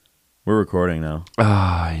We're recording now.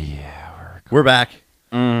 Yeah, We're back.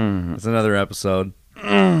 It's another episode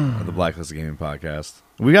of the Blacklisted Gaming Podcast.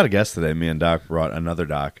 We got a guest today. Me and Doc brought another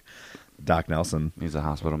Doc Nelson. He's a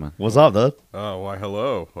hospitalman. What's up, dude? Oh, why,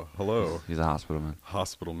 hello. Hello. He's a hospitalman.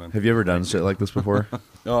 Hospitalman. Have you ever done shit like this before?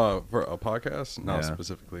 For a podcast? No, Yeah.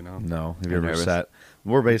 Specifically, no. No. Have you ever nervous? sat?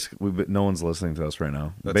 We're basically, no one's listening to us right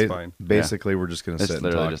now. That's fine. Basically, we're just going to It's sit and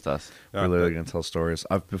literally talk. just us. We're literally going to tell stories.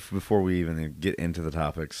 Before we even get into the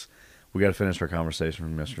topics, we got to finish our conversation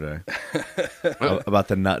from yesterday about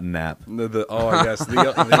the nut and nap. Yes,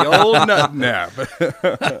 the old nut nap.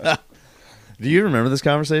 Do you remember this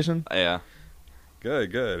conversation? Yeah.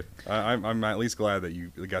 Good. I'm at least glad that you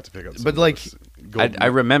got to pick up some But, of like, those golden- I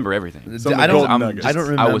remember everything. Some of the I golden don't nuggets.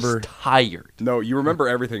 remember. I was tired. No, you remember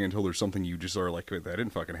everything until there's something you just are like, wait, that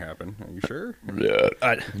didn't fucking happen. Are you sure? Yeah.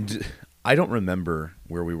 I don't remember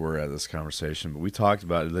where we were at this conversation, but we talked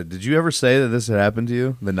about it. Did you ever say that this had happened to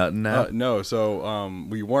you? The nut and nap? No, so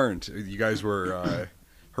we weren't. You guys were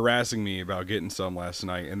harassing me about getting some last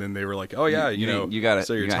night, and then they were like, oh, yeah, you got it.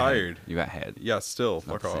 so you're tired. You got head. Yeah, still, It's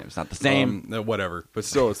not fuck the off. same. It's not the same. No, whatever. But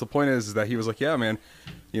still, it's the point is that he was like, yeah, man,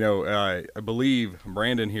 I believe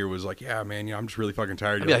Brandon here was like, yeah, man, I'm just really fucking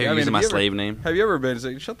tired. I'd be out You're here like, using man, my slave name. Have you ever been,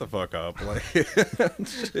 like, shut the fuck up. Like,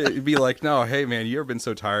 it'd be like, no, hey, man, you ever been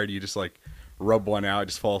so tired you just, like, rub one out,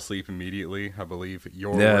 just fall asleep immediately. I believe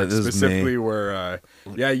your words this is specifically me. were,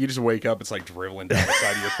 you just wake up, it's like dribbling down the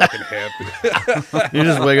side of your fucking hip. You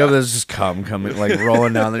just wake up, there's just cum coming, like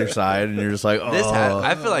rolling down your side, and you're just like, oh.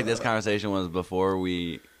 I feel like this conversation was before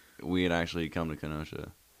we had actually come to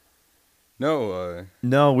Kenosha. No,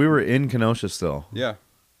 No, we were in Kenosha still. yeah.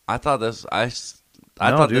 I thought this. I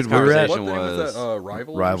No, thought dude, this we were at- What conversation name was was. that?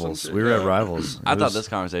 Rivals? or Rivals. some shit? We were at Yeah. Rivals. I It thought was- this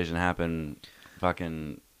conversation happened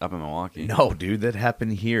fucking up in Milwaukee. No, dude, that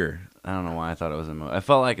happened here. I don't know why I thought it was in Milwaukee. I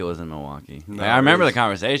felt like it was in Milwaukee. No, Like, I remember it was- the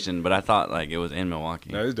conversation, but I thought like it was in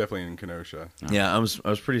Milwaukee. No, it was definitely in Kenosha. Yeah, I was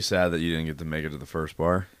pretty sad that you didn't get to make it to the first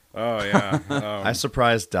bar. Oh, yeah. I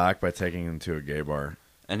surprised Doc by taking him to a gay bar.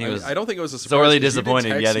 And he was. I don't think it was a surprise. sorely 'cause you did disappointed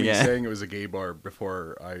text yet me again. saying it was a gay bar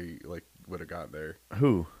before I would have got there.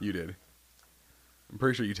 Who? You did. I'm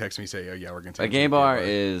pretty sure you texted me saying, "Oh yeah, we're gonna take A you to gay bar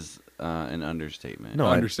is an understatement. No,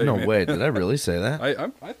 Understatement. no, wait, did I really say that?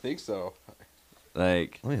 I think so.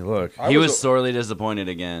 Like Let me look. I he was was a- sorely disappointed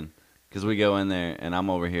again because we go in there and I'm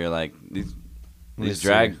over here like these me see.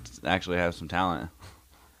 drags actually have some talent.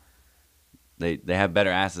 They have better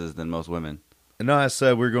asses than most women. No, I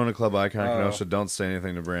said we're going to Club Icon Oh. Kenosha. Don't say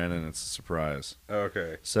anything to Brandon. It's a surprise.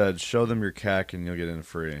 Okay. Said, show them your cack and you'll get in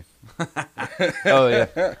free. Oh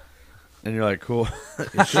yeah, And you're like, cool.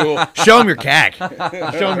 Show them your cack. Show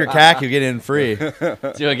them your cack, you get in free.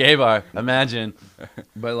 to a gay bar. Imagine.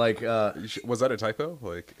 But like, Was that a typo?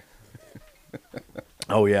 Like,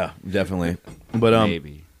 oh yeah, definitely. But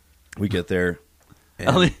Maybe. we get there. and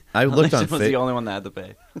Ali- I looked on Alicia was the Facebook. only one that had to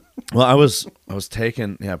pay. Well, I was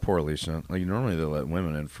taking. Yeah, poor Alicia. Like normally they let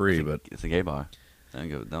women in free, but It's a gay bar.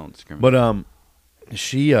 Don't discriminate. but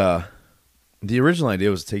she the original idea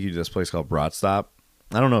was to take you to this place called Brat Stop.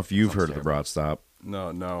 I don't know if you've heard of the Brat Stop.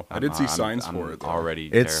 no. I did see signs for it. Though. Already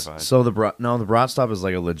It's terrified. so the Brat Stop is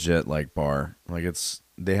like a legit like bar. Like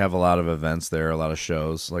they have a lot of events there, a lot of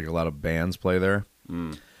shows, like a lot of bands play there.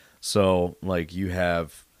 So like you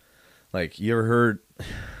have, like you ever heard?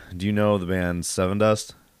 Do you know the band Seven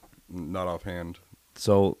Dust? Not offhand.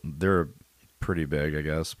 So they're pretty big, I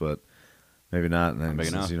guess, but maybe not. And then Big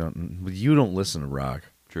since enough. you don't listen to rock.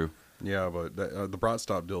 True. Yeah, but the Brat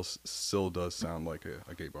Stop deal still does sound like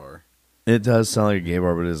a gay bar. It does sound like a gay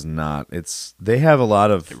bar, but it is not. They have a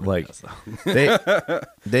lot of It really like does, though.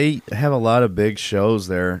 they have a lot of big shows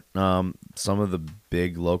there. Some of the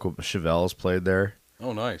big local Chevelle's played there.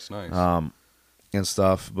 Oh, nice. And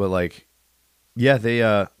stuff. But like, yeah,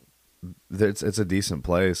 it's a decent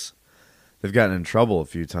place. They've gotten in trouble a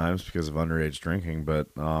few times because of underage drinking, but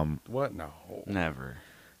What? No. Never.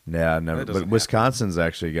 yeah, never. That doesn't But Wisconsin's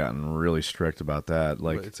actually gotten really strict about that.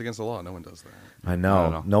 Like, But it's against the law. No one does that I Not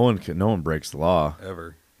at know all. no one breaks the law.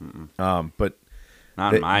 ever. But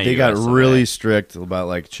Not in my they got US of A. really strict about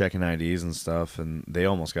like checking IDs and stuff, and they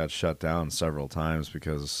almost got shut down several times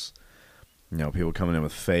because people coming in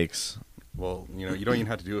with fakes. Well, you don't even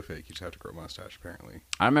have to do a fake. You just have to grow a mustache, apparently.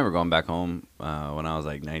 I remember going back home when I was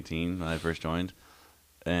like 19 when I first joined,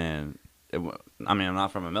 and I'm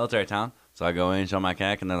not from a military town, so I go in, show my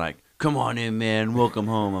cack, and they're like, "Come on in, man, welcome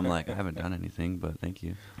home." I'm like, I haven't done anything, but thank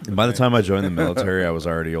you. And by the time I joined the military, I was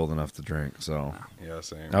already old enough to drink, so Yeah,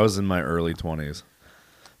 same. I was in my early 20s.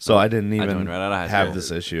 So I didn't even joined right out of high have school. this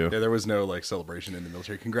issue. Yeah, there was no like celebration in the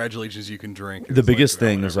military. Congratulations, you can drink. It The was biggest like,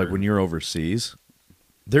 thing is like whatever. when you're overseas,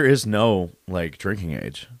 there is no like drinking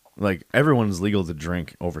age. like everyone's legal to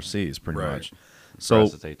drink overseas, pretty Right. much. So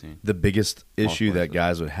it's 18. the biggest issue that places.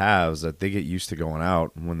 guys would have is that they get used to going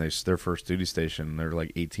out when their first duty station. They're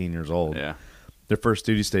like 18 years old. Yeah. Their first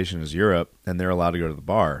duty station is Europe, and they're allowed to go to the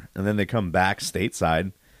bar. And then they come back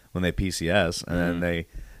stateside when they PCS, and then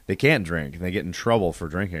they can't drink, and they get in trouble for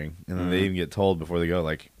drinking. And then they even get told before they go,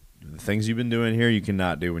 like, the things you've been doing here, you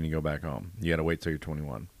cannot do when you go back home. You got to wait till you're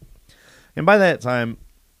 21. And by that time,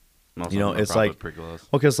 Most you of know, them are it's probably like, pretty close.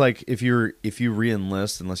 well, because like if you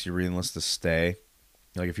re-enlist, unless you re-enlist to stay,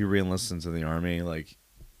 like if you re-enlist into the army, like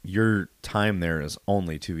your time there is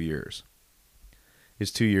only 2 years.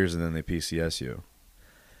 It's 2 years, and then they PCS you,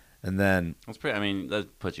 and then That's pretty. I mean,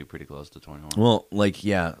 that puts you pretty close to 21. well, like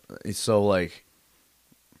yeah, so like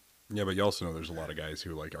Yeah, but you also know there's a lot of guys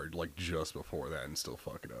who like are like just before that and still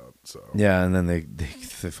fuck it up. So yeah, and then they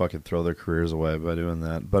fucking throw their careers away by doing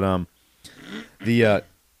that. But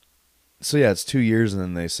so yeah, it's 2 years, and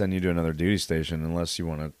then they send you to another duty station unless you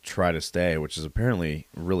want to try to stay, which is apparently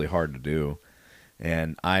really hard to do.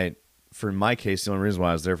 And for my case, the only reason why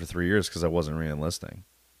I was there for 3 years because I wasn't re-enlisting.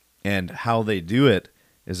 And how they do it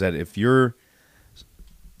is that if your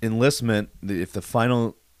enlistment,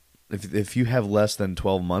 if you have less than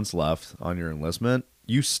 12 months left on your enlistment,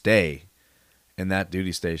 you stay in that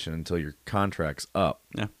duty station until your contract's up.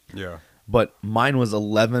 yeah. But mine was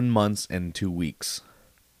 11 months and 2 weeks,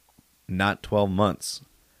 not 12 months.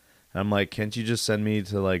 And I'm like, can't you just send me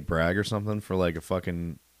to like Bragg or something for like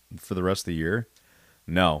for the rest of the year?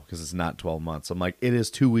 No, because it's not 12 months. I'm like, it is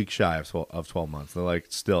 2 weeks shy of 12 months. They're like,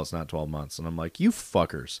 still, it's not 12 months. And I'm like, you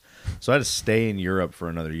fuckers. So I had to stay in Europe for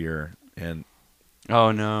another year. And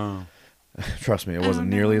Oh no. trust me, it wasn't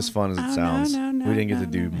nearly as fun as it sounds. We didn't get to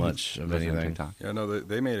do much of Listen to anything. TikTok. Yeah, no,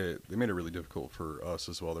 they made it really difficult for us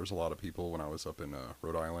as well. There's a lot of people when I was up in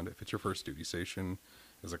Rhode Island. If it's your first duty station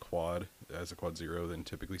as a quad zero, then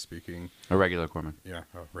typically speaking, A regular corpsman. yeah,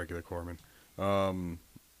 a regular corpsman,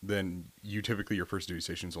 then your first duty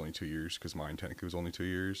station is only 2 years because mine technically was only 2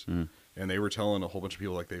 years. And they were telling a whole bunch of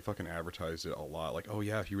people, like, they fucking advertised it a lot. Like, oh,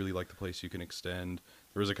 yeah, if you really like the place, you can extend.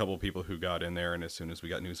 There was a couple of people who got in there, and as soon as we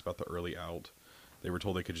got news about the early out, they were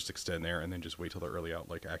told they could just extend there and then just wait till the early out,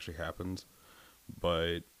 like, actually happens.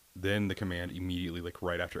 But then the command immediately, like,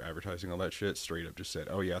 right after advertising all that shit, straight up just said,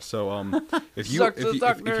 oh, yeah, so if you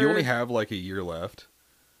only have, like, a year left.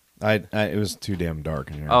 It was too damn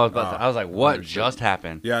dark in here. I was like, what just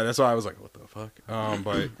happened? Yeah, that's why I was like, what the fuck?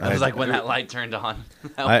 But I was like, when that light turned on.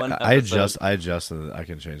 I adjusted it. I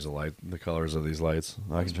can change the colors of these lights.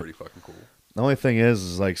 it's pretty fucking cool. The only thing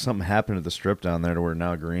is like something happened at the strip down there to where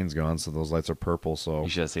now green's gone, so those lights are purple. So You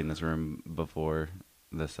should have seen this room before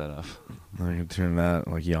this setup. I can turn that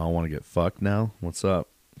like, y'all want to get fucked now? What's up?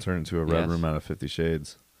 Turn it into a red Yes. room out of 50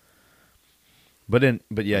 Shades. But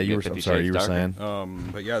yeah, You you were. get 50 I'm sorry, Shades you were darker? saying.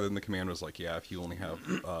 But yeah, then the command was like, yeah, if you only have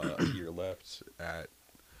a year left at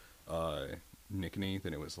Nickney,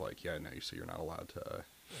 then it was like, yeah, no, so you're not allowed to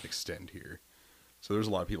extend here. So there's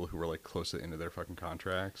a lot of people who were like close to the end of their fucking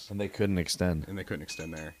contracts, And they couldn't extend. and they couldn't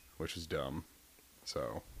extend there, which is dumb.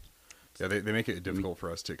 So yeah, they make it difficult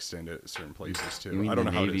for us to extend at certain places too. You mean I don't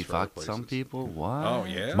the know how it Navy is for other fucked some places. people? What? Oh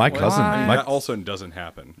yeah, My Well, cousin- I mean, my- that also doesn't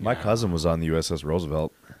happen. My Yeah. cousin was on the USS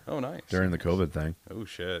Roosevelt Oh nice. during the COVID thing. Oh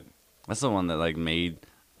shit. That's the one that like made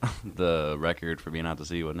the record for being out to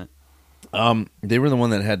sea, wasn't it? They were the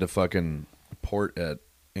one that had to fucking port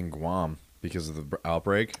in Guam because of the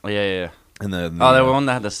outbreak. Oh, yeah. And then Oh, they were one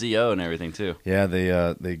that had the CO and everything too. Yeah,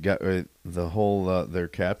 they got the whole their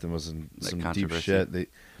captain was in That some deep controversy. shit.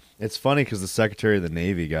 It's funny because the Secretary of the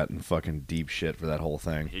Navy got in fucking deep shit for that whole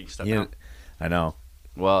thing. He stepped down. I know.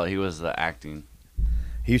 Well, he was the acting.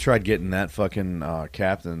 He tried getting that fucking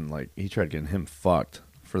captain, like he tried getting him fucked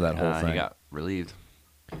for that whole thing. He got relieved.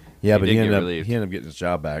 yeah, he but did he get ended up relieved. getting his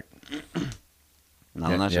job back.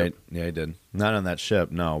 Not on that ship. Yeah, he did. Not on that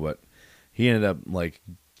ship, no, but he ended up like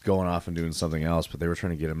going off and doing something else. But they were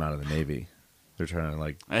trying to get him out of the Navy. They're trying to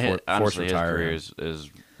like force Honestly, his retire career him.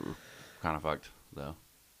 is kind of fucked though.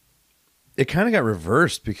 It kind of got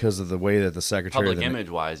reversed because of the way that the Secretary Public of the image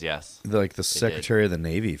wise, yes. like the Secretary of the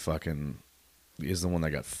Navy fucking is the one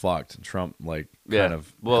that got fucked. And Trump kind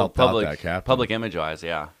of helped out that captain. Public image wise,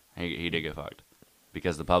 yeah, he did get fucked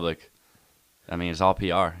because the public. I mean, it's all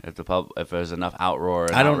PR. If there's enough outroar,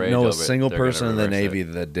 and I don't outrage know a over it, single they're gonna person in the reverse Navy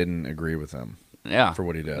it. that didn't agree with him. Yeah, for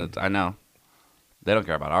what he did. I know. They don't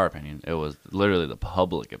care about our opinion. It was literally the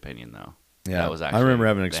public opinion, though. Yeah, That was I actually, remember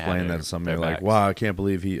having to they had explain that their- to somebody their like, backs. "Wow, I can't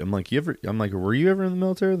believe he." I'm like, were you ever in the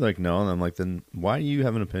military? They're like, no. And I'm like, then why do you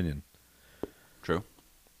have an opinion? True.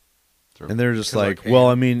 And they're just 'Cause, like, like, well,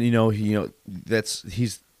 hey- I mean,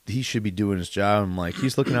 he should be doing his job. I'm like,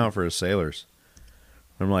 he's looking out for his sailors.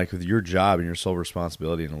 I'm like, with your job and your sole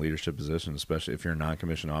responsibility in a leadership position, especially if you're a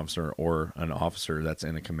non-commissioned officer or an officer that's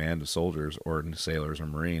in a command of soldiers or sailors or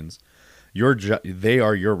Marines, they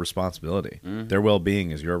are your responsibility. Mm-hmm. Their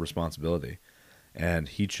well-being is your responsibility. And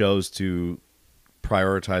he chose to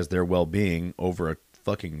prioritize their well-being over a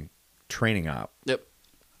fucking training op. Yep.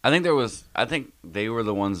 I think they were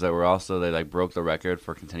the ones that were also, they like broke the record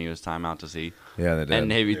for continuous time out to sea. Yeah, they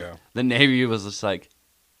did. And Yeah. the Navy was just like,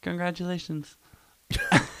 congratulations.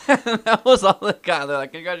 That was all they got. They're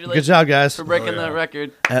like, congratulations. Good job, guys. For breaking Oh, yeah. that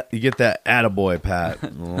record. You get that attaboy, Pat.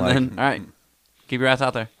 And Like, then, all right, keep your ass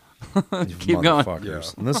out there. you Keep going.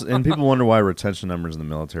 motherfuckers. Yeah. And people wonder why retention numbers in the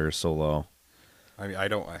military are so low. I mean, I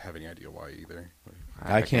don't have any idea why either.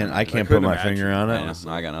 I can't put couldn't my imagine. finger on I, it. know.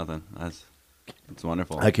 No, I got nothing. It's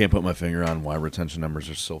wonderful. I can't put my finger on why retention numbers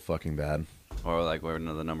are so fucking bad. Or like we're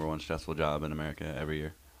the number one stressful job in America every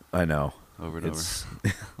year. I know. Over and It's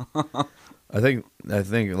I think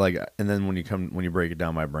like, and then when you break it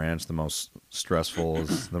down by branch, the most stressful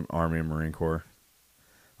is the Army and Marine Corps.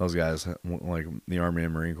 Those guys, like the Army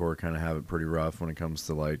and Marine Corps, kind of have it pretty rough when it comes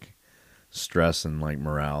to like stress and like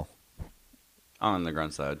morale. on the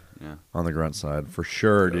grunt side, yeah. On the grunt side, for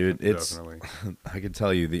sure, dude. It's Definitely. I can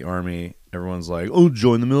tell you, the Army. Everyone's like, "Oh,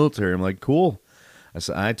 join the military." I'm like, "Cool."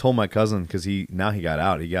 I told my cousin because he got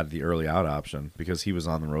out. He got the early out option because he was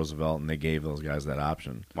on the Roosevelt, and they gave those guys that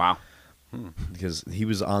option. Wow. Because he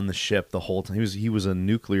was on the ship the whole time. He was a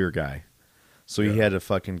nuclear guy, so he had to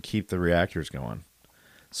fucking keep the reactors going.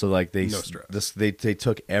 So like they No stress. they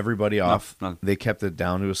took everybody off. none. They kept it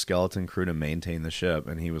down to a skeleton crew to maintain the ship,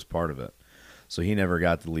 and he was part of it. So he never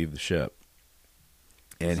got to leave the ship.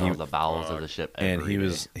 And Saw the bowels of the ship every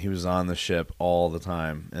day. he was on the ship all the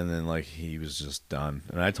time, and then like he was just done.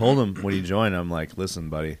 And I told him when he joined, I'm like, "Listen,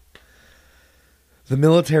 buddy, the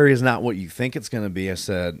military is not what you think it's going to be." I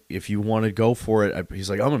said, "If you want to go for it,"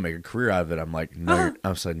 he's like, "I'm going to make a career out of it." I'm like, "No,"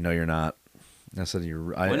 I said, "No, you're not." I said,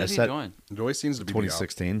 "You're." When did I he said, join? It always seems to be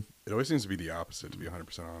 2016. It always seems to be the opposite. To be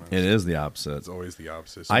 100% honest, It is the opposite. It's always the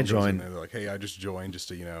opposite. I Someone goes in joined- there, they're like, "Hey, I just joined just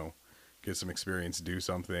to get some experience, do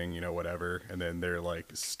something, whatever," and then they're like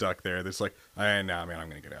stuck there. It's like, "Nah, man, I'm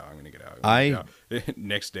gonna get out. I'm gonna get out."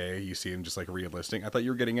 Next day, you see them just like re-enlisting. I thought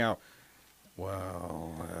you were getting out.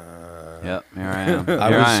 Well, Yep, here I am. Here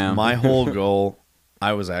I am. My whole goal.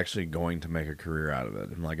 I was actually going to make a career out of it.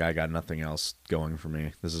 I'm like, I got nothing else going for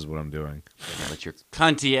me. This is what I'm doing. But your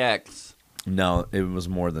cunty ex. No, it was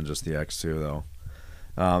more than just the X2 though.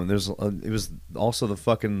 It was also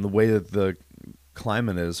the way that the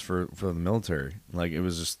climate is for the military. Like it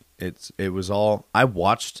was just it was all. I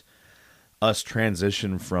watched us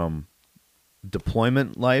transition from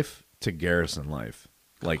deployment life to garrison life.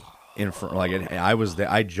 Like I was there.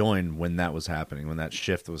 I joined when that was happening, when that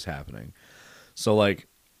shift was happening. So like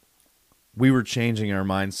we were changing our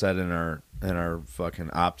mindset and our fucking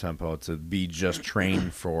op tempo to be just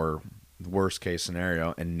trained for the worst case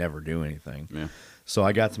scenario and never do anything. Yeah. So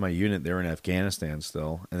I got to my unit. They were in Afghanistan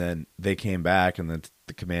still, and then they came back, and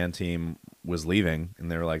the command team was leaving, and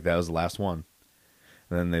they were like, "That was the last one."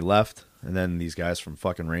 And then they left, and then these guys from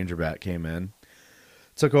fucking Ranger Bat came in,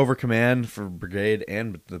 took over command for brigade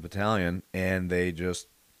and the battalion, and they just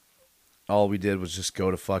all we did was just go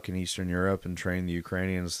to fucking Eastern Europe and train the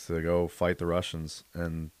Ukrainians to go fight the Russians,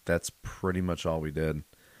 and that's pretty much all we did.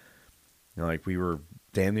 Like we were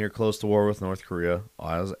damn near close to war with North Korea,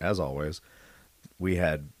 as always. We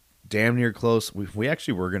had damn near close. We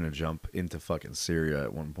actually were going to jump into fucking Syria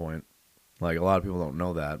at one point. Like, a lot of people don't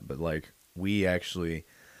know that, but, like, we actually,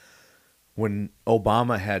 when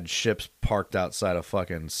Obama had ships parked outside of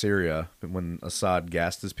fucking Syria, when Assad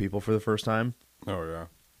gassed his people for the first time, oh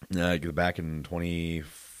yeah, back in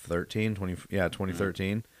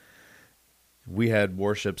 2013, we had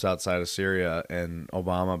warships outside of Syria, and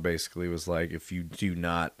Obama basically was like, if you do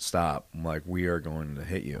not stop, like, we are going to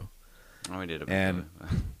hit you. Oh, we did. And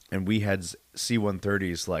we had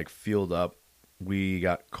C-130s like fueled up. We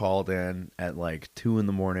got called in at like 2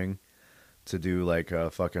 a.m. to do like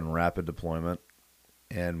a fucking rapid deployment,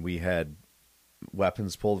 and we had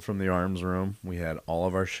weapons pulled from the arms room. We had all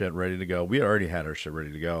of our shit ready to go. We already had our shit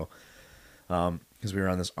ready to go because we were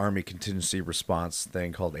on this Army contingency response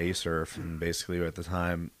thing called ASERF, and basically at the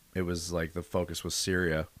time it was like the focus was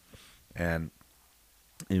Syria, and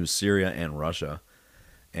it was Syria and Russia.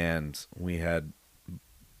 And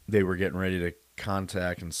they were getting ready to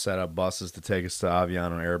contact and set up buses to take us to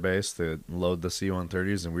Aviano Air Base to load the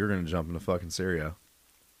C-130s, and we were going to jump into fucking Syria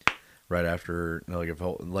right after. Like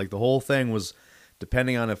the whole thing was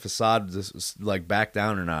depending on if Assad like backed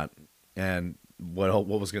down or not. And what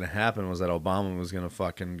was going to happen was that Obama was going to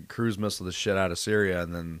fucking cruise missile the shit out of Syria,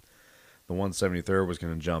 and then the 173rd was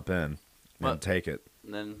going to jump in and take it.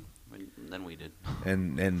 Then we did.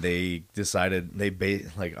 And they decided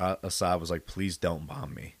Assad was like, please don't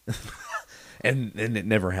bomb me, and it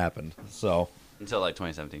never happened. So until like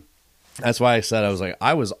 2017. That's why I said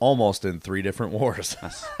I was almost in 3 different wars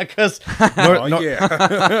because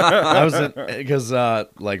I was because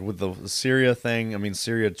like with the Syria thing. I mean,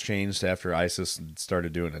 Syria changed after ISIS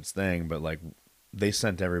started doing its thing, but like they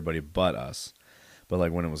sent everybody but us. But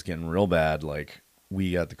like when it was getting real bad, like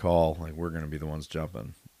we got the call, like we're going to be the ones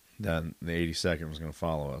jumping. Then the 82nd was going to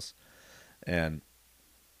follow us, and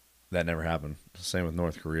that never happened. Same with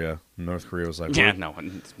North Korea. North Korea was like, yeah, no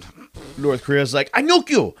one. North Korea's like, I nuke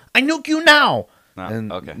you now, and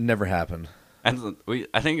okay, never happened. And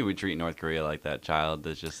I think we treat North Korea like that child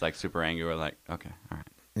that's just like super angry. We're like, okay, all right.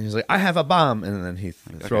 And he's like, I have a bomb, and then he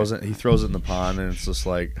throws it. He throws it in the pond, and it's just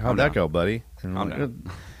like, how'd that go, buddy? And I'm like,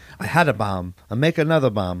 I had a bomb. I make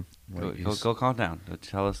another bomb. Like, go calm down.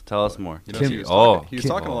 Tell us more. You know, he was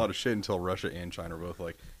talking a lot of shit until Russia and China were both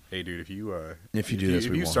like, hey, dude, if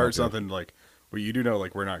you start something like, well, you do know,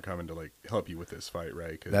 like, we're not coming to like help you with this fight,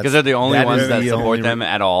 right? Because they're the only ones that support them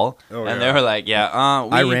at all. And they were like, yeah,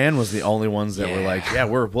 Iran was the only ones that were like, yeah,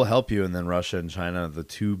 we'll help you. And then Russia and China, the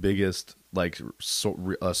 2 biggest like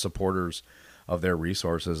supporters of their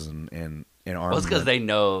resources and armament. Well, it's because they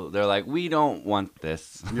know, they're like, we don't want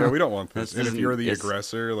this. Yeah, we don't want this. And if you're the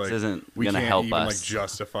aggressor, like, we can't help even us. like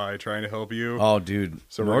justify trying to help you. Oh, dude.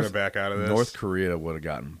 So we're gonna back out of this. North Korea would have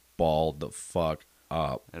gotten balled the fuck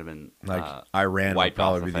up. It'd have been like Iran would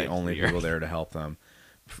probably be the only people there to help them.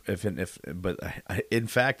 But in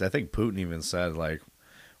fact, I think Putin even said like,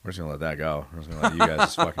 we're just gonna let that go. We're just gonna let you guys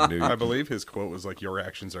just fucking do. I believe his quote was like, "Your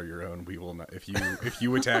actions are your own. We will not. If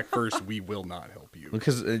you attack first, we will not help you."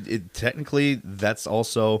 Because it technically that's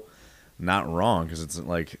also not wrong. Because it's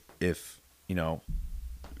like if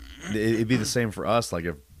it'd be the same for us. Like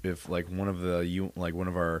if like one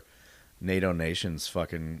of our NATO nations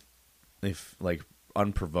fucking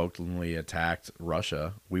unprovokedly attacked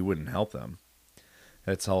Russia, we wouldn't help them.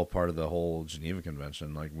 That's all part of the whole Geneva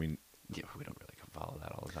Convention. Like we don't really follow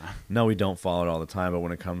that all the time. No, we don't follow it all the time. But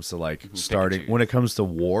when it comes to like when it comes to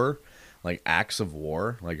war, like acts of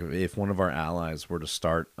war, like if one of our allies were to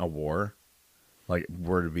start a war, like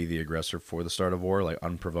were to be the aggressor for the start of war, like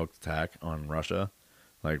unprovoked attack on Russia,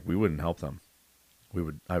 like we wouldn't help them.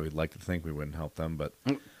 I would like to think we wouldn't help them, but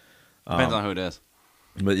depends on who it is.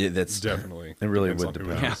 But yeah, that's definitely it. Really would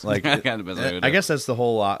depend. Yeah. Like it kind of depends on who it I is. guess that's the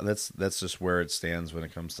whole lot. That's just where it stands when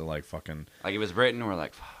it comes to like fucking. Like if it was Britain, we're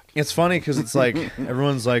like, fuck. It's funny because it's like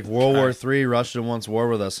everyone's like World War III, Russia wants war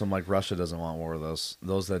with us. I'm like, Russia doesn't want war with us.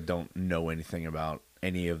 Those that don't know anything about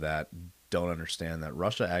any of that don't understand that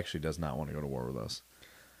Russia actually does not want to go to war with us.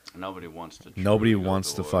 Nobody wants to. Nobody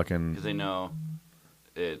wants to fucking. Because they know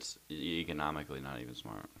it's economically not even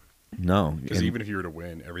smart. No, because even if you were to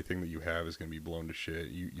win, everything that you have is going to be blown to shit.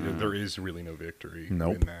 There is really no victory in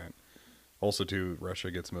that. Also, too, Russia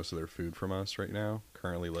gets most of their food from us right now.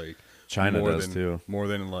 Currently, like China does too. More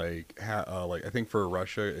than like I think for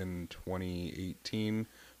Russia in 2018,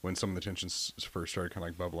 when some of the tensions first started kind of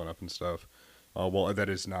like bubbling up and stuff. Well, that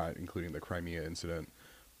is not including the Crimea incident.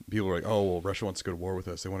 People are like, "Oh, well, Russia wants to go to war with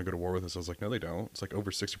us. They want to go to war with us." I was like, "No, they don't. It's like over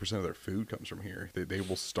 60% of their food comes from here. They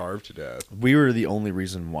will starve to death." We were the only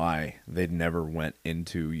reason why they never went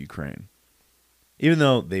into Ukraine, even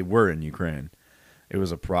though they were in Ukraine. It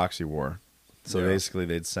was a proxy war. So basically,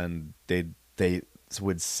 they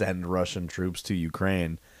would send Russian troops to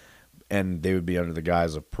Ukraine, and they would be under the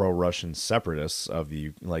guise of pro-Russian separatists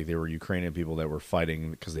they were Ukrainian people that were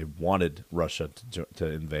fighting because they wanted Russia to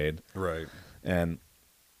invade. Right.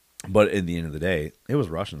 But at the end of the day, it was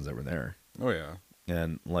Russians that were there. Oh yeah.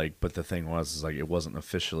 And but the thing was it wasn't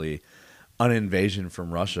officially an invasion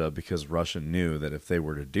from Russia because Russia knew that if they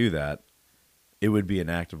were to do that, it would be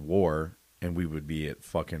an act of war. And we would be at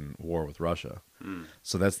fucking war with Russia.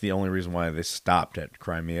 So that's the only reason why they stopped at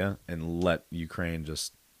Crimea and let Ukraine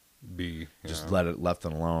just let it left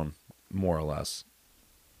it alone, more or less.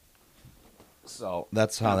 So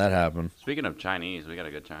that's how that happened. Speaking of Chinese, we got a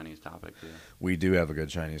good Chinese topic too. We do have a good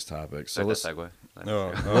Chinese topic. So let's segue.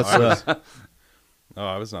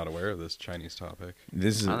 I was not aware of this Chinese topic. I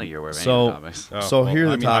don't think you're aware of any topics. Here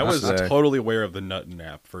are the topics. I was totally aware of the nut and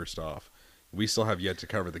nap. First off. We still have yet to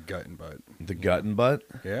cover the gut and butt. The gut and butt?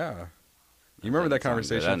 Yeah. You remember that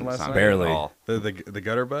conversation from last night? Barely. The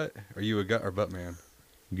gut or butt? Are you a gut or butt man?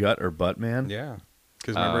 Gut or butt man? Yeah.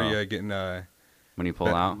 Because remember you getting... when you pull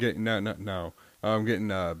out? No. I'm getting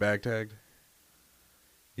bag tagged.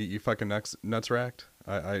 You fucking nuts racked?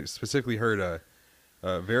 I specifically heard a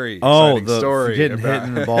very exciting story. Getting hit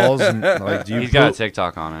in the balls. And, He's got a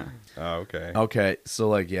TikTok on it. Oh, okay. Okay, so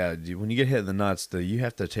like, yeah, when you get hit in the nuts, do you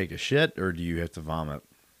have to take a shit or do you have to vomit?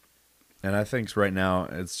 And I think right now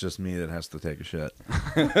it's just me that has to take a shit.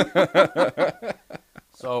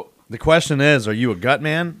 So the question is, are you a gut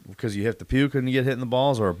man because you have to puke when you get hit in the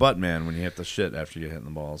balls, or a butt man when you have to shit after you get hit in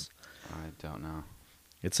the balls? I don't know.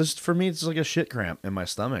 It's just, for me, it's like a shit cramp in my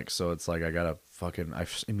stomach. So it's like I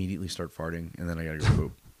immediately start farting and then I gotta go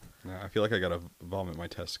poop. No, I feel like I gotta vomit my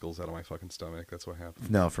testicles out of my fucking stomach. That's what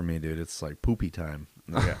happens. No, for me, dude, it's like poopy time.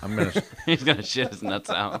 Like, I'm gonna. He's gonna shit his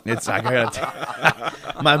nuts out. It's I gotta.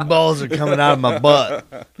 My balls are coming out of my butt.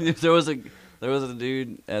 There was a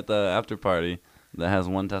dude at the after party that has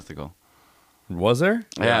one testicle. Was there?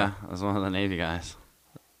 Yeah, it was one of the Navy guys.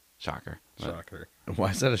 Shocker. But Shocker.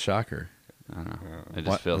 Why is that a shocker? I don't know. It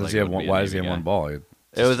Why just feels does like he it have would one, be a why does he Navy have guy. one ball?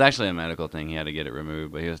 It was actually a medical thing. He had to get it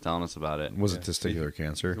removed, but he was telling us about it. Was it testicular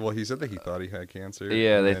cancer? Well, he said that he thought he had cancer.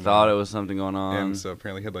 Yeah, they and, thought it was something going on. And so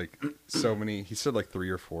apparently he had like so many. He said like 3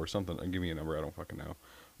 or 4 something. Give me a number. I don't fucking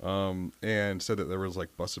know. And said that there was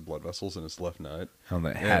like busted blood vessels in his left nut. Oh,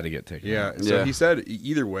 that had to get taken Yeah. out. So Yeah. he said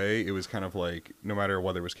either way, it was kind of like no matter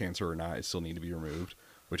whether it was cancer or not, it still needed to be removed,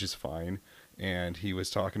 which is fine. And he was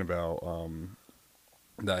talking about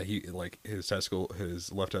that he like his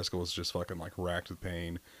left testicle was just fucking like racked with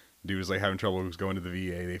pain. Dude was like having trouble. He was going to the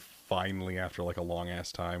VA. They finally, after like a long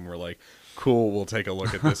ass time, were like, "Cool, we'll take a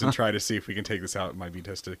look at this and try to see if we can take this out. It might be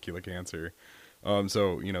testicular cancer."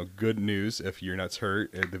 So good news if your nuts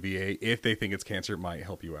hurt at the VA. If they think it's cancer, it might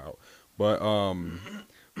help you out.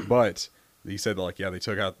 But he said like, yeah, they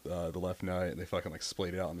took out the left nut and they fucking like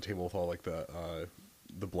splayed it out on the table with all like the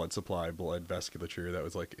blood supply, blood vasculature that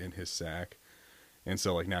was like in his sack. And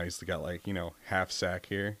so like now he's got like half sack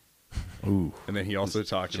here. Ooh. And then he also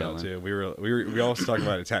talked about too. We also talked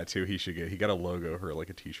about a tattoo he should get. He got a logo for like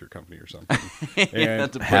a t-shirt company or something.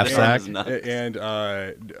 And half sack? And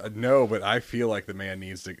no, but I feel like the man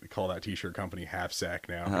needs to call that t-shirt company Half Sack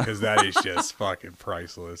now because that is just fucking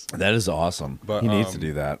priceless. That is awesome. But, he needs to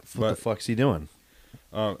do that. What the fuck's he doing?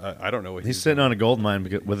 I don't know what He's sitting on a gold mine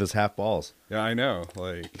with his half balls. Yeah, I know.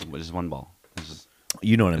 Like Just one ball.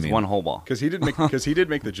 You know what I It's mean? one whole ball. because he did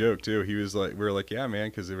make the joke too. He was like, we were like, yeah, man,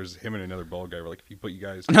 because there was him and another bald guy. We're like, if you put you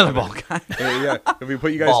guys Another together- bald guy. yeah, if we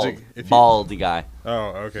put you guys Bald. Baldy guy. Oh,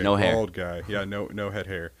 okay. No hair. Bald guy. Yeah, no head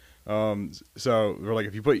hair. So we're like,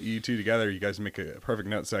 if you put you two together, you guys make a perfect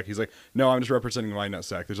nut sack. He's like, no, I'm just representing my nut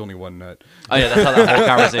sack. There's only one nut. Oh yeah,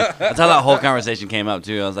 that's how that whole conversation came up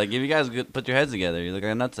too. I was like, if you guys put your heads together, you look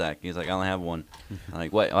like a nutsack. He's like, I only have one. I'm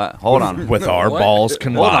like, what? Hold on. With our balls Hold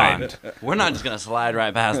combined. on. We're not just gonna slide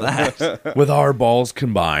right past that. With our balls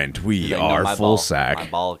combined, we He's like, are no, my full ball, sack. My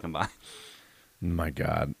ball combined. My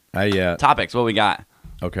God. Topics. What we got?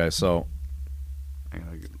 Okay, so I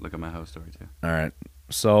gotta look at my host story too. all right.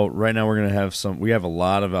 So right now we're gonna have we have a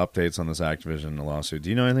lot of updates on this Activision lawsuit. Do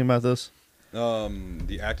you know anything about this? The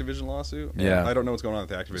Activision lawsuit. Yeah. I don't know what's going on with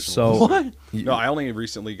the Activision. So lawsuit. What? No, I only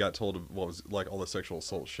recently got told of what was like all the sexual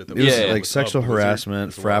assault shit. That It was Yeah, like with, sexual Blizzard harassment,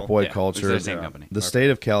 as frat well. boy Yeah, culture. it's the same company. The state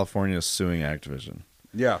of California is suing Activision.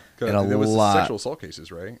 Yeah, And a there was lot- sexual assault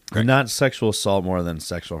cases, right? Not sexual assault more than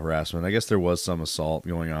sexual harassment. I guess there was some assault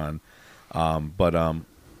going on. But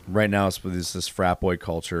right now it's this frat boy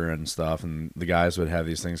culture and stuff, and the guys would have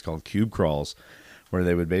these things called cube crawls where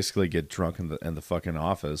they would basically get drunk in the fucking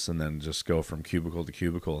office and then just go from cubicle to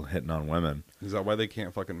cubicle hitting on women. Is that why they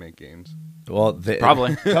can't fucking make games? Well, they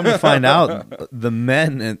Probably. come to find out, the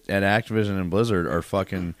men at Activision and Blizzard are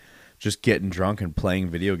fucking just getting drunk and playing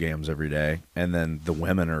video games every day, and then the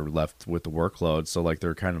women are left with the workload. So like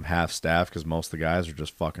they're kind of half staffed because most of the guys are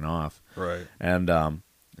just fucking off. Right. And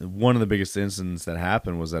one of the biggest incidents that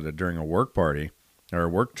happened was that during a work party or a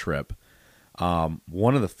work trip,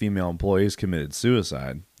 one of the female employees committed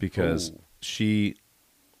suicide because Ooh. she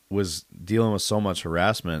was dealing with so much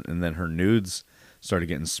harassment, and then her nudes started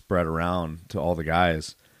getting spread around to all the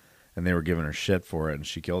guys, and they were giving her shit for it, and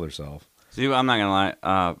she killed herself. See, I'm not gonna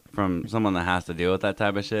lie. From someone that has to deal with that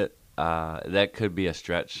type of shit, that could be a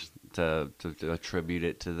stretch to attribute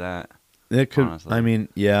it to that. It could, Honestly. I mean,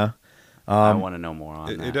 yeah. I want to know more on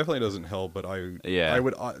It that. definitely doesn't help, but I Yeah.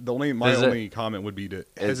 would my Is only comment would be to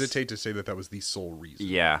It's- hesitate to say that was the sole reason.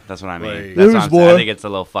 Yeah, that's what I mean. Like- That's what News I'm saying. I boy. think it's a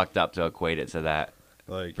little fucked up to equate it to that.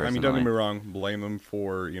 Like, I mean, don't get Personally. me wrong, blame them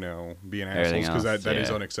for being Everything assholes because else, that is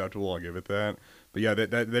yeah. unacceptable. I'll give it that. But yeah,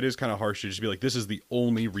 that is kind of harsh to just be like, this is the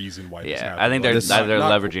only reason why this Yeah, happened. I think Like, they're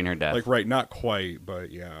not- leveraging her death. Like, right, not quite,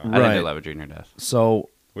 but yeah, I think they're Right. leveraging her death. So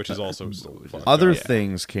which is also still fucked other up.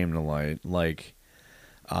 things came to light, like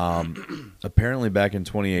apparently back in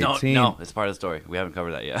 2018, No, it's part of the story. We haven't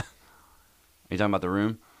covered that yet. Are you talking about the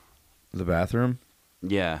room? the bathroom.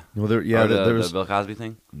 Yeah. Well, there The was Bill Cosby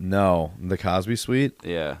thing. no the Cosby Suite.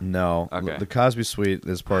 Yeah. No, Okay. the Cosby Suite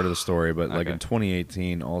is part of the story, but like Okay. in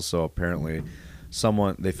 2018, also apparently,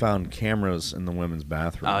 they found cameras in the women's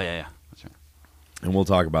bathroom. Oh yeah. That's right. And we'll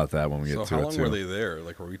talk about that when we get So to how it long too. were they there?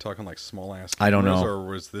 Like, were we talking like small ass? I don't know. Or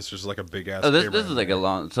was this just like a big ass? Oh, this is like a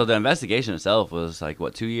long. So the investigation itself was like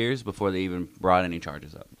what 2 years before they even brought any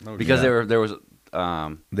charges up Oh, because yeah. there was.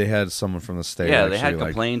 They had someone from the state. Yeah, they had actually,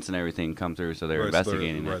 complaints and everything come through, so they were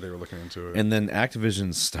investigating Right, it. they were looking into it. And then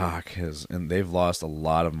Activision stock they've lost a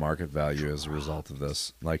lot of market value as a result of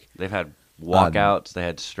this. Like, They've had walkouts, they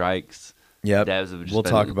had strikes. yep, Devs have just we'll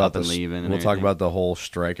been talk about up and leaving. We'll talk about the whole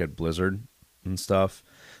strike at Blizzard and stuff.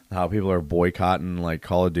 How people are boycotting like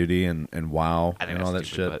Call of Duty and WoW I think and all that that's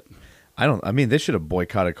shit. stupid, I mean, they should have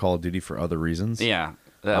boycotted Call of Duty for other reasons. but yeah.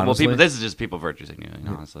 Well, Honestly. this is just people virtue signaling.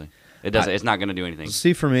 Honestly, it doesn't. It's not going to do anything.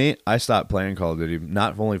 See, for me, I stopped playing Call of Duty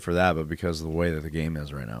not only for that, but because of the way that the game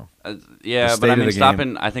is right now. Yeah, state but I of mean, the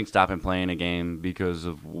game. I think stopping playing a game because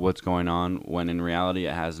of what's going on. When in reality,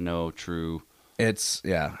 it has no true. It's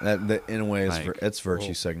in a way it's virtue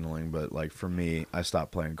Well- signaling, but like for me, I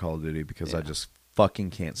stopped playing Call of Duty because I Yeah. just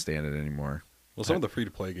fucking can't stand it anymore. Well, some of the free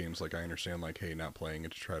to play games, like I understand, like hey, not playing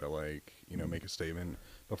it to try to like make a statement.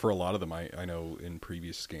 But for a lot of them, I know in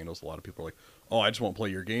previous scandals, a lot of people are like, "Oh, I just won't play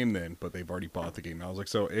your game then," but they've already bought the game. And I was like,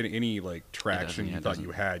 so any like traction you thought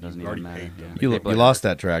you had, doesn't you already even matter, paid them. yeah. You People are- lost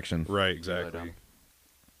that traction. Right, exactly.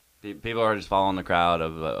 People are just following the crowd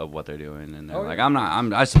of what they're doing, and they're Oh, like, yeah.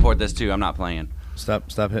 I support this too. I'm not playing. Stop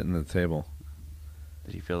hitting the table.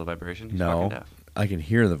 Did you feel the vibration? He's No. fucking deaf. I can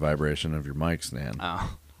hear the vibration of your mic stand.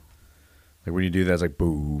 Oh, Like when you do that, it's like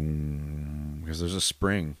boom, because there's a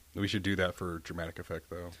spring. We should do that for dramatic effect,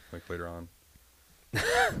 though, like later on.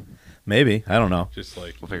 Maybe, I don't know. Just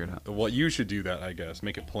like we'll figure it out. Well, you should do that, I guess.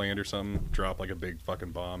 Make it planned or something. Drop like a big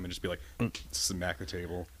fucking bomb and just be like, smack the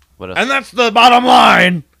table. What else? And that's the bottom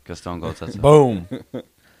line. Because Stone Cold says so. Boom.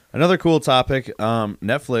 Another cool topic.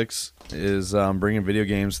 Netflix is bringing video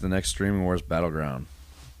games to the next streaming wars battleground.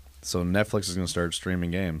 So Netflix is going to start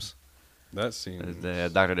streaming games. That seems.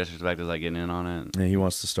 Dr. Disrespect is like getting in on it. And he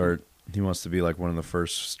wants to start. He wants to be like one of the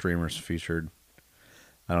first streamers featured.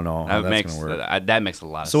 I don't know how that's going to work. That makes a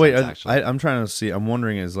lot of So sense. wait, actually, I'm trying to see. I'm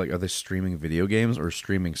wondering is like, are they streaming video games or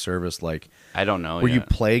streaming service like I don't know. where you yet.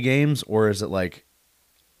 play games, or is it like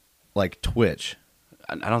Twitch?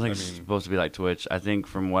 I don't think I it's mean- supposed to be like Twitch. I think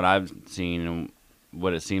from what I've seen and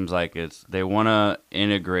what it seems like, it's they want to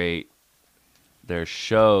integrate their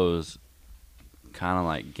shows kind of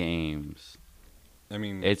like games. I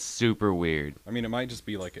mean, It's super weird. it might just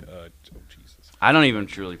be like, oh Jesus. I don't even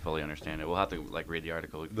truly fully understand it. We'll have to like read the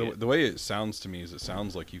article. The way it sounds to me is it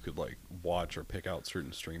sounds like you could like watch or pick out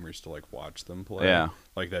certain streamers to like watch them play. Yeah.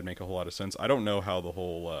 Like that'd make a whole lot of sense. I don't know how the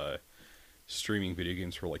whole streaming video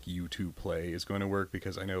games for like YouTube Play is going to work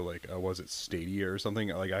because I know like was it Stadia or something?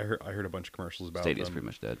 Like I heard a bunch of commercials about Stadia's them. pretty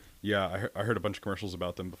much dead. Yeah, I heard a bunch of commercials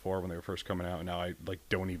about them before when they were first coming out, and now I like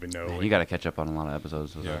don't even know. Man, like, you got to catch up on a lot of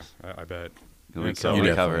episodes with yeah, us. I bet. We And so- we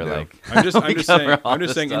You cover definitely like I'm just we cover all I'm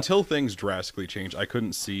just this saying stuff. until things drastically change, I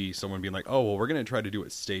couldn't see someone being like, "Oh, well, we're going to try to do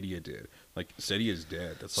what Stadia did." Like Stadia is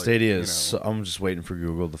dead. That's like, Stadia you is. know. So, I'm just waiting for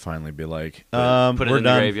Google to finally be like, put it we're in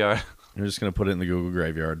done. the graveyard. They're just gonna put it in the Google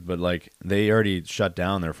graveyard. But like, they already shut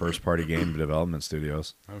down their first party game development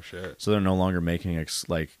studios, Oh shit. so they're no longer making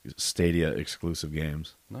like Stadia exclusive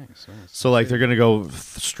games. Nice. So like, they're gonna go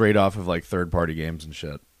straight off of like third party games and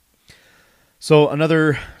shit. So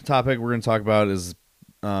another topic we're gonna talk about is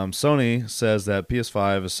Sony says that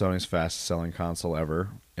PS5 is Sony's fastest selling console ever,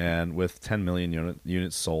 and with 10 million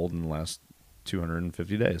units sold in the last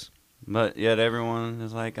 250 days. But yet everyone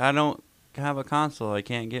is like, I don't have a console. I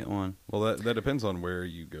can't get one. Well, that depends on where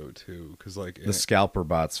you go to, because like The scalper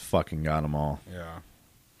bots fucking got them all. yeah.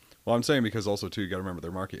 Well, I'm saying because also too, you got to remember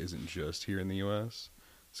their market isn't just here in the U.S.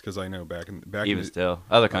 It's because I know back in Even still,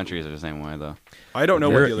 other countries are the same way though. I don't know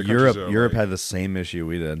what the other countries are. Europe had the same issue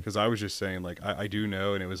we did. Because I was just saying, like, I do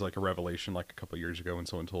know, and it was like a revelation like a couple years ago when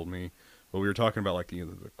someone told me. But we were talking about like the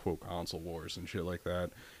quote console wars and shit like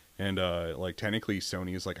that, and like technically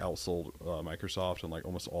Sony is like outsold Microsoft and like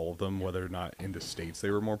almost all of them, whether or not in the States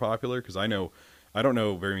they were more popular. Because I don't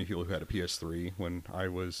know very many people who had a PS3 when I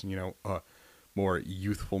was more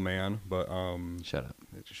youthful man. But Shut up.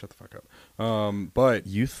 just shut the fuck up. But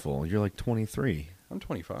Youthful. You're like 23. I'm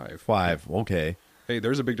 25. 5. Okay. Hey,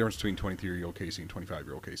 there's a big difference between 23-year-old Casey and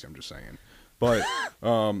 25-year-old Casey. I'm just saying. But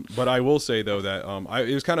I will say though that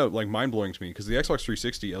it was kind of like mind blowing to me because the Xbox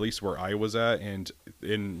 360, at least where I was at, and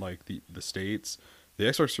in like the States, the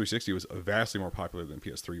Xbox 360 was vastly more popular than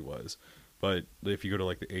PS3 was. But if you go to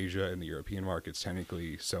like the Asia and the European markets,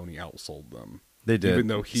 technically Sony outsold them. They did. Even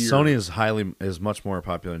though here, Sony is much more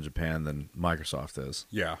popular in Japan than Microsoft is.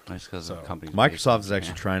 Yeah. That's because So, the company's Microsoft is based in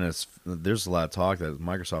actually trying to. There's a lot of talk that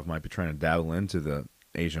Microsoft might be trying to dabble into the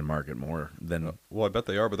Asian market more than. Well, I bet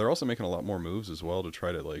they are, but they're also making a lot more moves as well to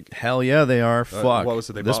try to like. Hell yeah, they are. Fuck. What was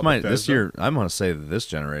it? They this bought might this Bethesda? year. I'm going to say that this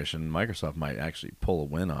generation, Microsoft might actually pull a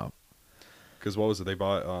win up. Because what was it? They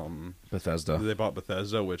bought Bethesda. They bought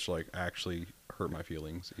Bethesda, which like actually hurt my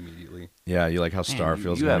feelings immediately. Yeah, you like how Starfield's you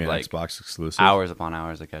going to have, be an like, Xbox exclusive. hours upon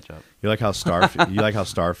hours to catch up. You like how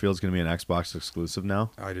Starfield's going to be an Xbox exclusive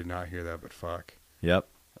now. I did not hear that, but fuck. Yep,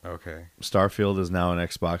 Okay. Starfield is now an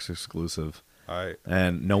Xbox exclusive,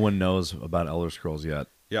 and no one knows about Elder Scrolls yet.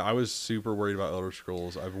 Yeah, I was super worried about Elder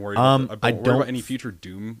Scrolls. I've been worried. I've I been worried don't about any future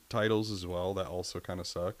Doom titles as well. That also kind of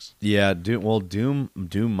sucks. Yeah, Doom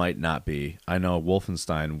might not be. I know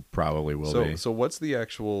Wolfenstein probably will be. So what's the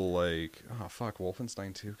actual like? Oh fuck,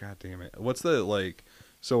 Wolfenstein 2. God damn it. What's the like?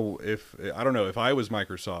 So if I don't know, if I was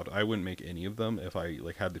Microsoft, I wouldn't make any of them if I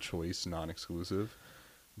like had the choice, non-exclusive.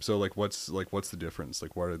 So what's the difference?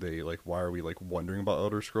 Like, why are we like wondering about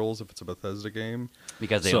Elder Scrolls if it's a Bethesda game?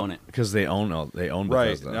 Because they own it. Because they own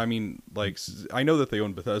Bethesda. Right. I mean, like, I know that they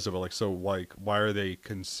own Bethesda, but like, so like, why are they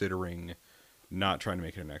considering not trying to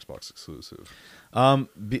make it an Xbox exclusive? Like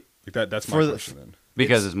that's my question then.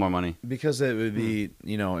 Because it's more money. Because it would be,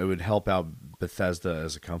 it would help out Bethesda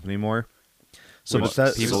as a company more. So If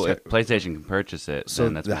PlayStation can purchase it, So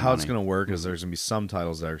then that's more how it's money. going to work is there's going to be some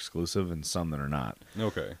titles that are exclusive and some that are not.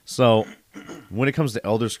 Okay. So when it comes to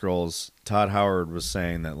Elder Scrolls, Todd Howard was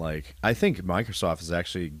saying that like I think Microsoft is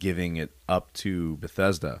actually giving it up to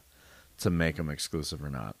Bethesda to make them exclusive or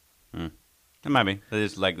not. It might be.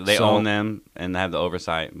 They own them and they have the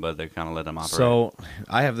oversight, but they kind of let them operate. So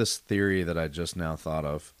I have this theory that I just now thought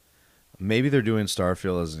of. Maybe they're doing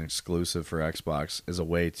Starfield as an exclusive for Xbox as a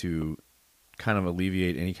way to kind of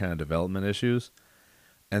alleviate any kind of development issues,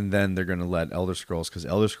 and then they're going to let Elder Scrolls, because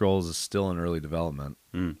Elder Scrolls is still in early development,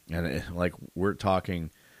 and we're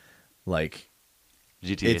talking like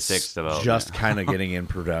GTA it's 6 development. just kind of getting in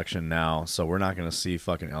production now, so we're not going to see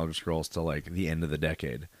fucking Elder Scrolls till like the end of the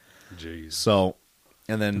decade. Jeez. So,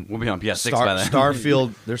 and then We'll be on PS6 by then.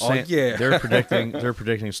 Starfield, they're saying yeah. they're predicting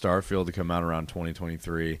Starfield to come out around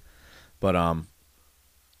 2023, but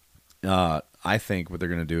I think what they're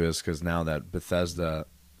going to do is, because now that Bethesda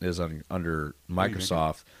is under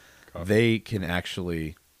Microsoft, they can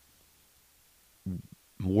actually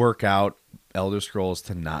work out Elder Scrolls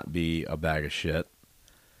to not be a bag of shit.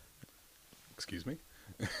 Excuse me?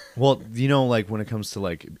 Well, like when it comes to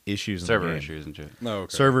like issues in the Server game. issues and shit. No.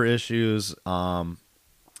 Okay. Server issues,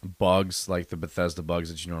 bugs, like the Bethesda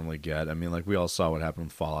bugs that you normally get. I mean, like we all saw what happened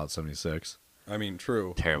with Fallout 76. I mean,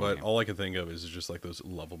 true. Terrible But game. all I can think of is just like those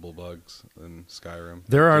lovable bugs in Skyrim.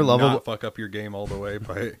 There are Do lovable. Not fuck up your game all the way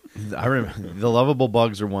by. I remember the lovable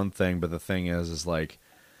bugs are one thing, but the thing is like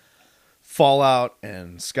Fallout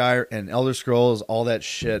and Sky and Elder Scrolls, all that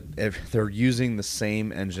shit. If they're using the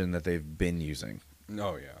same engine that they've been using,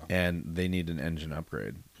 Oh yeah. and they need an engine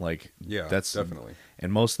upgrade. Like Yeah. that's definitely.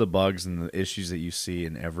 And most of the bugs and the issues that you see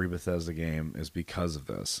in every Bethesda game is because of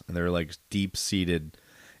this, and they're like deep seated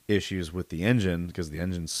issues with the engine, because the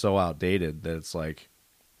engine's so outdated that it's like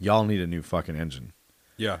y'all need a new fucking engine.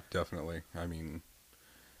 Yeah, definitely. I mean,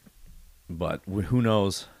 But who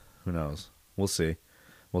knows? We'll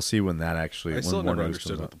see when that actually. I still when more never news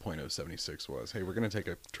understood comes what out. the point of 76 was. Hey, we're going to take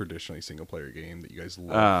a traditionally single-player game that you guys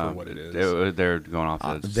love for what it is. They're going off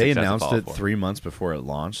the They success of announced Fallout it 4. 3 months before it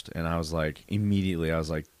launched, and I was like,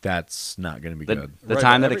 that's not going to be good. The Right,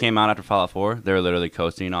 time but that it came out after Fallout 4, they were literally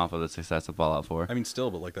coasting off of the success of Fallout 4. I mean, still,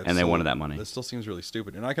 but like that. And they wanted that money. That still seems really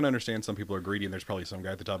stupid. And I can understand some people are greedy, and there's probably some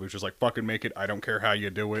guy at the top who's just like, "Fucking make it. I don't care how you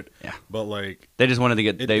do it." Yeah. But like, They just wanted to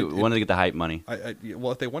get wanted to get the hype money.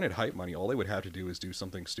 well, if they wanted hype money, all they would have to do is do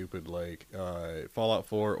something stupid like Fallout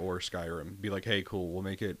 4 or Skyrim. Be like, "Hey, cool, we'll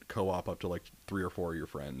make it co-op up to like 3 or 4 of your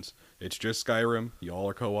friends. It's just Skyrim. Y'all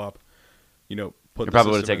are co-op. Put It the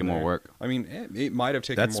probably would have system taken in more there." work. I mean, it might have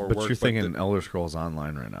taken more But work. you're thinking Elder Scrolls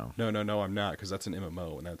Online right now. No, I'm not, because that's an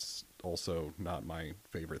MMO, and that's also not my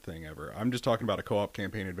favorite thing ever. I'm just talking about a co-op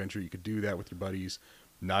campaign adventure. You could do that with your buddies,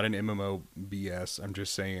 not an MMO BS. I'm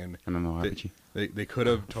just saying MMORPG. they could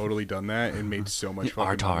have totally done that and made so much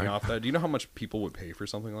fucking money Artard. off that. Do you know how much people would pay for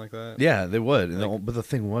something like that? Yeah, they would. But the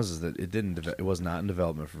thing was is that it was not in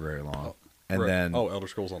development for very long. And Right. then Elder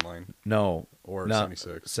Scrolls Online no, or not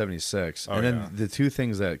 76. 76. Oh, and then yeah. the two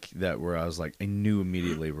things that were I was like I knew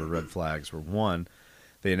immediately were red flags were, one,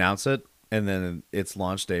 they announced it, and then its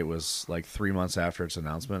launch date was like 3 months after its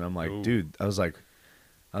announcement. I'm like, Ooh. dude, I was like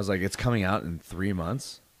it's coming out in 3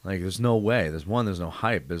 months. Like, there's no way. There's no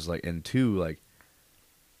hype. There's like, and two, like,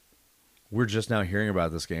 we're just now hearing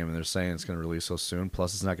about this game, and they're saying it's going to release so soon.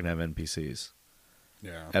 Plus, it's not going to have NPCs.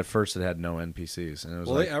 Yeah. At first, it had no NPCs, and it was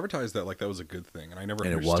they advertised that like that was a good thing, and I never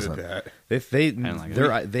understood that.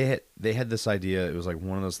 They had this idea. It was like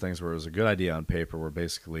one of those things where it was a good idea on paper, where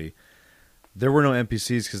basically there were no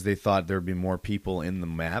NPCs because they thought there would be more people in the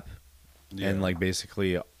map, and like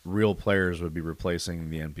basically real players would be replacing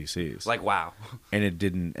the NPCs. Like WoW. And it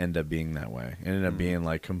didn't end up being that way. It ended up being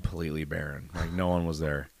like completely barren. Like no one was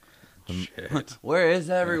there. Shit. Where is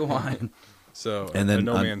everyone? So and then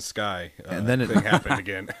No Man's Sky and then thing happened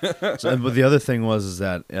again. But the other thing was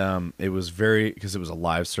that it was because it was a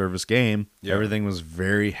live service game. Yeah. Everything was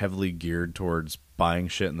very heavily geared towards buying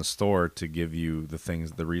shit in the store to give you the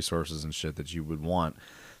things, the resources and shit that you would want,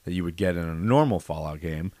 that you would get in a normal Fallout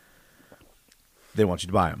game. They want you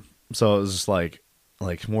to buy them. So it was just like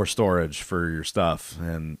more storage for your stuff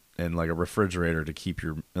and like a refrigerator to keep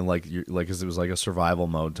because it was like a survival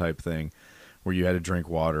mode type thing where you had to drink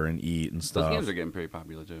water and eat and stuff. Those games are getting pretty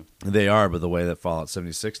popular too. They are, but the way that Fallout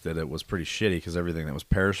 76 did it was pretty shitty because everything that was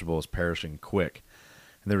perishable was perishing quick.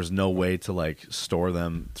 And there was no way to like store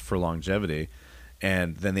them for longevity.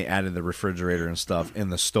 And then they added the refrigerator and stuff in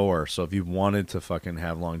the store. So if you wanted to fucking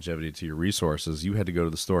have longevity to your resources, you had to go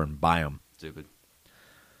to the store and buy them. Stupid.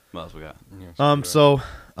 What else we got?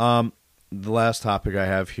 The last topic I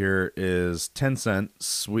have here is Tencent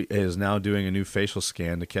is now doing a new facial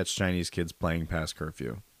scan to catch Chinese kids playing past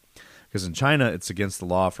curfew. Because in China, it's against the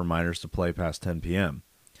law for minors to play past 10 p.m.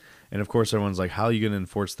 And of course, everyone's like, how are you going to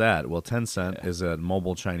enforce that? Well, Tencent is a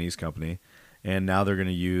mobile Chinese company, and now they're going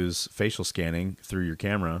to use facial scanning through your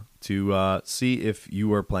camera to see if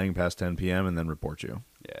you are playing past 10 p.m. and then report you.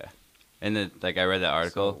 Yeah. And then, like, I read that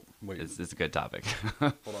article. So, wait. It's a good topic.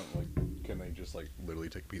 Hold on, like, can they just like literally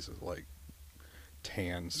take pieces of like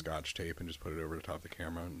tan Scotch tape and just put it over the top of the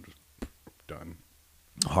camera and just done?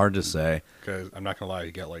 Hard to say. Because I'm not gonna lie,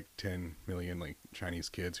 you got like 10 million like Chinese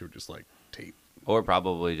kids who are just like tape. Or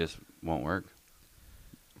probably just won't work.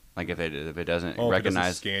 Like if it doesn't recognize, recognize, if it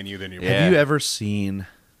doesn't scan you, then you're Have you ever seen?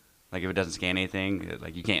 Like if it doesn't scan anything,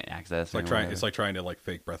 like you can't access. It's like trying to like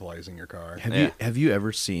fake breathalyzing your car. Have you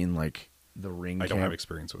ever seen like the ring? I don't have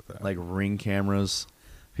experience with that. Like ring cameras.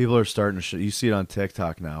 People are starting to you see it on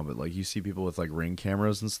TikTok now, but like you see people with like ring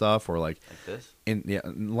cameras and stuff, or like this.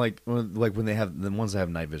 Like when they have the ones that have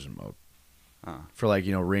night vision mode. For like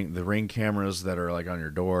the ring cameras that are like on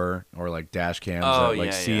your door, or like dash cams that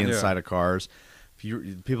like see inside of cars.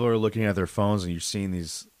 People are looking at their phones and you're seeing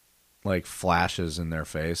these like flashes in their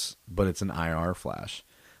face, but it's an IR flash,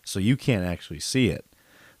 so you can't actually see it.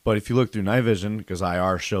 But if you look through night vision, because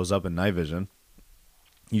IR shows up in night vision,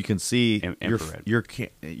 you can see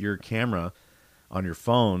your camera on your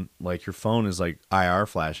phone. Like your phone is like IR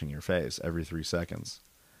flashing your face every 3 seconds.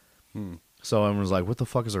 So everyone's like, "What the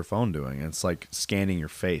fuck is our phone doing?" And it's like scanning your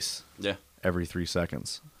face. Every 3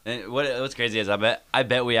 seconds. And what's crazy is I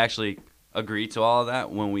bet we actually agree to all of that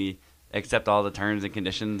when we accept all the terms and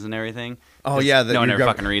conditions and everything. Oh yeah, no one ever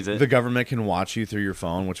fucking reads it. The government can watch you through your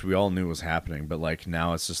phone, which we all knew was happening, but like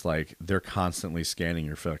now it's just like they're constantly scanning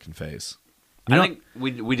your fucking face. I think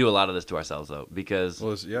we do a lot of this to ourselves though, because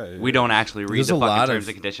we don't actually read the fucking terms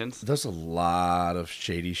and conditions. There's a lot of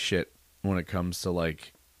shady shit when it comes to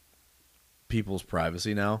like people's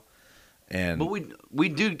privacy now. But we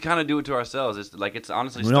do kind of do it to ourselves. It's like it's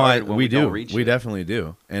honestly started when we don't reach We it. definitely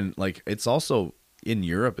do, and like it's also in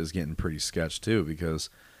Europe is getting pretty sketch too, because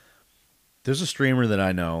there's a streamer that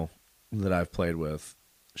I know that I've played with.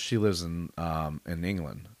 She lives in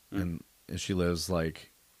England, and she lives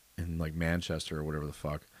like in like Manchester or whatever the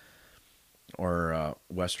fuck, or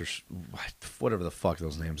whatever the fuck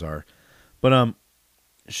those names are. But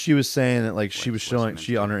she was saying that like she was showing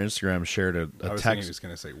on her Instagram shared a text. I was thinking he was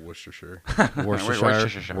gonna say Worcestershire,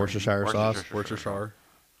 Worcestershire sauce, Worcestershire.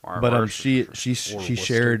 But she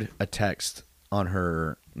shared a text on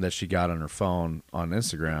her that she got on her phone on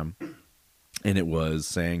Instagram, and it was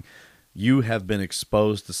saying, "You have been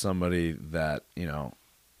exposed to somebody that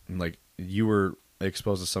like you were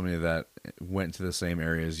exposed to somebody that went to the same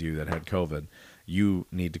area as you that had COVID. You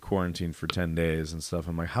need to quarantine for 10 days and stuff."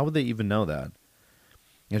 I'm like, how would they even know that?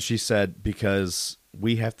 And she said, because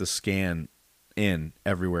we have to scan in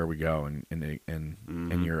everywhere we go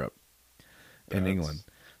in Europe, in England.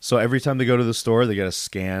 So every time they go to the store, they got to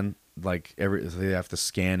scan. Like they have to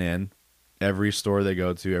scan in every store they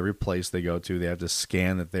go to, every place they go to. They have to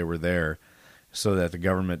scan that they were there, so that the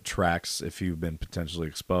government tracks if you've been potentially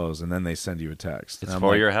exposed, and then they send you a text. It's And I'm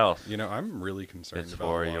for like, your health. You know, I'm really concerned It's about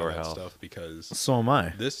for a lot your of that health. stuff because So am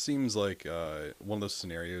I. this seems like one of those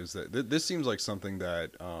scenarios that this seems like something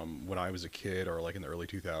that when I was a kid or like in the early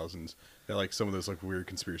 2000s, that like some of those like weird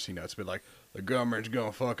conspiracy nuts, but like the government's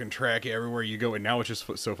gonna fucking track you everywhere you go, and now it's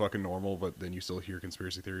just so fucking normal. But then you still hear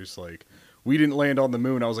conspiracy theories like we didn't land on the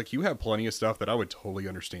moon. I was like, you have plenty of stuff that I would totally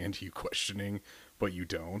understand you questioning, but you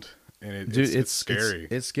don't. And Dude, it's scary.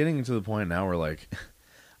 It's getting to the point now where like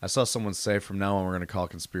I saw someone say from now on we're going to call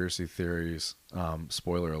conspiracy theories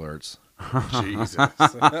spoiler alerts. Jesus.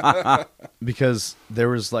 Because there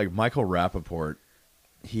was like Michael Rappaport,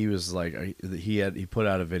 he was like he put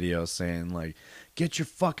out a video saying like, get your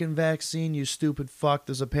fucking vaccine, you stupid fuck,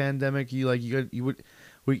 there's a pandemic, you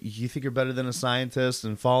think you're better than a scientist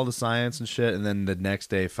and follow the science and shit. And then the next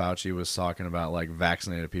day Fauci was talking about like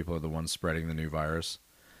vaccinated people are the ones spreading the new virus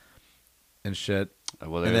and shit.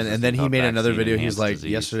 Well, and then he made another video. He's like,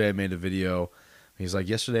 disease. yesterday I made a video. He's like,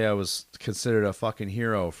 yesterday I was considered a fucking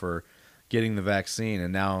hero for getting the vaccine,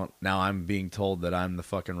 and now I'm being told that I'm the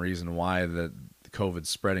fucking reason why the COVID's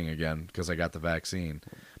spreading again because I got the vaccine.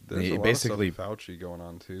 There's a lot basically of stuff with Fauci going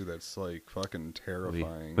on too. That's like fucking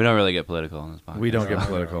terrifying. We don't really get political on this podcast. we don't get No,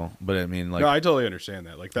 political, but I mean like no, I totally understand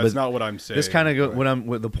that. Like that's But not what I'm saying. this kind of but-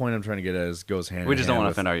 what the point I'm trying to get at is goes hand. We in just don't hand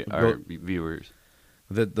want to with- offend our viewers.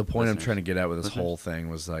 The point I'm Listeners. trying to get at with this Listeners. whole thing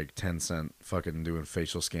was like Tencent fucking doing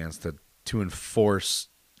facial scans to enforce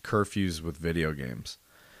curfews with video games,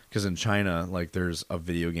 because in China like there's a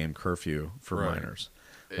video game curfew for Right. minors.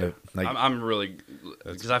 Yeah. Like I'm really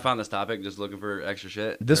because I found this topic just looking for extra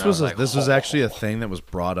shit. this and I was like, this was actually a thing that was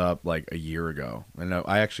brought up like a year ago, and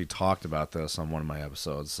I actually talked about this on one of my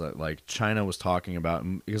episodes. That, like China was talking about,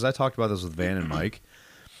 because I talked about this with Van and Mike,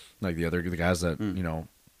 like the guys that you know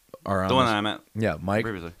are on the one this- that I met yeah, Mike.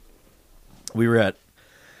 previously.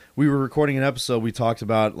 We were recording an episode. We talked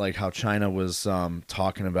about like how China was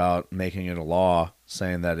talking about making it a law,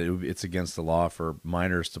 saying that it's against the law for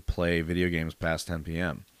minors to play video games past 10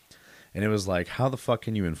 p.m. And it was like, how the fuck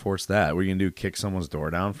can you enforce that? What are you gonna do? Kick someone's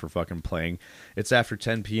door down for fucking playing? It's after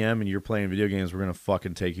 10 p.m. and you're playing video games. We're gonna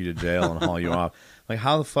fucking take you to jail and haul you off. Like,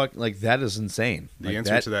 how the fuck? Like, that is insane. The Like,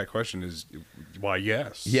 answer to that question is why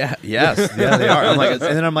yes. yeah, yes, yeah, they are. I'm like, and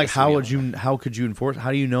then I'm like, how could you enforce?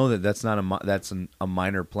 How do you know that that's not a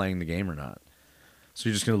minor playing the game or not? So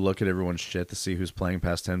you're just gonna look at everyone's shit to see who's playing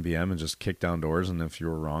past 10 p.m. and just kick down doors, and if you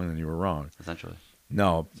were wrong, then you were wrong. Essentially.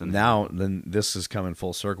 No, now then this is coming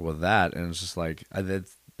full circle with that, and it's just like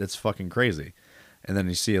that's fucking crazy. And then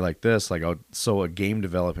you see it like this, like so a game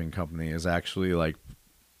developing company is actually like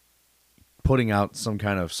putting out some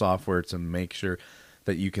kind of software to make sure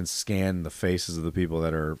that you can scan the faces of the people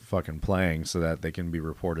that are fucking playing so that they can be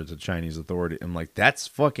reported to Chinese authority. And like, that's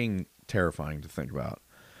fucking terrifying to think about,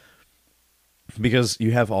 because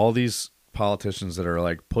you have all these politicians that are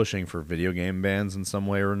like pushing for video game bans in some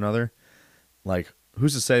way or another. Like,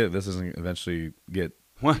 who's to say that this isn't eventually get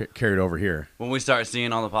carried over here? When we start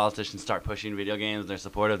seeing all the politicians start pushing video games, they're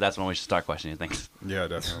supportive. That's when we should start questioning things. Yeah,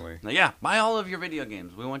 definitely. Like, yeah, buy all of your video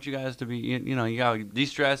games. We want you guys to be, you know, you got to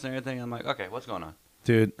de-stress and everything. I'm like, okay, what's going on?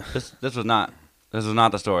 Dude, This was not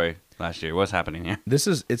the story last year. What's happening here? it's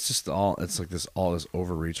like this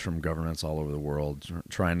overreach from governments all over the world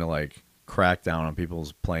trying to like crack down on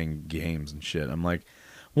people's playing games and shit. I'm like,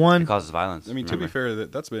 It causes violence. I mean, to be remember? fair,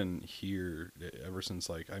 that's been here ever since,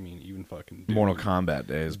 like, I mean, even fucking Doom, Mortal Kombat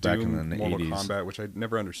days back in the Mortal 80s. Kombat, which I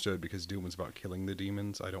never understood because Doom was about killing the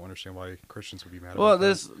demons. I don't understand why Christians would be mad Well, about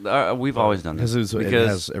this we've always done this Because it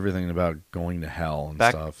has everything about going to hell and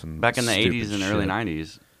stuff. And back in the stupid 80s and shit. early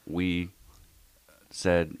 90s, we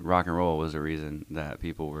said rock and roll was the reason that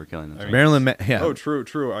people were killing themselves. Marilyn, yeah. that. Oh,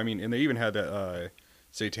 true. I mean, and they even had that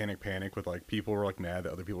satanic panic with, like, people were, like, mad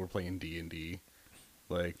that other people were playing D&D.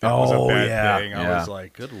 Like, that was a bad thing. I was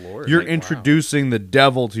like, good lord. You're like, wow. introducing the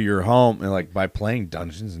devil to your home, and like by playing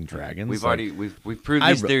Dungeons and Dragons. We've like, already we've proved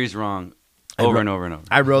these theories wrong over and over and over.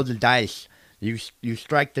 I rolled the dice. You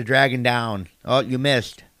strike the dragon down. Oh, you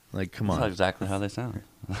missed. Like, come That's not on. exactly how they sound.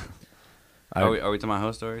 Are we talking about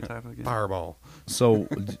host story type again? Fireball. So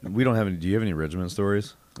we don't have any. Do you have any regiment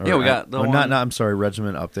stories? Yeah, we got the not. one- I'm sorry.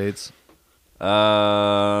 Regiment updates.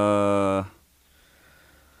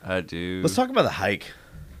 I do. Let's talk about the hike.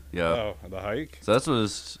 Yeah. Oh, the hike? So this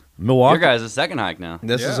was Milwaukee. your guys' second hike now.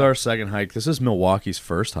 This is Yeah. our second hike. This is Milwaukee's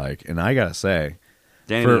first hike, and I gotta say,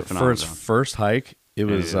 Danny did a for phenomenal its job. first hike, it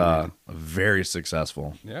was Yeah. very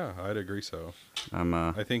successful. Yeah, I'd agree so. I'm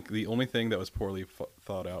I think the only thing that was poorly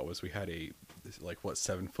thought out was we had a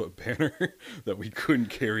 7-foot banner that we couldn't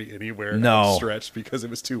carry anywhere No. stretched because it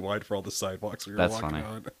was too wide for all the sidewalks we were That's walking funny.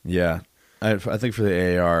 on. Yeah, I think for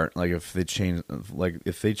the AAR, like if they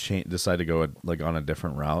decide to go like on a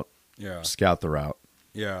different route, scout the route.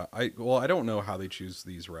 Yeah, I don't know how they choose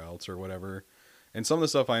these routes or whatever. And some of the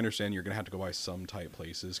stuff I understand you're going to have to go by some tight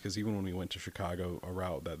places, because even when we went to Chicago, a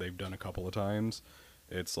route that they've done a couple of times,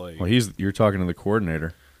 it's like... Well, you're talking to the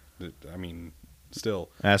coordinator. I mean, still.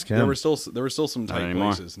 Ask him. There were still some tight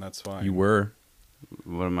places, and that's fine. You were.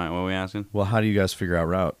 What are we asking? Well, how do you guys figure out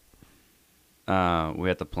route? We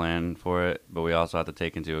have to plan for it, but we also have to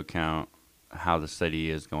take into account how the city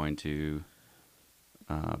is going to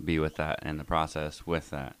be with that and the process with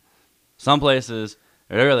that. Some places...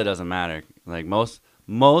 It really doesn't matter. Like most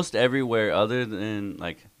everywhere other than,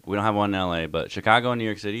 like, we don't have one in LA, but Chicago and New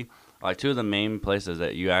York City are like two of the main places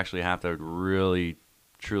that you actually have to really,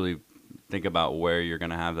 truly think about where you're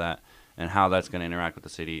going to have that and how that's going to interact with the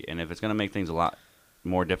city, and if it's going to make things a lot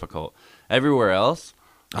more difficult. Everywhere else,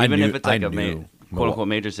 even if it's like a quote unquote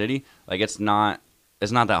major city, like it's not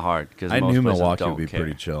that hard, because I knew Milwaukee would be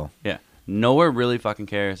pretty chill. Yeah, nowhere really fucking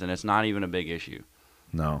cares, and it's not even a big issue.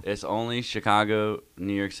 No. It's only Chicago,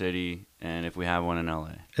 New York City, and if we have one in LA.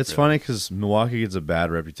 It's funny because Milwaukee gets a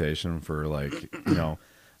bad reputation for, like,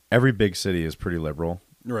 every big city is pretty liberal.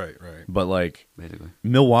 Right. But, like, basically,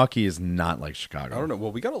 Milwaukee is not like Chicago. I don't know.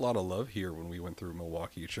 Well, we got a lot of love here when we went through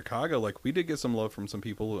Milwaukee. Chicago, like, we did get some love from some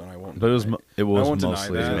people, and I won't. But it was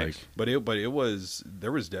mostly that. like. But it was,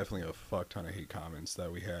 there was definitely a fuck ton of hate comments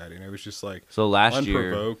that we had, and it was just like so last year,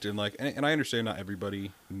 unprovoked, and like, and I understand not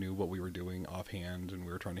everybody knew what we were doing offhand, and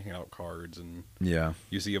we were trying to hand out cards, and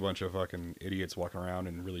you see a bunch of fucking idiots walking around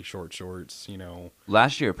in really short shorts,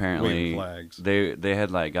 Last year apparently flags. They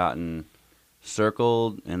had like gotten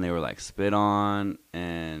circled, and they were like spit on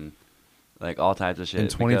and like all types of shit in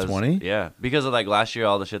 2020. Because of like last year,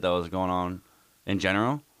 all the shit that was going on in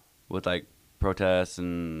general with like protests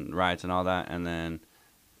and riots and all that, and then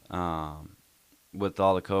with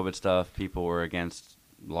all the COVID stuff, people were against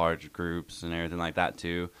large groups and everything like that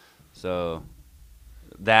too. So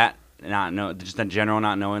that just in general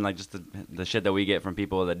not knowing, like just the shit that we get from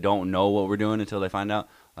people that don't know what we're doing until they find out.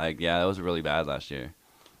 Like, yeah, that was really bad last year.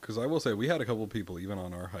 Because I will say, we had a couple of people, even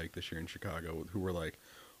on our hike this year in Chicago, who were like,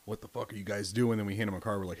 what the fuck are you guys doing? And then we hand them a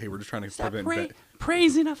card. We're like, hey, we're just trying to prevent...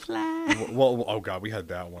 praising a flag. Well, oh, God, we had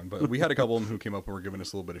that one. But we had a couple of them who came up and were giving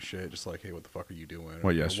us a little bit of shit, just like, hey, what the fuck are you doing?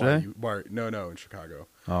 What, yesterday? No, in Chicago.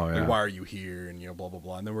 Oh, yeah. Like, why are you here? And, blah, blah,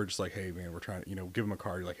 blah. And then we're just like, hey, man, we're trying to, give them a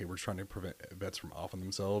card. You're like, hey, we're just trying to prevent vets from offing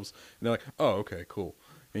themselves. And they're like, oh, okay, cool.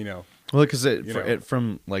 Well, because it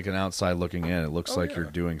from like an outside looking in, it looks like you're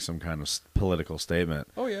doing some kind of political statement.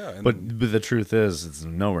 Oh yeah, but the truth is,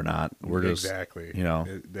 no, we're not. We're just exactly.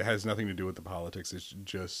 It has nothing to do with the politics. It's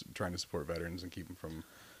just trying to support veterans and keep them from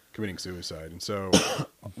committing suicide. And so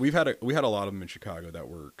we had a lot of them in Chicago that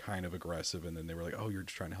were kind of aggressive, and then they were like, "Oh, you're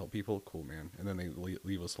just trying to help people, cool, man." And then they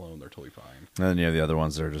leave us alone. They're totally fine. And then you have the other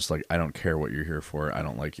ones that are just like, "I don't care what you're here for. I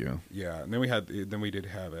don't like you." Yeah, and then we did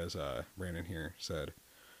have, as Brandon here said.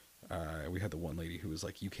 We had the one lady who was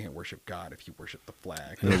like, "You can't worship God if you worship the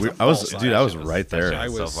flag." Yeah, I was right there. I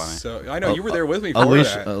was so funny. I know you were there with me.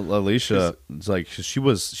 Alicia, it's like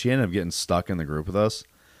she ended up getting stuck in the group with us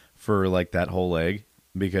for like that whole leg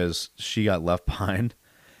because she got left behind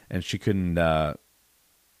and she couldn't.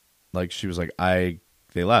 She was like,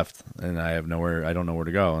 they left and I don't know where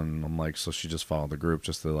to go, and I'm like, so she just followed the group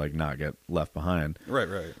just to like not get left behind. Right.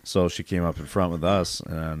 So she came up in front with us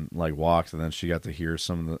and like walked, and then she got to hear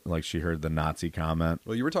some of the, like, she heard the Nazi comment.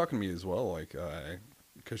 Well, you were talking to me as well, like,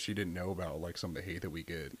 because she didn't know about like some of the hate that we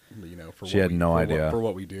get, she had no idea for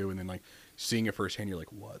what we do, and then like seeing it firsthand, you're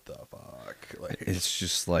like, what the fuck? Like, it's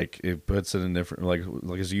just like it puts it in different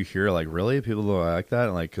like as you hear, like, really people don't like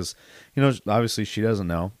that, like, because obviously she doesn't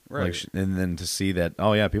know, right? Like, and then to see that,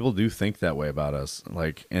 oh yeah, people do think that way about us,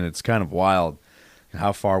 like, and it's kind of wild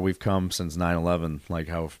how far we've come since 9/11. Like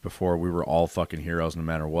how before we were all fucking heroes no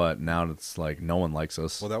matter what. Now it's like no one likes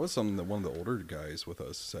us. Well, that was something that one of the older guys with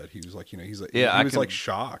us said. He was like, he was like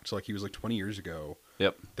shocked. Like he was like 20 years ago.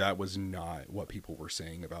 Yep. That was not what people were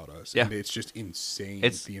saying about us. Yeah. And it's just insane.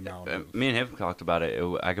 It's the amount of... Me and him talked about it.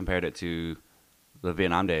 I compared it to the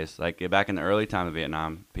Vietnam days. Like back in the early time of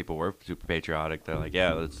Vietnam, people were super patriotic. They're like,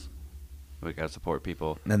 yeah, we got to support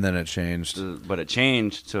people. And then it changed. But it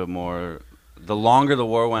changed to more... The longer the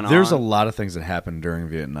war went on... There's a lot of things that happened during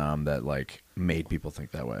Vietnam that, like, made people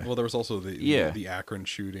think that way. Well, there was also the Akron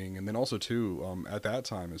shooting, and then also, too, at that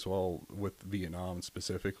time as well, with Vietnam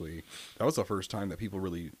specifically, that was the first time that people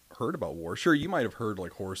really heard about war. Sure, you might have heard,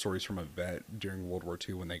 like, horror stories from a vet during World War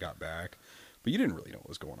II when they got back, but you didn't really know what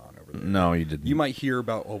was going on over there. No, you didn't. You might hear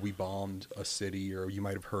about, we bombed a city, or you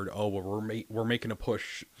might have heard, well, we're making a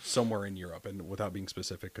push somewhere in Europe, and without being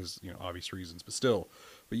specific, because obvious reasons, but still.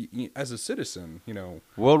 But as a citizen,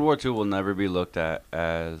 World War II will never be looked at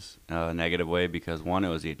as a negative way because one, it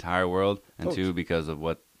was the entire world, and two, because of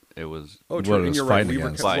what it was. Oh, true. What it was and you're fighting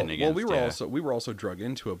right. against. We were also drug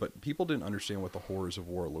into it, but people didn't understand what the horrors of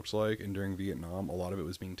war looks like. And during Vietnam, a lot of it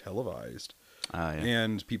was being televised,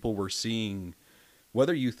 and people were seeing.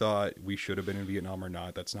 Whether you thought we should have been in Vietnam or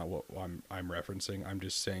not, that's not what I'm referencing. I'm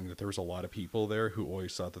just saying that there was a lot of people there who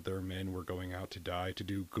always thought that their men were going out to die, to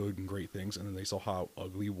do good and great things, and then they saw how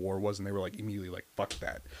ugly war was, and they were like immediately like, "Fuck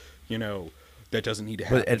that," that doesn't need to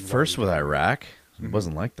happen. But at first with Iraq, it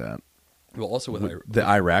wasn't like that. Well, also with the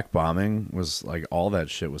Iraq bombing was like all that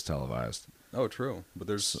shit was televised. Oh, true. But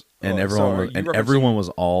there's everyone was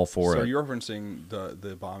all for it. So you're referencing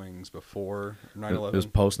the bombings before 9/11. It was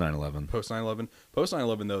post 9/11. Post 9/11. Post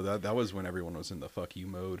 9/11 though, that was when everyone was in the fuck you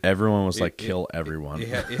mode. Everyone was kill everyone. It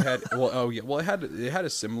had it had a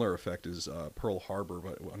similar effect as Pearl Harbor,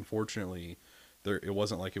 but unfortunately, it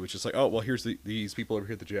wasn't like it was just like, oh well, here's these people over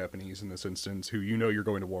here, the Japanese in this instance, who you're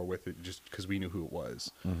going to war with, it just because we knew who it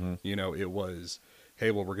was. Mm-hmm. It was. Hey,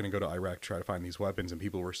 well, we're going to go to Iraq to try to find these weapons, and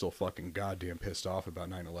people were still fucking goddamn pissed off about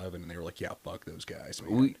 9/11, and they were like, yeah, fuck those guys,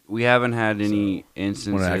 man. We haven't had any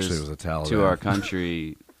instances actually was a Taliban to our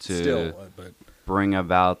country to bring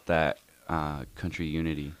about that country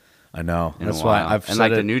unity. I know. That's why I've said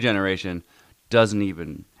the new generation doesn't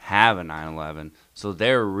even have a 9/11, so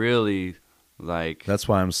they're really like. That's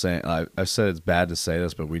why I'm saying I said it's bad to say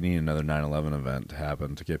this, but we need another 9/11 event to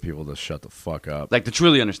happen to get people to shut the fuck up. Like to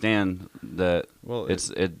truly understand that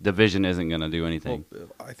division isn't going to do anything. Well,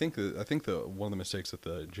 I think one of the mistakes that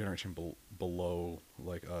the generation below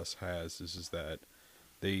like us has is that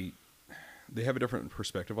they have a different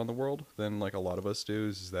perspective on the world than like a lot of us do.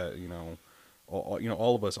 Is that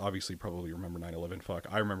all of us obviously probably remember 9/11. Fuck,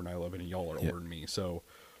 I remember 9/11, and y'all are older than me. So,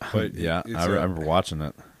 but yeah, I remember watching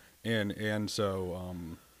it. And so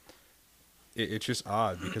it's just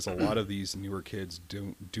odd because a lot of these newer kids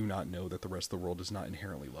do not know that the rest of the world does not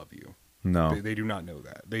inherently love you. No, they do not know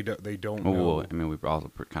that. They don't know. Well, I mean, we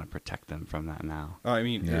also kind of protect them from that now. I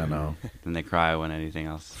mean, no. Then they cry when anything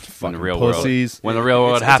else. Fucking when the real pussies. World. When the real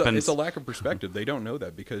world happens, it's a lack of perspective. They don't know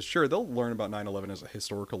that because sure they'll learn about 9/11 as a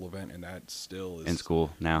historical event, and that still is in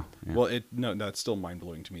school now. Yeah. Well, that's still mind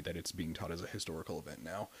blowing to me that it's being taught as a historical event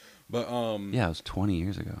now. But yeah, it was 20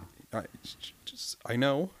 years ago. I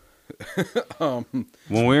know. When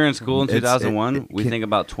we were in school in 2001, we think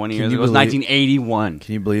about 20 years ago. It was 1981.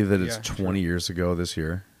 Can you believe that it's 20 years ago this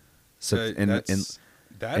year? So that's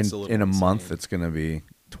in a month, it's going to be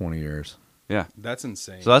 20 years. Yeah. That's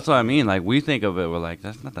insane. So that's what I mean. Like, we think of it, we're like,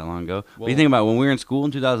 that's not that long ago. But you think about when we were in school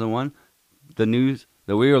in 2001, the news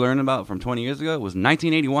that we were learning about from 20 years ago was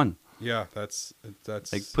 1981. Yeah, that's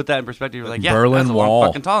like put that in perspective. You're like, Berlin that's a long Wall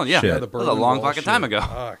fucking time. Yeah, that was a long fucking time ago.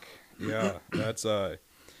 Fuck. Yeah, that's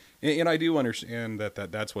and I do understand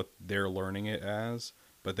that's what they're learning it as,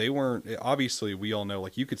 but they weren't. Obviously, we all know.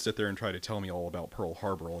 Like, you could sit there and try to tell me all about Pearl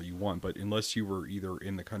Harbor all you want, but unless you were either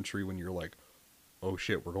in the country when you're like, oh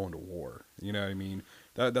shit, we're going to war. You know what I mean?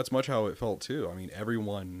 That's much how it felt too. I mean,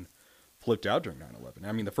 everyone flipped out during 9/11.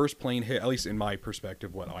 I mean, the first plane hit. At least in my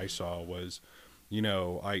perspective, what I saw was.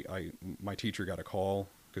 My teacher got a call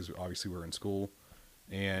because obviously we're in school,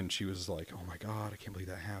 and she was like, "Oh my God, I can't believe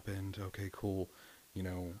that happened." Okay, cool.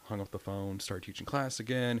 Hung up the phone, started teaching class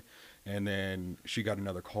again, and then she got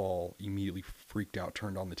another call. Immediately freaked out,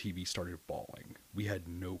 turned on the TV, started bawling. We had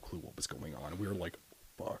no clue what was going on. We were like,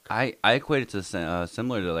 "Fuck." I equate it to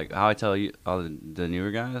similar to like how I tell you all the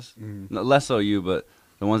newer guys, less so you, but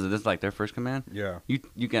the ones that this is like their first command. Yeah,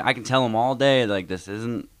 I can tell them all day like this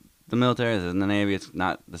isn't. The military, this isn't the Navy, it's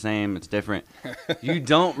not the same, it's different. You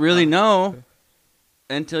don't really know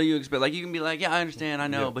until you expect. Like, you can be like, yeah, I understand, I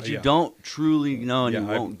know, but you don't truly know, and you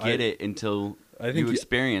won't get it until you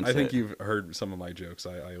experience it. I think you've heard some of my jokes.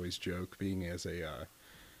 I always joke, being as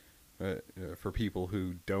for people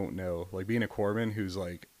who don't know, like being a corpsman who's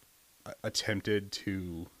like attempted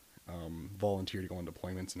to volunteer to go on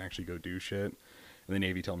deployments and actually go do shit. And the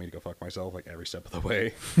Navy telling me to go fuck myself like every step of the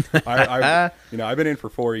way. I've been in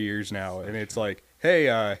for 4 years now, and it's like,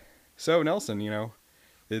 hey, so Nelson,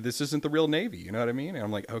 this isn't the real Navy. You know what I mean? And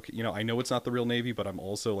I'm like, okay, I know it's not the real Navy, but I'm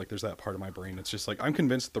also like, there's that part of my brain that's just like, I'm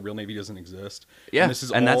convinced that the real Navy doesn't exist. Yeah, and this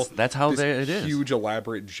is that's how it is. Huge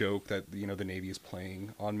elaborate joke that the Navy is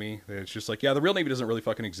playing on me. It's just like, yeah, the real Navy doesn't really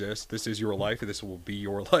fucking exist. This is your life, and this will be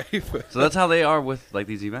your life. So that's how they are with like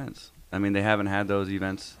these events. I mean, they haven't had those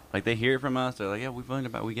events. Like, they hear it from us. They're like, yeah, we've learned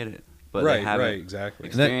about it. We get it. but they haven't exactly.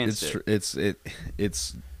 experienced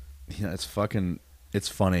it's fucking, it's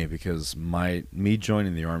funny because me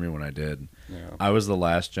joining the Army when I did, I was the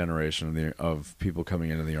last generation of people coming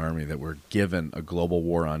into the Army that were given a Global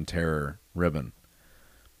War on Terror ribbon.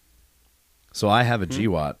 So I have a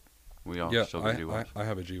GWAT. We all still get GWAT. I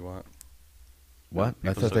have a GWAT. What?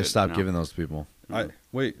 I thought they stopped giving those to people.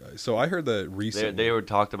 So I heard that recently. They were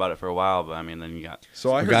talked about it for a while, but I mean, then you got.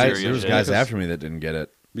 So I heard there was guys after me that didn't get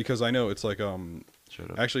it. Because I know it's like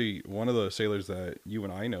actually one of the sailors that you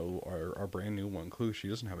and I know are brand new one. Clue, she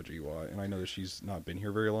doesn't have a GWAT, and I know that she's not been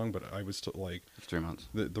here very long. But I was like, 3 months.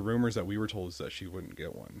 The rumors that we were told is that she wouldn't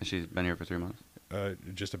get one. And she's been here for 3 months.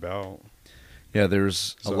 Just about. Yeah,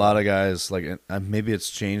 there's a lot of guys, like, maybe it's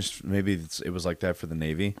changed. Maybe it was like that for the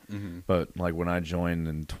Navy. Mm-hmm. But, like, when I joined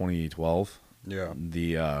in 2012,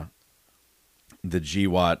 the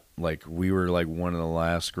GWAT, like, we were, like, one of the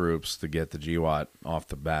last groups to get the GWAT off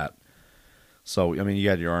the bat. So, I mean, you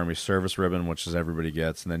got your Army service ribbon, which is everybody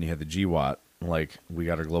gets, and then you had the GWAT. Like, we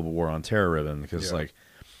got our Global War on Terror ribbon because, like,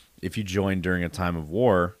 if you join during a time of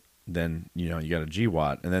war, then, you know, you got a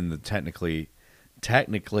GWAT. And then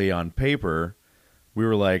technically on paper, we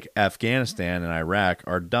were like, Afghanistan and Iraq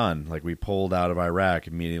are done. Like, we pulled out of Iraq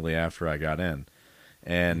immediately after I got in.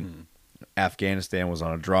 And Afghanistan was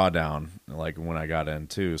on a drawdown, like, when I got in,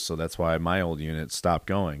 too. So that's why my old unit stopped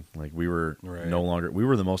going. Like, we were no longer... We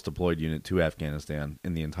were the most deployed unit to Afghanistan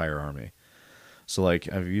in the entire Army. So, like,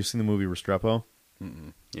 have you seen the movie Restrepo?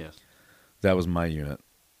 Mm-mm. Yes. That was my unit.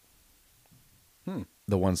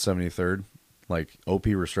 The 173rd. Like, OP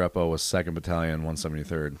Restrepo was 2nd Battalion,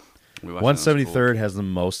 173rd. 173rd has the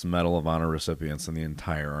most Medal of Honor recipients in the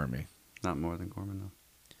entire Army. Not more than Gorman, though.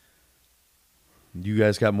 You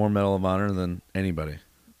guys got more Medal of Honor than anybody,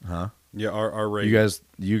 huh? Yeah, our rate.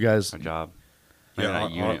 You guys. Our job. Yeah,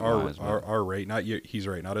 our rate. Not he's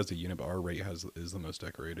right. Not as a unit, but our rate is the most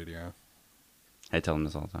decorated. Yeah. I tell him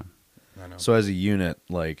this all the time. I know. So as a unit,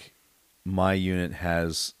 like, my unit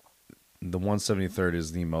has the 173rd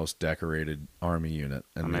is the most decorated Army unit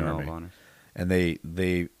in the Army. Medal of Honor. And they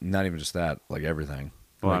not even just that, like, everything.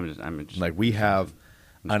 Well, like, I'm just like, we have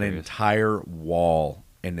an entire wall,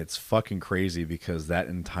 and it's fucking crazy because that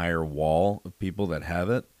entire wall of people that have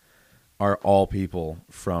it are all people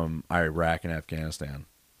from Iraq and Afghanistan.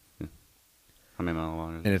 How many Medal of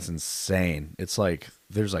Honor? And it's insane. It's like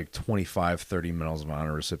there's like 25, 30 Medals of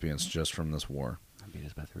Honor recipients just from this war. I beat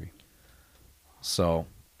us by 3. So,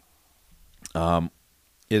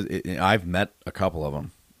 I've met a couple of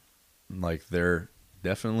them. Like, they're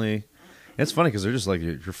definitely... It's funny because they're just like,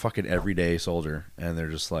 you're fucking everyday soldier, and they're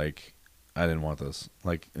just like, I didn't want this.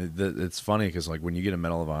 Like, it's funny because, like, when you get a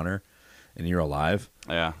Medal of Honor and you're alive,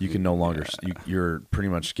 you can no longer... You're pretty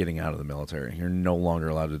much getting out of the military. You're no longer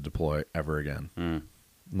allowed to deploy ever again.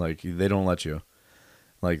 Like, they don't let you.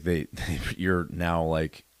 Like, you're now,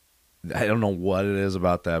 like... I don't know what it is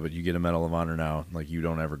about that, but you get a Medal of Honor now. Like, you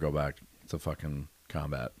don't ever go back to fucking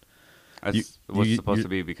combat. That's what's supposed to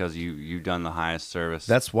be because you've done the highest service.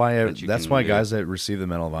 That's why guys that receive the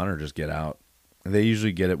Medal of Honor just get out. They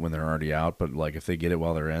usually get it when they're already out, but, like, if they get it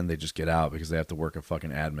while they're in, they just get out because they have to work a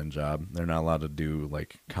fucking admin job. They're not allowed to do,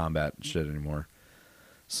 like, combat shit anymore.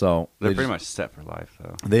 So they're pretty much set for life,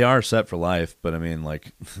 though. They are set for life, but I mean,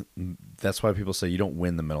 like, that's why people say you don't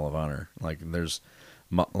win the Medal of Honor. Like, there's,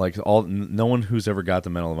 like, no one who's ever got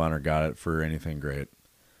the Medal of Honor got it for anything great.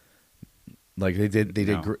 Like, they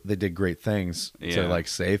did great things to, like,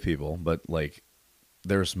 save people, but, like,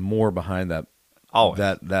 there's more behind that. Always.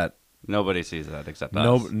 That nobody sees that except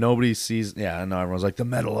us. Nobody sees. Yeah, I know. Everyone's like, the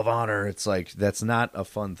Medal of Honor. It's like, that's not a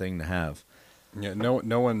fun thing to have. Yeah,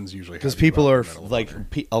 no one's usually, because people are like,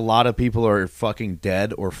 a lot of people are fucking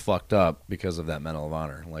dead or fucked up because of that Medal of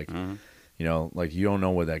Honor. Like, you know, like, you don't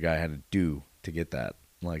know what that guy had to do to get that.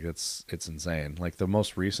 Like, it's insane. Like, the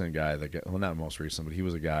most recent guy not most recent, but he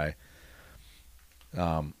was a guy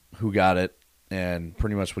who got it, and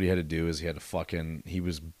pretty much what he had to do is he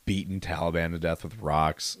was beating Taliban to death with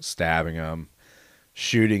rocks, stabbing them,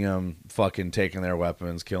 shooting them, fucking taking their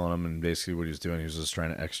weapons, killing them, and basically what he was doing, he was just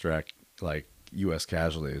trying to extract, like, U.S.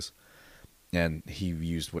 casualties, and he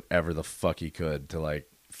used whatever the fuck he could to, like,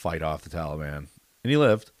 fight off the Taliban, and he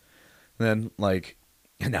lived. And then, like,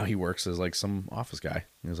 and now he works as, like, some office guy.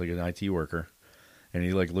 He's like an IT worker. And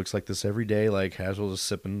he, like, looks like this every day, like, casual, just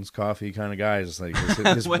sipping his coffee kind of guy. Just like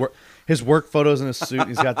his work photos in his suit.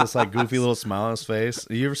 He's got this, like, goofy little smile on his face.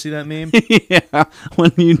 You ever see that meme? Yeah,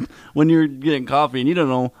 when you're getting coffee and you don't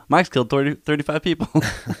know, Mike's killed 35 people.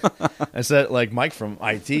 I said, like, Mike from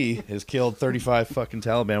IT has killed 35 fucking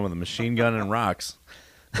Taliban with a machine gun and rocks.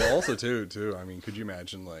 Well, also too. I mean, could you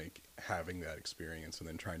imagine, like, having that experience and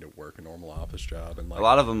then trying to work a normal office job. And like, a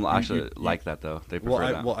lot of them actually like that though. They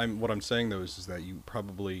prefer that. What I'm saying though is that you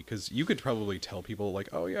probably, because you could probably tell people like,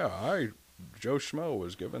 oh yeah, Joe Schmo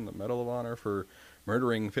was given the Medal of Honor for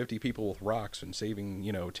murdering 50 people with rocks and saving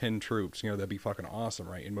 10 troops. That'd be fucking awesome,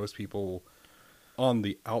 right? And most people on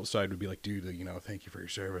the outside would be like, dude, thank you for your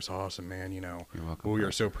service, awesome, man. You're welcome. We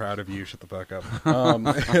are so proud of you. Shut the fuck up.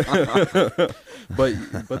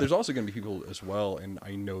 But there's also going to be people as well, and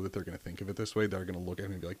I know that they're going to think of it this way. They're going to look at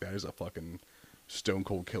him and be like, that is a fucking stone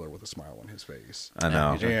cold killer with a smile on his face. I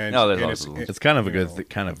know. It's kind of a good,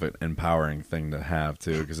 kind of an empowering thing to have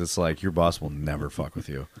too, because it's like your boss will never fuck with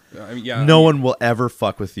you. No one will ever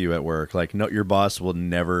fuck with you at work. Like, no, your boss will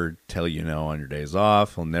never tell you no on your days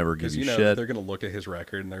off. He'll never give you shit. They're gonna look at his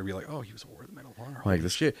record and they're gonna be like, oh, he was awarded the Medal of Honor. Like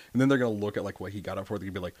this shit, and then they're gonna look at like what he got up for. They're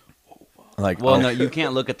gonna be like, oh, fuck. No, you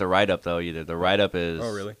can't look at the write up though either. The write up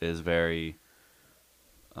is very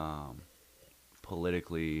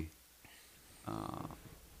politically.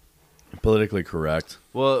 Politically correct.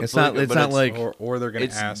 Well, it's not like, or they're gonna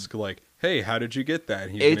ask like, "Hey, how did you get that?"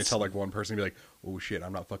 And he's gonna tell like one person and be like, "Oh shit,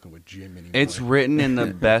 I'm not fucking with Jim anymore." It's written in the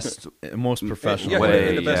best, most professional way,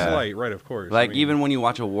 in the best light, right? Of course. Like even when you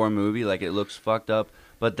watch a war movie, like it looks fucked up,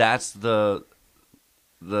 but that's the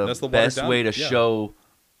best way to show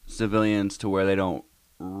civilians to where they don't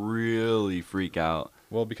really freak out.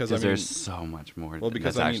 Well, because there's so much more. Well,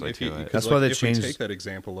 because that's why they changed. If we take that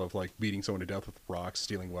example of like beating someone to death with rocks,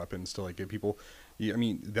 stealing weapons to like give people,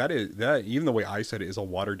 that even the way I said it is a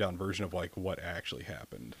watered down version of like what actually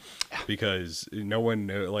happened, because no one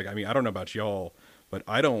like I don't know about y'all, but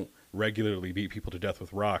I don't regularly beat people to death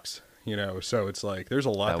with rocks, So it's like there's a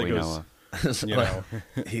lot that goes.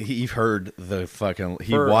 He heard the fucking.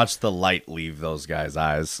 He watched the light leave those guys'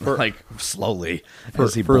 eyes slowly. For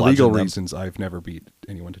legal reasons, I've never beat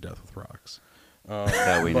anyone to death with rocks.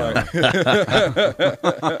 That we know.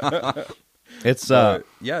 It's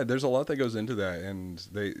there's a lot that goes into that, and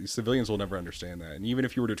civilians will never understand that. And even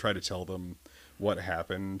if you were to try to tell them what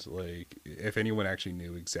happened, like if anyone actually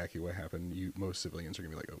knew exactly what happened, most civilians are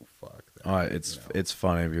gonna be like, "Oh fuck." It's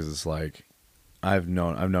funny because it's like. I've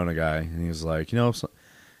known a guy, and he's like,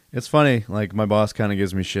 it's funny. Like my boss kind of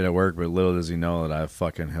gives me shit at work, but little does he know that I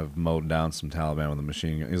fucking have mowed down some Taliban with a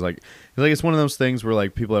machine gun. He's like, it's one of those things where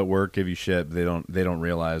like people at work give you shit, but they don't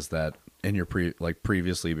realize that in your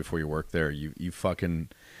previously before you work there, you fucking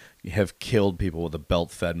have killed people with a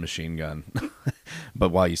belt-fed machine gun. But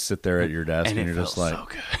while you sit there at your desk and you're just like, so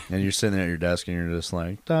good. And you're sitting there at your desk and you're just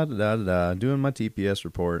like da da da da doing my TPS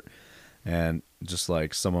report. And just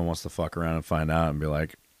like someone wants to fuck around and find out and be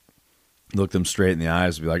like, look them straight in the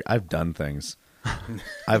eyes and be like, I've done things. and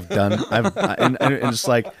it's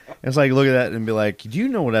like look at that and be like, do you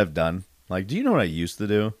know what I've done? Like, do you know what I used to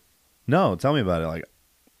do? No, tell me about it. Like,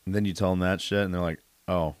 and then you tell them that shit and they're like,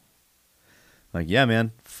 oh, like, yeah,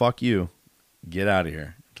 man, fuck you, get out of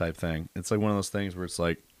here type thing. It's like one of those things where it's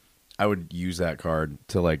like, I would use that card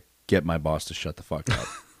to like get my boss to shut the fuck up.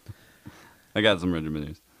 I got some regiment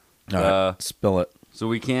news. All right, spill it. So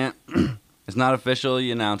we can't. It's not officially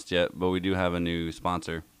announced yet, but we do have a new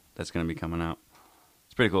sponsor that's going to be coming out.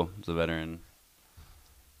 It's pretty cool. It's a veteran.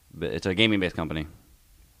 It's a gaming-based company.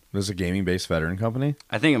 This is a gaming-based veteran company?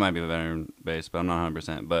 I think it might be a veteran-based, but I'm not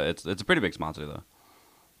 100%. But it's a pretty big sponsor, though.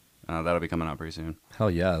 That'll be coming out pretty soon.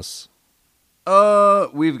 Hell yes.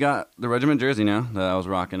 We've got the regiment jersey now that I was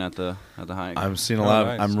rocking at the hike. I've seen a lot.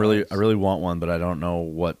 I really want one, but I don't know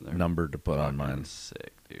what number to put on mine.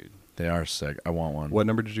 Sick, dude. They are sick. I want one. What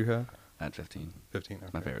number did you have? At 15. 15. Okay.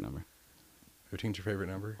 My favorite number. 15's your favorite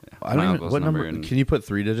number? Yeah. I don't even, what number? Can you put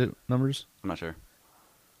 3-digit numbers? I'm not sure.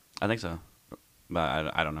 I think so,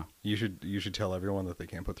 but I don't know. You should tell everyone that they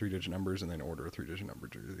can't put 3-digit numbers and then order a 3-digit number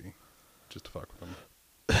jersey, just to fuck with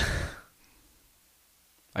them.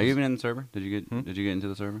 Are you even in the server? Did you get into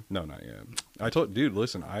the server? No, not yet. Dude,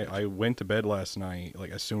 listen, I went to bed last night,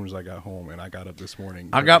 like as soon as I got home, and I got up this morning.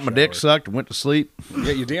 I got my dick sucked, went to sleep.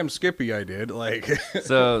 Yeah, you damn Skippy, I did. Like,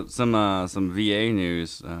 so some VA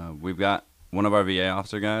news. We've got one of our VA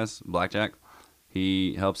officer guys, Blackjack.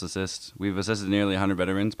 He helps assist. We've assisted nearly 100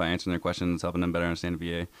 veterans by answering their questions, helping them better understand the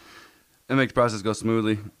VA. It makes the process go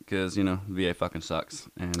smoothly because, VA fucking sucks.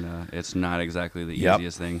 And it's not exactly the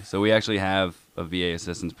easiest thing. So we actually have a VA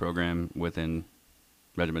assistance program within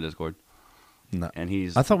Regiment Discord. No. And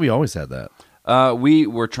I thought we always had that. We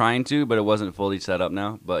were trying to, but it wasn't fully set up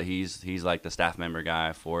now. But he's like the staff member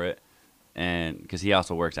guy for it. And because he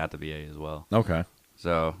also works at the VA as well. Okay.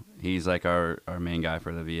 So he's like our main guy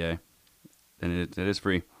for the VA. And it is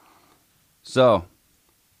free. So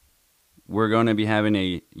we're going to be having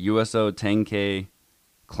a USO 10K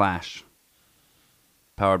Clash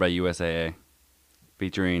powered by USAA,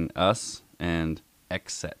 featuring us and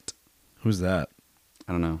Xset. Who's that?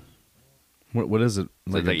 I don't know. What is it?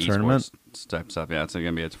 Like a esports tournament? type stuff. Yeah, it's a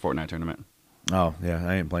Fortnite tournament. Oh yeah,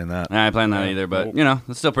 I ain't playing that. I ain't playing that either, but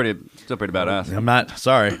it's still pretty badass. I'm not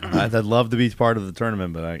sorry. I'd love to be part of the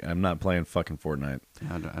tournament, but I'm not playing fucking Fortnite.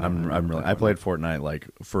 I played Fortnite like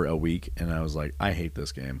for a week, and I was like, I hate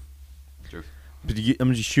this game. True. But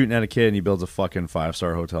I'm just shooting at a kid, and he builds a fucking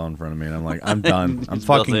 5-star hotel in front of me, and I'm like, I'm done. I'm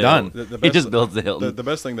fucking done. He just builds the Hilton. The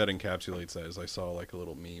best thing that encapsulates that is I saw like a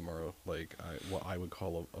little meme or like what I would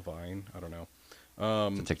call a vine. I don't know.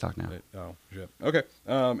 It's a TikTok now. Oh shit. Okay.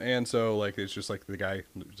 And so like it's just like the guy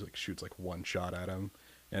like shoots like one shot at him,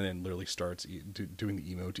 and then literally starts doing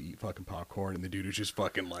the emote to eat fucking popcorn, and the dude is just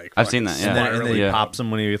fucking like. I've seen that. Yeah. And then he pops him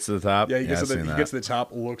when he gets to the top. Yeah, he gets to the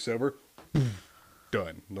top, looks over,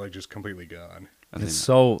 done, like just completely gone. It's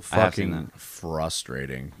so fucking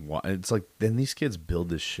frustrating. It's like then these kids build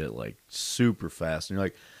this shit like super fast, and you're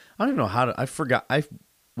like, I don't even know how to. I forgot.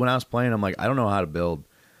 When I was playing, I'm like, I don't know how to build.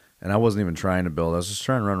 And I wasn't even trying to build. I was just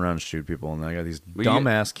trying to run around and shoot people. And I got these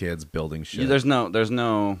dumbass kids building shit. There's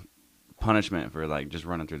no punishment for like just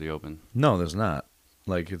running through the open. No, there's not.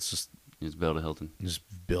 Like it's just you just build a Hilton. Just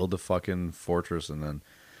build a fucking fortress, and then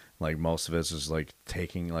like most of it's just like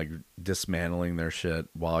dismantling their shit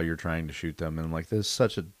while you're trying to shoot them. And I'm like, there's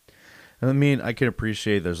such a. I mean, I can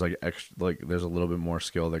appreciate there's like there's a little bit more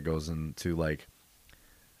skill that goes into like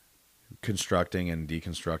constructing and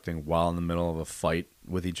deconstructing while in the middle of a fight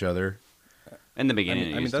with each other. In the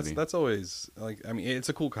beginning, I mean that's always like it's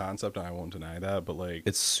a cool concept, and I won't deny that. But like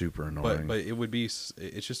it's super annoying. But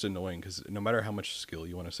it's just annoying because no matter how much skill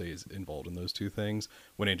you want to say is involved in those two things,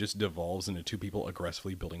 when it just devolves into two people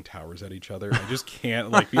aggressively building towers at each other, I just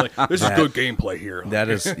can't like be like this is good gameplay here. That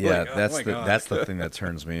is like, that's the thing that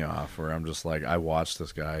turns me off. Where I'm just like I watch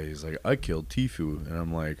this guy. He's like I killed Tfue, and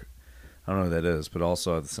I'm like I don't know who that is, but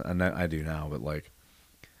also and I do now, but like.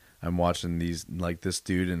 I'm watching these like this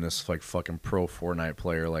dude and this like fucking pro Fortnite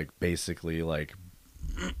player like basically like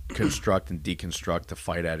construct and deconstruct to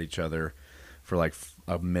fight at each other for like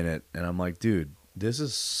a minute, and I'm like, dude, this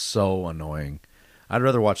is so annoying. I'd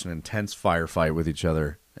rather watch an intense firefight with each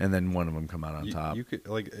other and then one of them come out on top. You could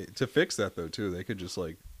like to fix that though too. They could just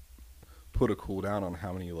like put a cooldown on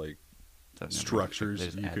how many like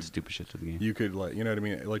structures you could stupid shit to the game. You could like you know what I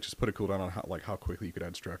mean, like just put a cooldown on how quickly you could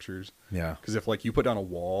add structures. Yeah, because if like you put down a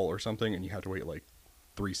wall or something and you have to wait like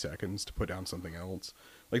 3 seconds to put down something else,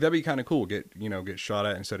 like that'd be kind of cool. Get shot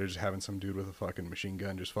at instead of just having some dude with a fucking machine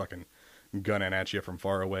gun just fucking gunning at you from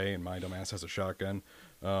far away, and my dumbass has a shotgun.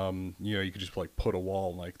 You could just like put a wall,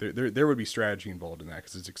 and like there would be strategy involved in that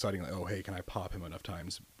because it's exciting. Like, oh hey, can I pop him enough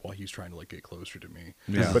times while he's trying to like get closer to me?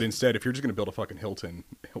 Yeah. But instead, if you're just gonna build a fucking Hilton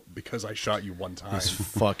because I shot you one time, it's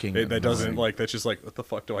fucking that doesn't like that's just like what the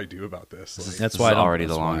fuck do I do about this? Like, that's why already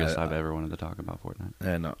the longest I've ever wanted to talk about Fortnite.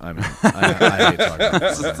 And I hate talking about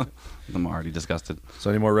Fortnite. I'm already disgusted.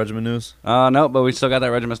 So any more regiment news? No, but we still got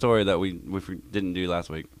that regiment story that we didn't do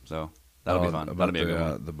last week, so that'll be fun. That'll be a good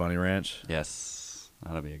one. The Bunny Ranch. Yes,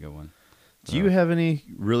 that'll be a good one. Do you have any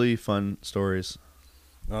really fun stories?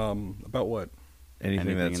 About what?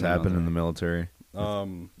 Anything that's happened in the military?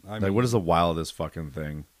 What is the wildest fucking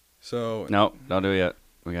thing? So no, don't do it yet.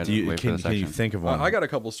 We got to wait for the section. Can you think of one? I got a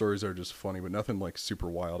couple stories that are just funny, but nothing like super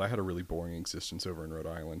wild. I had a really boring existence over in Rhode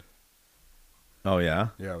Island. Oh yeah?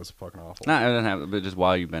 Yeah, it was fucking awful. No, I didn't have, but just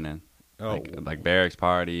while you've been in. Oh, like barracks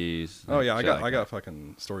parties. Oh yeah, I got that.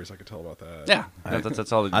 fucking stories I could tell about that. Yeah,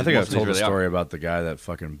 that's all. I think I've told a story about the guy that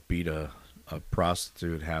fucking beat a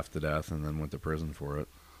prostitute half to death and then went to prison for it.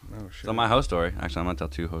 Oh shit. So my host story. Actually, I'm gonna tell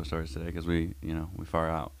 2 host stories today because we far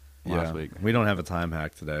out last week. We don't have a time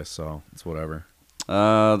hack today, so it's whatever.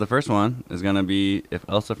 The first one is gonna be if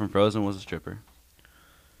Elsa from Frozen was a stripper.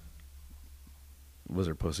 Was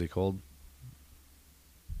her pussy cold?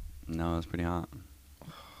 No, it's pretty hot.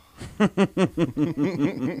 I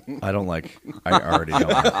already don't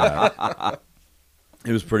like that.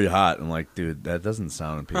 It was pretty hot. I'm like, dude, that doesn't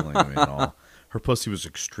sound appealing to me at all. Her pussy was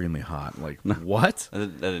extremely hot. Like, what?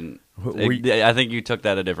 I think you took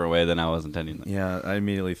that a different way than I was intending. That. Yeah, I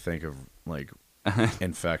immediately think of like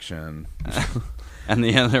infection. And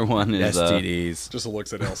the other one is STDs. Just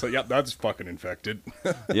looks at Elsa. Yeah, that's fucking infected.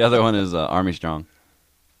 The other one is Army Strong.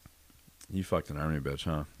 You fucked an army bitch,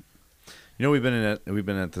 huh? You know, we've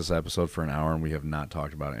been at this episode for an hour and we have not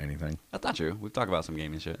talked about anything. That's not true. We've talked about some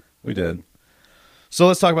gaming shit. We did. So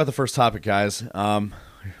let's talk about the first topic, guys.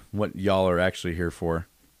 What y'all are actually here for.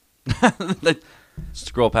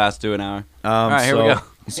 Scroll past to an hour. All right, here we go.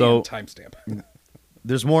 So timestamp.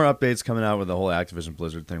 There's more updates coming out with the whole Activision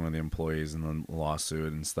Blizzard thing with the employees and the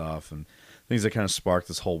lawsuit and stuff. And things that kind of sparked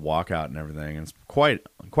this whole walkout and everything. And it's quite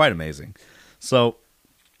amazing. So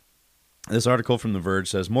this article from The Verge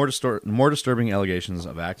says, more disturbing allegations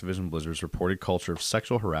of Activision Blizzard's reported culture of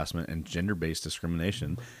sexual harassment and gender-based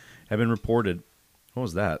discrimination have been reported. What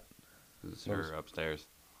was that? It's her upstairs.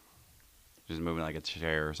 She's moving like a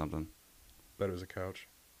chair or something. Bet it was a couch.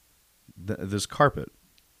 This carpet.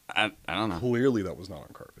 I don't know. Clearly that was not on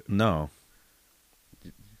carpet. No.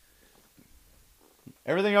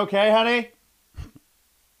 Everything okay, honey?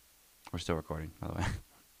 We're still recording, by the way.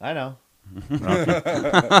 I know.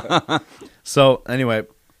 Okay. So, anyway,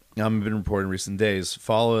 been reported in recent days,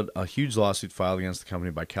 followed a huge lawsuit filed against the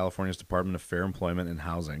company by California's Department of Fair Employment and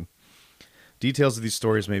Housing. Details of these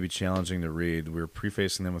stories may be challenging to read. We're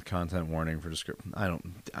prefacing them with content warning for description.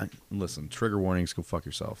 Listen, trigger warnings, go fuck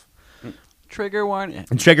yourself. Trigger warning.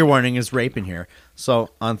 And trigger warning is rape in here. So,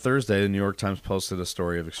 on Thursday, the New York Times posted a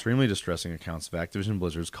story of extremely distressing accounts of Activision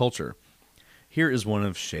Blizzard's culture. Here is one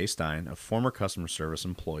of Shay Stein, a former customer service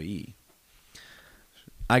employee.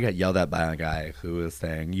 I got yelled at by a guy who was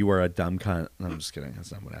saying, "You are a dumb cunt." I'm just kidding.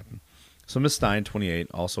 That's not what happened. So Miss Stein, 28,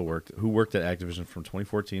 who worked at Activision from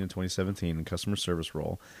 2014 to 2017 in customer service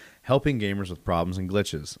role, helping gamers with problems and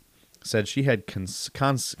glitches, said she had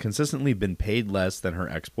consistently been paid less than her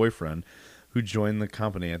ex-boyfriend, who joined the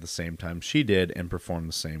company at the same time she did and performed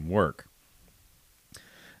the same work.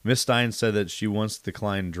 Miss Stein said that she once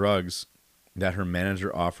declined drugs that her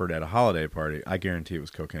manager offered at a holiday party. I guarantee it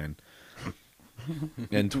was cocaine.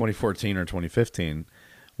 In 2014 or 2015,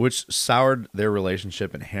 which soured their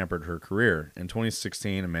relationship and hampered her career. In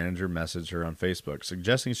 2016, a manager messaged her on Facebook,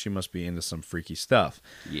 suggesting she must be into some freaky stuff.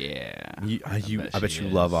 Yeah. I bet you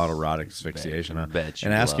love autoerotic asphyxiation, huh?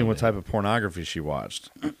 And asking what type of pornography she watched.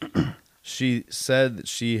 She said that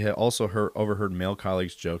she had also overheard male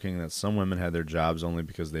colleagues joking that some women had their jobs only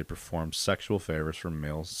because they performed sexual favors for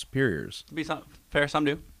male superiors. To be fair, some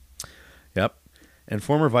do. Yep. And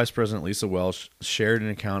former Vice President Lisa Welsh shared an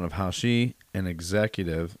account of how she, an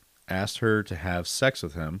executive, asked her to have sex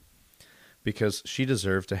with him because she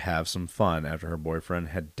deserved to have some fun after her boyfriend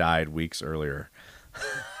had died weeks earlier.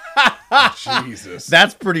 Jesus.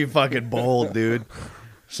 That's pretty fucking bold, dude.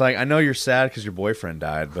 It's like, I know you're sad because your boyfriend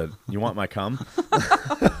died, but you want my cum?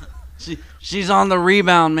 She's on the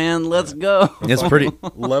rebound, man. Let's go. It's pretty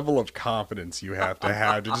level of confidence you have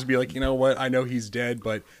to just be like, you know what? I know he's dead,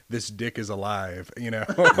 but this dick is alive. You know,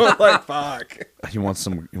 like fuck. You want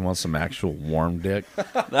some actual warm dick?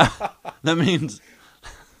 That means.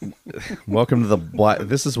 Welcome to the black.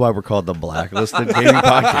 This is why we're called the Blacklisted Gaming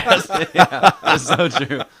Podcast. Yeah, it's so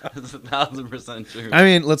true. It's 1,000% true. I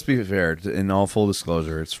mean, let's be fair. In all full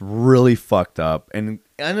disclosure, it's really fucked up and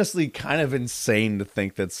honestly kind of insane to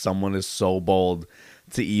think that someone is so bold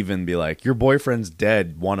to even be like, "Your boyfriend's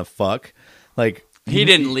dead. Want to fuck?" Like he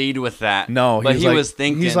didn't lead with that. No, but he was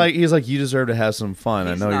thinking. He's like, you deserve to have some fun.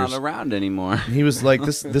 He's I know not you're around anymore. He was like,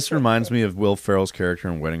 this reminds me of Will Ferrell's character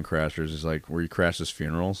in Wedding Crashers. He's like, where he crashes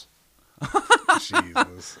funerals.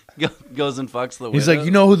 Jesus. Goes and fucks the widow. He's like,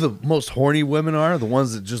 you know who the most horny women are? The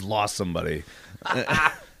ones that just lost somebody.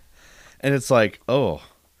 And it's like, oh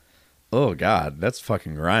God, that's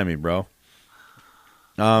fucking grimy, bro.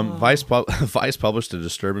 Vice published a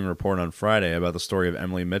disturbing report on Friday about the story of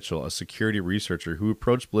Emily Mitchell, a security researcher who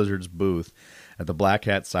approached Blizzard's booth at the Black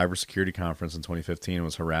Hat Cybersecurity Conference in 2015 and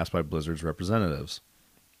was harassed by Blizzard's representatives.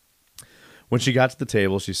 When she got to the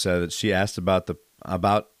table, she said that she asked about the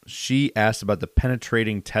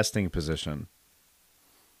penetrating testing position.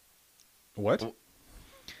 What?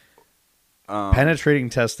 Penetrating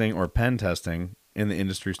testing or pen testing in the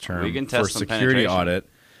industry's term for security audit.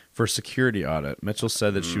 For security audit, Mitchell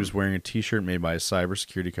said that she was wearing a T-shirt made by a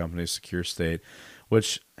cybersecurity company, Secure State,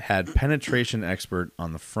 which had penetration expert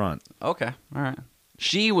on the front. Okay, all right.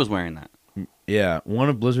 She was wearing that. Yeah, one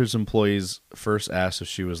of Blizzard's employees first asked if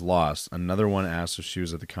she was lost. Another one asked if she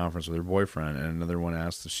was at the conference with her boyfriend, and another one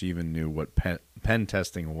asked if she even knew what pen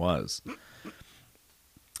testing was.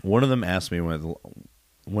 One of them asked me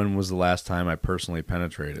when was the last time I personally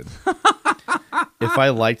penetrated. If I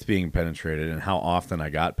liked being penetrated and how often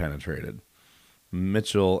I got penetrated.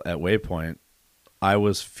 Mitchell at Waypoint, I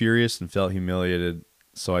was furious and felt humiliated,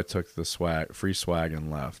 so I took the free swag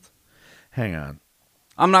and left. Hang on.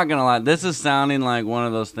 I'm not gonna lie. This is sounding like one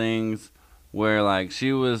of those things where if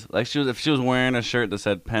she was wearing a shirt that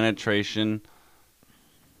said penetration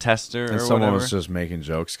tester and or someone whatever. was just making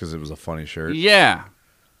jokes because it was a funny shirt. Yeah.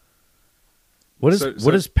 What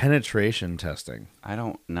is penetration testing? I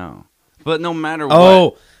don't know. But no matter what.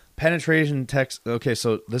 Oh, penetration text. Okay,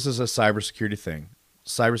 so this is a cybersecurity thing.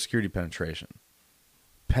 Cybersecurity penetration.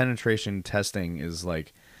 Penetration testing is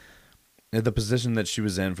like the position that she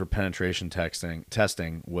was in for penetration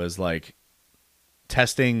testing was like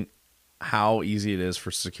testing how easy it is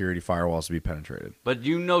for security firewalls to be penetrated. But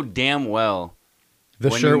you know damn well The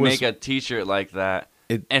when shirt you was make a T-shirt like that,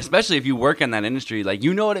 and especially if you work in that industry, like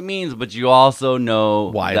you know what it means, but you also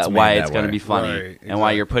know why it's going to be funny Right, and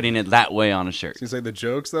why you're putting it that way on a shirt. So you say the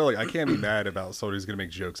jokes though, like I can't be mad about somebody who's gonna make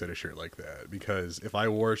jokes at a shirt like that, because if I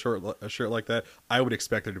wore a shirt like that, I would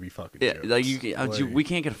expect there to be fucking Yeah, jokes. like we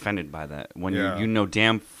can't get offended by that when Yeah. you know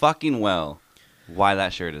damn fucking well why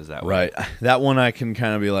that shirt is that way. right. That one I can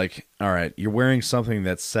kind of be like, all right, you're wearing something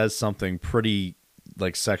that says something pretty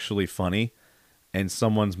like sexually funny, and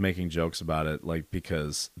someone's making jokes about it, like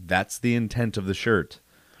because that's the intent of the shirt,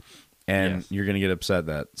 and Yes. you're gonna get upset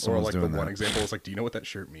that Or someone's like the doing one that. example is like, do you know what that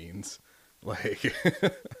shirt means? Like,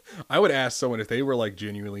 I would ask someone if they were like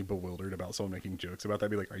genuinely bewildered about someone making jokes about that.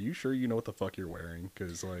 I'd be like, are you sure you know what the fuck you're wearing?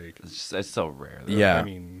 Because like, It's so rare. Though. Yeah. I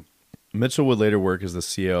mean, Mitchell would later work as the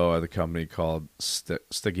CEO of the company called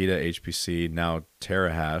Stagita HPC, now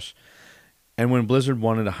TerraHash. And when Blizzard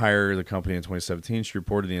wanted to hire the company in 2017, she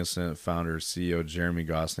reported the incident to founder CEO Jeremy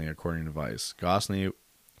Gosling, according to Vice. Gosling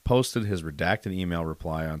posted his redacted email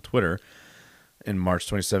reply on Twitter in March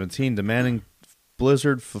 2017, demanding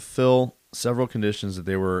Blizzard fulfill several conditions that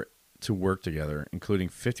they were to work together, including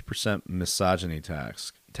 50% misogyny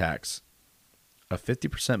tax. A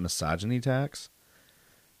 50% misogyny tax?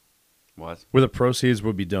 What? Where the proceeds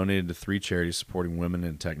would be donated to 3 charities supporting women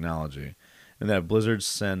in technology, and that Blizzard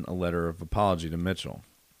sent a letter of apology to Mitchell.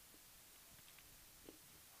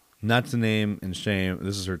 Not to name and shame,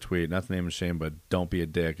 this is her tweet, not to name and shame, but don't be a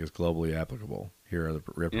dick is globally applicable. Here are the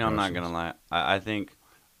repercussions. You know, I'm not gonna lie. I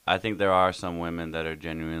think there are some women that are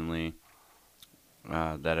genuinely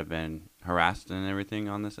that have been harassed and everything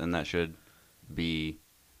on this, and that should be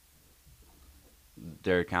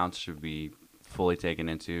their accounts should be fully taken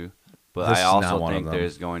into. But This I is not also one of think them.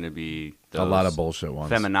 there's going to be A lot of bullshit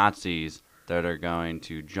ones. feminazis that are going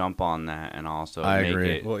to jump on that and also I make agree.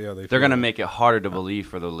 it. well, yeah, They're going to make it harder to believe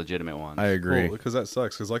for the legitimate ones. I agree. because that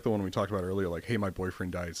sucks. Because like the one we talked about earlier, like, hey, my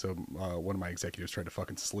boyfriend died, so one of my executives tried to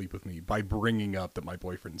fucking sleep with me by bringing up that my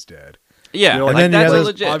boyfriend's dead. Yeah, You know, like, and then that's you have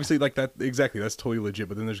legit. Obviously, like that exactly. That's totally legit.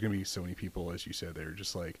 But then there's gonna be so many people, as you said, they're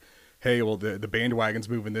just like, hey, well, the bandwagon's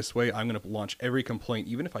moving this way. I'm gonna launch every complaint,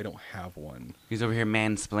 even if I don't have one. He's over here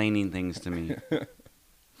mansplaining things to me.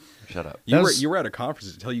 Shut up. You That's- were at a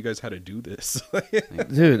conference to tell you guys how to do this.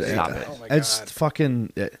 Dude, Stop it. Oh my it's God.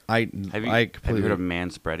 fucking. I Have you completely heard of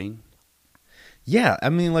manspreading? Yeah, I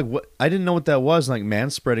mean, like, what? I didn't know what that was. Like, man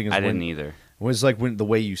spreading is I when, didn't either. was like when the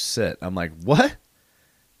way you sit. I'm like, what?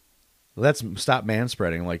 Let's stop man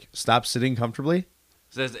spreading. Like, stop sitting comfortably.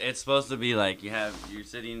 So it's supposed to be like you're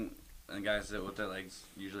sitting and the guys sit with their legs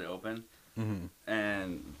usually open,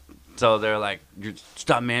 and so they're like,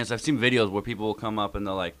 stop man. So I've seen videos where people will come up and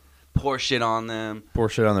they'll like pour shit on them. Pour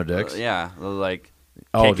shit on their dicks. Yeah, they'll like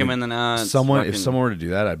Oh, kick them dude, in the nuts. If fucking- someone were to do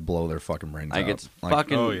that, I'd blow their fucking brains like out. it's Like,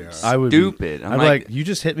 fucking oh, yeah. I would be- stupid. I'd be like, you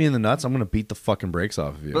just hit me in the nuts. I'm gonna beat the fucking brakes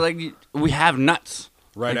off of you. but like we have nuts.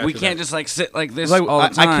 Right Like, we after can't that. just like sit like this like, all the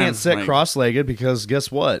time. I can't sit Like, cross-legged because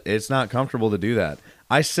guess what? It's not comfortable to do that.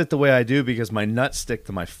 I sit the way I do because my nuts stick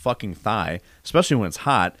to my fucking thigh, especially when it's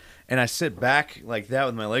hot. And I sit back like that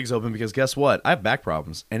with my legs open because guess what? I have back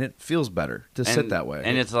problems, and it feels better to sit that way.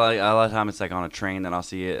 And it's like a lot of time it's like on a train that I'll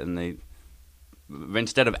see it, and they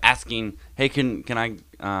instead of asking, "Hey, can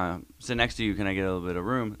I sit next to you? Can I get a little bit of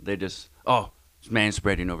room?" They just, "Oh, it's man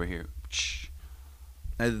spreading over here."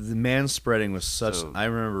 The man spreading was such. So- I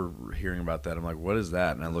remember hearing about that. I'm like, what is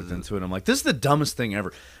that? And I looked into it. And I'm like, this is the dumbest thing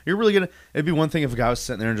ever. You're really gonna? It'd be one thing if a guy was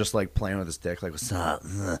sitting there and just like playing with his dick, like, what's up?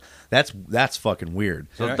 That's fucking weird.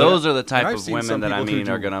 So Yeah, those are the and type I've of seen women some that I people who mean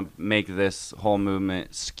are do- gonna make this whole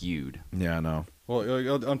movement skewed. Yeah, I know. Well,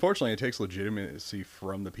 unfortunately, it takes legitimacy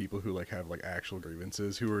from the people who like have like actual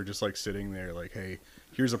grievances, who are just like sitting there like, hey,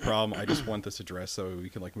 here's a problem. I just want this addressed so we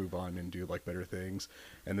can like move on and do like better things.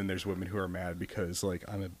 And then there's women who are mad because like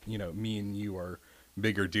me and you are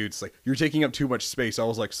bigger dudes. Like, you're taking up too much space. I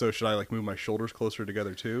was like, so should I like move my shoulders closer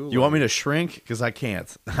together too? You want me to shrink? Because I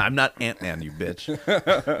can't. I'm not Ant-Man, you bitch.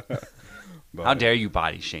 How dare you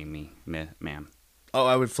body shame me, ma'am? Oh,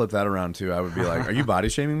 I would flip that around too. I would be like, are you body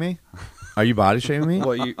shaming me? Are you body shaming me?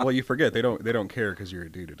 Well, you forget they don't care because you're a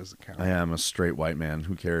dude. It doesn't count. I am a straight white man.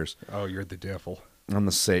 Who cares? Oh, you're the devil. I'm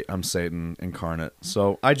Satan incarnate.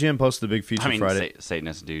 So IGN posted a big feature I mean, Friday.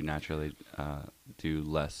 Satanists do naturally do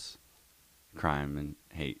less crime and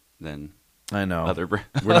hate than I know. other We're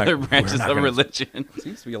not- other branches we're not of gonna- religion.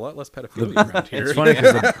 Seems to be a lot less pedophilia around here. It's funny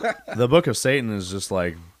because the Book of Satan is just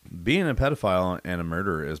like being a pedophile and a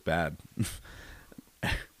murderer is bad.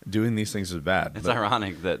 Doing these things is bad. It's But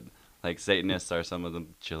ironic that Like Satanists are some of the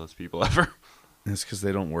chillest people ever. It's because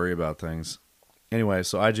they don't worry about things. Anyway,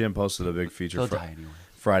 so IGN posted a big feature They'll die anyway.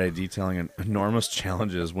 Friday detailing enormous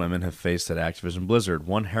challenges women have faced at Activision Blizzard.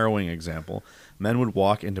 One harrowing example, men would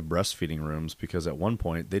walk into breastfeeding rooms because at one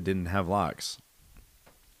point they didn't have locks.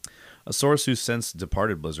 A source who since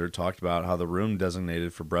departed Blizzard talked about how the room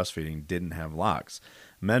designated for breastfeeding didn't have locks.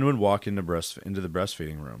 Men would walk into the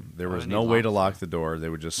breastfeeding room. There was no way to lock the door. They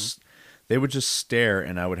would just stare,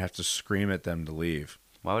 and I would have to scream at them to leave.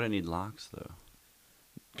 Why would it need locks though?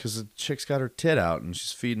 Because the chick's got her tit out and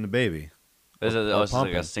she's feeding the baby. Is it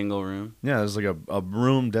like a single room? Yeah, there's like a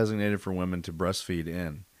room designated for women to breastfeed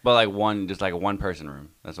in. But like a one person room.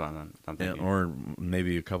 That's what I'm thinking. Yeah, or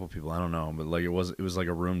maybe a couple people. I don't know, but like it was like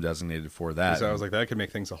a room designated for that. So I was like, that could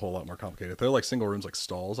make things a whole lot more complicated. If they're like single rooms, like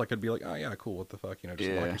stalls, I could be like, oh yeah, cool. What the fuck,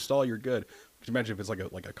 just lock your stall, you're good. Could you imagine if it's like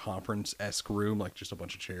a conference-esque room, like just a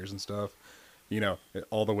bunch of chairs and stuff?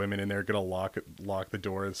 All the women in there gonna lock the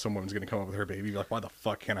door. Some woman's gonna come up with her baby. Be like, why the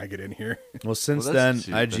fuck can't I get in here? Well, since then,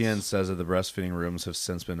 IGN says that the breastfeeding rooms have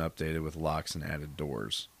since been updated with locks and added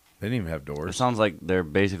doors. They didn't even have doors. It sounds like they're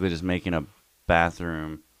basically just making a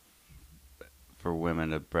bathroom for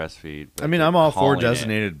women to breastfeed. I mean, I'm all for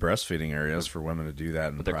designated breastfeeding areas for women to do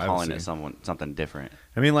that in privacy. But they're calling it something different.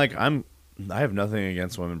 I mean, like I have nothing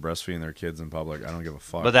against women breastfeeding their kids in public. I don't give a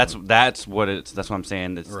fuck. But that's what I'm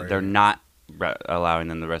saying. Right. They're not allowing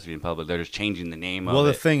them to breastfeed in public. They're just changing the name of it. Well,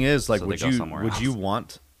 the thing is, like, so would you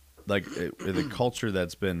want, like, the culture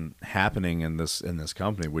that's been happening in this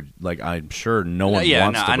company? I'm sure no one wants to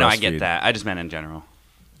breastfeed. I know, I get that. I just meant in general.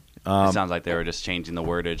 It sounds like they were just changing the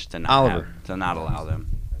wordage to not allow them.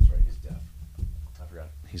 That's right. He's deaf. I forgot.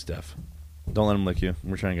 He's deaf. Don't let him lick you.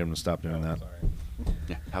 We're trying to get him to stop doing that. Sorry.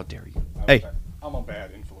 Yeah. How dare you? Hey. I'm a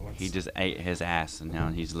bad influence. He just ate his ass, and now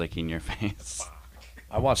he's licking your face.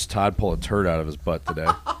 I watched Todd pull a turd out of his butt today.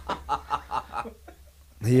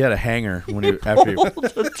 He had a hanger when he had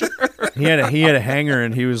a hanger,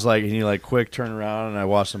 and he was like, quick turn around, and I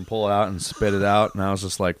watched him pull it out and spit it out, and I was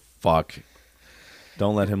just like, fuck,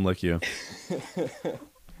 don't let him lick you.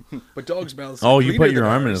 But dogs' mouths. Oh, you put your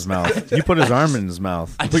arm in his mouth. You put his arm in his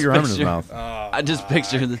mouth. You put your arm in his mouth. I just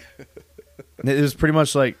pictured. It was pretty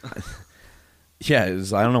much like, yeah.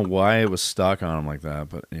 I don't know why it was stuck on him like that,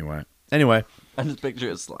 but anyway. I just picture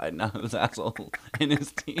it sliding out of his asshole in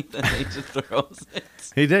his teeth, and he just throws it.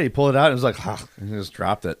 He did. He pulled it out and was like, ha, and he just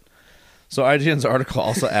dropped it. So IGN's article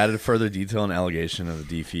also added further detail and allegation of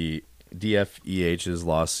the DFEH's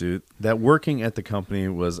lawsuit that working at the company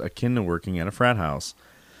was akin to working at a frat house.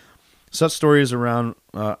 Such stories abound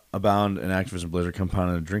in Activision Blizzard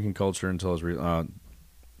compounded a drinking culture until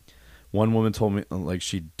one woman told me like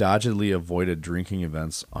she doggedly avoided drinking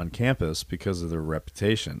events on campus because of their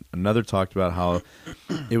reputation. Another talked about how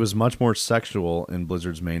it was much more sexual in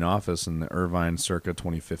Blizzard's main office in the Irvine circa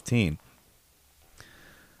 2015.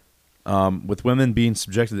 With women being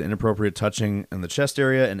subjected to inappropriate touching in the chest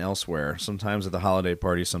area and elsewhere, sometimes at the holiday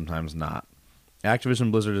party, sometimes not.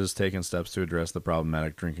 Activision Blizzard has taken steps to address the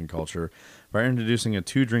problematic drinking culture by introducing a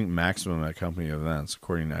 2-drink maximum at company events,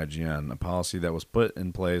 according to IGN, a policy that was put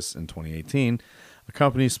in place in 2018. A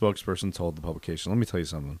company spokesperson told the publication, let me tell you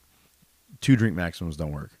something, 2-drink maximums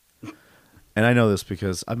don't work. And I know this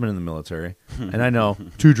because I've been in the military, and I know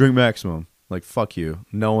 2-drink maximum, like, fuck you,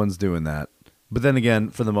 no one's doing that. But then again,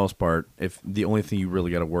 for the most part, if the only thing you really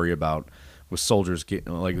got to worry about with soldiers,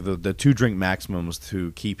 like the 2-drink maximum was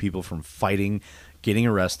to keep people from fighting, getting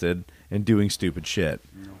arrested, and doing stupid shit.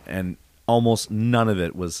 And almost none of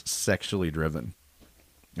it was sexually driven.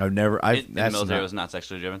 The military was not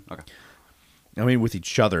sexually driven? Okay. I mean, with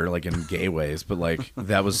each other, like in gay ways, but like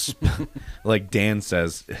that was, like Dan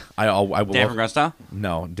says, I will. Dan from Grunstyle?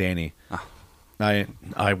 No, Danny. Oh.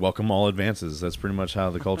 I welcome all advances. That's pretty much how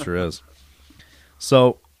the culture is.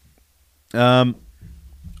 So, on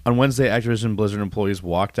Wednesday, Activision Blizzard employees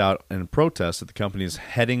walked out in protest at the company's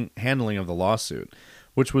handling of the lawsuit,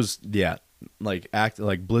 which was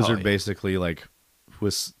Blizzard basically like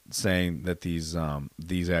was saying that these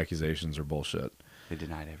accusations are bullshit. They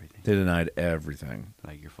denied everything.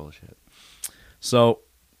 Like, you're full of shit. So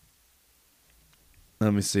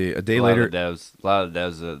let me see. A lot of the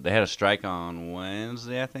devs, they had a strike on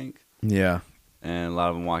Wednesday, I think. Yeah. And a lot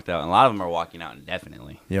of them walked out. And a lot of them are walking out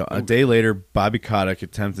indefinitely. A day later, Bobby Kotick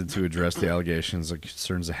attempted to address the allegations and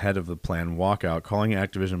concerns ahead of the planned walkout, calling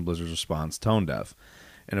Activision Blizzard's response tone deaf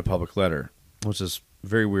in a public letter, which is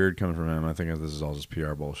very weird coming from him. I think this is all just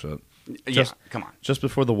PR bullshit. Come on. Just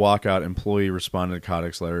before the walkout, employee responded to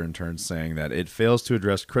Kotick's letter in turn saying that it fails to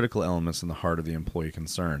address critical elements in the heart of the employee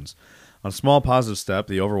concerns. On a small positive step,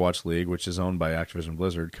 the Overwatch League, which is owned by Activision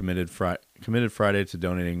Blizzard, committed Friday to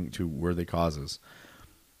donating to worthy causes.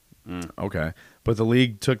 Okay. But the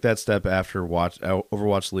league took that step after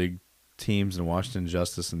Overwatch League teams in Washington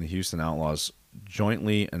Justice and the Houston Outlaws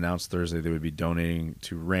jointly announced Thursday they would be donating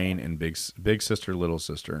to Rain and Big Sister, Little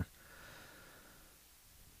Sister.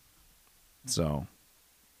 So,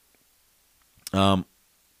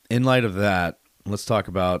 in light of that, let's talk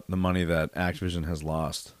about the money that Activision has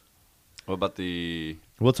lost. What about the...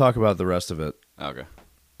 We'll talk about the rest of it. Okay.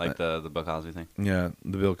 Like the Bill Cosby thing? Yeah,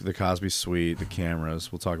 the Cosby suite, the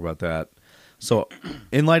cameras. We'll talk about that. So,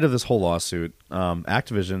 in light of this whole lawsuit,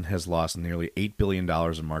 Activision has lost nearly $8 billion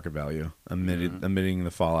in market value amiding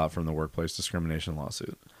the fallout from the workplace discrimination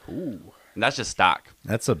lawsuit. Ooh. And that's just stock.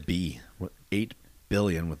 That's a B. $8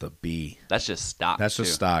 billion with a B. That's just stock. That's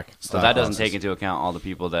just stock. So that doesn't take into account all the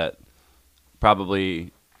people that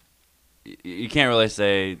probably... You can't really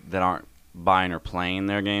say that aren't buying or playing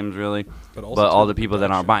their games, really. But all the people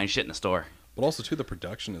that aren't buying shit in the store. But also, to the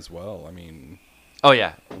production as well. I mean... Oh,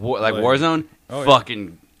 yeah. Warzone?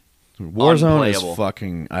 Fucking Warzone unplayable. is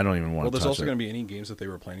fucking... I don't even want to touch it. Well, there's also going to be any games that they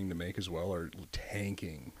were planning to make as well are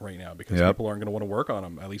tanking right now because people aren't going to want to work on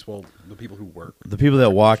them. At least, the people who work. The people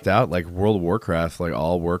that walked out, like World of Warcraft, like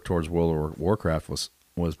all work towards World of Warcraft was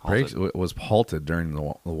halted during the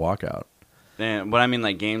walkout. But I mean,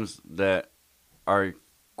 like games that are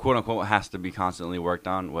quote unquote has to be constantly worked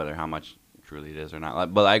on, whether how much truly it is or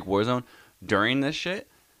not. But like Warzone, during this shit,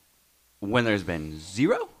 when there's been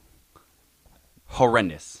zero,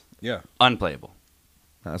 horrendous, unplayable.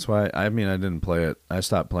 That's why I didn't play it. I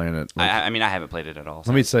stopped playing it. I haven't played it at all.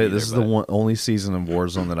 Let me say this is the only season of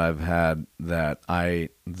Warzone that I've had that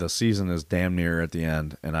the season is damn near at the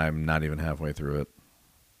end, and I'm not even halfway through it.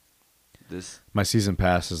 My season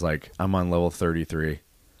pass is like I'm on level 33,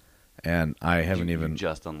 and I haven't even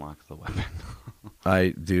just unlocked the weapon. I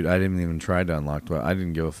didn't even try to unlock the weapon. I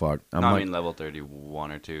didn't give a fuck. I mean level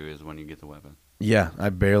 31 or 2 is when you get the weapon. Yeah, I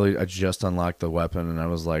just unlocked the weapon, and I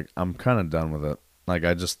was like, I'm kind of done with it.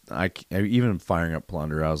 Like even firing up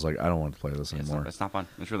plunder, I was like, I don't want to play this anymore. It's not fun.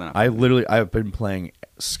 It's really not fun. I've been playing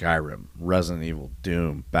Skyrim, Resident Evil,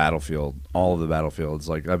 Doom, Battlefield, all of the Battlefields.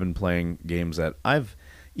 Like I've been playing games that I've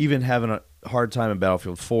even having a hard time in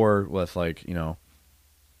Battlefield 4 with like,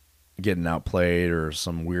 getting outplayed or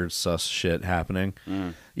some weird sus shit happening.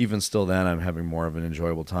 Even still then, I'm having more of an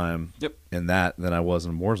enjoyable time in that than I was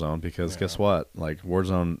in Warzone because guess what? Like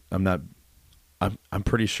Warzone, I'm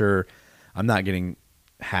pretty sure I'm not getting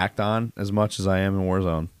hacked on as much as I am in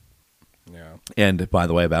Warzone. Yeah. And by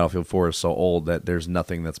the way, Battlefield 4 is so old that there's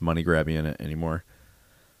nothing that's money grabby in it anymore.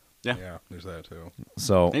 Yeah, there's that too.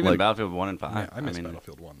 So even Battlefield 1 and 5. Yeah, I miss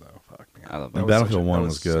Battlefield 1 though. Fuck man. I love Battlefield 1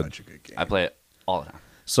 was good. Such a good game. I play it all the time.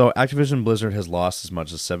 So Activision Blizzard has lost as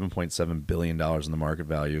much as $7.7 billion in the market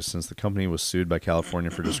value since the company was sued by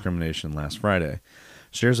California for discrimination last Friday.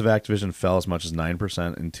 Shares of Activision fell as much as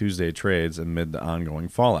 9% in Tuesday trades amid the ongoing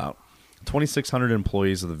fallout. 2,600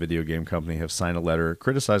 employees of the video game company have signed a letter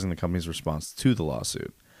criticizing the company's response to the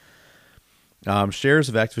lawsuit. Shares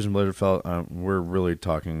of Activision Blizzard fell. We're really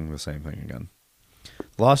talking the same thing again.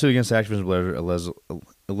 The lawsuit against Activision Blizzard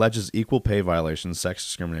alleges equal pay violations, sex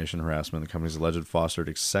discrimination, harassment. The company's alleged fostered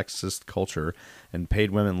a sexist culture and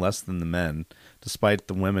paid women less than the men, despite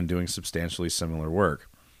the women doing substantially similar work.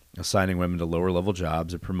 Assigning women to lower-level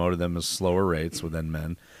jobs, it promoted them at slower rates than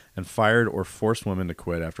men, and fired or forced women to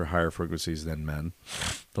quit after higher frequencies than men,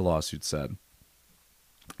 the lawsuit said.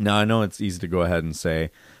 Now, I know it's easy to go ahead and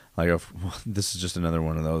say, like, this is just another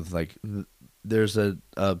one of those, like, there's a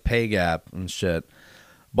pay gap and shit.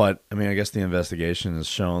 But, I mean, I guess the investigation has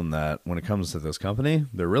shown that when it comes to this company,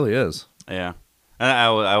 there really is. Yeah. And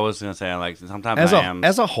I was going to say, like, sometimes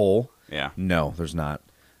As a whole, no, there's not.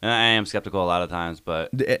 And I am skeptical a lot of times, but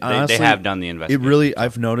honestly, they have done the investigation. It really,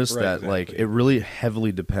 I've noticed that, like, it really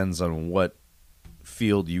heavily depends on what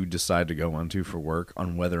field you decide to go onto for work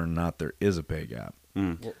on whether or not there is a pay gap.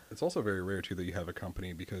 Well, it's also very rare too that you have a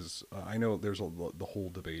company because I know there's the whole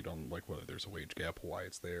debate on like whether there's a wage gap, why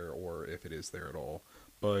it's there, or if it is there at all.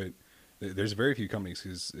 But there's very few companies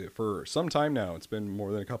because for some time now, it's been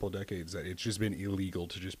more than a couple of decades that it's just been illegal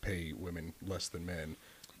to just pay women less than men.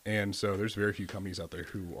 And so there's very few companies out there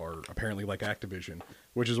who are apparently like Activision,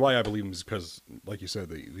 which is why I believe them is because, like you said,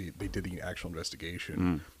 they did the actual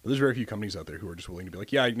investigation. But there's very few companies out there who are just willing to be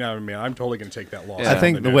like, yeah, no, man, I'm totally going to take that loss. I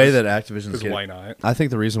think the way that Activision is why not? I think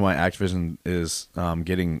the reason why Activision is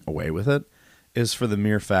getting away with it is for the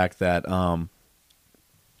mere fact that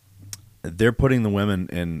they're putting the women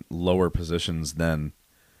in lower positions than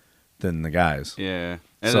the guys. Yeah,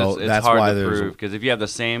 and so it's that's hard why to prove because if you have the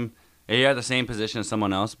same If you're at the same position as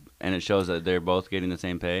someone else, and it shows that they're both getting the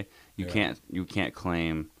same pay, you can't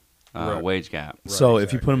claim wage gap. Right, so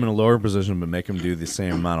if you put them in a lower position but make them do the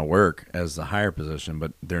same amount of work as the higher position,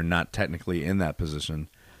 but they're not technically in that position,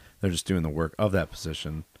 they're just doing the work of that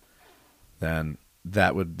position, then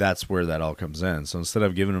that's where that all comes in. So instead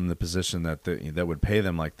of giving them the position that would pay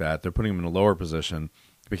them like that, they're putting them in a lower position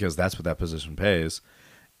because that's what that position pays,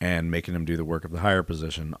 and making them do the work of the higher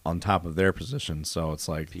position on top of their position. So it's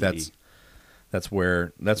like PD. that's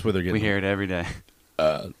where they're getting. We hear it every day.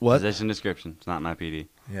 What? Position description. It's not my PD.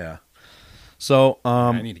 Yeah. So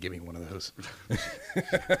I need to give me one of those.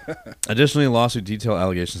 Additionally, lawsuit detail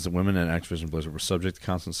allegations that women at Activision Blizzard were subject to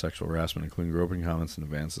constant sexual harassment, including groping comments and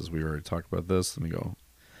advances. We already talked about this. Let me go.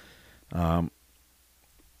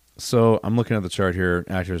 So I'm looking at the chart here.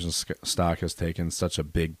 Activision stock has taken such a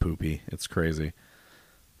big poopy. It's crazy.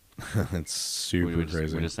 It's super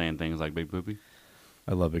crazy. We're just saying things like big poopy.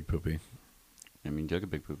 I love big poopy. I mean, you took a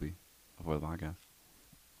big poopy before the podcast.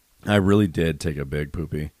 I really did take a big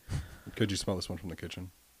poopy. Could you smell this one from the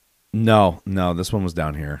kitchen? No, this one was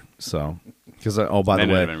down here. So, because by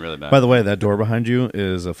the way, that door behind you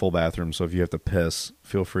is a full bathroom. So if you have to piss,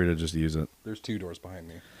 feel free to just use it. There's 2 doors behind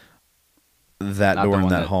me. That Not door the in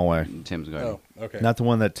one that hallway. Tim's going. Oh, okay. Not the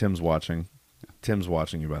one that Tim's watching. Tim's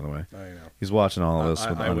watching you, by the way. I know. He's watching all of this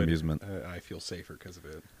with amusement. I feel safer because of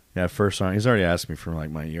it. Yeah, first time he's already asked me for like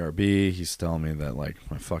my ERB. He's telling me that like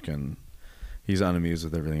he's unamused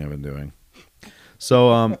with everything I've been doing.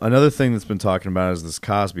 So another thing that's been talking about is this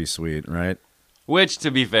Cosby suite, right? Which,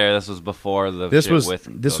 to be fair, this was before the this shit was with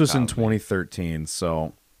this Bill was in Cosby. 2013.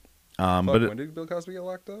 So, But but when did Bill Cosby get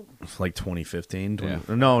locked up? like 2015. Yeah.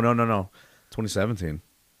 No, 2017.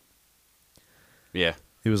 Yeah.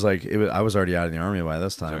 He was like, I was already out of the army by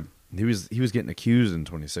this time. Sure. He was getting accused in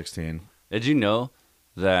 2016. Did you know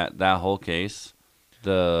that whole case, He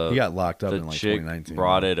got locked up the in like chick 2019.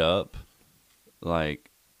 brought it up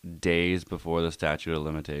like days before the statute of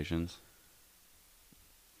limitations?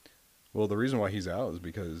 Well, the reason why he's out is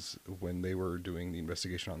because when they were doing the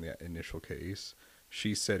investigation on the initial case,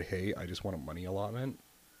 she said, "Hey, I just want a money allotment,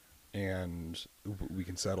 and we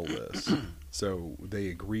can settle this." So they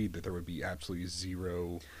agreed that there would be absolutely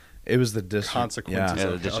zero. It was the district consequences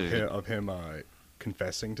of him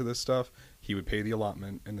confessing to this stuff. He would pay the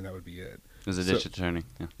allotment, and then that would be it. It was a district attorney.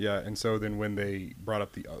 Yeah. Yeah, and so then when they brought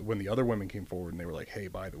up when the other women came forward and they were like, "Hey,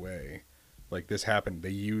 by the way, like this happened," they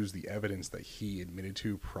used the evidence that he admitted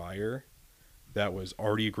to prior, that was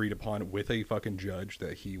already agreed upon with a fucking judge,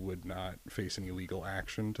 that he would not face any legal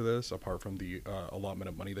action to this apart from the allotment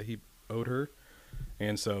of money that he owed her,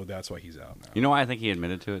 and so that's why he's out now. You know why I think he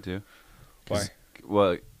admitted to it too? Why?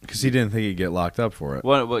 Well, because he didn't think he'd get locked up for it.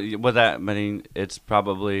 What that, I mean, it's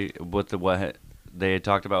probably what they had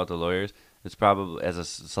talked about with the lawyers. It's probably, as a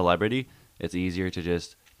celebrity, it's easier to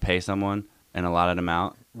just pay someone an allotted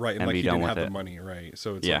amount, right? And like he didn't have the money, right?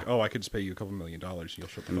 So it's like, oh, I could just pay you a couple $1 million. You'll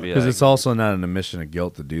shut the fuck up. Because it's also not an admission of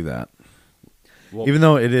guilt to do that. Well, even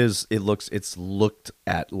though it's looked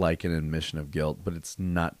at like an admission of guilt, but it's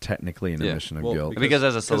not technically an admission of guilt. Because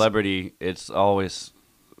as a celebrity, it's always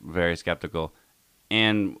very skeptical,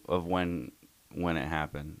 and of when it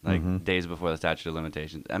happened, like days before the statute of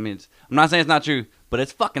limitations. I mean, I'm not saying it's not true, but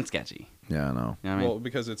it's fucking sketchy. Yeah, I know. You know what I mean? Well,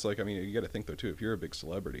 because it's like, I mean, you got to think though too. If you're a big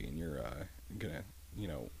celebrity and you're gonna,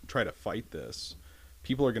 try to fight this,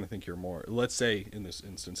 people are gonna think you're more. Let's say in this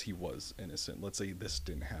instance he was innocent. Let's say this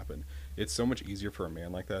didn't happen. It's so much easier for a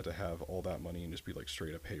man like that to have all that money and just be like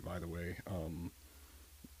straight up, "Hey, by the way,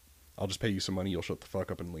 I'll just pay you some money. You'll shut the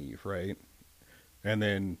fuck up and leave," right? And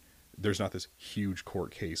then there's not this huge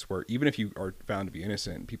court case where even if you are found to be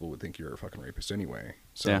innocent, people would think you're a fucking rapist anyway.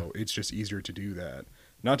 So it's just easier to do that.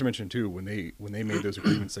 Not to mention too, when they made those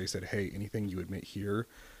agreements, they said, "Hey, anything you admit here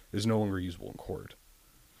is no longer usable in court."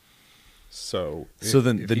 So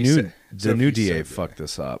the new DA fucked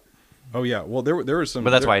this up. Oh yeah, well there was some,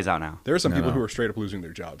 but that's why he's out now. There are some people who are straight up losing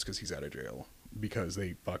their jobs because he's out of jail because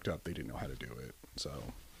they fucked up. They didn't know how to do it. So.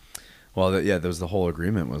 Well, there was the whole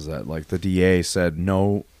agreement was that like the DA said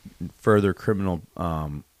no further criminal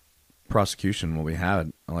prosecution will be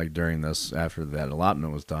had like during this after that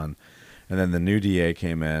allotment was done, and then the new DA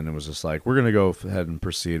came in and was just like, we're gonna go ahead and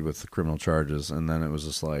proceed with the criminal charges, and then it was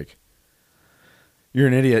just like, you're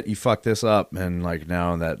an idiot, you fucked this up, and like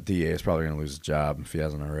now that DA is probably gonna lose his job if he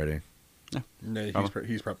hasn't already. Yeah, no,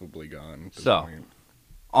 he's probably gone. At this so, point.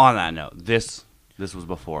 On that note, this was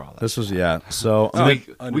before all that. This was So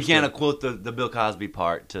we can't equate the Bill Cosby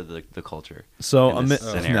part to the culture. So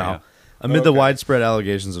scenario. Amid the widespread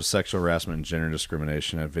allegations of sexual harassment and gender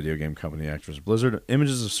discrimination at video game company Activision Blizzard,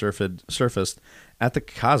 images have surfaced at the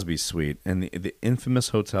Cosby Suite and the infamous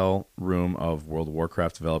hotel room of World of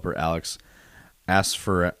Warcraft developer Alex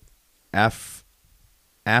Afrasiabi.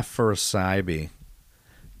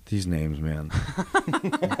 These names, man.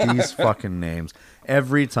 These fucking names.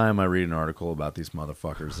 Every time I read an article about these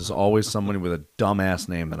motherfuckers, there's always somebody with a dumbass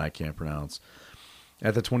name that I can't pronounce.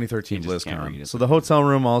 At the 2013 BlizzCon. So the hotel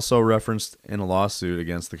room also referenced in a lawsuit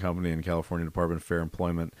against the company in California Department of Fair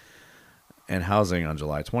Employment and Housing on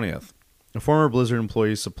July 20th. A former Blizzard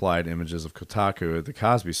employee supplied images of Kotaku at the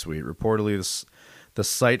Cosby Suite. Reportedly, the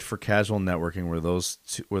site for casual networking where those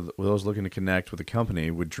looking to connect with the company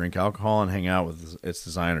would drink alcohol and hang out with its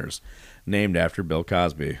designers, named after Bill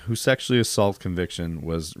Cosby, whose sexually assault conviction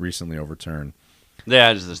was recently overturned.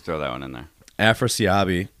 Yeah, just throw that one in there.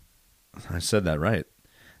 Afrasiabi, I said that right,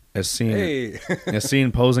 as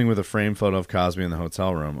seen posing with a framed photo of Cosby in the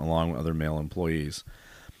hotel room, along with other male employees.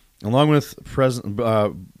 Along with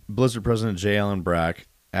Blizzard President J. Allen Brack,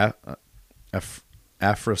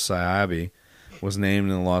 Afrasiabi was named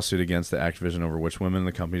in the lawsuit against the Activision over which women in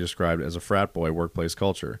the company described as a frat boy workplace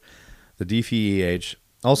culture. The DFEH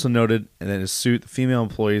also noted in his suit, the female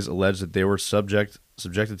employees alleged that they were subjected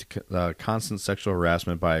to constant sexual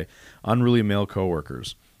harassment by unruly male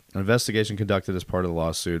coworkers. An investigation conducted as part of the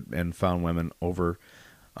lawsuit and found women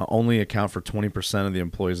only account for 20% of the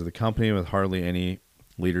employees of the company with hardly any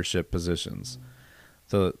leadership positions.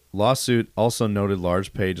 The lawsuit also noted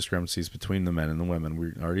large pay discrepancies between the men and the women.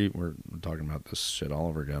 We're talking about this shit all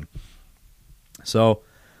over again. So,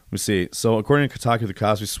 let me see. So, according to Kotaku, the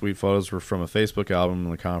Cosby Suite photos were from a Facebook album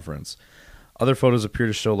in the conference. Other photos appear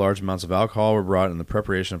to show large amounts of alcohol were brought in the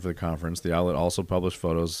preparation for the conference. The outlet also published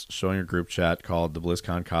photos showing a group chat called the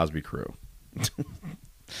BlizzCon Cosby Crew.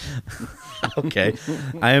 Okay.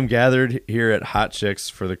 I am gathered here at Hot Chicks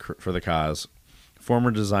for the cause.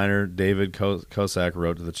 Former designer David Kosak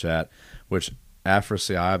wrote to the chat, which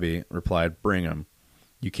Afrasiabi replied, "Bring him.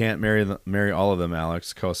 You can't marry all of them,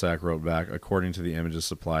 Alex," Kosak wrote back. According to the images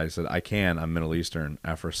supplied, he said, "I can. I'm Middle Eastern."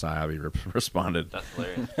 Afrasiabi responded. That's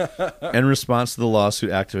hilarious. In response to the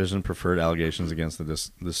lawsuit, Activision preferred allegations against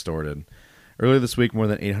the distorted. Earlier this week, more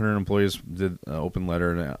than 800 employees did an open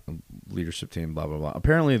letter to leadership team, blah, blah, blah.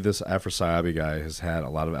 Apparently, this Afrasiabi guy has had a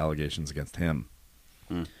lot of allegations against him.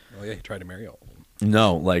 Oh, yeah, he tried to marry all of them.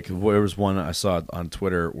 No, like there was one I saw on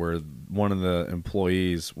Twitter where one of the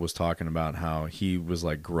employees was talking about how he was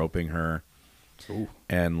like groping her. Ooh.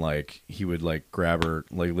 And like he would like grab her,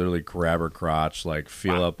 like literally grab her crotch, like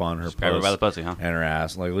feel up on her puss, grab her by the pussy, huh? And her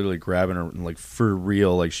ass, like literally grabbing her, like for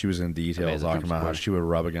real, like she was in detail talking about how she would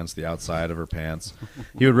rub against the outside of her pants.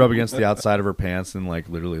 He would rub against the outside of her pants and like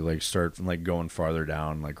literally like start like going farther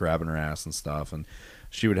down, like grabbing her ass and stuff, and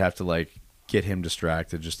she would have to like get him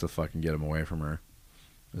distracted just to fucking get him away from her.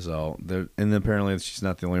 So, and apparently she's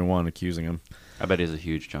not the only one accusing him. I bet he's a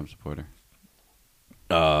huge Trump supporter.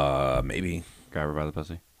 Maybe. Grab her by the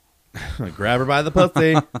pussy. Grab her by the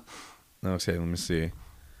pussy. Okay, let me see.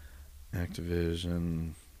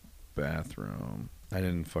 Activision bathroom. I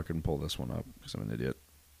didn't fucking pull this one up because I'm an idiot.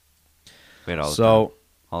 Wait, all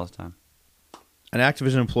this time. An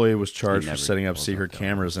Activision employee was charged for setting up secret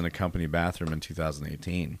cameras in a company bathroom in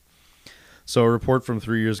 2018. So a report from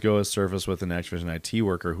 3 years ago has surfaced with an Activision IT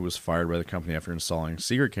worker who was fired by the company after installing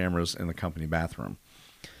secret cameras in the company bathroom.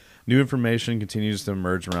 New information continues to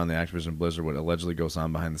emerge around the Activision Blizzard, what allegedly goes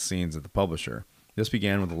on behind the scenes at the publisher. This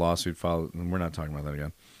began with a lawsuit filed, and we're not talking about that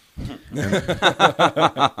again.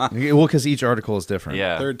 Well, because each article is different.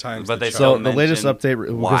 Yeah, third time's but the so the latest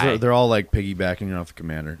update, why? because they're all like piggybacking off the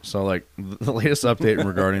commander. So like the latest update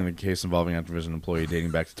regarding the case involving Activision employee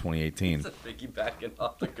dating back to 2018. Piggybacking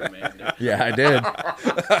off the commander. Yeah, I did.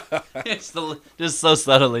 It's just so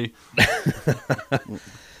subtly.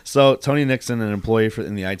 So Tony Nixon, an employee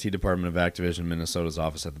in the IT department of Activision Minnesota's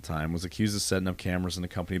office at the time, was accused of setting up cameras in the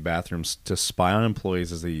company bathrooms to spy on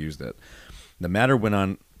employees as they used it. The matter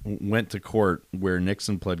went to court where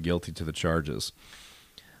Nixon pled guilty to the charges.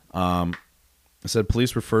 It said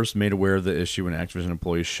police were first made aware of the issue when Activision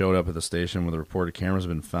employees showed up at the station with a reported cameras had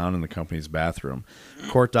been found in the company's bathroom.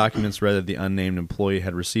 Court documents read that the unnamed employee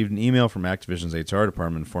had received an email from Activision's HR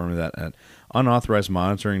department informing that an unauthorized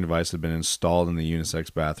monitoring device had been installed in the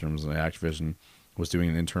unisex bathrooms and Activision was doing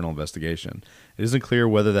an internal investigation. It isn't clear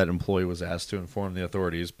whether that employee was asked to inform the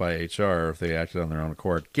authorities by HR or if they acted on their own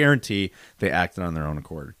accord. Guarantee they acted on their own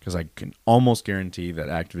accord, because I can almost guarantee that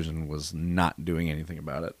Activision was not doing anything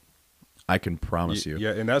about it. I can promise you.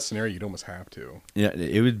 Yeah, in that scenario, you'd almost have to. Yeah,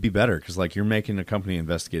 it would be better, because like you're making a company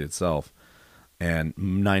investigate itself. And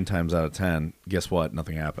 9 times out of 10, guess what?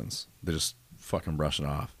 Nothing happens. They just fucking brush it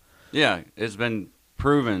off. Yeah, it's been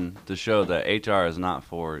proven to show that HR is not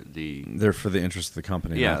for the... They're for the interest of the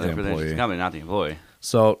company, not the they're for the interest of employee. the company, not the employee.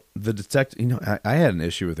 So the I had an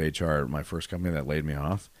issue with HR at my first company that laid me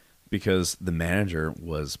off because the manager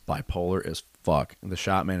was bipolar as fuck. The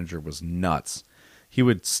shop manager was nuts. He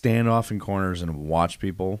would stand off in corners and watch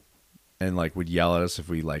people and like would yell at us if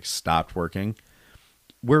we like stopped working.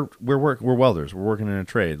 We're welders. We're working in a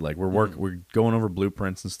trade. Like we're going over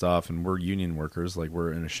blueprints and stuff, and we're union workers. Like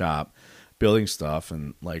we're in a shop building stuff,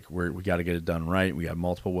 and like we got to get it done right. We have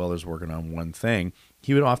multiple welders working on one thing.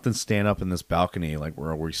 He would often stand up in this balcony, like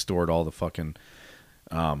where we stored all the fucking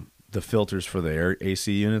the filters for the air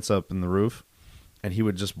AC units up in the roof, and he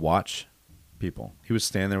would just watch people. He would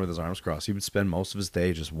stand there with his arms crossed. He would spend most of his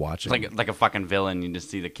day just watching. Like a fucking villain. You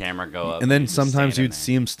just see the camera go up. And then sometimes you'd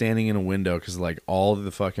see him standing in a window because like all of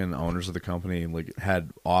the fucking owners of the company like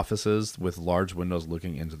had offices with large windows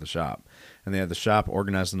looking into the shop. And they had the shop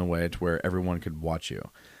organized in a way to where everyone could watch you.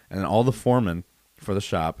 And then all the foremen for the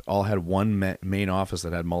shop all had one main office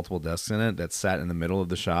that had multiple desks in it that sat in the middle of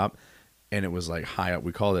the shop. And it was like high up.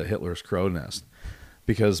 We called it Hitler's crow nest.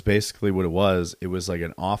 Because basically what it was like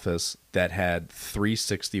an office that had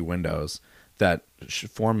 360 windows that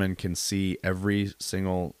foreman can see every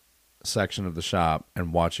single section of the shop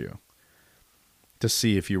and watch you to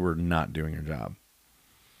see if you were not doing your job.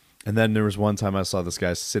 And then there was one time I saw this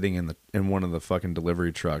guy sitting in one of the fucking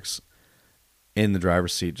delivery trucks in the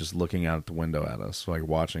driver's seat just looking out the window at us, like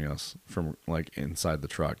watching us from like inside the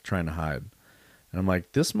truck, trying to hide. And I'm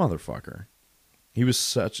like, this motherfucker. He was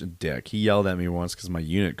such a dick. He yelled at me once because my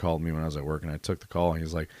unit called me when I was at work, and I took the call. And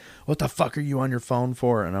he's like, "What the fuck are you on your phone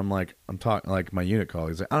for?" And I'm like, "I'm talking." Like my unit called.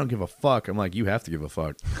 He's like, "I don't give a fuck." I'm like, "You have to give a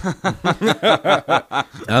fuck."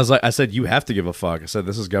 I said, "You have to give a fuck." I said,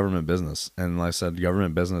 "This is government business," and I said,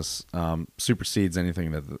 "Government business supersedes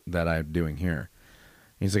anything that I'm doing here."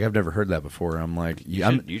 And he's like, "I've never heard that before." I'm like,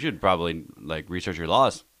 You should probably like research your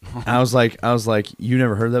laws. I was like, "You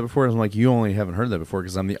never heard that before?" I was like, "You only haven't heard that before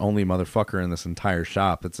because I'm the only motherfucker in this entire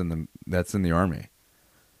shop that's in the army."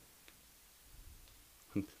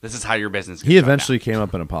 This is how your business. He eventually came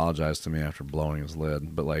up and apologized to me after blowing his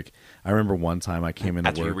lid. But like, I remember one time I came into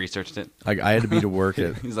after work. you researched it. Like, I had to be to work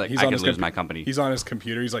at. He's like, He's I on could his lose my company. He's on his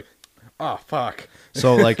computer. He's like, oh fuck.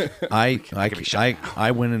 So like,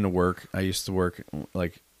 I went into work. I used to work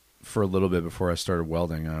like for a little bit before I started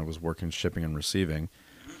welding. I was working shipping and receiving.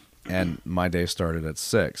 And my day started at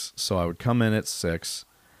 6. So I would come in at 6,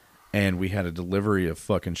 and we had a delivery of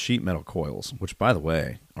fucking sheet metal coils, which, by the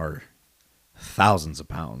way, are thousands of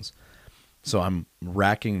pounds. So I'm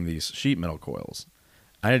racking these sheet metal coils.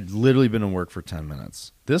 I had literally been in work for 10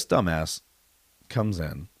 minutes. This dumbass comes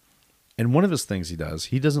in, and one of his things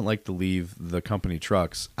he doesn't like to leave the company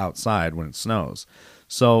trucks outside when it snows.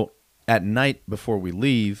 So at night before we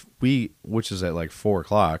leave, which is at like 4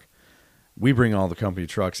 o'clock, we bring all the company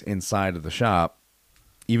trucks inside of the shop,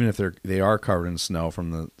 even if they are covered in snow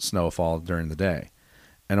from the snowfall during the day.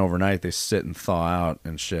 And overnight, they sit and thaw out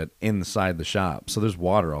and shit inside the shop. So there's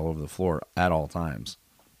water all over the floor at all times.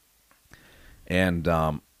 And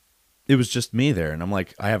it was just me there. And I'm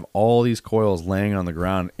like, I have all these coils laying on the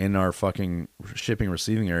ground in our fucking shipping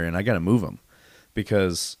receiving area, and I got to move them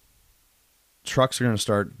because trucks are going to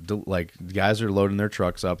start, like, guys are loading their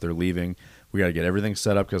trucks up. They're leaving. We got to get everything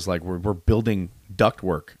set up because like we're building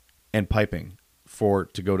ductwork and piping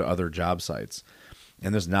to go to other job sites,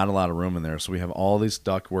 and there's not a lot of room in there. So we have all this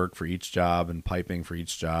ductwork for each job and piping for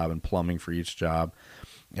each job and plumbing for each job,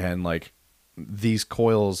 and like these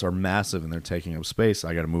coils are massive and they're taking up space.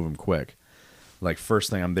 I got to move them quick. Like first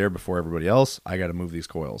thing, I'm there before everybody else. I got to move these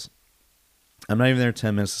coils. I'm not even there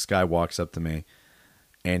 10 minutes. This guy walks up to me,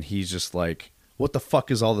 and he's just like, "What the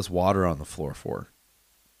fuck is all this water on the floor for?"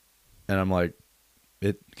 And I'm like,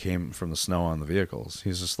 "It came from the snow on the vehicles."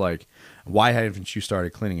 He's just like, "Why haven't you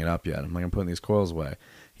started cleaning it up yet?" I'm like, "I'm putting these coils away."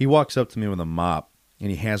 He walks up to me with a mop, and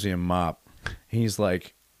he hands me a mop. He's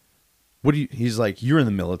like, he's like, "You're in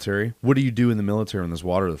the military. What do you do in the military when there's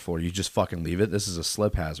water on the floor? You just fucking leave it? This is a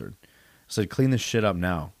slip hazard." I said, "Clean this shit up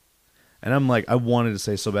now." And I'm like, I wanted to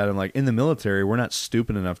say so bad. I'm like, in the military, we're not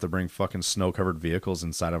stupid enough to bring fucking snow-covered vehicles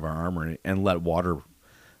inside of our armory and let water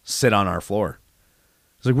sit on our floor.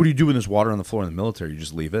 He's like, "What do you do when there's water on the floor in the military? You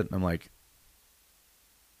just leave it?" And I'm like,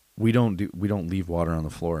 we don't leave water on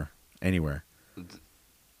the floor anywhere.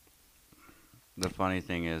 The funny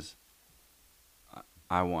thing is,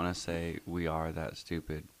 I want to say we are that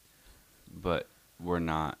stupid, but we're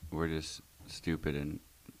not. We're just stupid and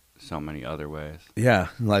so many other ways. Yeah,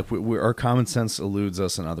 like our common sense eludes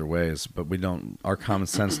us in other ways, but we don't. Our common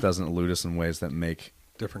sense doesn't elude us in ways that make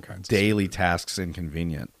Different kinds daily tasks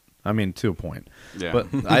inconvenient. I mean, to a point. Yeah. But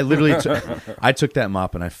I literally I took that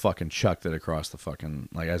mop and I fucking chucked it across the fucking,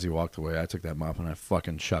 like, as he walked away, I took that mop and I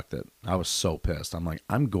fucking chucked it. I was so pissed. I'm like,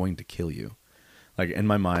 I'm going to kill you. Like, in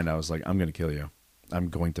my mind, I was like, I'm going to kill you. I'm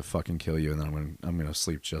going to fucking kill you, and then I'm going to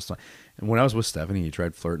sleep just fine. And when I was with Stephanie, he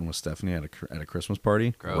tried flirting with Stephanie at a Christmas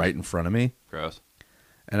party. Gross. Right in front of me. Gross.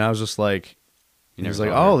 And I was just like, he was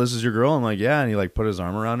like, oh, this is your girl? I'm like, yeah. And he like put his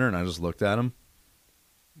arm around her, and I just looked at him.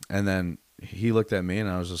 And then he looked at me, and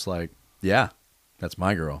I was just like, yeah, that's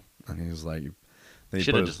my girl. And he was like,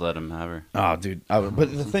 should have just let him have her. Oh, dude. But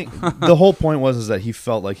the whole point was that he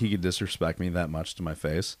felt like he could disrespect me that much to my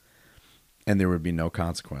face, and there would be no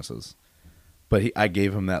consequences. But I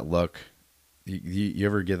gave him that look. You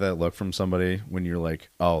ever get that look from somebody when you're like,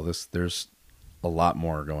 oh, there's a lot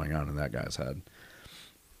more going on in that guy's head,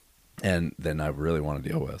 and then I really want to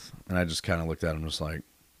deal with. And I just kind of looked at him just like,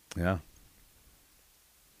 yeah.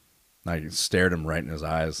 I stared him right in his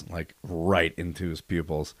eyes, like right into his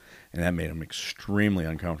pupils, and that made him extremely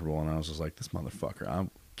uncomfortable. And I was just like, this motherfucker, I'll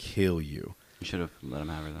kill you. You should have let him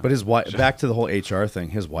have her, though. But his wife, back to the whole HR thing,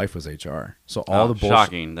 his wife was HR. So all the bullshit,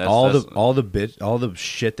 shocking. all the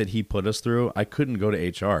shit that he put us through, I couldn't go to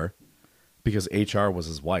HR because HR was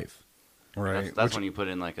his wife. Right. That's when you put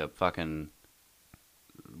in like a fucking,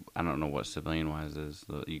 I don't know what civilian wise is.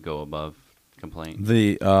 You go above complaint.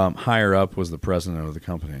 The higher up was the president of the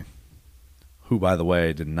company, who, by the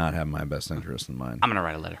way, did not have my best interest in mind. I'm gonna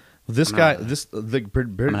write a letter. This guy,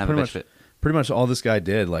 pretty much all this guy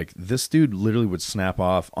did, like, this dude literally would snap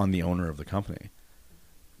off on the owner of the company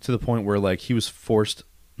to the point where, like, he was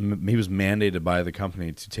mandated by the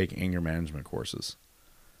company to take anger management courses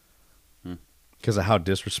because of how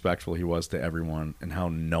disrespectful he was to everyone and how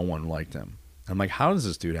no one liked him. I'm like, how does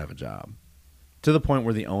this dude have a job? To the point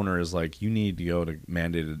where the owner is like, you need to go to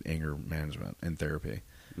mandated anger management and therapy.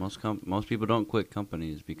 Most people don't quit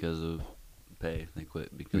companies because of pay. They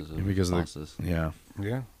quit because of bosses. Yeah.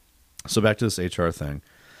 Yeah. So back to this HR thing.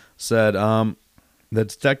 Said the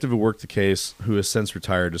detective who worked the case, who has since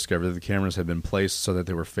retired, discovered that the cameras had been placed so that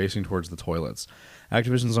they were facing towards the toilets.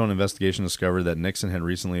 Activision's own investigation discovered that Nixon had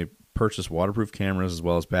recently purchased waterproof cameras as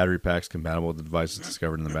well as battery packs compatible with the devices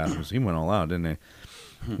discovered in the bathrooms. He went all out, didn't he?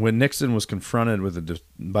 When Nixon was confronted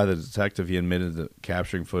by the detective, he admitted to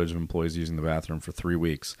capturing footage of employees using the bathroom for 3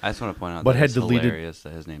 weeks. I just want to point out but that had it's deleted... hilarious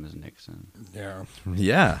that his name is Nixon. Yeah.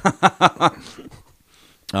 Yeah.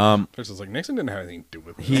 It's like, Nixon didn't have anything to do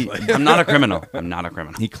with it. I'm not a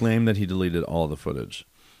criminal. He claimed that he deleted all the footage.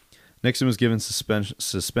 Nixon was given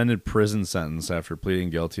suspended prison sentence after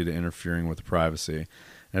pleading guilty to interfering with privacy.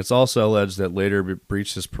 And it's also alleged that later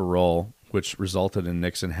breached his parole, which resulted in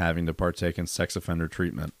Nixon having to partake in sex offender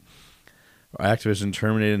treatment. Activision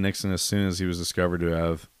terminated Nixon as soon as he was discovered to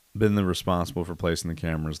have been the responsible for placing the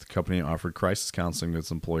cameras. The company offered crisis counseling to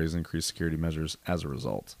its employees and increased security measures as a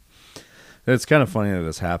result. It's kind of funny that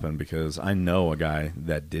this happened because I know a guy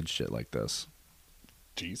that did shit like this.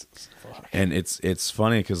 Jesus. Fuck. And it's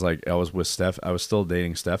funny because, like, I was still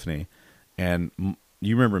dating Stephanie, and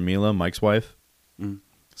you remember Mila, Mike's wife? Mm.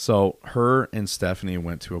 So her and Stephanie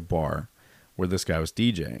went to a bar where this guy was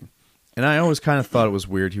DJing. And I always kind of thought it was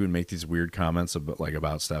weird. He would make these weird comments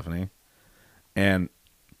about Stephanie. And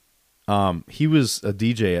he was a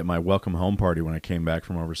DJ at my welcome home party when I came back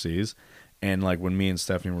from overseas. And like when me and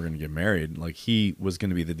Stephanie were going to get married, like he was going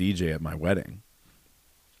to be the DJ at my wedding.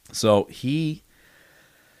 So they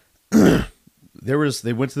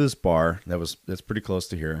went to this bar that's pretty close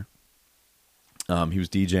to here. He was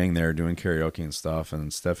DJing there, doing karaoke and stuff,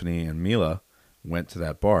 and Stephanie and Mila went to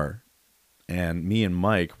that bar, and me and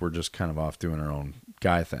Mike were just kind of off doing our own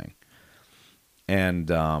guy thing.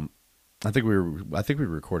 And I think we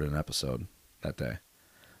recorded an episode that day.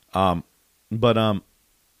 But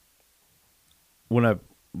when I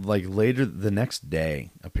later the next day,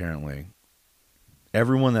 apparently,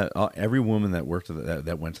 every woman that worked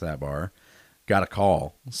that went to that bar got a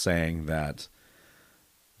call saying that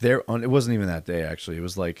it wasn't even that day, actually. It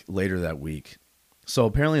was like later that week. So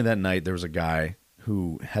apparently that night there was a guy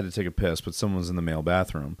who had to take a piss, but someone was in the male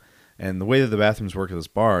bathroom. And the way that the bathrooms work at this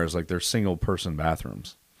bar is like they're single person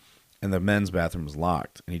bathrooms. And the men's bathroom was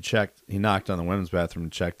locked. And he knocked on the women's bathroom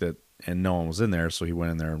and checked it, and no one was in there, so he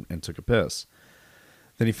went in there and took a piss.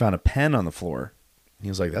 Then he found a pen on the floor. He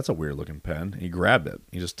was like, that's a weird looking pen. And he grabbed it.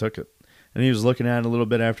 He just took it. And he was looking at it a little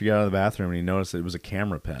bit after he got out of the bathroom, and he noticed that it was a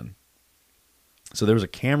camera pen. So there was a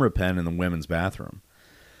camera pen in the women's bathroom.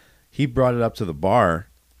 He brought it up to the bar,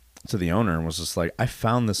 to the owner, and was just like, I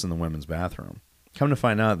found this in the women's bathroom. Come to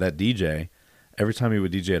find out that DJ, every time he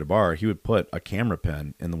would DJ at a bar, he would put a camera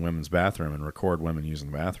pen in the women's bathroom and record women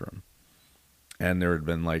using the bathroom. And there had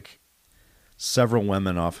been like several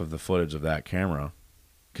women off of the footage of that camera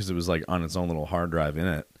because it was like on its own little hard drive in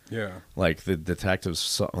it. Yeah. Like the detectives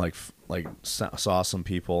saw some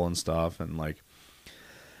people and stuff, and like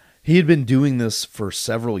he had been doing this for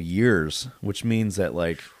several years, which means that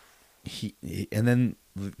like he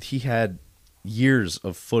had years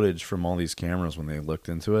of footage from all these cameras. When they looked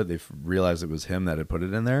into it, they realized it was him that had put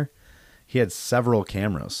it in there. He had several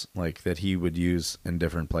cameras like that he would use in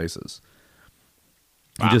different places.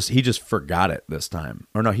 Wow. He just forgot it this time.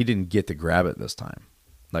 Or no, he didn't get to grab it this time.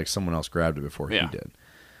 Like someone else grabbed it before he did.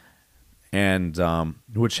 And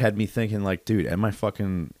which had me thinking like, dude, at my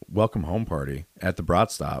fucking welcome home party at the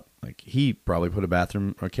Brat Stop, like he probably put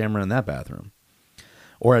a camera in that bathroom.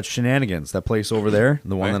 Or at Shenanigans, that place over there,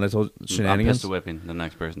 the one that I told, Shenanigans. I'm pistol whipping the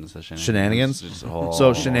next person that says Shenanigans. Shenanigans.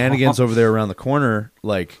 So Shenanigans over there around the corner,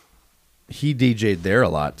 like he DJ'd there a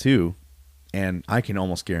lot too. And I can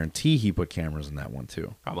almost guarantee he put cameras in that one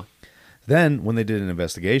too. Probably. Then when they did an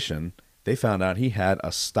investigation, they found out he had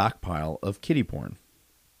a stockpile of kiddie porn.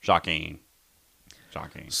 Shocking.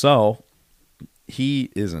 So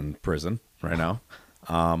he is in prison right now.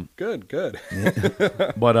 Good.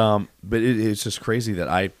 But it's just crazy that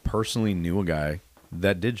I personally knew a guy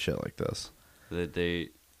that did shit like this.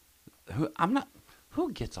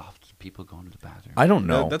 Who gets off to people going to the bathroom? I don't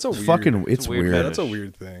know. That's a weird. It's weird. Yeah, that's a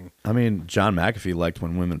weird thing. I mean, John McAfee liked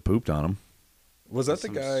when women pooped on him. Was that the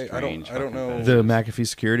guy? I don't know. The McAfee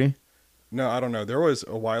security? No, I don't know. There was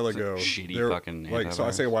a while ago. Fucking like, so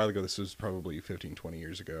I say a while ago. This was probably 15, 20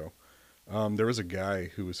 years ago. There was a guy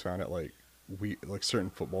who was found at like certain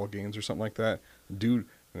football games or something like that. Dude,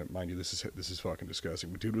 mind you, this is fucking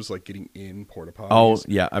disgusting. But dude was like getting in porta potties. Oh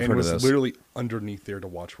yeah, I've heard of this. Was literally underneath there to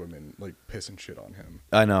watch women like piss and shit on him.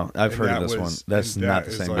 I know. I've heard of this one. That's not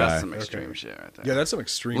the same guy. That's some extreme shit right there. Yeah, that's some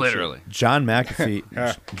extreme. Literally. Shit. John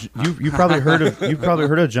McAfee. you probably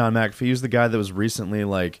heard of John McAfee. He was the guy that was recently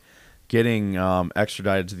like getting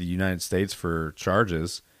extradited to the United States for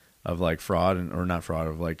charges of like fraud or not fraud,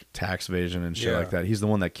 of like tax evasion and shit like that. He's the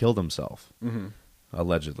one that killed himself,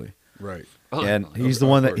 allegedly. Right. And he's the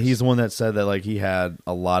one that said that like he had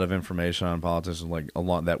a lot of information on politicians, like a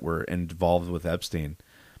lot that were involved with Epstein.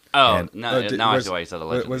 Oh, and, now I see why you said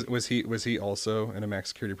allegedly. Was he also in a max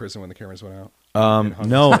security prison when the cameras went out?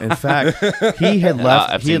 No, in fact, he had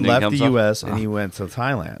left. He had left the U.S. and he Oh. went to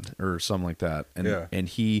Thailand or something like that. And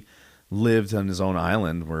he lived on his own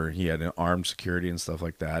island where he had an armed security and stuff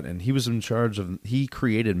like that. And he was in charge of. He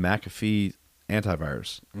created McAfee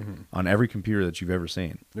antivirus on every computer that you've ever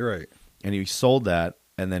seen. You're right. And he sold that,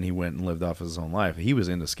 and then he went and lived off his own life. He was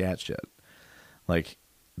into scat shit. Like,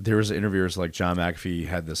 there was interviewers like John McAfee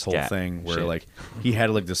had this whole thing where like he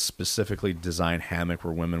had like this specifically designed hammock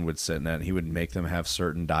where women would sit in it. And he would make them have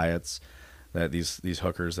certain diets that these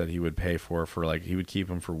hookers that he would pay for like he would keep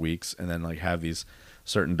them for weeks, and then like have these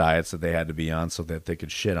certain diets that they had to be on so that they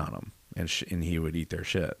could shit on them, and he would eat their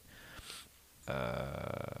shit.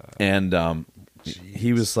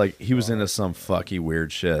 He was into some fucky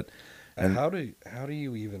weird shit. And how do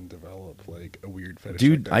you even develop like a weird fetish?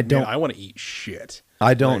 Dude, like I want to eat shit.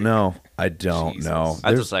 I don't know. Know.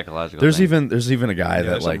 That's a psychological there's thing. There's even a guy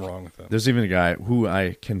that like wrong with them. There's even a guy who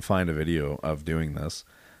I can find a video of doing this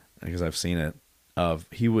because I've seen it.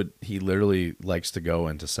 He literally likes to go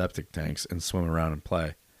into septic tanks and swim around and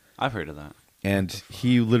play. I've heard of that. And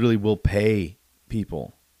he literally will pay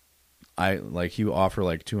people. He will offer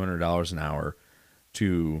like $200 an hour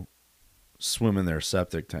to swim in their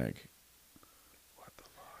septic tank. What the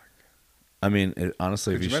fuck? I mean,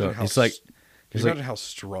 honestly, if you show, Can you imagine how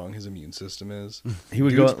strong his immune system is? He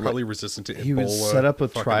would Dude's go probably resistant to Ebola. He would set up a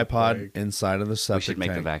tripod plague. inside of the septic tank. We should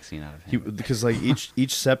make the vaccine out of him. Because like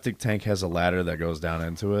each septic tank has a ladder that goes down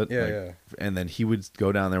into it. Yeah. And then he would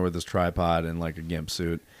go down there with his tripod and like a gimp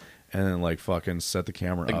suit, and then like fucking set the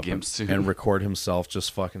camera up and record himself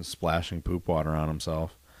just fucking splashing poop water on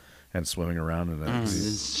himself and swimming around in it.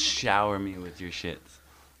 Just shower me with your shit.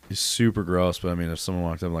 He's super gross, but I mean, if someone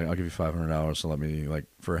walked up like, I'll give you $500 to let me like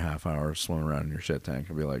for a half hour swim around in your shit tank,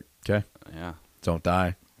 I'd be like, okay, yeah, don't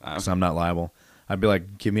die, because I'm not liable. I'd be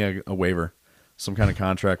like, give me a waiver, some kind of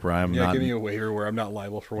contract where I'm not. Give me a waiver where I'm not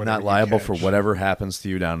liable for whatever. Not liable for whatever happens to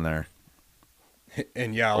you down there.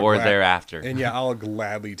 And thereafter. And yeah, I'll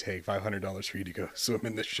gladly take $500 for you to go swim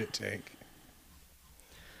in the shit tank.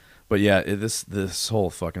 But yeah, this whole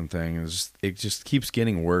fucking thing it just keeps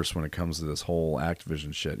getting worse when it comes to this whole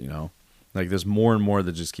Activision shit, you know? Like there's more and more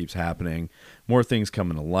that just keeps happening. More things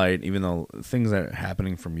coming to light, even though things that are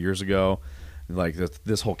happening from years ago, like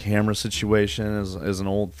this whole camera situation is an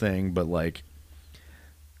old thing, but like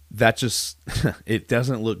that just it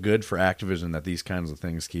doesn't look good for Activision that these kinds of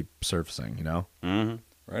things keep surfacing, you know? Mm-hmm.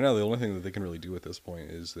 Right now, the only thing that they can really do at this point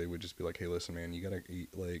is they would just be like, "Hey, listen, man, you gotta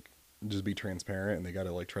like just be transparent," and they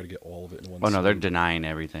gotta like try to get all of it in one. Oh no, swoop. they're denying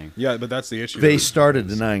everything. Yeah, but that's the issue. They started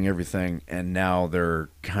denying everything, and now they're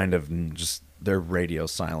kind of just they're radio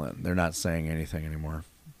silent. They're not saying anything anymore.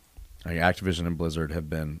 Like Activision and Blizzard have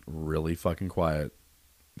been really fucking quiet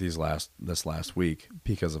this last week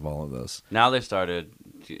because of all of this. Now they started.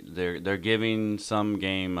 They're giving some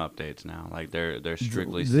game updates now. Like they're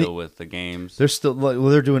strictly still with the games. They're still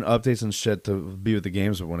they're doing updates and shit to be with the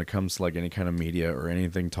games, but when it comes to like any kind of media or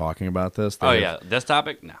anything talking about this, This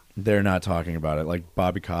topic, no, they're not talking about it. Like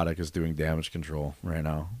Bobby Kotick is doing damage control right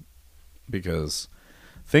now because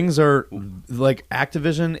things are like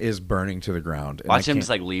Activision is burning to the ground. Watch him just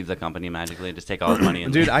like leave the company magically and just take all his money.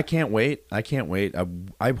 And dude, I can't wait.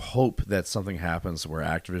 I hope that something happens where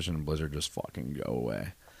Activision and Blizzard just fucking go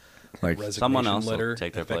away. Like someone else will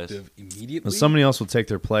take their place immediately. Somebody else will take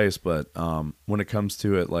their place, but when it comes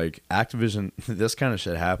to it, like Activision, this kind of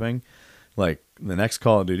shit happening, like the next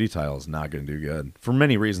Call of Duty title is not going to do good for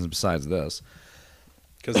many reasons besides this.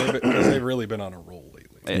 Because they've really been on a roll lately.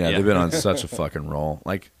 Yeah, they've been on such a fucking roll.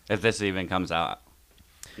 Like if this even comes out.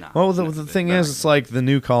 No. Well, the thing is, it's like the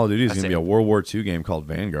new Call of Duty is going to be a World War II game called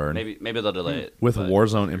Vanguard. Maybe they'll delay it with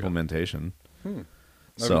Warzone implementation.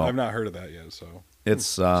 So I've not heard of that yet. So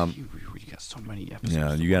it's you got so many episodes.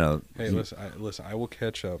 Yeah, you gotta. Hey, listen. I will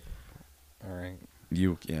catch up. All right.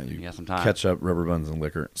 You got some time. Catch up, rubber buns and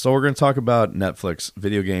liquor. So we're going to talk about Netflix,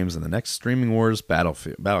 video games, and the next streaming wars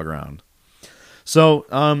battleground. So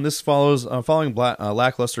this follows following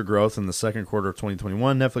lackluster growth in the second quarter of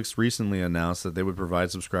 2021. Netflix recently announced that they would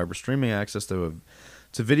provide subscriber streaming access to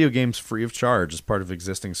video games free of charge as part of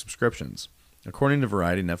existing subscriptions. According to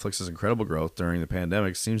Variety, Netflix's incredible growth during the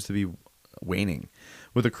pandemic seems to be waning,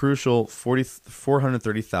 with a crucial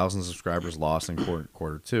 430,000 subscribers lost in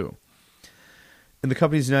quarter two in the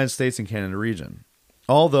company's United States and Canada region.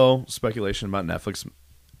 Although speculation about Netflix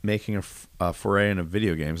making a foray into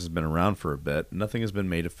video games has been around for a bit, nothing has been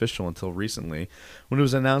made official until recently when it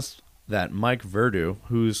was announced that Mike Verdu,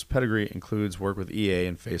 whose pedigree includes work with EA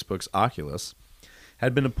and Facebook's Oculus,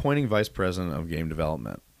 had been appointing vice president of game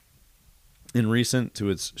development. In a message to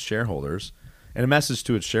its shareholders,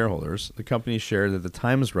 the company shared that the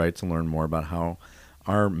time is right to learn more about how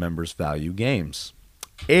our members value games.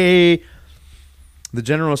 The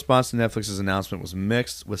general response to Netflix's announcement was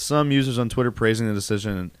mixed, with some users on Twitter praising the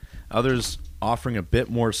decision and others offering a bit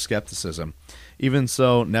more skepticism. Even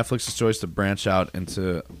so, Netflix's choice to branch out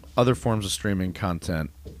into other forms of streaming content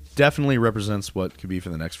definitely represents what could be for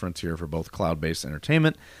the next frontier for both cloud-based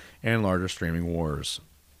entertainment and larger streaming wars.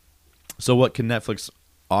 So what can Netflix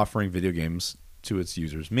offering video games to its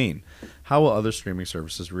users mean? How will other streaming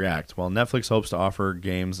services react? While Netflix hopes to offer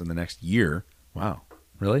games in the next year... Wow.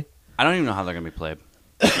 Really? I don't even know how they're going to be played.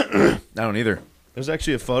 I don't either. There's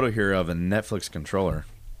actually a photo here of a Netflix controller.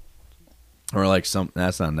 Or like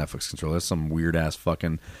that's not a Netflix controller. That's some weird-ass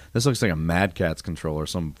fucking... This looks like a Mad Catz controller.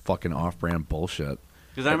 Some fucking off-brand bullshit.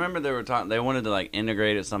 Because I remember they wanted to like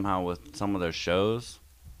integrate it somehow with some of their shows.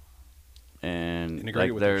 And integrate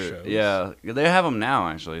it with their shows? Yeah, they have them now,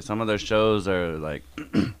 actually. Some of their shows are like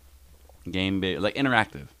like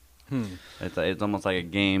interactive. It's almost like a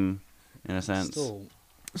game in a sense.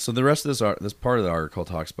 So the rest of this part of the article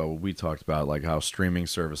talks about what we talked about, like how streaming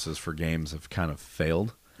services for games have kind of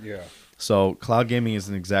failed. Yeah. So cloud gaming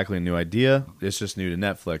isn't exactly a new idea. It's just new to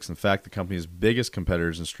Netflix. In fact, the company's biggest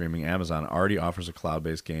competitors in streaming, Amazon, already offers a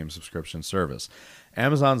cloud-based game subscription service.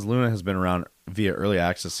 Amazon's Luna has been around via early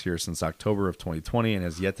access here since October of 2020 and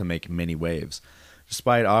has yet to make many waves.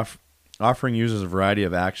 Despite offering users a variety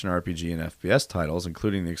of action, RPG, and FPS titles,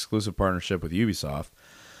 including the exclusive partnership with Ubisoft,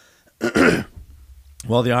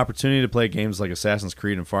 while the opportunity to play games like Assassin's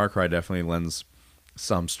Creed and Far Cry definitely lends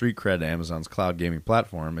some street cred to Amazon's cloud gaming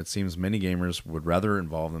platform, it seems many gamers would rather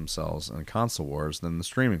involve themselves in console wars than the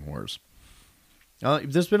streaming wars.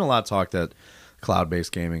 There's been a lot of talk that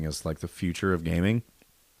cloud-based gaming is like the future of gaming.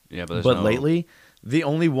 Yeah, but lately, the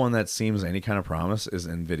only one that seems any kind of promise is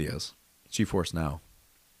NVIDIA's GeForce Now.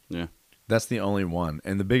 Yeah. That's the only one.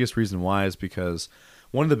 And the biggest reason why is because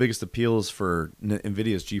one of the biggest appeals for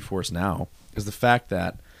NVIDIA's GeForce Now is the fact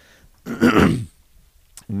that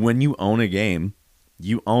when you own a game,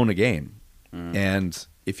 you own a game. And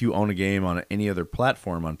if you own a game on any other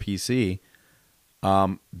platform on PC,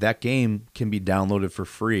 that game can be downloaded for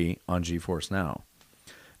free on GeForce Now.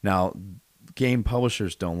 Now, game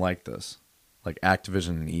publishers don't like this. Like Activision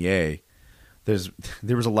and EA,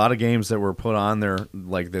 there was a lot of games that were put on there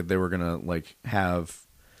like that they were gonna like have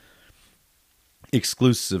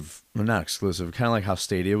exclusive, well, not exclusive, kind of like how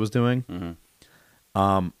Stadia was doing,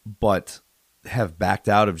 but have backed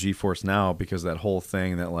out of GeForce Now because that whole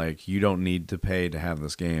thing that like you don't need to pay to have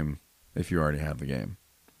this game if you already have the game.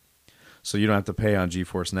 So you don't have to pay on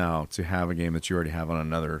GeForce Now to have a game that you already have on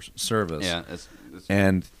another service. Yeah, it's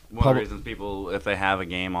and one of the reasons people, if they have a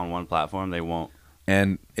game on one platform, they won't.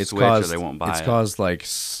 And it's Switch caused or they won't buy it's it. caused like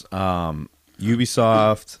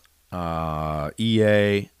Ubisoft,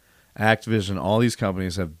 EA, Activision, all these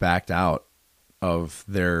companies have backed out of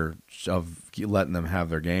letting them have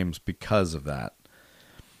their games because of that.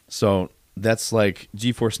 So that's like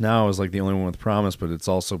GeForce Now is like the only one with promise, but it's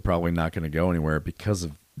also probably not going to go anywhere because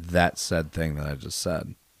of that said thing that I just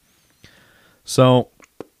said. So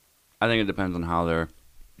I think it depends on how the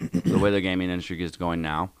way the gaming industry is going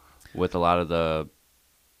now, with a lot of the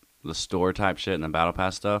store type shit and the battle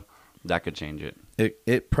pass stuff. That could change it.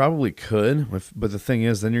 It probably could, but the thing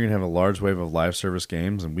is, then you're gonna have a large wave of live service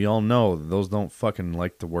games, and we all know that those don't fucking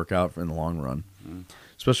like to work out in the long run,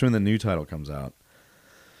 especially when the new title comes out.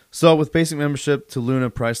 So with basic membership to Luna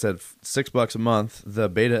priced at $6 a month, the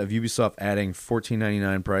beta of Ubisoft adding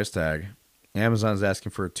 $14.99 price tag, Amazon's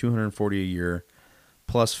asking for $240 a year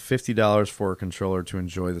plus $50 for a controller to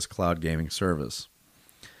enjoy this cloud gaming service.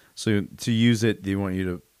 So to use it, they want you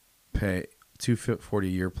to pay $240 a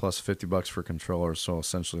year plus $50 for controllers, so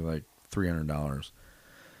essentially like $300.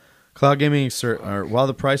 Cloud gaming, while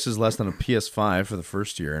the price is less than a PS5 for the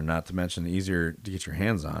first year, and not to mention easier to get your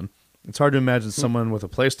hands on, it's hard to imagine someone with a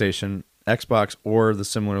PlayStation, Xbox, or the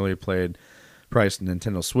similarly priced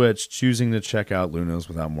Nintendo Switch choosing to check out Luna's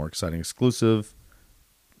without more exciting exclusives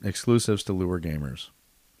to lure gamers.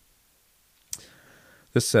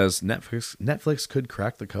 This says Netflix could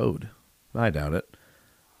crack the code. I doubt it.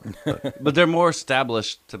 But they're more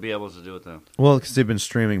established to be able to do it, though. Well, because they've been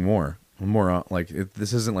streaming more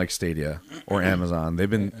this isn't like Stadia or Amazon. They've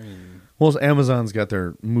been, Amazon's got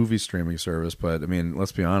their movie streaming service, but I mean,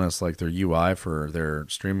 let's be honest, like their UI for their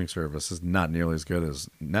streaming service is not nearly as good as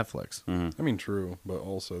Netflix. Mm-hmm. I mean, true, but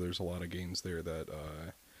also there's a lot of games there that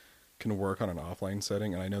can work on an offline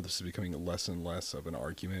setting, and I know this is becoming less and less of an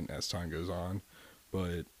argument as time goes on.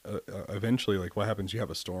 But eventually, like, what happens? You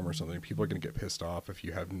have a storm or something. People are going to get pissed off if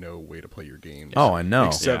you have no way to play your games. Oh, I know.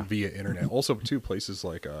 Except via internet. Also, too, places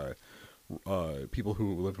like people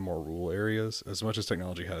who live in more rural areas, as much as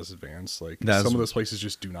technology has advanced, like some of those places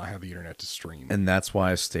just do not have the internet to stream. And that's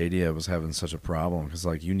why Stadia was having such a problem, because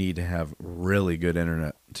like you need to have really good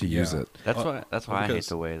internet to use it. That's why I hate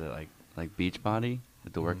the way that like Beachbody,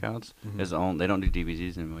 the workouts, is they don't do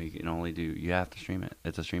DVDs anymore. You have to stream it.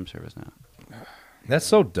 It's a stream service now. That's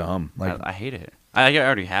so dumb. Like I hate it. I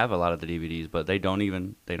already have a lot of the DVDs, but they don't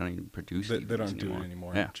even produce DVDs they don't anymore. do it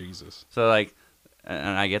anymore. Yeah. Jesus. So like,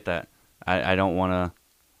 and I get that. I don't want to.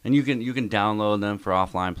 And you can download them for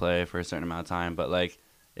offline play for a certain amount of time, but like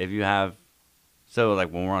if you have, so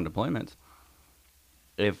like when we're on deployments,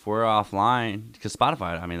 if we're offline, because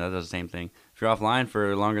Spotify, I mean that does the same thing. If you're offline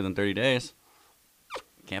for longer than 30 days,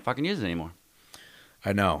 you can't fucking use it anymore.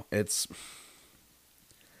 I know it's.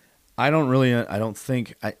 I mean,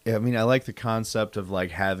 I like the concept of like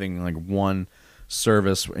having like one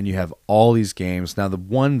service and you have all these games. Now, the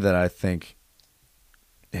one that I think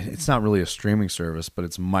it's not really a streaming service, but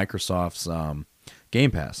it's Microsoft's Game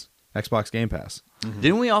Pass, Xbox Game Pass. Mm-hmm.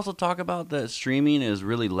 Didn't we also talk about that streaming is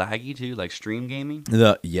really laggy too, like stream gaming?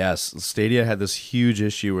 Yes, Stadia had this huge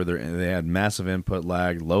issue where they had massive input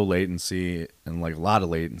lag, low latency, and like a lot of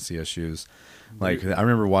latency issues. Like I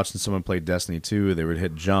remember watching someone play Destiny 2, they would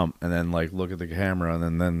hit jump and then like look at the camera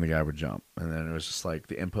and then the guy would jump, and then it was just like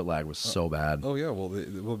the input lag was so bad. Oh yeah,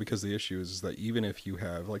 well because the issue is that even if you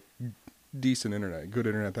have like decent internet, good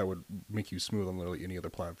internet that would make you smooth on literally any other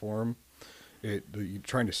platform,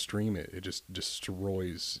 trying to stream it just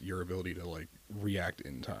destroys your ability to like react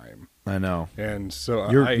in time. I know. And so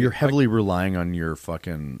you're heavily relying on your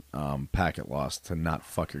fucking packet loss to not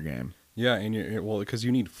fuck your game. Yeah, and because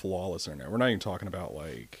you need flawless internet. We're not even talking about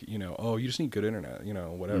like, you just need good internet,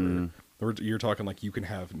 whatever. Mm. You're talking like you can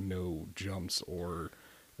have no jumps or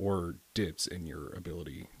dips in your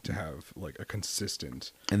ability to have like a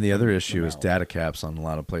consistent. And the other issue is data caps on a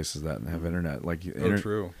lot of places that have internet. Like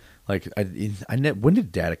true. Like when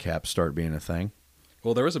did data caps start being a thing?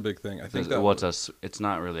 Well, there was a big thing. I think it's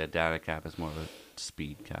not really a data cap. It's more of a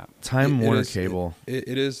speed cap. Time Warner Cable.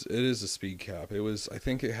 It is a speed cap. It was. I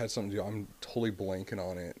think it had something to do. I'm totally blanking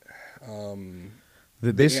on it.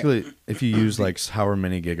 Basically, if you use like however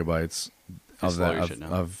many gigabytes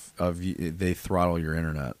they throttle your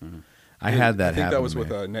internet. Mm-hmm. I had that happen. I think that was with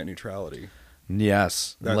net neutrality.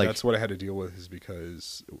 Yes. That's what I had to deal with, is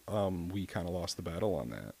because we kind of lost the battle on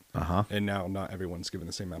that. Uh-huh. And now not everyone's given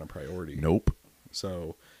the same amount of priority. Nope.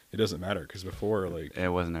 So it doesn't matter, because before, like... It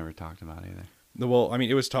wasn't ever talked about either. Well, I mean,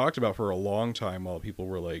 it was talked about for a long time while people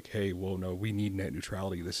were like, hey, well, no, we need net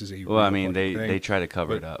neutrality. This is a Well, I mean, thing. they try to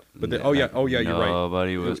cover it up. But you're right.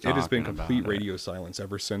 Nobody was It has been talking about complete it. radio silence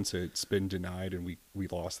ever since it's been denied and we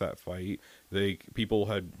lost that fight. People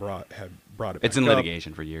had brought it back It's in up.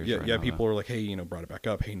 litigation for years. Yeah, right yeah. now, People are like, hey, brought it back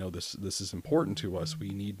up. Hey, no, this is important to us.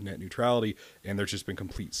 We need net neutrality, and there's just been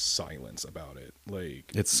complete silence about it.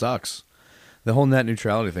 Like, It sucks. The whole net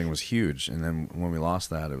neutrality thing was huge, and then when we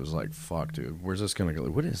lost that, it was like, fuck, dude, where's this gonna go?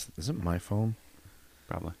 What is it my phone?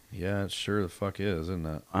 Probably. Yeah, it sure the fuck is, isn't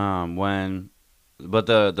it? But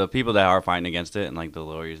the people that are fighting against it and like the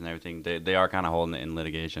lawyers and everything, they are kind of holding it in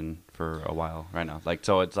litigation for a while right now. Like,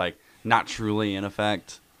 so it's like not truly in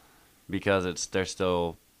effect because it's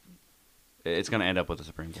going to end up with the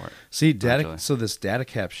Supreme Court. See, actually. So this data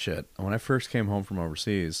cap shit. When I first came home from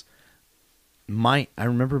overseas, I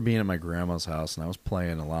remember being at my grandma's house and I was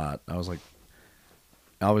playing a lot.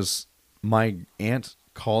 My aunt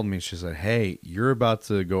called me. She said, "Hey, you're about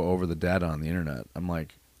to go over the data on the internet." I'm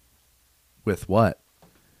like, "With what?"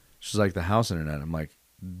 She's like, "The house internet." I'm like,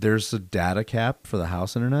 "There's a data cap for the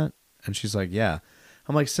house internet?" And she's like, "Yeah."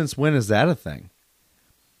 I'm like, "Since when is that a thing?"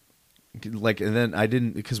 Like, and then I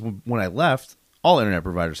didn't, because when I left, all internet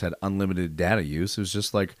providers had unlimited data use. It was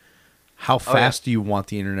just like, how fast do you want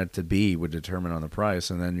the internet to be would determine on the price,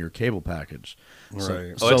 and then your cable package.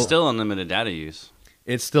 right. So it's still unlimited data use.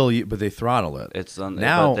 It's still, but they throttle it.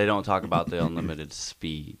 Now, but they don't talk about the unlimited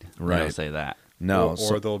speed. Right. They don't say that. No,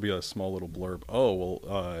 or there'll be a small little blurb.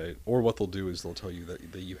 Or what they'll do is they'll tell you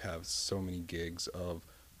that you have so many gigs of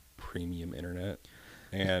premium internet,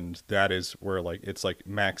 and that is where like it's like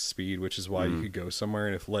max speed, which is why you could go somewhere.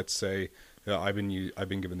 And if, let's say, I've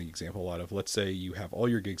been given the example a lot of, let's say you have all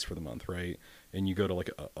your gigs for the month, right? And you go to like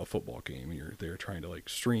a football game, and you're there trying to like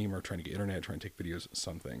stream or trying to get internet, trying to take videos,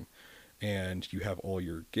 something, and you have all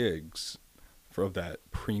your gigs of that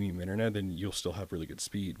premium internet, then you'll still have really good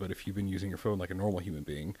speed. But if you've been using your phone like a normal human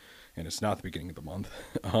being, and it's not the beginning of the month,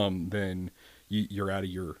 then you're out of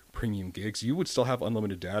your premium gigs. You would still have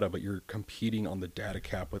unlimited data, but you're competing on the data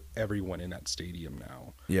cap with everyone in that stadium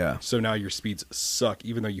now. Yeah. So now your speeds suck,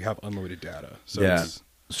 even though you have unlimited data. So yeah.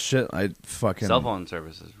 Shit, I fucking... Cell phone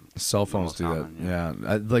services. Cell phones do common,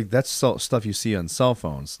 that. Yeah. That's stuff you see on cell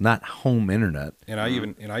phones, not home internet. And I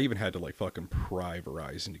even had to like fucking pry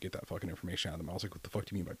Verizon to get that fucking information out of them. I was like, what the fuck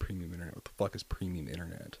do you mean by premium internet? What the fuck is premium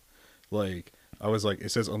internet? Like, I was like,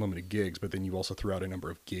 it says unlimited gigs, but then you also threw out a number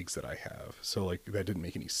of gigs that I have. So like, that didn't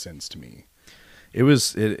make any sense to me.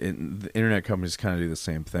 The internet companies kind of do the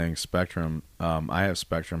same thing. Spectrum, I have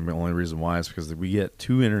Spectrum. The only reason why is because we get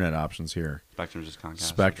two internet options here. Spectrum's just Comcast.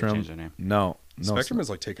 Spectrum, They changed their name. no. Spectrum is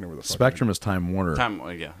like taking over the fucking... Spectrum is Time Warner.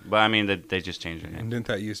 Yeah, but I mean, they just changed their name. And didn't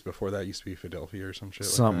that before that used to be Philadelphia or some shit?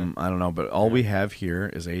 Something, like that? I don't know, but all we have here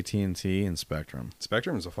is AT&T and Spectrum.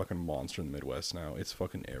 Spectrum is a fucking monster in the Midwest now. It's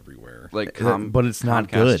fucking everywhere. Like, but it's not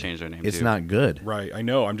Comcast good. changed their name It's too. not good. Right, I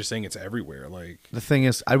know. I'm just saying it's everywhere. Like, The thing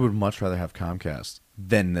is, I would much rather have Comcast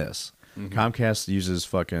than this. Mm-hmm. Comcast uses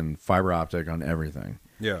fucking fiber optic on everything.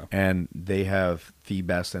 yeah. And they have the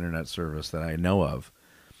best internet service that I know of.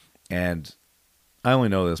 And I only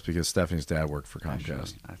know this because Stephanie's dad worked for Comcast.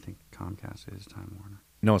 Actually, I think Comcast is Time Warner.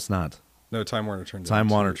 No, it's not. No, Time Warner turned Time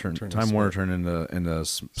into- Warner turned into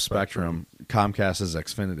Spectrum. Comcast is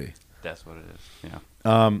Xfinity. That's what it is.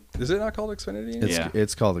 Yeah. Is it not called Xfinity? anymore? Yeah.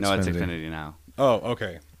 It's called Xfinity. No, it's Xfinity now. Oh,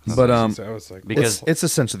 okay. But I was like, Because it's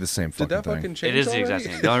essentially the same fucking did that thing. fucking change? it is the already? exact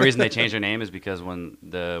same. The only reason they changed their name is because when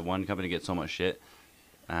the one company gets so much shit,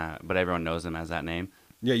 but everyone knows them as that name.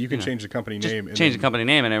 Yeah, you can know, change the company Just name. and change then- the company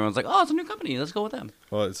name, and everyone's like, "Oh, it's a new company. Let's go with them."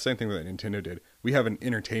 Well, it's the same thing that Nintendo did. We have an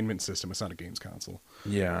entertainment system. It's not a games console.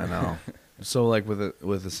 Yeah, I know. So like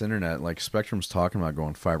with this internet, like Spectrum's talking about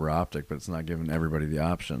going fiber optic, but it's not giving everybody the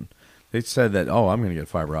option. They said that, I'm going to get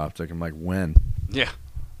fiber optic. I'm like, when? Yeah.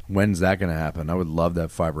 When's that going to happen? I would love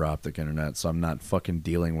that fiber optic internet, so I'm not fucking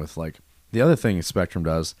dealing with like the other thing Spectrum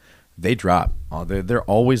does. They drop. They're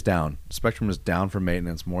always down. Spectrum is down for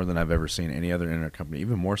maintenance more than I've ever seen any other internet company,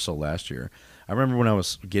 even more so last year. I remember when I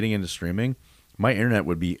was getting into streaming, my internet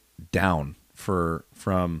would be down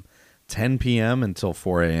from 10 p.m. until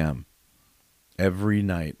 4 a.m. every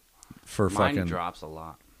night for Mine fucking... drops a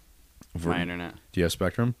lot. for- My internet, Do you have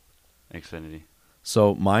Spectrum? Xfinity.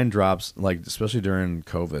 So mine drops, like, especially during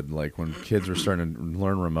COVID, like when kids were starting to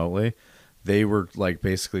learn remotely, they were like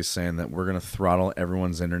basically saying that we're going to throttle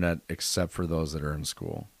everyone's internet except for those that are in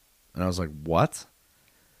school. And I was like, what?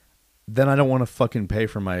 Then I don't want to fucking pay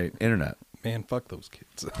for my internet. Man, fuck those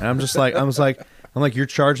kids. And I'm just like, I'm like, you're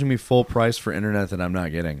charging me full price for internet that I'm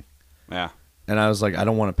not getting. Yeah. And I was like, I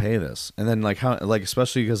don't want to pay this. And then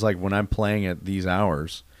especially because like when I'm playing at these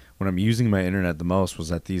hours, when I'm using my internet the most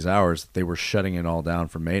was at these hours, they were shutting it all down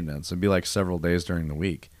for maintenance. It'd be like several days during the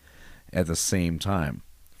week at the same time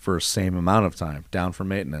for the same amount of time down for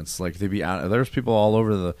maintenance. Like they'd be out. There's people all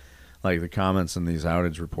over the comments in these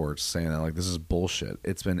outage reports saying that like, this is bullshit.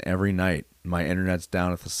 It's been every night. My internet's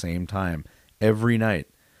down at the same time every night.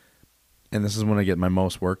 And this is when I get my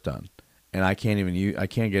most work done. And I can't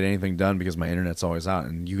get anything done because my internet's always out,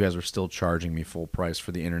 and you guys are still charging me full price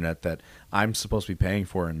for the internet that I'm supposed to be paying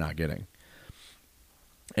for and not getting.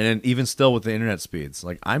 And then even still with the internet speeds,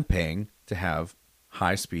 like I'm paying to have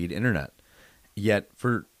high speed internet. Yet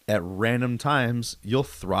at random times you'll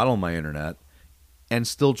throttle my internet and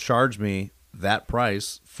still charge me that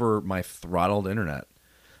price for my throttled internet.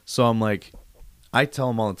 So I'm like, I tell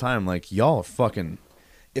them all the time, like, y'all are fucking.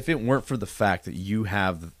 If it weren't for the fact that you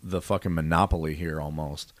have the fucking monopoly here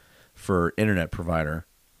almost for internet provider.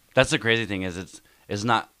 That's the crazy thing is it's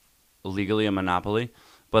not legally a monopoly,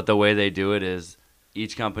 but the way they do it is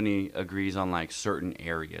each company agrees on like certain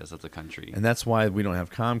areas of the country. And that's why we don't have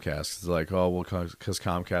Comcast. It's like, oh, well, because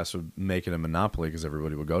Comcast would make it a monopoly because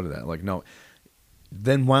everybody would go to that. Like, no,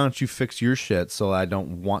 then why don't you fix your shit so I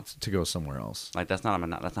don't want to go somewhere else? Like that's not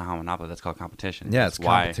how monopoly. That's called competition. Yeah, it's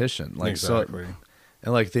competition. Like exactly. So.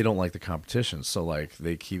 And, like, they don't like the competition. So, like,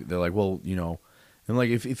 they're like, well, you know. And, like,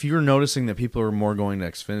 if you're noticing that people are more going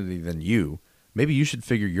to Xfinity than you, maybe you should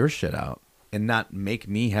figure your shit out and not make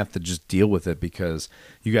me have to just deal with it because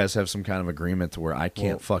you guys have some kind of agreement to where I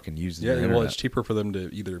can't fucking use the internet. Well, it's cheaper for them to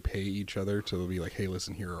either pay each other to be like, hey,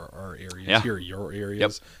 listen, here are our areas, here are your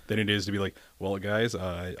areas, than it is to be like, well, guys,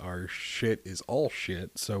 our shit is all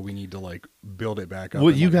shit, so we need to, like, build it back up. Well,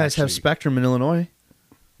 you guys have Spectrum in Illinois.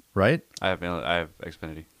 Right? I have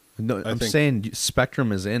Xfinity. No, I'm saying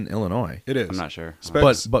Spectrum is in Illinois. It is. I'm not sure.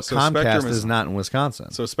 But So Comcast is not in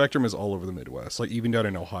Wisconsin. So Spectrum is all over the Midwest, like even down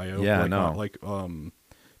in Ohio. Yeah, like, I know. Like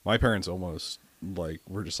my parents almost like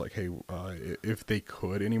were just like, hey, if they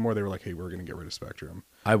could anymore, they were like, hey, we're gonna get rid of Spectrum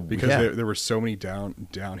because there were so many down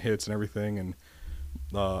hits and everything. And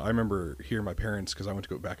I remember hearing my parents because I went to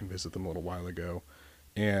go back and visit them a little while ago.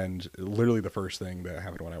 And literally the first thing that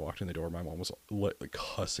happened when I walked in the door, my mom was like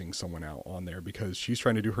cussing someone out on there because she's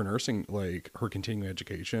trying to do her nursing, like her continuing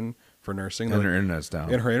education for nursing. And her internet's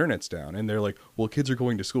down. And her internet's down. And they're like, well, kids are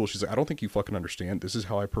going to school. She's like, I don't think you fucking understand. This is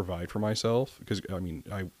how I provide for myself. Because, I mean,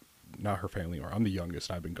 not her family, or I'm the youngest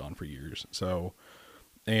and I've been gone for years. So,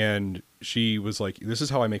 and she was like, this is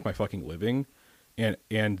how I make my fucking living.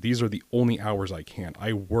 And these are the only hours I can.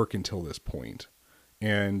 I work until this point.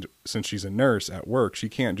 And since she's a nurse at work, she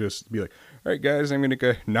can't just be like, all right, guys, I'm going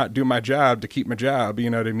to not do my job to keep my job. You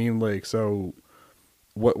know what I mean? Like, so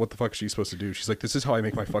what the fuck is she supposed to do? She's like, this is how I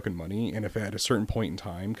make my fucking money. And if at a certain point in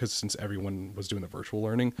time, because since everyone was doing the virtual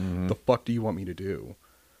learning, the fuck do you want me to do?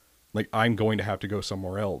 Like, I'm going to have to go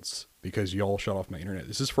somewhere else because y'all shut off my internet.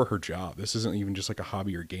 This is for her job. This isn't even just like a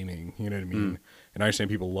hobby or gaming. You know what I mean? And I understand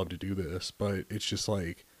people love to do this, but it's just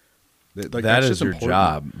like, that is your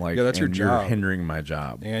job. Like, yeah, that's your job. You're hindering my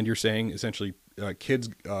job. And you're saying essentially kids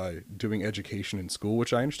doing education in school,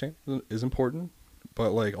 which I understand is important,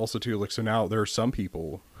 but like also too, like, so now there are some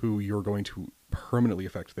people who you're going to permanently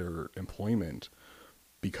affect their employment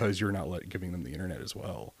because you're not giving them the internet as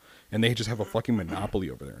well. And they just have a fucking monopoly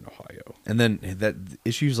over there in Ohio. And then that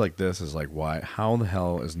issues like this is like, how the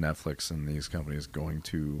hell is Netflix and these companies going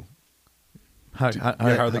to how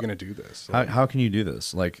are they going to do this? How can you do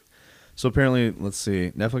this? Like, so apparently, let's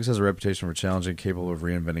see, Netflix has a reputation for challenging, capable of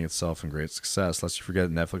reinventing itself, and great success. Lest you forget,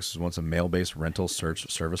 Netflix was once a mail-based rental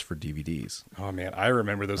search service for DVDs. Oh man, I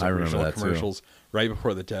remember those original commercials right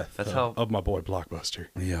before the death of my boy Blockbuster.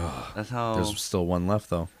 Yeah, that's how. There's still one left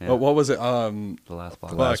though. Yeah. But what was it? The last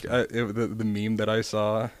Blockbuster. The meme that I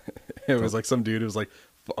saw, it was like some dude. It was like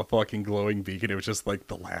a fucking glowing beacon. It was just like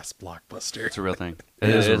the last Blockbuster. It's a real thing. It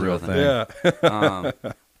is a real thing. Yeah.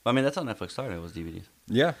 I mean, that's how Netflix started. It was DVDs.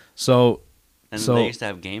 Yeah. So they used to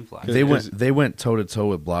have GameFly. They went toe to toe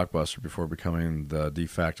with Blockbuster before becoming the de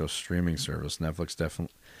facto streaming service. Netflix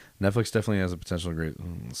definitely has a potential great.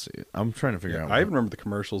 Let's see. I'm trying to figure out. I even remember the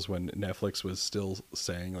commercials when Netflix was still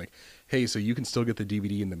saying like, "Hey, so you can still get the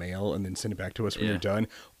DVD in the mail and then send it back to us when you're done.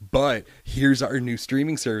 But here's our new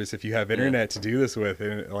streaming service if you have internet to do this with."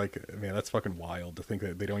 And like, man, that's fucking wild to think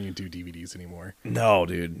that they don't even do DVDs anymore. No,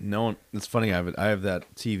 dude. No one. It's funny. I have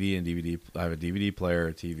that TV and DVD. I have a DVD player,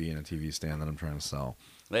 a TV, and a TV stand that I'm trying to sell.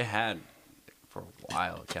 They had for a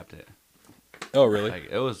while kept it. Oh, really?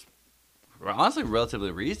 Like, it was honestly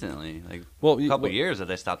relatively recently, like a couple years that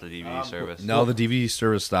they stopped the DVD service. No, the DVD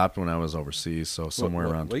service stopped when I was overseas, so somewhere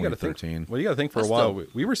around 2013. You got to think for That's a while. still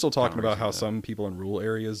We were still talking about how recent, some people in rural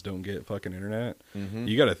areas don't get fucking internet. Mm-hmm.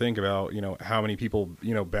 You got to think about, how many people,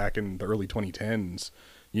 back in the early 2010s,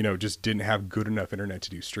 just didn't have good enough internet to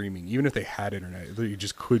do streaming. Even if they had internet, you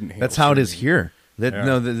just couldn't handle That's how it is streaming. here. Yeah.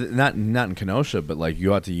 No, not in Kenosha, but like you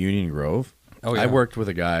go out to Union Grove. Oh, yeah. I worked with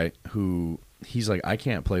a guy who he's like, I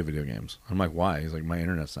can't play video games. I'm like, why? He's like, my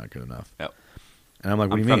internet's not good enough. Yep. And I'm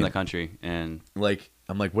like, what do you from mean? the country, and Like,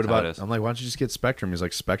 I'm like, what That's how about? it is. I'm like, why don't you just get Spectrum? He's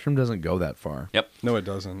like, Spectrum doesn't go that far. yep, No, it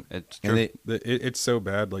doesn't. it's And true. It's so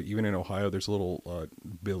bad. Like, even in Ohio, there's a little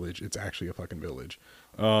village. It's actually a fucking village.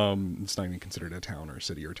 It's not even considered a town or a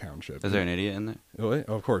city or township. Is there an idiot in there? Oh,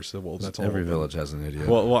 of course. Well, that's all Every of them. village has an idiot.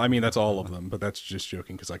 Well, I mean, that's all of them, but that's just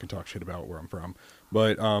joking because I can talk shit about where I'm from.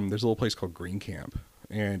 But there's a little place called Green Camp,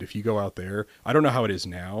 and if you go out there, I don't know how it is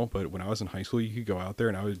now, but when I was in high school, you could go out there,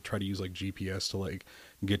 and I would try to use like GPS to like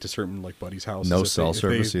get to certain like buddies' houses. No if cell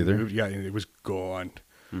service either? moved. Yeah, and it was gone.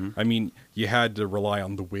 I mean, you had to rely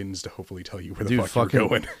on the winds to hopefully tell you where the Dude, fuck you were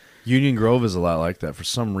going. Union Grove is a lot like that. For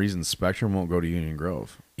some reason, Spectrum won't go to Union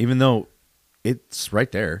Grove, even though it's right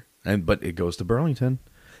there, but it goes to Burlington,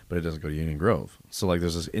 but it doesn't go to Union Grove. So like,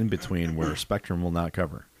 there's this in between where Spectrum will not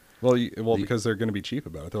cover. Well, because they're going to be cheap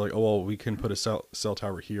about it. They're like, oh, well, we can put a cell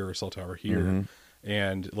tower here or a cell tower here. Mm-hmm.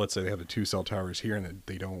 And let's say they have the two cell towers here and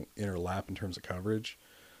they don't interlap in terms of coverage.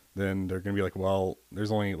 Then they're going to be like, well,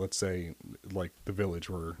 there's only, let's say, like the village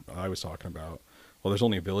where I was talking about. Well, there's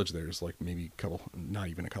only a village there. There's like maybe not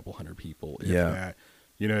even a couple hundred people. If Yeah. that,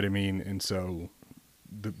 you know what I mean? And so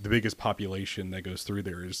the biggest population that goes through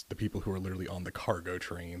there is the people who are literally on the cargo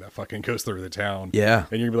train that fucking goes through the town. Yeah.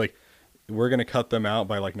 And you're going to be like, we're going to cut them out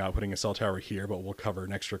by like not putting a cell tower here, but we'll cover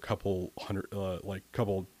an extra couple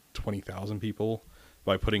 20,000 people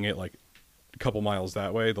by putting it like a couple miles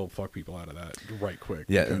that way. They'll fuck people out of that right quick.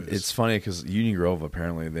 Yeah, because- it's funny because Union Grove,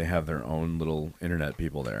 apparently they have their own little internet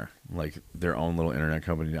people there, like their own little internet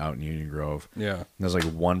company out in Union Grove. yeah. There's like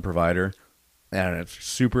one provider, and it's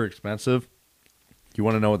super expensive. You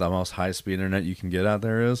want to know what the most high-speed internet you can get out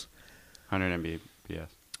there is? 100 Mbps.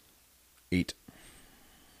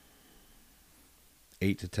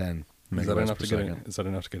 8 to 10 Is that megabytes enough per to get? second. Is that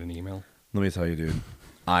enough to get an email? Let me tell you,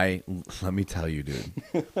 dude.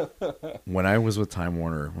 When I was with Time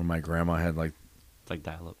Warner, when my grandma had like, It's like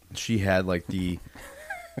dial-up. she had like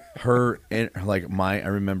I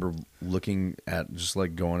remember looking at just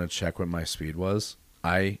like going to check what my speed was.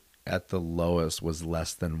 I at the lowest was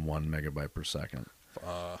less than 1 megabyte per second.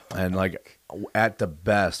 And like at the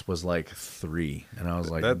best was like 3, and I was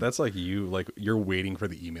like, That's like you're waiting for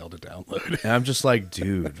the email to download. and I'm just like,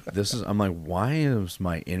 dude, I'm like, why is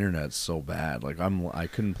my internet so bad? Like I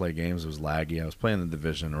couldn't play games. It was laggy. I was playing The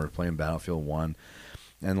Division or playing Battlefield 1.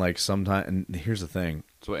 And like and here's the thing.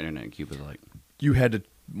 That's what Internet Cube is like. You had to,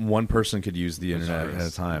 one person could use the internet at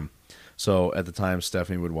a time. So at the time,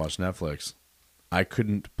 Stephanie would watch Netflix. I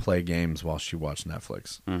couldn't play games while she watched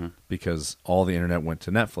Netflix because all the internet went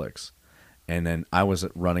to Netflix. And then I was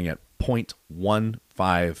running at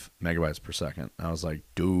 0.15 megabytes per second. I was like,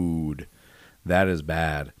 dude, that is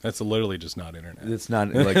bad. That's literally just not internet. It's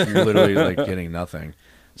not like you're literally like getting nothing.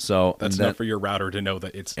 So That's enough for your router to know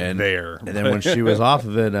that it's there. And then when she was off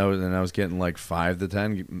of it, I was getting like 5 to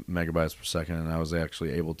 10 megabytes per second, and I was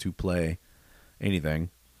actually able to play anything.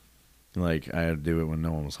 Like I had to do it when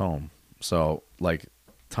no one was home. So like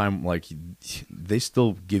they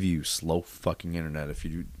still give you slow fucking internet if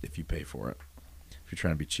you pay for it, if you're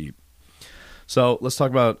trying to be cheap. So let's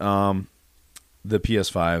talk about the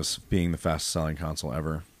PS5s being the fastest selling console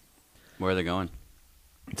ever. Where are they going?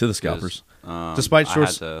 To the scalpers. Despite short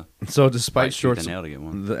the nail to get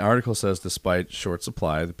one. The article says despite short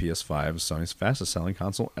supply, the PS5 is Sony's fastest selling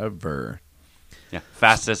console ever. Yeah,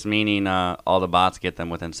 fastest meaning all the bots get them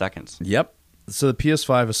within seconds. Yep. So the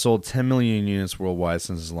PS5 has sold 10 million units worldwide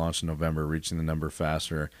since its launch in November, reaching the number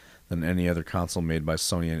faster than any other console made by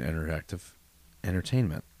Sony and Interactive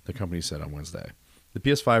Entertainment, the company said on Wednesday. The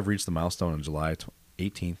PS5 reached the milestone on July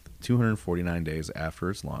 18th, 249 days after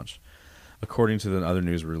its launch, according to the other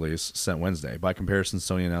news release sent Wednesday. By comparison,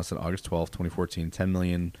 Sony announced that August 12, 2014, 10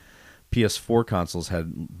 million PS4 consoles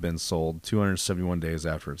had been sold 271 days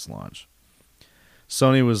after its launch.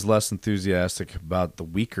 Sony was less enthusiastic about the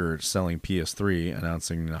weaker selling PS3,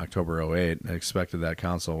 announcing in October 2008, and expected that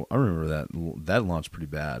console. I remember that launched pretty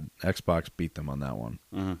bad. Xbox beat them on that one.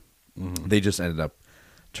 Mm-hmm. They just ended up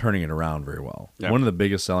turning it around very well. Yeah. One of the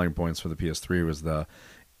biggest selling points for the PS3 was the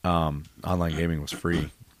online gaming was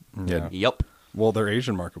free. Yeah. Yep. Well, their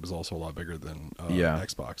Asian market was also a lot bigger than Yeah.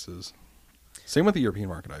 Xbox's. Same with the European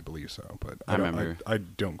market, I believe so. But I remember. I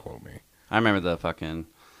don't quote me. I remember the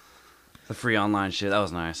free online shit. That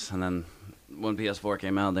was nice. And then when PS4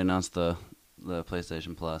 came out, they announced the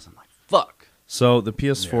PlayStation Plus. I'm like, fuck. So the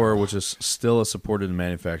PS4, which is still a supported and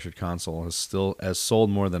manufactured console, has sold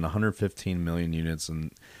more than 115 million units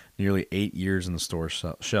in nearly 8 years in the store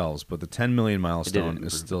shelves. But the 10 million milestone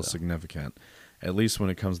is still significant, at least when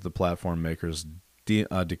it comes to the platform makers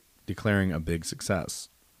declaring a big success.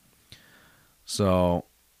 So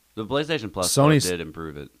the PlayStation Plus did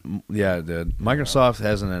improve it. Yeah, it did. Microsoft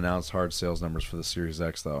hasn't announced hard sales numbers for the Series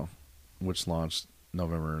X, though, which launched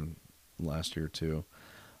November last year, too.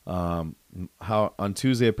 On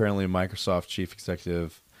Tuesday, apparently, Microsoft chief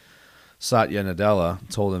executive Satya Nadella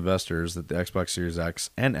told investors that the Xbox Series X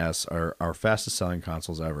and S are our fastest-selling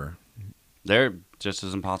consoles ever. They're just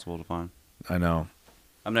as impossible to find. I know.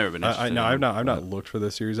 I've never been interested. I've not looked for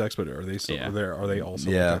the Series X, but are they still there? Are they also?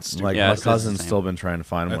 Yeah, like my cousin's still been trying to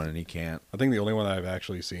find one and he can't. I think the only one that I've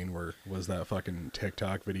actually seen was that fucking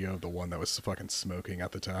TikTok video of the one that was fucking smoking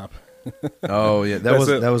at the top. Oh yeah, that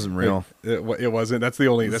wasn't real. It wasn't. That's the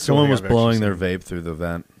only. That's someone the was blowing their vape through the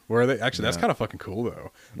vent. Where are they? Actually, that's kind of fucking cool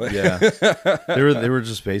though. Yeah, they were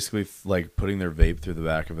just basically like putting their vape through the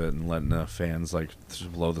back of it and letting the fans like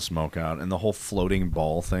just blow the smoke out, and the whole floating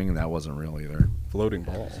ball thing, that wasn't real either. Floating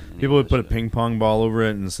ball. People would put a ping pong ball over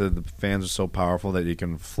it and said the fans are so powerful that you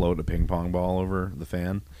can float a ping pong ball over the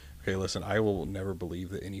fan. Okay, listen, I will never believe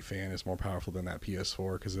that any fan is more powerful than that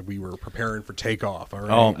PS4 because we were preparing for takeoff. All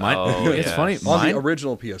right? It's funny. On the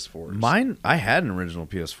original PS4s. I had an original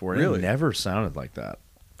PS4 and really? It never sounded like that.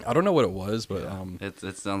 I don't know what it was, but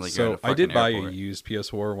it sounds like so you're at a I did buy airport. a used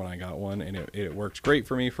PS4 when I got one, and it worked great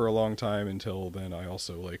for me for a long time until then. I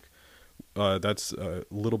also that's a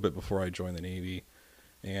little bit before I joined the Navy,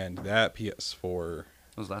 and that PS4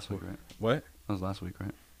 That was last week, right? What? That was last week,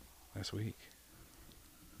 right? Last week.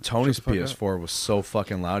 Tony's PS4 was so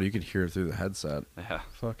fucking loud you could hear it through the headset. Yeah.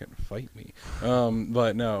 Fucking fight me.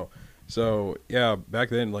 But no. So yeah, back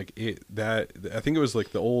then I think it was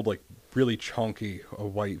like the old really chunky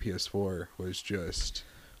white PS4 was just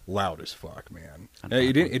loud as fuck, man.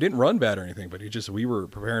 It didn't run bad or anything, but we were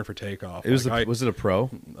preparing for takeoff. It was was it a Pro?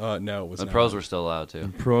 No, it was The not. pros were still loud too.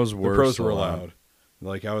 The pros were loud.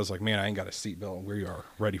 Like I was like, man, I ain't got a seatbelt, and we are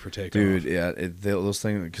ready for takeoff. Dude, yeah, those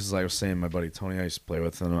things, because like I was saying, my buddy Tony I used to play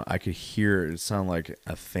with, and I could hear it sound like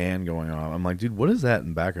a fan going on. I'm like, dude, what is that in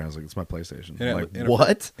the background? I was like, it's my PlayStation.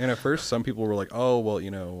 What? And at first, some people were like, oh, well,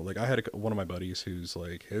 like I had one of my buddies who's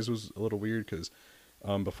like, his was a little weird because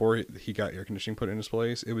before he got air conditioning put in his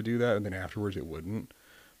place, it would do that, and then afterwards it wouldn't.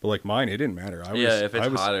 But like mine, it didn't matter. If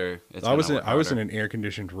it's hotter, it's I was in an air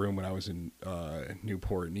conditioned room when I was in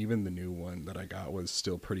Newport, and even the new one that I got was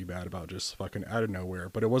still pretty bad about just fucking out of nowhere.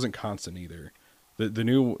 But it wasn't constant either. The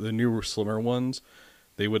newer slimmer ones,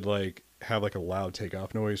 they would like have like a loud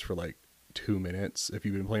takeoff noise for like 2 minutes if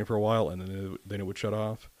you've been playing for a while, and then it would shut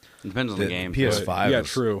off. It depends on the game. PS5,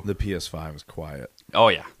 true. The PS5 is quiet. Oh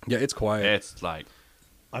yeah, it's quiet. It's like,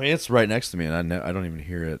 I mean, it's right next to me, and I don't even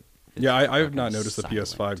hear it. Yeah, I have not noticed the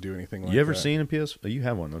PS5 do anything like that. You ever seen a PS? You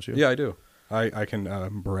have one, don't you? Yeah, I do. I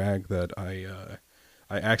can brag that I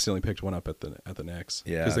accidentally picked one up at the Nex.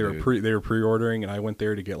 Yeah, because they were pre-ordering, and I went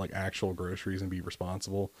there to get like actual groceries and be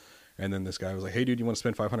responsible. And then this guy was like, "Hey, dude, you want to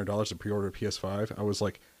spend $500 to pre-order a PS5?" I was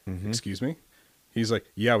like, "Excuse me?" He's like,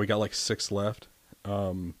 "Yeah, we got like 6 left.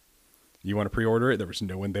 You want to pre-order it?" There was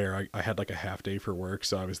no one there. I had like a half day for work,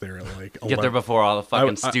 so I was there at like get there before all the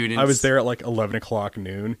fucking students. I was there at like 11 o'clock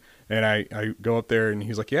noon, and I go up there, and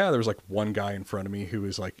he's like, "Yeah." There was like one guy in front of me who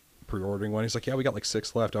was like pre-ordering one. He's like, "Yeah, we got like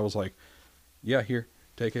 6 left." I was like, "Yeah, here,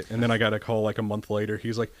 take it." And then I got a call like a month later.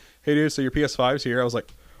 He's like, "Hey, dude, so your PS5's here?" I was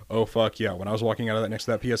like, "Oh fuck yeah!" When I was walking out of that next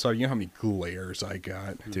to that PS5, you know how many glares I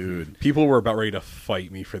got, dude. People were about ready to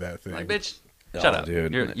fight me for that thing. Like, bitch. Shut up,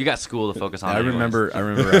 dude. You got school to focus on. I remember.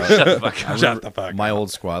 Shut the fuck up. Shut the fuck my up. old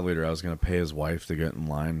squad leader. I was gonna pay his wife to get in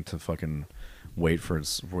line to fucking wait for the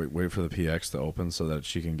PX to open so that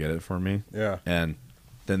she can get it for me. Yeah. And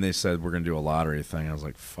then they said we're gonna do a lottery thing. I was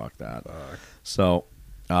like, fuck that. Fuck. So,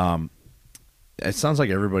 it sounds like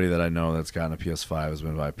everybody that I know that's gotten a PS5 has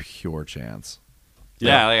been by pure chance.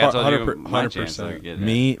 Yeah, like I told you, 100%. my chance to get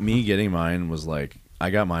it. Me getting mine was like I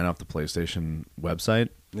got mine off the PlayStation website.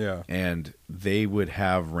 Yeah. And they would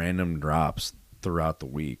have random drops throughout the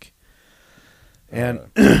week. And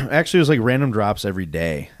actually, it was like random drops every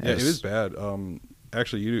day. Yeah, it was bad.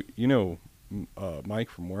 Actually, you know, Mike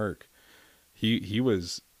from work, he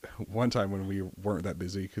was one time when we weren't that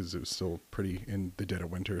busy because it was still pretty in the dead of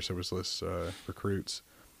winter, so it was less recruits.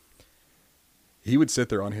 He would sit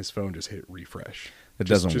there on his phone, just hit refresh. It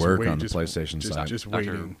doesn't work on the PlayStation side. Just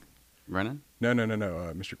waiting. Brennan? No,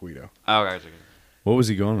 Mr. Guido. Oh, gotcha. What was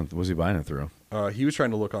he going with? Was he buying it through? He was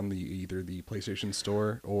trying to look on either the PlayStation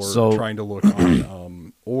Store or So- trying to look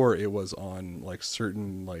on, or it was on like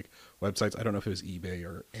certain like websites. I don't know if it was eBay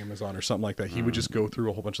or Amazon or something like that. He would just go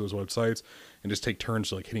through a whole bunch of those websites and just take turns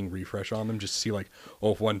to like hitting refresh on them, just to see like,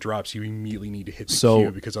 oh, if one drops, you immediately need to hit the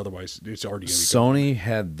queue because otherwise it's already gonna be Sony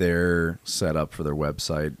had their setup for their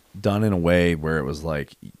website done in a way where it was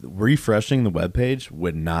like refreshing the web page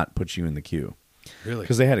would not put you in the queue. Really?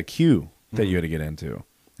 Because they had a queue that you had to get into.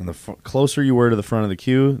 And the closer you were to the front of the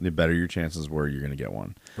queue, the better your chances were you're going to get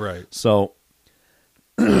one. Right. So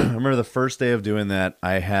I remember the first day of doing that,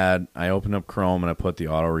 I opened up Chrome and I put the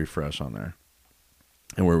auto refresh on there.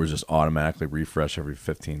 And where it would just automatically refresh every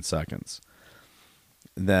 15 seconds.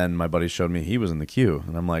 Then my buddy showed me he was in the queue.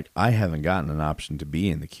 And I'm like, I haven't gotten an option to be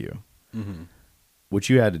in the queue. Mm-hmm. What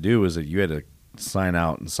you had to do is that you had to sign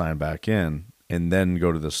out and sign back in and then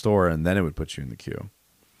go to the store and then it would put you in the queue.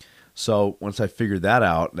 So once I figured that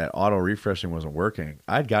out, that auto refreshing wasn't working.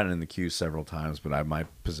 I'd gotten in the queue several times, but my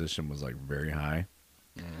position was like very high,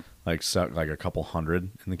 like a couple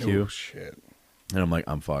hundred in the queue. Oh shit! And I'm like,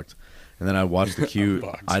 I'm fucked. And then I watched the queue.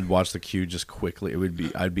 Fucked. I'd watch the queue just quickly.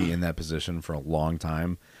 I'd be in that position for a long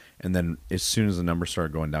time, and then as soon as the number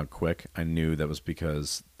started going down quick, I knew that was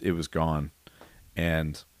because it was gone.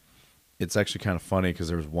 And it's actually kind of funny because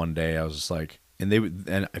there was one day I was just like,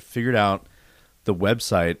 and I figured out the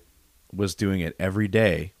website was doing it every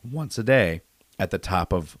day, once a day, at the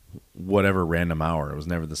top of whatever random hour. It was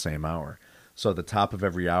never the same hour. So at the top of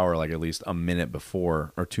every hour, like at least a minute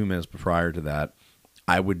before or 2 minutes prior to that,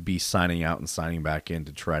 I would be signing out and signing back in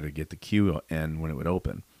to try to get the queue in when it would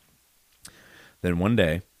open. Then one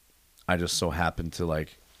day, I just so happened to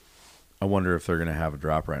I wonder if they're going to have a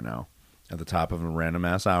drop right now. At the top of a random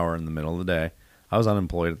ass hour in the middle of the day. I was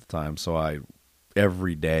unemployed at the time, so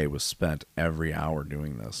every day was spent every hour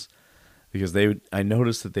doing this. Because I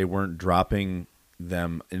noticed that they weren't dropping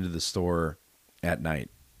them into the store at night.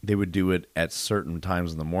 They would do it at certain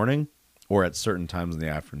times in the morning or at certain times in the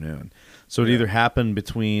afternoon. So it either happened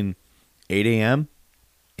between 8 a.m.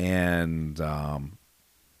 and it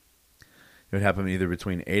would happen either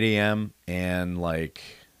between 8 a.m. and 8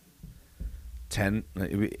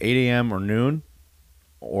 a.m. or noon,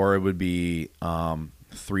 or it would be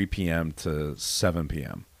 3 p.m. to 7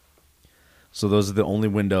 p.m. So those are the only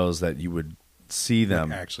windows that you would see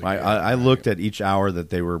them. Actually, I looked at each hour that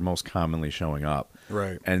they were most commonly showing up.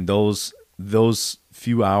 Right. And those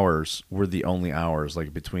few hours were the only hours,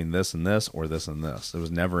 like between this and this or this and this. There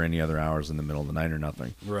was never any other hours in the middle of the night or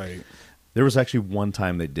nothing. Right. There was actually one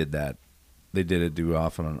time they did that. They did it do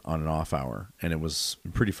off on an off hour, and it was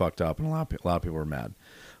pretty fucked up, and a lot of people were mad.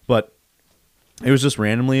 But it was just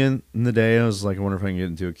randomly in the day. I was like, I wonder if I can get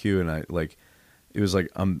into a queue, and it was like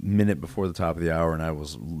a minute before the top of the hour, and I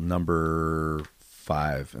was number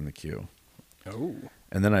 5 in the queue. Oh.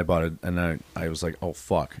 And then I bought it, and I was like, oh,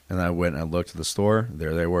 fuck. And I went and I looked at the store.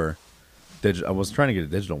 There they were. I was trying to get a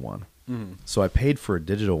digital one. Mm-hmm. So I paid for a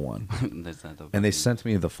digital one, and they sent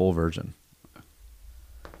me the full version.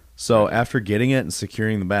 So after getting it and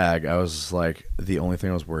securing the bag, I was like, the only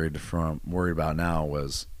thing I was worried about now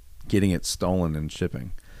was getting it stolen and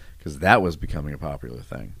shipping, because that was becoming a popular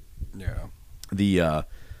thing. Yeah.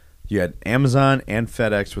 You had Amazon and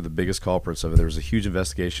FedEx were the biggest culprits of it. There was a huge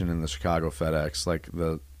investigation in the Chicago FedEx, like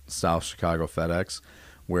the South Chicago FedEx,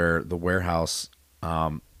 where the warehouse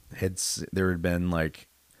there had been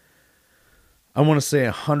I want to say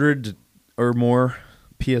 100 or more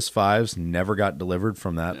PS5s never got delivered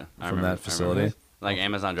from that facility. Like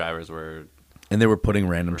Amazon drivers were, and they were putting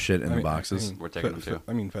random shit in the boxes. We're taking them too.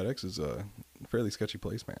 FedEx is a fairly sketchy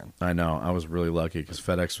place, man. I know. I was really lucky because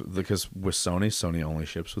with Sony only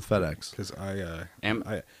ships with FedEx. Because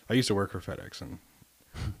I used to work for FedEx, and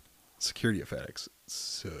security at FedEx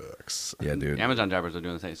sucks. Yeah, dude. Amazon drivers were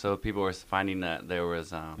doing the same. So people were finding that there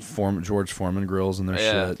was George Foreman grills in their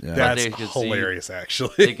shit. Yeah. That's hilarious,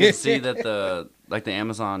 actually. They could see that the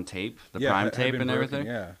Amazon tape, the Prime tape and everything,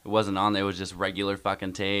 it wasn't on. It was just regular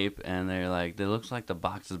fucking tape, and they're like, it looks like the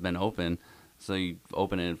box has been open. So you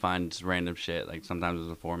open it and find just random shit. Like sometimes it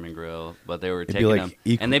was a Foreman grill, but they were taking them,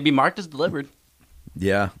 and they'd be marked as delivered.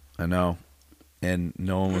 Yeah, I know. And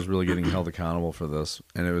no one was really getting held accountable for this.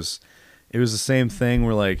 And it was the same thing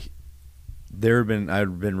where I'd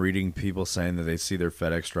been reading people saying that they see their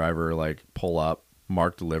FedEx driver pull up,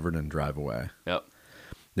 mark delivered, and drive away. Yep.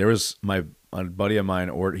 There was a buddy of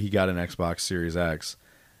mine, he got an Xbox Series X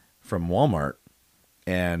from Walmart,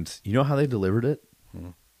 and you know how they delivered it?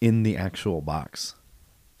 In the actual box.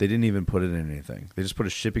 They didn't even put it in anything. They just put a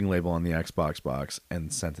shipping label on the Xbox box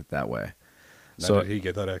and sent it that way. So did he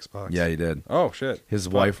get that Xbox? Yeah, he did. Oh shit. His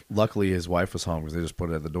wife. Luckily, his wife was home because they just put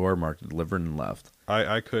it at the door, marked it delivered, and left.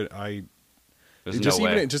 There's just no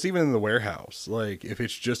way. even in the warehouse, like if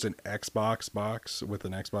it's just an Xbox box with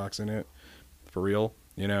an Xbox in it, for real,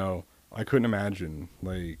 I couldn't imagine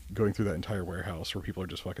like going through that entire warehouse where people are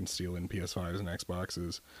just fucking stealing PS5s and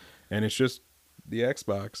Xboxes, and it's just the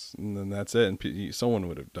Xbox, and then that's it. And someone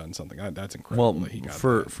would have done something. That's incredible. Well, that he got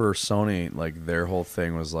for that. Sony, like their whole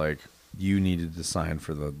thing was like you needed to sign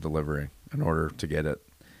for the delivery in order to get it.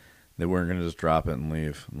 They weren't going to just drop it and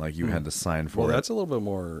leave. Like you had to sign for it. Well, that's a little bit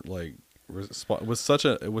more like was such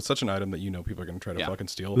an item that people are going to try to fucking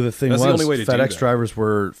steal. But the thing that's was, the only way to do FedEx that. drivers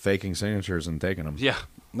were faking signatures and taking them. Yeah.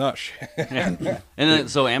 Not shit. Yeah. And then,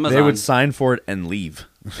 so Amazon, They would sign for it and leave.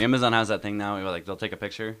 Amazon has that thing now where like they'll take a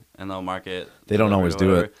picture and they'll mark it. They don't always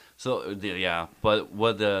do it. So yeah, but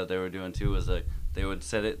what they were doing too was like they would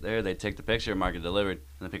set it there, they'd take the picture, mark it delivered,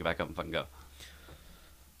 and then pick it back up and fucking go.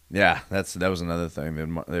 Yeah, that was another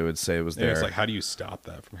thing. They would say it was there. It's like, how do you stop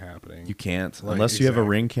that from happening? You can't Like, unless you have a exactly.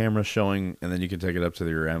 Ring camera showing, and then you can take it up to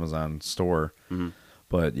your Amazon store. Mm-hmm.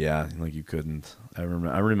 But yeah, like you couldn't. I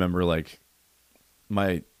remember like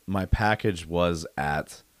my package was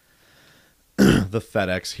at the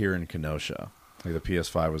FedEx here in Kenosha. Like the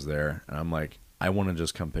PS5 was there, and I'm like, I want to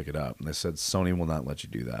just come pick it up. And they said Sony will not let you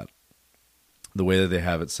do that. The way that they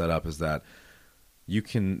have it set up is that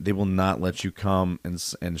they will not let you come and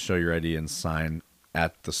show your ID and sign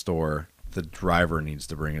at the store. The driver needs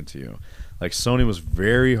to bring it to you. Like Sony was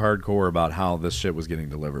very hardcore about how this shit was getting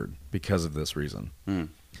delivered because of this reason.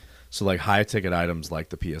 So like high ticket items like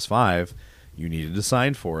the PS5, you needed to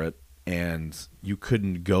sign for it, and you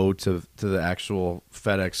couldn't go to the actual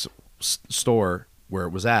FedEx store where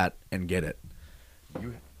it was at and get it.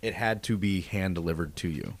 It had to be hand delivered to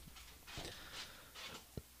you.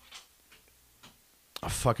 Oh,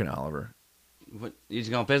 fucking Oliver. What, you just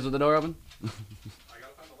gonna piss with the door open? I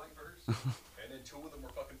gotta find the light first. And then two of them were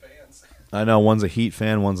fucking fans. I know one's a Heat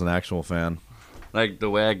fan, one's an actual fan. Like the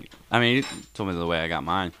way I mean, you told me the way I got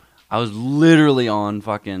mine. I was literally on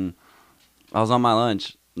I was on my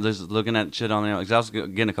lunch, just looking at shit on there. Because I was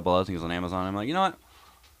getting a couple other things on Amazon. I'm like, you know what?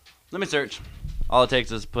 Let me search. All it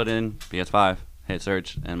takes is put in PS5, hit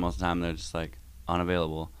search, and most of the time they're just like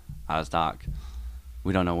unavailable, out of stock.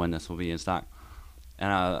 We don't know when this will be in stock.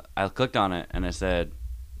 And I clicked on it, and it said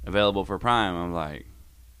available for Prime. I'm like,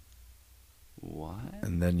 what?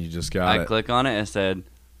 And then you just got it. I click on it, and it said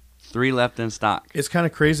 3 left in stock. It's kind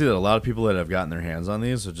of crazy that a lot of people that have gotten their hands on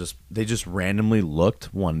these they just randomly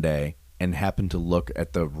looked one day and happened to look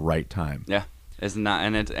at the right time. Yeah, it's not,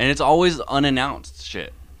 and it's always unannounced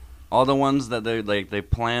shit. All the ones that they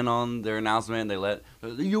plan on their announcement,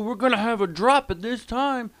 you were gonna have a drop at this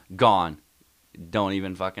time. Gone. Don't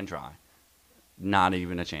even fucking try. Not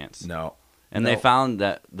even a chance. No. And they found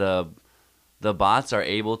that the bots are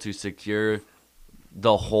able to secure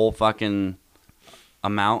the whole fucking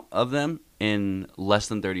amount of them in less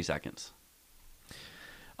than 30 seconds.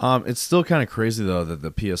 It's still kind of crazy though that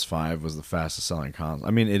the PS5 was the fastest selling console.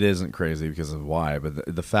 I mean, it isn't crazy because of why, but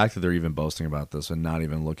the fact that they're even boasting about this and not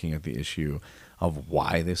even looking at the issue of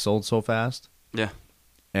why they sold so fast. Yeah.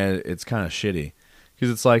 And it's kind of shitty because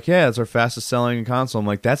it's like, yeah, it's our fastest selling console. I'm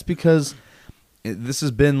like, that's because this has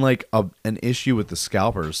been like an issue with the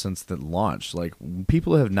scalpers since the launch. Like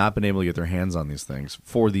people have not been able to get their hands on these things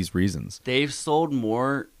for these reasons. They've sold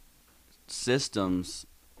more systems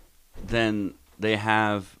than they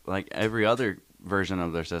have like every other version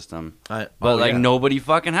of their system, but yeah. Nobody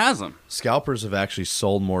fucking has them. Scalpers have actually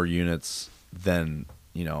sold more units than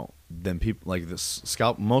people like this.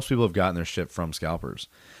 Most people have gotten their shit from scalpers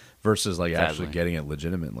versus like actually getting it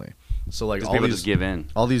legitimately. So like all people these just give in.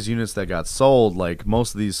 All these units that got sold, like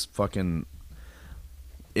most of these fucking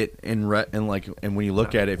and when you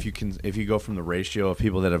look at it, if you go from the ratio of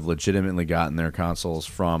people that have legitimately gotten their consoles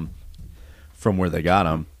from where they got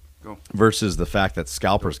them. Versus the fact that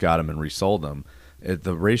scalpers got them and resold them,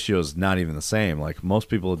 the ratio is not even the same. Like most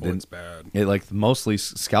people didn't. It's bad. Mostly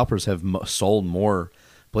scalpers have sold more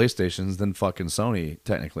PlayStations than fucking Sony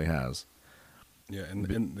technically has. Yeah,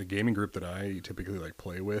 and in the gaming group that I typically like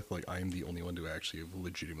play with, like I am the only one to actually have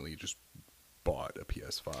legitimately just bought a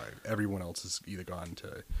PS5. Everyone else has either gone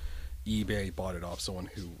to eBay, bought it off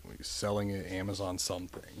someone who is selling it, Amazon,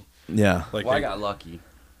 something. Yeah, Well, I got lucky.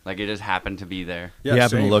 Like it just happened to be there. Yeah, he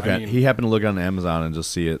happened to look on Amazon and just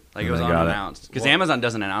see it. Like it was unannounced because Amazon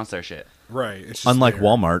doesn't announce their shit. Right. It's just unlike there.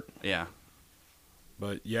 Walmart. Yeah.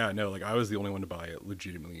 But yeah, no, like I was the only one to buy it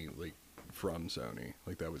legitimately, like from Sony.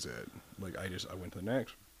 Like that was it. Like I went to the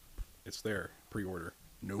next. It's there, pre-order.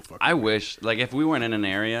 No fucking. I wish, like, if we weren't in an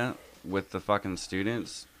area with the fucking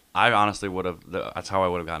students, I honestly would have. That's how I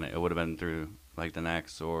would have gotten it. It would have been through like the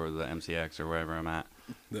Next or the MCX or wherever I'm at.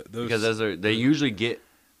 Because they usually get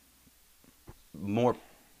more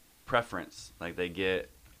preference. Like they give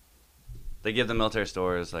the military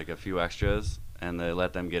stores like a few extras, and they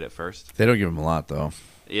let them get it first. They don't give them a lot though.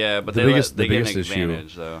 Yeah, but the biggest get an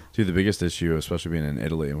advantage though. Dude, the biggest issue, especially being in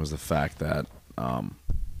Italy, was the fact that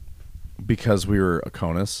because we were a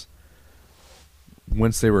CONUS,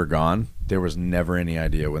 once they were gone, there was never any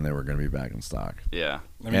idea when they were going to be back in stock. Yeah.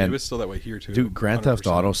 I mean, it was still that way here, too. Dude, Grand Theft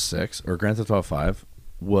 100%. Auto 6 or Grand Theft Auto 5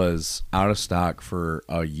 was out of stock for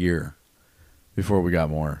a year before we got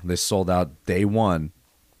more. They sold out day one,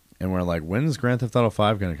 and we're like, when is Grand Theft Auto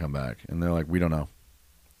 5 going to come back? And they're like, we don't know.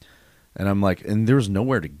 And I'm like, and there was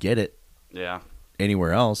nowhere to get it Yeah.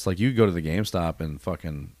 anywhere else. Like, you could go to the GameStop and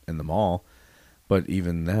fucking in the mall, but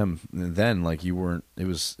even then, like, you weren't, it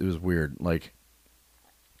was weird. Like,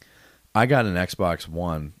 I got an Xbox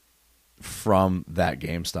One from that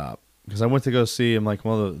GameStop because I went to go see. I'm like,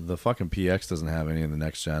 well, the fucking PX doesn't have any in the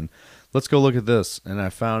next gen. Let's go look at this. And I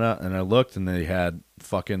found out, and I looked, and they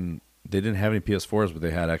didn't have any PS4s, but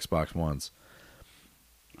they had Xbox Ones.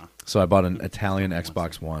 So I bought an Italian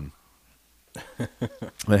Xbox One. It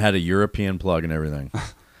had a European plug and everything.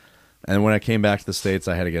 And when I came back to the States,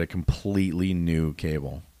 I had to get a completely new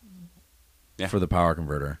cable for the power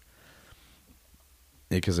converter.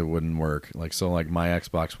 Because it wouldn't work. Like my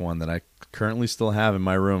Xbox One that I currently still have in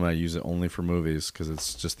my room, I use it only for movies because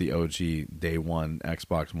it's just the OG day one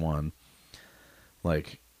Xbox One.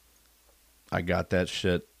 Like, I got that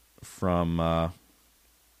shit from an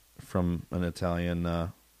Italian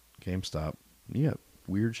GameStop. You got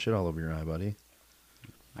weird shit all over your eye, buddy.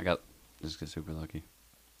 Just get super lucky.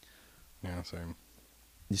 Yeah, same.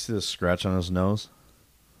 You see the scratch on his nose?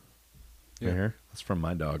 Yeah. Right here? That's from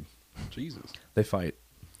my dog. Jesus. They fight.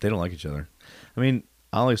 They don't like each other. I mean,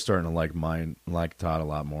 Ollie's starting to like Todd a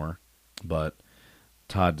lot more, but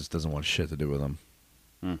Todd just doesn't want shit to do with him.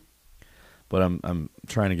 But I'm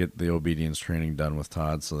trying to get the obedience training done with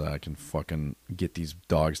Todd so that I can fucking get these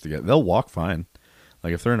dogs together. They'll walk fine.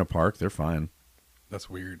 Like, if they're in a park, they're fine. That's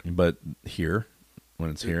weird. But here, when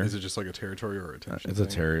it's here, is it just like a territory or attention? it's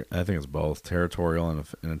thing? I think it's both territorial and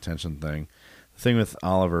an attention thing. The thing with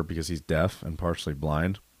Oliver, because he's deaf and partially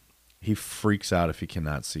blind, he freaks out if he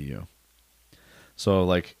cannot see you. So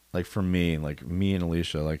like for me, like me and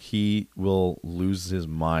Alicia, like he will lose his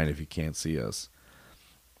mind if he can't see us.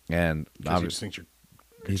 And obviously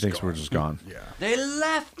he thinks we're just gone. Yeah. They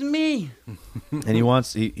left me. And he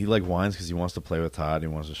like whines because he wants to play with Todd. He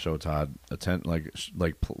wants to show Todd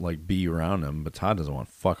like be around him, but Todd doesn't want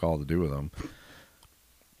fuck all to do with him.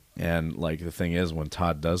 And like the thing is, when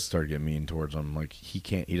Todd does start getting mean towards him, like he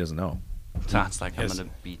doesn't know. Todd's like, I'm gonna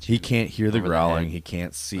beat you. He can't hear the over growling. head He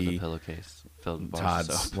can't with see a pillowcase filled with bars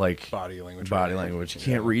of Todd's soap. like Body language. You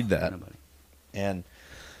can't read that. Nobody. And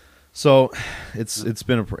so it's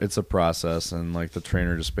a process, and like the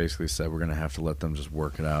trainer just basically said we're gonna have to let them just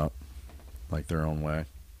work it out like their own way.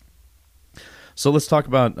 So let's talk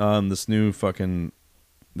about this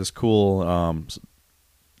cool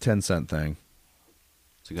Tencent thing.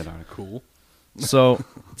 It's a good article. Cool. So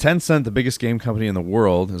Tencent, the biggest game company in the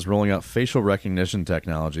world, is rolling out facial recognition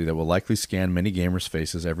technology that will likely scan many gamers'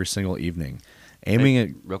 faces every single evening, aiming at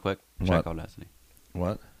Real quick, What? check Audacity.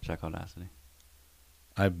 what? Check Audacity.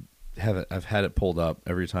 I've had it pulled up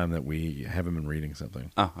every time that we haven't been reading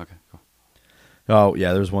something. Oh, okay, cool. Oh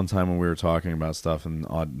yeah, there's one time when we were talking about stuff and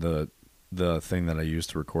the thing that I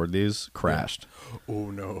used to record these crashed,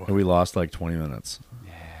 Oh no. and we lost like 20 minutes.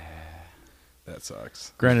 That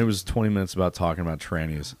sucks. Granted, it was 20 minutes about talking about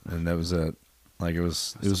trannies, and that was it. Like it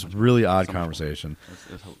was really odd conversation.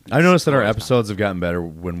 I noticed that our episodes have gotten better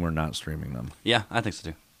when we're not streaming them. Yeah, I think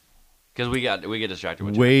so too. Because we get distracted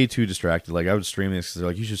with Way too distracted. Like I would stream this because they're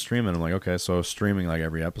like, you should stream it. I'm like, okay. So I was streaming like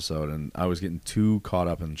every episode, and I was getting too caught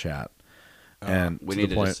up in chat. And we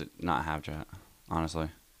need to just not have chat, honestly,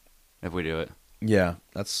 if we do it. Yeah,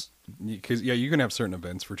 that's Because you can have certain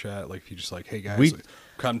events for chat. Like if you just like, hey guys,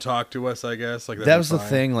 come talk to us. I guess like that was the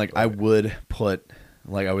thing. Like I would put,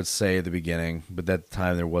 like I would say at the beginning, but at the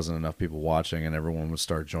time there wasn't enough people watching, and everyone would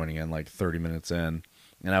start joining in like 30 minutes in,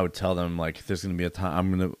 and I would tell them like, if there's gonna be a time,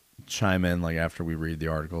 I'm gonna chime in like after we read the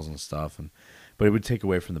articles and stuff, but it would take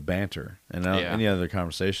away from the banter and any other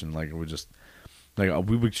conversation. Like it would just we'd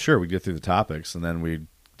get through the topics, and then we'd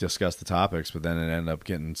discuss the topics, but then it ended up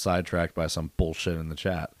getting sidetracked by some bullshit in the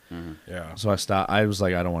chat. Mm-hmm. Yeah. So I stopped. I was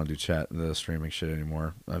like, I don't want to do the streaming shit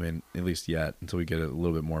anymore. I mean, at least yet, until we get it a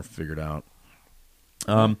little bit more figured out.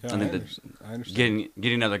 Yeah, I think I understand.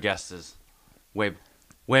 getting other guests is way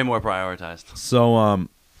more prioritized. So And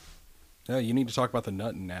Yeah, you need to talk about the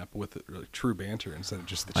nut and nap with true banter instead of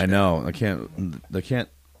just the chat. I know. I can't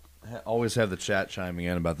always have the chat chiming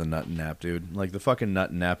in about the nut and nap, dude. Like, the fucking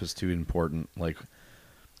nut and nap is too important. Like,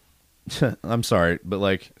 I'm sorry, but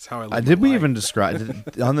like, It's how I live did my we life. even describe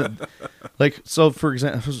on the like? So, for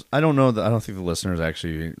example, I don't know that I don't think the listeners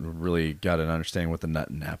actually really got an understanding what the nut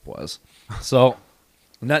and nap was. So,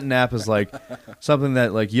 nut and nap is like something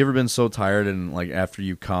that like you ever been so tired and like after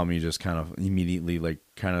you come, you just kind of immediately like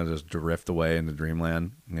kind of just drift away into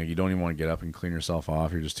dreamland. Like, you don't even want to get up and clean yourself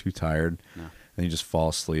off. You're just too tired, No. and you just fall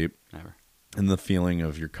asleep. Never. And the feeling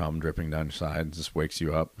of your cum dripping down your side just wakes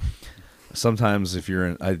you up. Sometimes if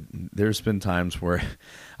you're there's been times where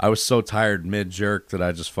I was so tired mid jerk that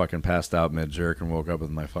I just fucking passed out mid jerk and woke up with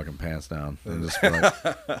my fucking pants down and just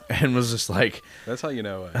and was just like, That's how you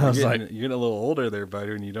know. I was You're like, getting a little older there,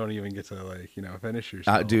 buddy, and you don't even get to like finish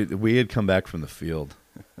yourself. dude, we had come back from the field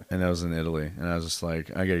and I was in Italy and I was just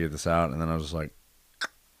like, I gotta get this out, and then I was just like,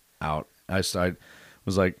 out. I was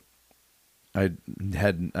like, I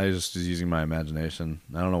was just using my imagination.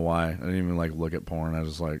 I don't know why. I didn't even like look at porn. I was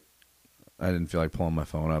just like, I didn't feel like pulling my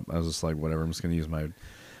phone up. I was just like, whatever. I'm just gonna use my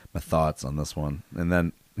thoughts on this one, and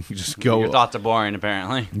then you just go. Your thoughts are boring,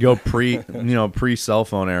 apparently. Go pre cell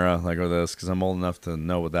phone era like with this, because I'm old enough to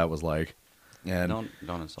know what that was like, and Don't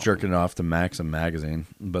insult jerking me. it off to Maxim magazine.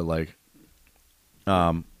 But like,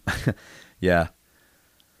 yeah.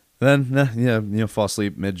 Then fall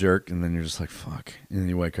asleep mid jerk, and then you're just like, fuck, and then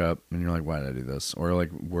you wake up and you're like, why did I do this? Or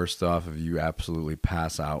like, worst off, if you absolutely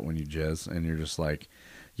pass out when you jizz, and you're just like,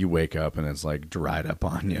 you wake up and it's like dried up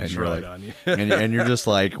on you, and you're like, on you. and you're just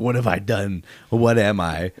like, what have I done? What am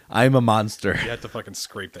I? I'm a monster. You have to fucking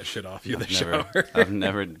scrape that shit off you in the shower. I've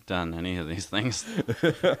never done any of these things.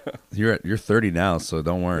 You're 30 now, so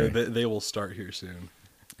don't worry. They will start here soon.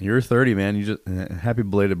 You're 30, man. You just happy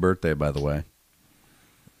belated birthday, by the way.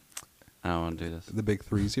 I don't want to do this. The big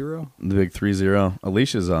 3-0? The big 3-0.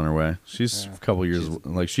 Alicia's on her way. She's a couple years.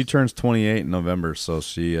 Like, she turns 28 in November, so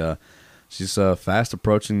she's fast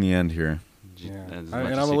approaching the end here. Yeah. As And much I'm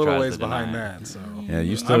as a she little tries ways to behind deny it. that, so. Yeah,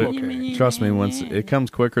 you still. I'm okay. Trust me, once it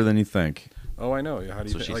comes quicker than you think. Oh, I know. How do you That's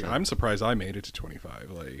what think? she Like, said. I'm surprised I made it to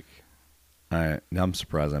 25. Like, I'm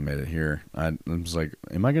surprised I made it here. I was like,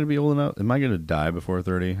 am I going to be old enough? Am I going to die before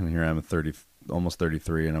 30? And here I'm at 30, almost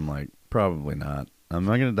 33, and I'm like, probably not. Am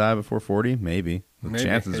I going to die before 40? Maybe. The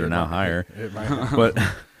chances are now higher. It might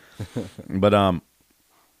But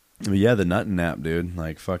yeah, the nut and nap, dude.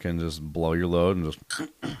 Like, fucking just blow your load and just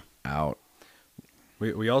out.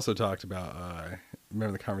 We also talked about,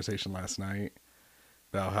 remember the conversation last night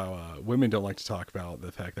about how women don't like to talk about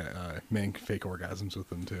the fact that men can fake orgasms with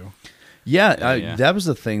them too. Yeah, Yeah. that was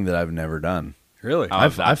the thing that I've never done. Really? Oh,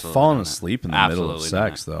 I've absolutely fallen done that. asleep in the middle of Absolutely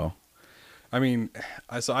sex, done though. I mean,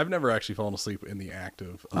 so I've never actually fallen asleep in the act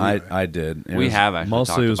of. I did. It We was- have actually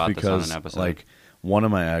mostly talked it was about this on because an episode. like one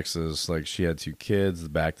of my exes, like she had 2 kids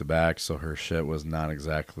back to back, so her shit was not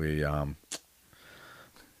exactly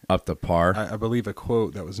up to par. I believe a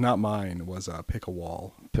quote that was not mine was pick a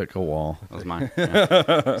wall. Pick a wall. That was mine.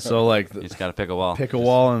 Yeah. So like You just got to pick a wall. pick a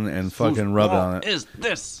wall and fucking rub it on it. Is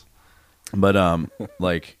this? But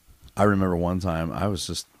like I remember one time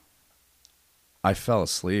I fell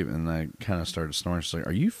asleep and I kind of started snoring. She's like,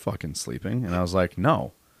 "Are you fucking sleeping?" And I was like,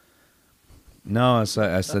 "No." No, I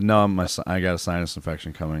said no. I got a sinus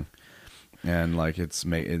infection coming, and like it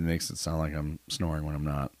makes it sound like I'm snoring when I'm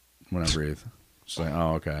not, when I breathe. She's like,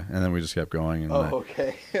 "Oh, okay." And then we just kept going. And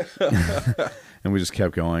okay. and we just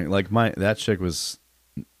kept going. Like that chick was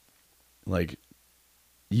like,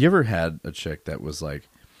 you ever had a chick that was like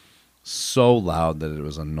so loud that it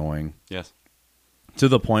was annoying Yes. to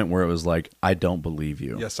the point where it was like, I don't believe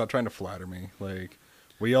you. Yeah, stop trying to flatter me. Like,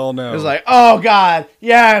 we all know. It was like, oh God,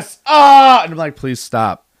 yes, and I'm like, please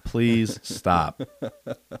stop,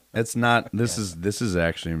 It's not. This is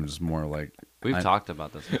actually just more like We've talked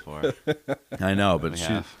about this before. I know, but We she.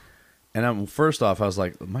 have. And first off, I was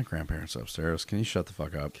like, my grandparents are upstairs. Can you shut the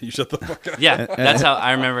fuck up? Can you shut the fuck up? Yeah, that's how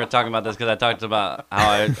I remember talking about this, because I talked about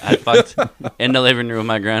how I fucked in the living room with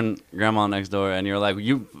my grandma next door, and you were like,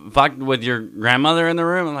 you fucked with your grandmother in the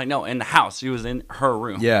room? I'm like, no, in the house. She was in her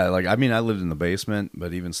room. Yeah, like I mean, I lived in the basement,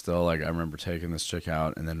 but even still, like I remember taking this chick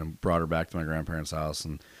out and then brought her back to my grandparents' house,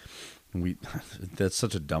 and that's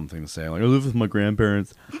such a dumb thing to say. Like, I live with my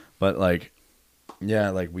grandparents, but like.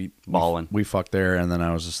 Yeah, like we fucked there, and then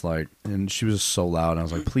I was just like, and she was just so loud, and I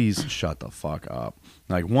was like, please shut the fuck up.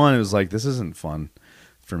 Like, one, it was like, this isn't fun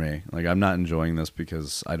for me. Like, I'm not enjoying this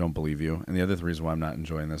because I don't believe you, and the other reason why I'm not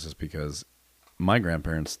enjoying this is because my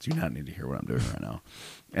grandparents do not need to hear what I'm doing right now.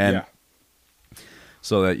 And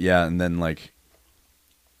so that, yeah, and then like,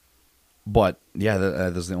 But yeah,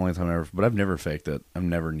 that's the only time I ever. But I've never faked it. I've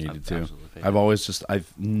never needed to. I've always just.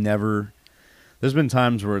 I've never. There's been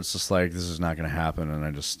times where it's just like this is not going to happen, and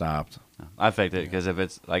I just stopped. I faked it because if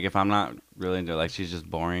it's like if I'm not really into like she's just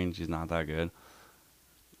boring, she's not that good.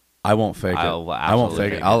 I won't fake it. I won't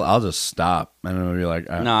fake it. I'll just stop, and I'll be like,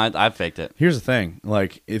 no, I faked it. Here's the thing: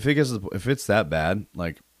 like if it's that bad,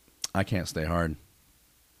 like I can't stay hard.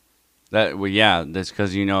 That's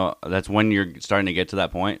because that's when you're starting to get to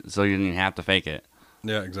that point, so you didn't have to fake it.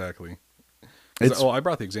 Yeah, exactly. I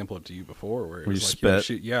brought the example up to you before where it was like,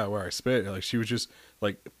 spit. Where I spit. Like she was just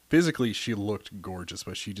like physically, she looked gorgeous,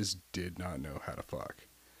 but she just did not know how to fuck.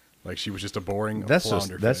 Like she was just a boring. That's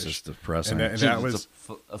just depressing. And that was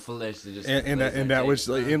a foolish. And that was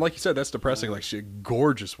like you said, that's depressing. Like she, a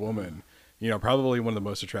gorgeous woman. Probably one of the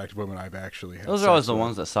most attractive women I've actually had. Those are always the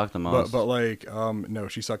ones that suck the most. But like, no,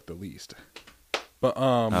 she sucked the least. But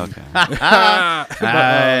okay.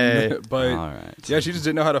 but all right. Yeah, she just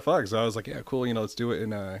didn't know how to fuck. So I was like, yeah, cool. Let's do it in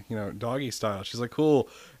doggy style. She's like, cool.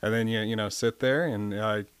 And then sit there, and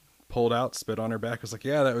I pulled out, spit on her back. I was like,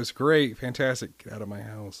 yeah, that was great, fantastic. Get out of my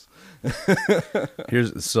house.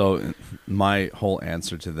 So my whole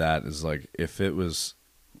answer to that is like, if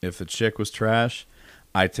the chick was trash,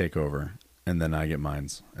 I take over. And then I get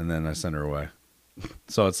mines, and then I send her away.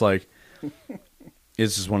 So it's like,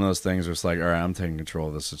 it's just one of those things where it's like, all right, I'm taking control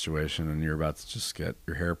of this situation, and you're about to just get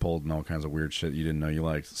your hair pulled and all kinds of weird shit you didn't know you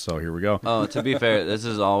liked. So here we go. Oh, to be fair, this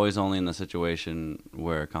is always only in the situation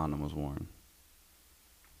where a condom was worn.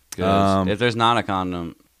 Because if there's not a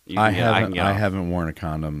condom, I haven't worn a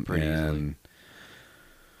condom easily.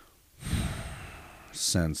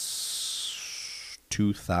 Since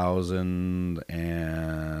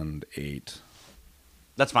 2008.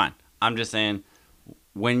 That's fine. I'm just saying,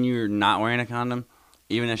 when you're not wearing a condom,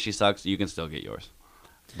 even if she sucks, you can still get yours.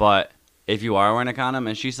 But if you are wearing a condom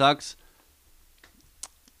and she sucks,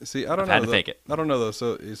 see, I don't know. Had to fake it. I don't know though.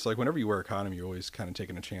 So it's like whenever you wear a condom, you're always kind of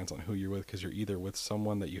taking a chance on who you're with, because you're either with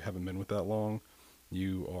someone that you haven't been with that long.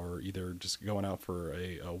 You are either just going out for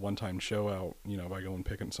a one-time show out, by going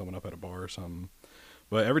picking someone up at a bar or something.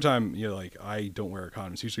 But every time, I don't wear a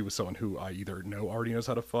condom, it's usually with someone who I either already knows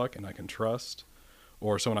how to fuck and I can trust,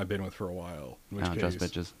 or someone I've been with for a while. In which case, trust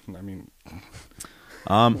bitches. I mean,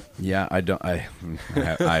 yeah, I don't. I've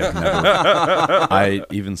never. I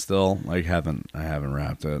even still haven't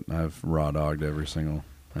wrapped it. I've raw dogged every single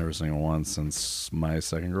one since my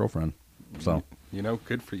second girlfriend. So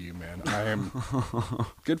good for you, man. I am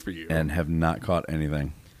good for you, and have not caught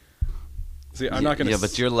anything. See, I'm not gonna. Yeah,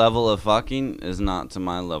 but your level of fucking is not to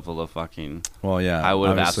my level of fucking. Well, yeah, I would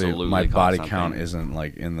have absolutely. My body count isn't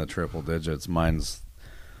in the triple digits. Mine's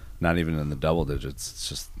not even in the double digits. It's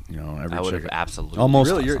just every. I would chick have absolutely.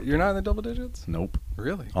 Almost. Really, you're not in the double digits? Nope.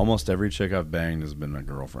 Really? Almost every chick I've banged has been my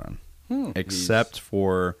girlfriend, except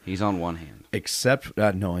for. He's on one hand. Except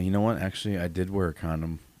no, you know what? Actually, I did wear a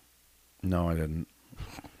condom. No, I didn't.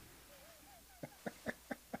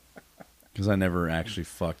 Because I never actually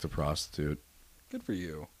fucked a prostitute. Good for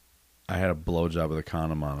you. I had a blowjob with a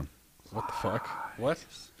condom on it. What the fuck? What?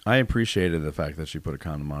 I appreciated the fact that she put a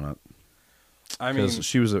condom on it. I mean,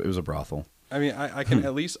 because it was a brothel. I mean, I can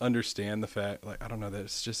at least understand the fact. I don't know. That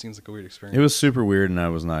just seems like a weird experience. It was super weird, and I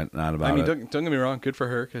was not about it. I mean, don't get me wrong. Good for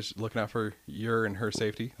her, because looking out for your and her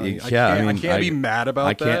safety. I can't be mad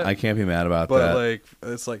about that. I can't be mad about that. But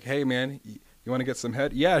it's like, hey, man, you want to get some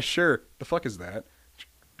head? Yeah, sure. The fuck is that?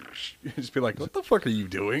 Just be like, what the fuck are you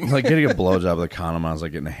doing? Getting a blowjob with a condom on is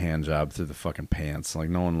like getting a hand job through the fucking pants.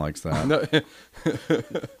 No one likes that.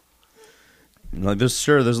 No. There's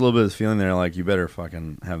a little bit of feeling there. You better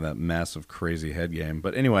fucking have that massive crazy head game.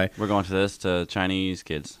 But anyway, we're going to Chinese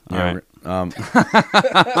kids. All right.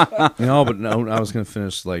 But no, I was gonna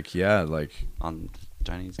finish. On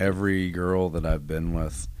Chinese. Every girl that I've been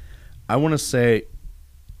with, I want to say,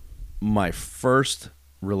 my first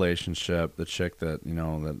relationship, the chick that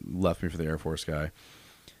that left me for the Air Force guy,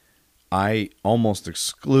 I almost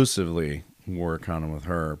exclusively wore a condom with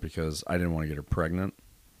her because I didn't want to get her pregnant,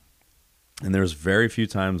 and there's very few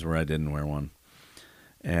times where I didn't wear one,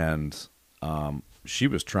 and she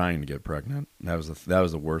was trying to get pregnant. That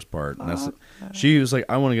was the worst part. She was like,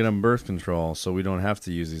 I want to get on birth control so we don't have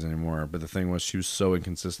to use these anymore. But the thing was, she was so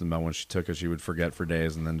inconsistent about when she took it, she would forget for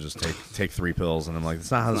days and then just take 3 pills. And I'm like,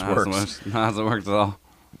 that's not how this works. Not how it works at all.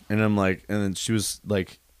 And I'm like, and then she was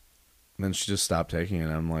like, then she just stopped taking it.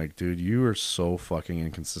 And I'm like, dude, you are so fucking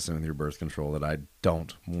inconsistent with your birth control that I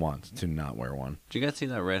don't want to not wear one. Did you guys see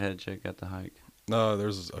that redhead chick at the hike? No,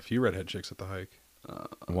 there's a few redhead chicks at the hike.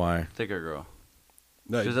 Why? Thicker girl.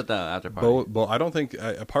 No, She was at the after party. Well, I don't think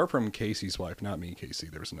apart from Casey's wife, not me, Casey.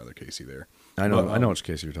 There was another Casey there. I know. But, I know which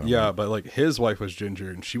case you're talking Yeah, about. but like his wife was ginger,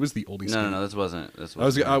 and she was the only. Skinny. No, this wasn't.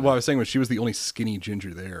 What I was saying was she was the only skinny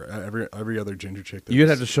ginger there. Every other ginger chick. You'd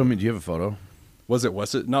have to show me. Do you have a photo? Was it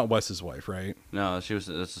Wes? Not Wes's wife, right? No, she was.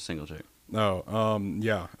 That's a single chick. Oh,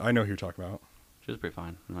 yeah, I know who you're talking about. She was pretty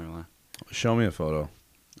fine. I'm not gonna lie. Show me a photo.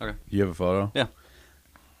 Okay. You have a photo? Yeah.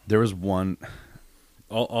 There was one.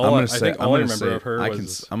 All I remember of her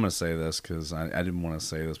was. I'm gonna say this because I didn't want to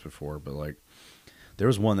say this before, but like, there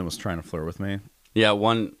was one that was trying to flirt with me. Yeah,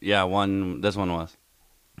 one. This one was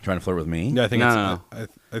Trying to flirt with me. Yeah, I think No. I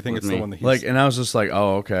think With it's me. the one that he's Like, and I was just like,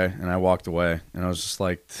 oh, okay, and I walked away, and I was just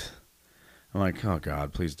like, I'm like, oh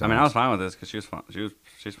God, please don't. I mean, I was fine with this because she was fine.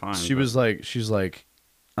 She's fine. She's like,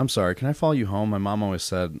 I'm sorry, can I follow you home? My mom always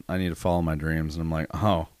said I need to follow my dreams, and I'm like,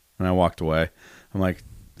 oh, and I walked away. I'm like,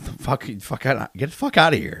 fuck out, get the fuck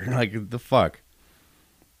out of here, like the fuck.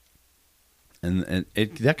 And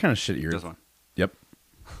it that kind of shit here. This one. Yep.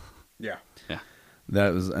 Yeah.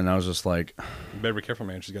 That was, and I was just like, You better be careful,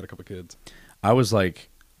 man. She's got a couple kids. I was like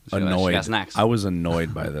She annoyed. got snacks. I was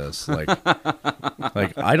annoyed by this. Like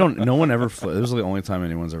I don't. No one ever. This is the only time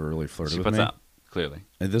anyone's ever really flirted She with puts me. out clearly.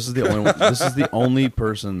 And this is the only. This is the only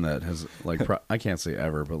person that has like. I can't say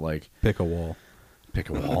ever, but like Pick a wall. pick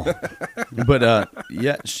a wall. But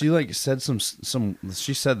yeah, she like said some.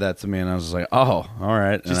 She said that to me, and I was like, oh, all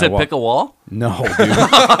right. She said, "Pick a wall." No, dude.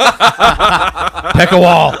 Pick a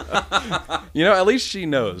wall. You know, at least she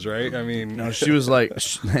knows, right? I mean, No, she was like,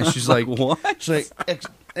 she's like, What? She's like,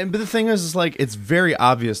 but the thing is like, it's very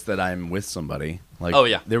obvious that I'm with somebody. Like, Oh,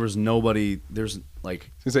 yeah. there was nobody. There's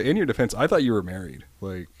like, in your defense, I thought you were married.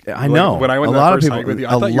 Like, I know when I went a to that lot of first people. hike with you,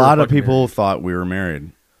 I A thought you were lot of fucking people married. thought we were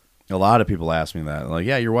married. A lot of people asked me that. Like,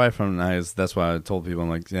 yeah, your wife and I. That's why I told people. I'm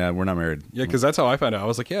like, yeah, we're not married. Yeah, because that's how I found out. I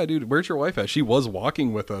was like, yeah, dude, where's your wife at? She was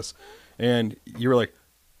walking with us, and you were like,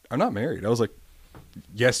 I'm not married. I was like,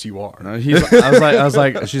 yes, you are. I was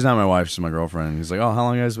like, she's not my wife. She's my girlfriend. And he's like, oh, how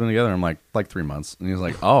long have you guys been together? I'm like 3 months. And he's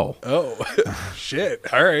like, oh, Oh, shit.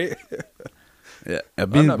 All right. yeah. I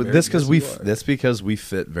I'm mean, not but married. this because Yes, you are. that's because we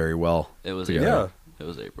fit very well. It was together. April. Yeah. It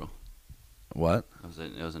was April. What?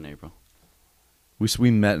 It was in April.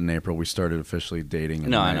 We met in April. We started officially dating.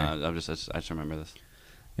 In No, I May. know. I just remember this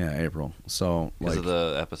Yeah, April. So because like, of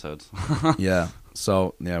the episodes. yeah.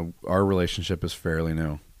 So yeah, our relationship is fairly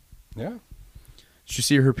new. Yeah. Did you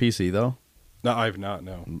see her PC though? No, I've not.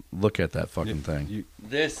 No. Look at that fucking thing.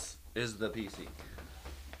 This is the PC.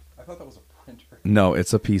 I thought that was a printer. No,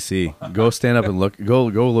 it's a PC. Go stand up and look. Go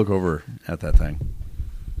look over at that thing.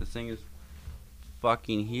 This thing is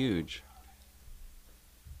fucking huge.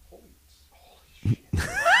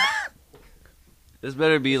 This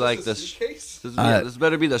better be like this. This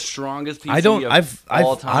better be the strongest PC I don't. of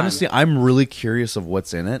all time. Honestly, I'm really curious of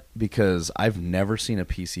what's in it because I've never seen a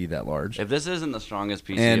PC that large. If this isn't the strongest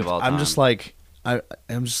PC And of all time, I'm just like,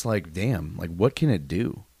 I'm just like, damn. Like, what can it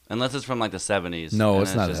do? unless it's from like the 70s. No, and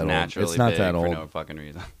it's not just that old. naturally It's not big that for old. no fucking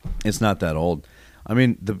reason. It's not that old. I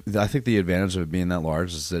mean, I think the advantage of it being that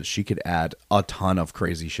large is that she could add a ton of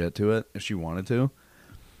crazy shit to it if she wanted to.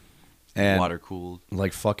 And Water cooled.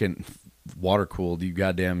 like fucking water cooled. You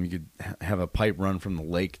could have a pipe run from the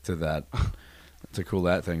lake to that to cool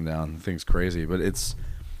that thing down. The thing's crazy, but it's.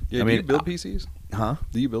 Yeah, I do mean, you build PCs? Huh?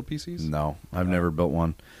 Do you build PCs? No, I've never built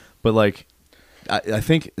one. But like, I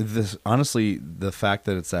think this honestly, the fact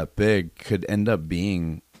that it's that big could end up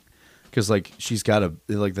being because like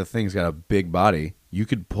the thing's got a big body. You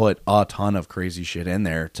could put a ton of crazy shit in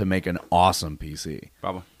there to make an awesome PC.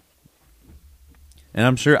 Probably. And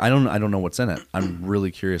I'm sure I don't know what's in it. I'm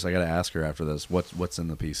really curious. I got to ask her after this. What's in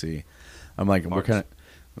the PC? I'm like, Parts. what kind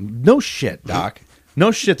of? No shit, Doc.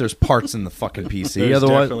 No shit. There's parts in the fucking PC. There's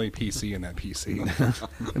Otherwise, definitely PC in that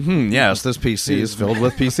PC. yes, this PC is filled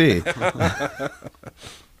with PC.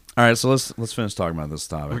 All right, so let's finish talking about this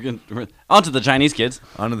topic. We're on to the Chinese kids.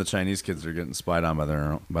 On to the Chinese kids that are getting spied on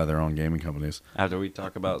by their own gaming companies. After we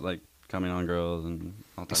talk about like coming on girls and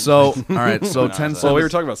all types So, of all right, so No, Tencent. Well, we were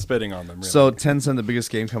talking about spitting on them. Really. So Tencent, the biggest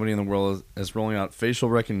game company in the world, is rolling out facial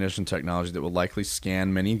recognition technology that will likely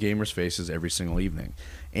scan many gamers' faces every single evening,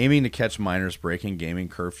 aiming to catch minors breaking gaming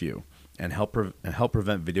curfew and help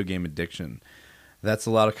prevent video game addiction. That's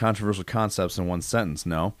a lot of controversial concepts in one sentence,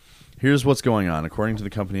 no? Here's what's going on, according to the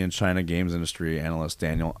company and China games industry analyst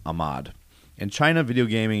Daniel Ahmad. In China, video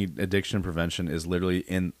gaming addiction prevention is literally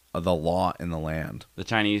in the law in the land. The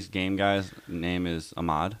Chinese game guy's name is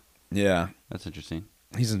Ahmad. Yeah. That's interesting.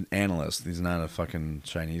 He's an analyst. He's not a fucking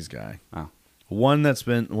Chinese guy. Oh. One that's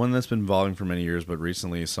been evolving for many years, but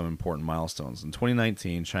recently some important milestones. In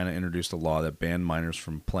 2019, China introduced a law that banned minors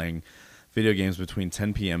from playing video games between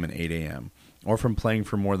 10 p.m. and 8 a.m., or from playing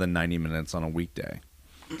for more than 90 minutes on a weekday.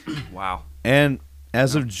 Wow. And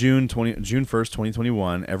as of June 1st,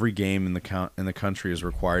 2021, every game in the country is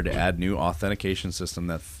required to add new authentication system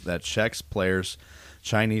that checks players'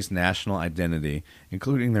 Chinese national identity,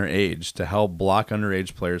 including their age, to help block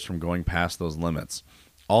underage players from going past those limits,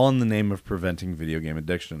 all in the name of preventing video game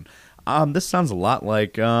addiction. This sounds a lot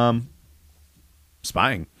like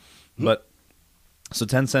spying. But so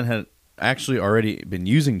Tencent had actually already been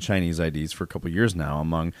using Chinese IDs for a couple years now,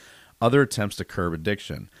 among other attempts to curb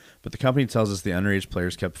addiction. But the company tells us the underage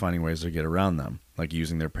players kept finding ways to get around them, like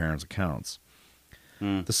using their parents' accounts.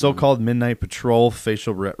 The so-called Midnight Patrol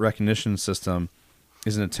facial recognition system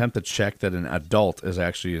is an attempt to check that an adult is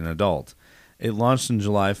actually an adult. It launched on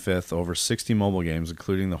July 5th over 60 mobile games,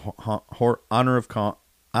 including the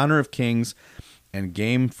Honor of Kings and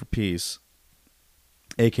Game for Peace,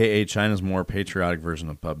 a.k.a. China's more patriotic version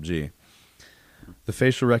of PUBG. The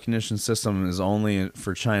facial recognition system is only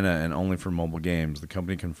for China and only for mobile games, the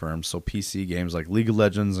company confirms, so PC games like League of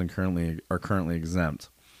Legends are currently exempt.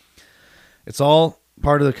 It's all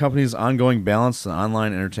part of the company's ongoing balanced and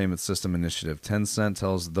online entertainment system initiative. Tencent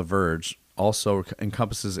tells The Verge also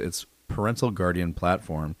encompasses its parental guardian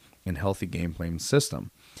platform and healthy gameplay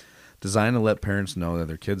system, designed to let parents know that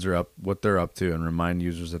their kids are what they're up to and remind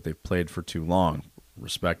users that they've played for too long,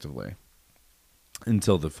 respectively,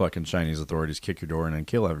 until the fucking Chinese authorities kick your door in and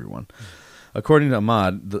kill everyone. According to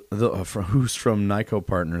Ahmad, who's from Nyko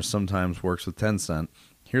Partners, sometimes works with Tencent,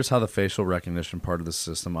 here's how the facial recognition part of the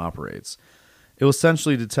system operates. It will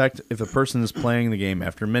essentially detect if a person is playing the game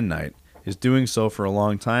after midnight, is doing so for a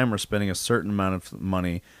long time, or spending a certain amount of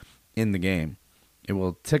money in the game. It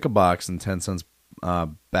will tick a box in Tencent's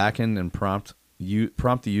backend and prompt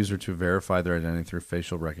the user to verify their identity through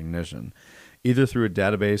facial recognition, either through a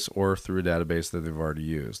database or through a database that they've already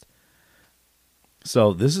used.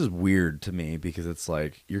 So this is weird to me because it's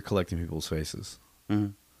like you're collecting people's faces.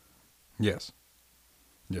 Mm-hmm. Yes.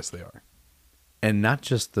 Yes, they are. And not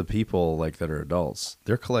just the people like that are adults.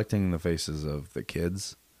 They're collecting the faces of the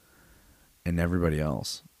kids and everybody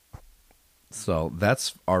else. So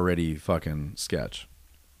that's already fucking sketch.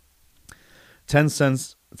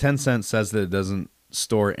 Tencent says that it doesn't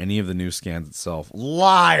store any of the new scans itself.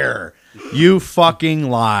 Liar! You fucking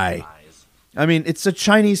lie. Lies. I mean, it's a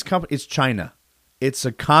Chinese company. It's China. It's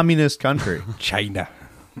a communist country. China.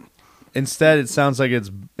 Instead, it sounds like it's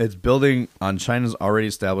building on China's already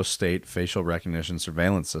established state facial recognition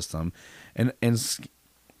surveillance system, and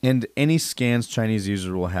any scans Chinese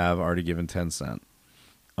users will have already given Tencent.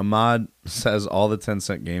 Ahmad says all the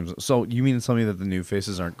Tencent games. So you mean to tell me that the new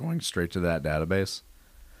faces aren't going straight to that database?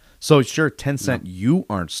 So sure, Tencent, you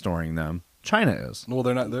aren't storing them. China is. Well,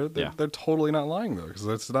 they're not. They're totally not lying though, because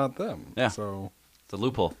that's not them. Yeah. So It's a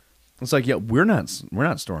loophole. It's like, yeah, we're not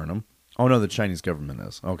storing them. Oh no, the Chinese government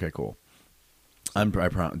is. Okay, cool.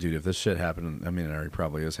 Dude, if this shit happened, I mean, it already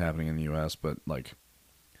probably is happening in the U.S., but like,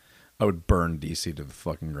 I would burn DC to the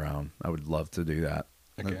fucking ground. I would love to do that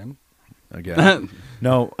again.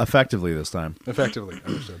 No, effectively this time. Effectively,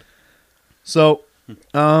 understood. So,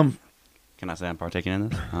 Can I say I'm partaking in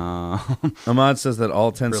this? Ahmad says that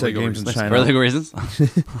all Tencent games in China, For legal reasons.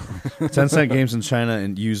 Tencent games in China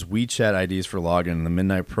and use WeChat IDs for login. The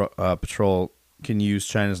Midnight Patrol can use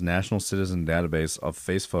China's national citizen database of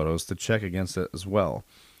face photos to check against it as well.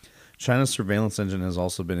 China's surveillance engine has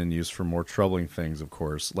also been in use for more troubling things, of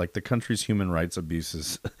course, like the country's human rights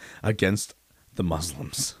abuses against the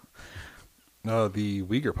Muslims. No, the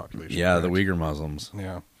Uyghur population. Yeah, correct? the Uyghur Muslims.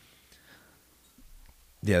 Yeah.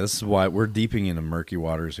 Yeah, this is why we're deeping into murky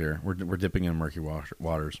waters here. We're dipping into murky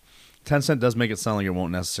waters. Tencent does make it sound like it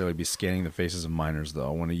won't necessarily be scanning the faces of minors,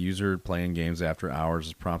 though. When a user playing games after hours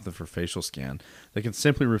is prompted for facial scan, they can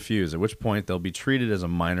simply refuse, at which point they'll be treated as a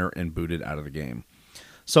minor and booted out of the game.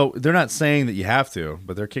 So they're not saying that you have to,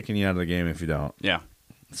 but they're kicking you out of the game if you don't. Yeah.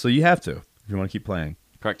 So you have to if you want to keep playing.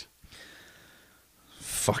 Correct.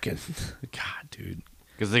 Fucking God, dude.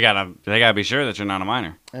 Because they gotta be sure that you're not a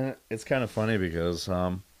minor. And it's kind of funny because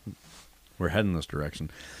we're heading this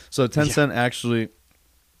direction. So Tencent actually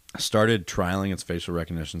started trialing its facial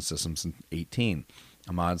recognition systems in 2018.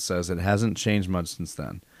 Ahmad says it hasn't changed much since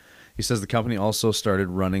then. He says the company also started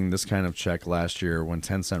running this kind of check last year when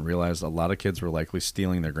Tencent realized a lot of kids were likely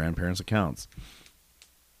stealing their grandparents' accounts.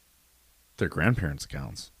 Their grandparents'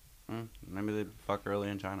 accounts. Maybe they fuck early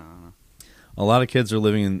in China. I don't know. A lot of kids are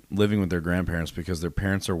living with their grandparents because their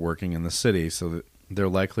parents are working in the city, so that they're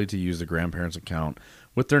likely to use the grandparents' account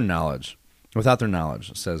without their knowledge,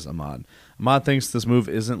 says Ahmad. Ahmad thinks this move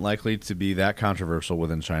isn't likely to be that controversial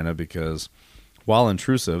within China because, while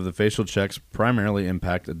intrusive, the facial checks primarily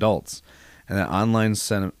impact adults. And that online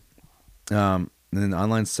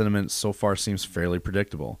sentiment so far seems fairly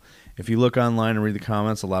predictable. If you look online and read the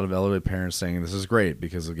comments, a lot of elevated parents saying this is great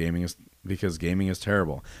because gaming is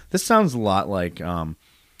terrible. This sounds a lot like,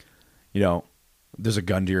 there's a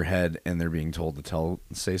gun to your head and they're being told to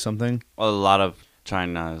say something. Well, a lot of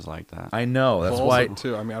China is like that. I know. That's well, why. Also,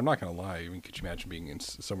 too, I mean, I'm not going to lie. I mean, could you imagine being in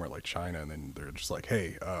somewhere like China and then they're just like,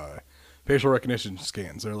 hey, facial recognition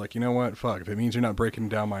scans. They're like, you know what? Fuck. If it means you're not breaking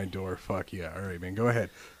down my door, fuck yeah. All right, man. Go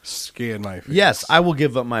ahead. Scan my face. Yes, I will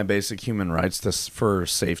give up my basic human rights for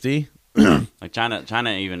safety. Like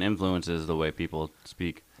China even influences the way people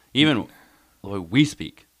speak, even the way we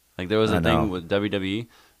speak. Like there was a thing with WWE.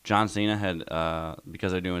 John Cena had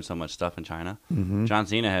because they're doing so much stuff in China. Mm-hmm. John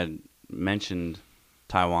Cena had mentioned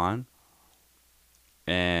Taiwan,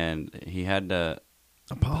 and he had to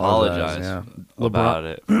apologize about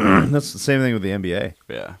it. That's the same thing with the NBA.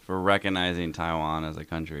 Yeah, for recognizing Taiwan as a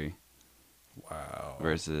country. Wow.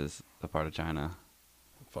 Versus a part of China.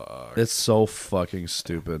 Fuck. It's so fucking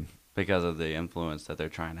stupid. Because of the influence that they're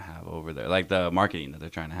trying to have over there. Like the marketing that they're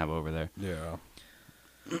trying to have over there. Yeah.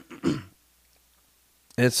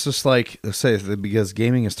 It's just like, because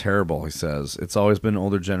gaming is terrible, he says. It's always been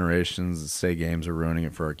older generations that say games are ruining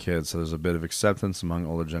it for our kids, so there's a bit of acceptance among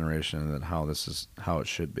older generation that this is how it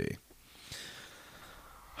should be.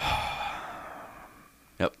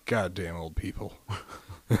 Yep. Goddamn old people.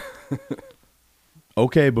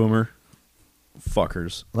 Okay, boomer.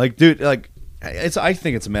 Fuckers. Like, dude, like, I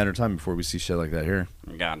think it's a matter of time before we see shit like that here.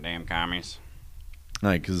 Goddamn commies.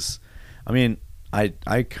 Like, because, I mean, I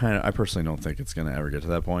personally don't think it's going to ever get to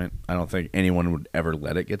that point. I don't think anyone would ever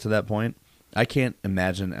let it get to that point. I can't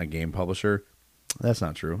imagine a game publisher. That's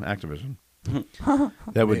not true. Activision.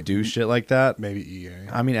 That would do shit like that. Maybe EA.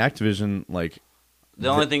 I mean, Activision, like... The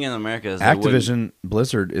only thing in America is Activision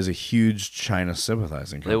Blizzard is a huge China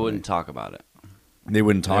sympathizing company. They wouldn't talk about it. They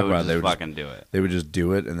wouldn't talk about it. They would fucking do it. They would just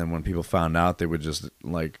do it, and then when people found out, they would just,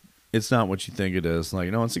 like, it's not what you think it is.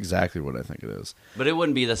 Like, no, it's exactly what I think it is. But it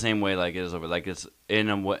wouldn't be the same way like it is over. Like, it's in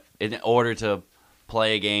order to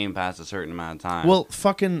play a game past a certain amount of time. Well,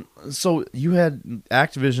 so you had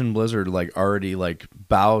Activision Blizzard, like, already, like,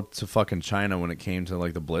 bow to fucking China when it came to,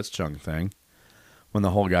 like, the Blitzchung thing. When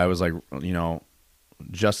the whole guy was, like,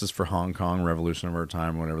 justice for Hong Kong, revolution of our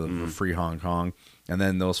time, whatever, for free Hong Kong. And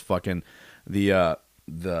then those fucking... The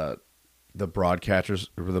broadcasters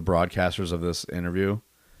of this interview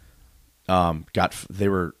they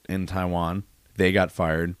were in Taiwan. They got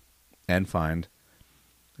fired and fined.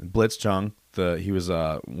 Blitzchung, he was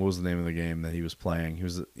what was the name of the game that he was playing?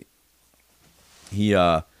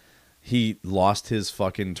 He lost his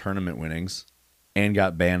fucking tournament winnings and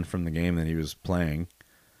got banned from the game that he was playing.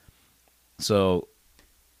 So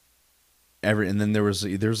and then there was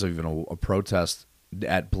even a protest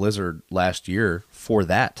at Blizzard last year for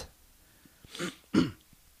that.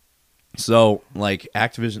 So, like,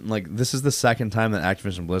 Activision, like, this is the second time that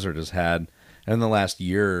Activision Blizzard has had, and in the last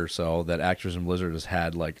year or so, that Activision Blizzard has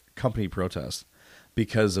had, like, company protests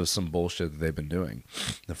because of some bullshit that they've been doing.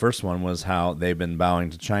 The first one was how they've been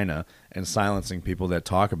bowing to China and silencing people that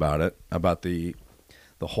talk about it, about the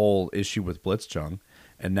whole issue with Blitzchung,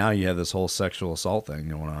 and now you have this whole sexual assault thing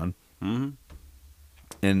going on. Mm-hmm.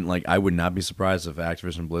 And, like, I would not be surprised if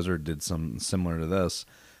Activision Blizzard did something similar to this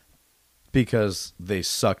because they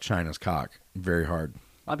suck China's cock very hard.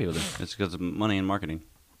 A lot of people do. It's because of money and marketing.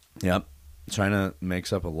 Yep. China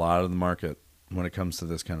makes up a lot of the market when it comes to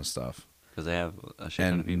this kind of stuff. Because they have a shit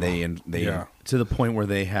ton of people. They to the point where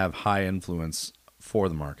they have high influence for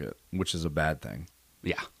the market, which is a bad thing.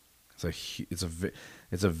 Yeah. It's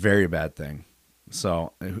a very bad thing.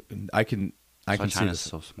 So I can China's see this.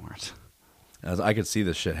 So smart. I could see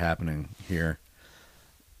this shit happening here.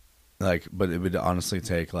 Like, but it would honestly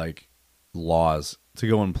take, like, laws to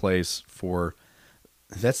go in place for...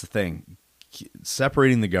 That's the thing.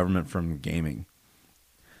 Separating the government from gaming.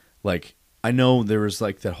 Like, I know there was,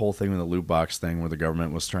 like, that whole thing with the loot box thing where the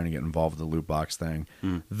government was trying to get involved with the loot box thing.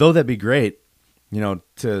 Though that'd be great,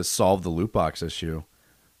 to solve the loot box issue.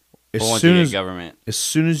 As soon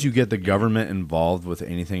as you get the government involved with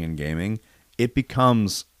anything in gaming, it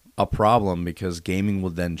becomes a problem because gaming will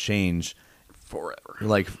then change forever.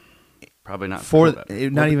 Like, probably not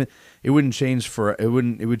it wouldn't change for it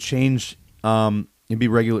would change. It'd be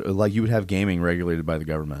regular, like you would have gaming regulated by the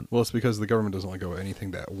government. Well, it's because the government doesn't let go of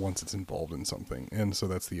anything that once it's involved in something, and so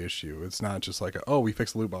that's the issue. It's not just like, we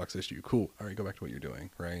fixed the loot box issue, cool. All right, go back to what you're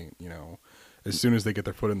doing, right? As soon as they get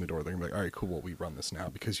their foot in the door, they're gonna be like, all right, cool. Well, we run this now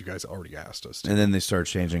because you guys already asked us to. And then they start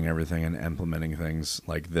changing everything and implementing things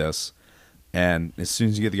like this. And as soon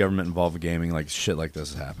as you get the government involved with gaming, like shit like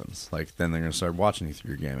this happens. Like then they're gonna start watching you through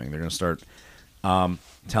your gaming. They're gonna start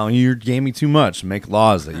telling you you're gaming too much. Make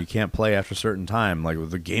laws that you can't play after a certain time. Like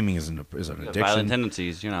the gaming is an addiction. Violent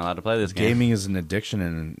tendencies. You're not allowed to play this game. Gaming is an addiction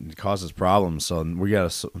and it causes problems. So we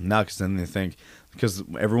gotta now because then they think because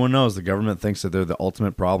everyone knows the government thinks that they're the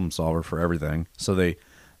ultimate problem solver for everything. So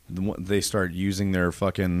they start using their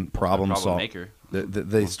fucking problem solver.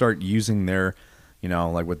 They start using their,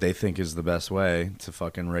 like what they think is the best way to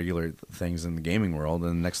fucking regulate things in the gaming world.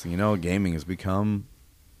 And the next thing you know, gaming has become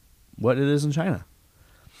what it is in China.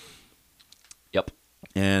 Yep.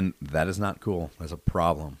 And that is not cool. That's a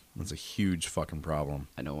problem. That's a huge fucking problem.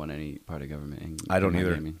 I don't want any part of government. I don't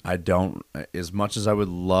either. Gaming. I don't. As much as I would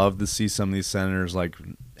love to see some of these senators like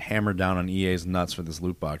hammer down on EA's nuts for this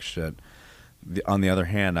loot box shit, on the other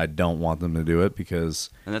hand, I don't want them to do it because...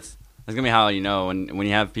 And that's gonna be how when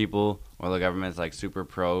you have people or the government's like super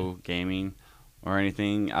pro gaming or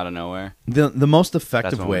anything out of nowhere. The most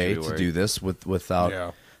effective way to do this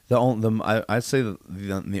without I'd say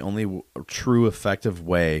the only true effective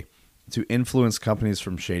way to influence companies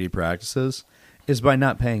from shady practices is by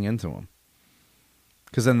not paying into them,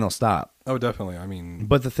 because then they'll stop. Oh, definitely. I mean,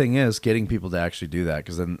 but the thing is, getting people to actually do that,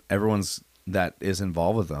 because then everyone's that is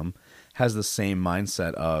involved with them has the same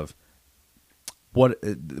mindset of what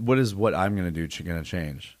is what I'm going to do going to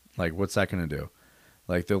change? Like, what's that going to do?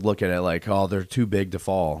 Like, they'll look at it like, oh, they're too big to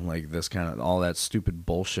fall. Like this kind of all that stupid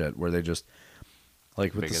bullshit where they just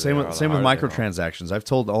like with the same with microtransactions. I've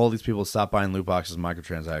told all these people to stop buying loot boxes,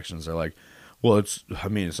 microtransactions. They're like, well, it's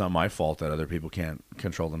not my fault that other people can't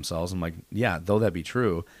control themselves. I'm like, yeah, though that be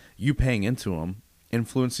true, you paying into them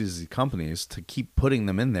influences the companies to keep putting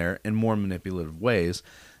them in there in more manipulative ways.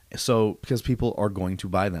 So, because people are going to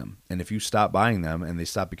buy them. And if you stop buying them and they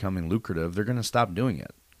stop becoming lucrative, they're going to stop doing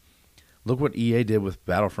it. Look what EA did with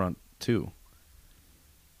Battlefront 2.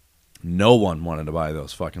 No one wanted to buy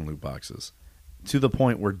those fucking loot boxes. To the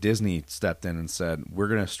point where Disney stepped in and said, we're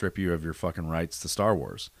going to strip you of your fucking rights to Star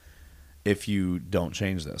Wars if you don't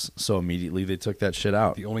change this. So immediately they took that shit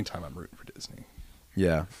out. The only time I'm rooting for Disney.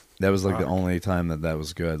 Yeah. That was like the only time that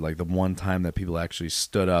was good. Like the one time that people actually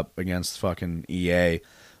stood up against fucking EA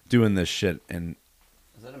doing this shit. And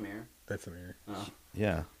is that a mirror? That's a mirror. Oh.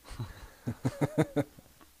 Yeah.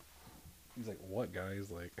 He's like, what,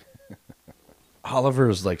 guys? Like, Oliver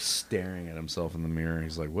is like staring at himself in the mirror.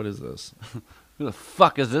 He's like, what is this? Who the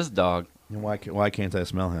fuck is this dog? And why can't I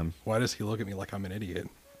smell him? Why does he look at me like I'm an idiot?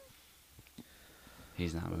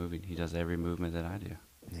 He's not moving. He does every movement that I do.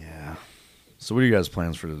 Yeah. So what are you guys'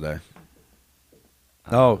 plans for today?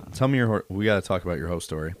 Tell me we got to talk about your host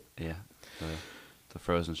story. Yeah. The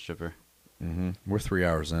frozen stripper. Mm-hmm. We're 3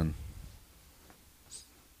 hours in.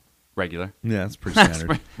 Regular. Yeah, it's pretty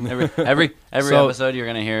standard. every episode you're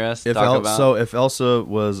gonna hear us talk about. So if Elsa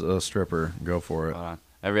was a stripper, go for it. Hold on.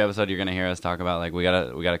 Every episode you're gonna hear us talk about like we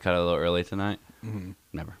gotta cut a little early tonight. Mm-hmm.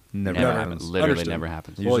 Never happens. Literally Understood. never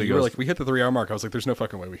happens. Well, you were like, we hit the 3 hour mark. I was like, there's no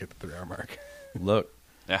fucking way we hit the 3 hour mark. Look.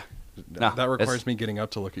 Yeah. No, that requires me getting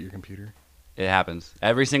up to look at your computer. It happens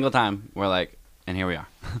every single time. We're like, and here we are.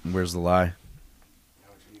 Where's the lie?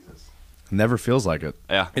 Oh, Jesus. Never feels like it.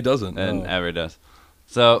 Yeah, it doesn't. And ever does.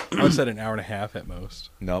 So I said an hour and a half at most.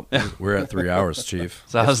 Nope, we're at 3 hours, Chief.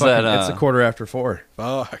 So it's a 4:15.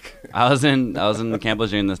 Fuck. I was in Camp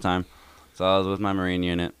Lejeune this time, so I was with my Marine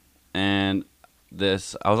unit, and I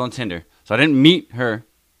was on Tinder, so I didn't meet her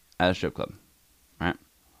at a strip club, right?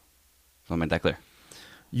 So I'll make that clear.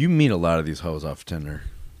 You meet a lot of these hoes off Tinder.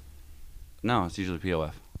 No, it's usually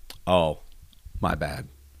POF. Oh, my bad.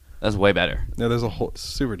 That's way better. No, there's a whole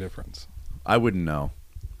super difference. I wouldn't know.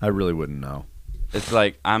 I really wouldn't know. It's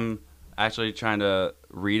like I'm actually trying to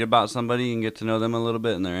read about somebody and get to know them a little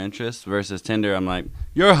bit and their interests versus Tinder. I'm like,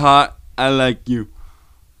 you're hot. I like you.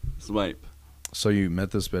 Swipe. So you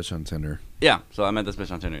met this bitch on Tinder? Yeah. So I met this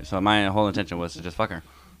bitch on Tinder. So my whole intention was to just fuck her.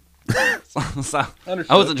 so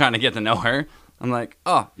Understood. I wasn't trying to get to know her. I'm like,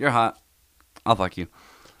 oh, you're hot. I'll fuck you.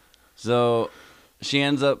 So she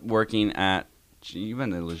ends up working at, you've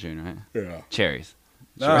been to Lejeune, right? Yeah. Cherries.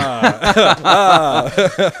 So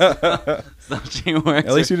she works.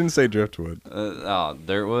 At least you didn't say Driftwood.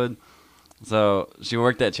 Dirtwood. So she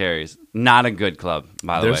worked at Cherries. Not a good club,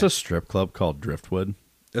 by the way. There's a strip club called Driftwood.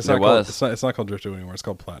 It's There not called, was. it's not called Driftwood anymore. It's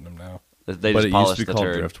called Platinum now. They But just it used polished to be the called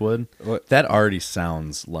turd. Driftwood. What? That already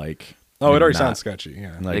sounds like... Oh, it already not- sounds sketchy.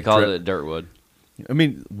 Yeah. like They called it Dirtwood. I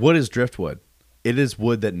mean, what is Driftwood? It is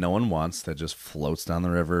wood that no one wants that just floats down the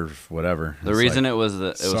river, whatever. The reason it was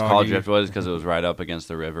called soggy. Driftwood is because it was right up against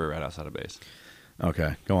the river, right outside of base.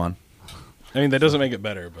 Okay, go on. I mean, that doesn't make it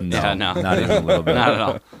better, but No, Yeah, no. not even a little bit. Not at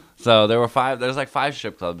all. So there's like 5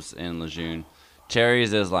 strip clubs in Lejeune.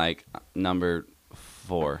 Cherries is like number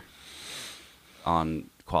 4 on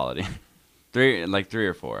quality. 3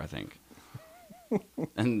 or 4, I think.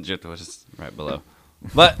 And Jutta was just right below.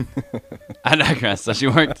 But I digress. So she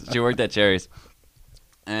worked at Cherries.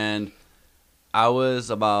 And I was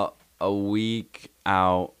about a week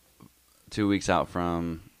out, 2 weeks out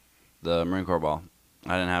from the Marine Corps ball.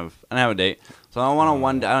 I didn't have a date. So I went on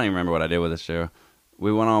one. I don't even remember what I did with this show.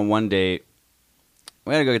 We went on one date.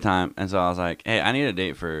 We had a good time, and so I was like, "Hey, I need a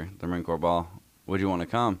date for the Marine Corps ball. Would you want to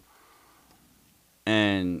come?"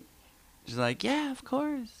 And she's like, "Yeah, of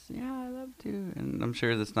course. Yeah, I love to." And I'm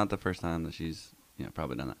sure that's not the first time that she's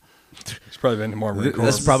probably done that. She's probably been to more Marine Corps.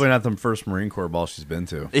 This is probably not the first Marine Corps ball she's been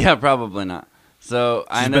to. Yeah, probably not. So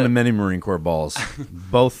She's been to many Marine Corps balls.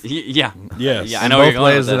 Both. Yeah. Yes. Yeah, I know where you're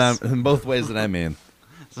going with this. In both ways that I mean.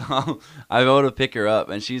 So I go to pick her up,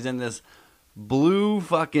 and she's in this blue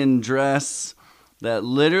fucking dress that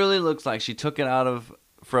literally looks like she took it out of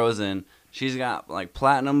Frozen. She's got like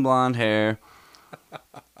platinum blonde hair.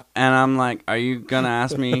 And I'm like, are you going to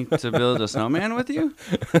ask me to build a snowman with you?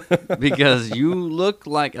 Because you look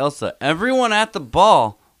like Elsa. Everyone at the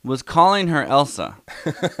ball was calling her Elsa.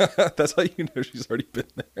 That's how you know she's already been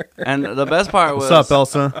there. And the best part was... What's up,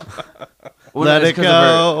 Elsa? Well, Let it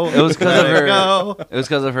go. It was because of her. Go. It was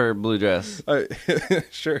because of her blue dress.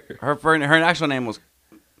 Sure. Her actual name was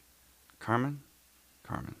Carmen.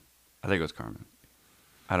 Carmen. I think it was Carmen.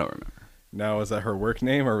 I don't remember. Now, was that her work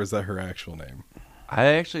name or was that her actual name? I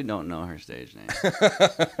actually don't know her stage name.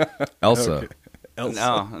 Elsa. Okay.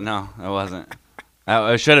 Elsa. No, it wasn't.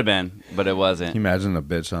 It should have been, but it wasn't. Can you imagine a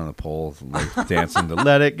bitch on the pole like dancing to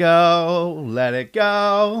 "Let It Go, Let It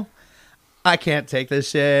Go"? I can't take this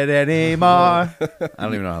shit anymore. I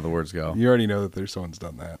don't even know how the words go. You already know that there's someone's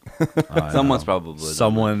done that. Someone's probably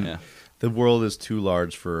done that, yeah. The world is too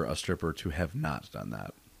large for a stripper to have not done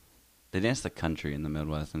that. They dance the country in the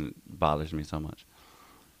Midwest, and it bothers me so much.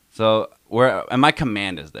 So and my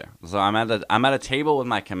command is there. So I'm at a table with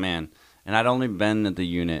my command, and I'd only been at the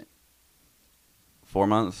unit 4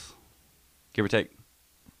 months, give or take,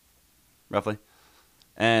 roughly.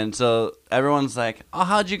 And so everyone's like, "Oh,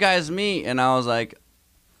 how'd you guys meet?" And I was like,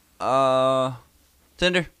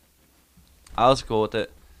 Tinder. I was cool with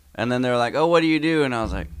it. And then they were like, "Oh, what do you do?" And I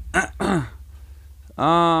was like,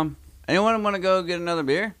 anyone want to go get another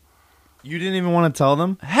beer? You didn't even want to tell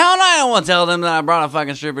them? Hell no, I don't want to tell them that I brought a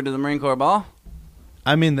fucking stripper to the Marine Corps ball.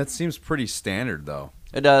 I mean, that seems pretty standard, though.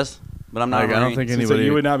 It does, but I'm not. Like, I don't think So anybody.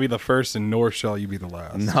 you would not be the first, and nor shall you be the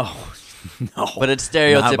last. No, no. But it's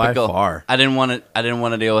stereotypical. Not by far. I didn't want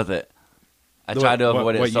to deal with it. I tried to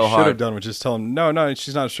avoid it so hard. What you should hard. have done was just tell them, no,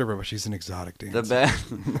 she's not a stripper, but she's an exotic dancer.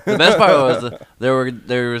 The best part was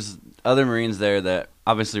there was other Marines there that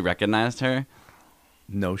obviously recognized her.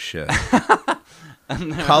 No shit.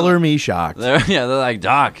 Color me shocked. They're like,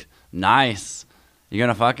 "Doc, nice. You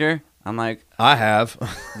gonna fuck her?" I'm like, I have.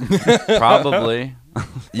 probably.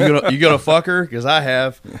 You gonna fuck her? Because I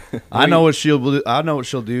have. I know what she'll do. I know what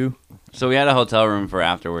she'll do. So we had a hotel room for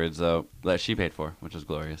afterwards, though, that she paid for, which was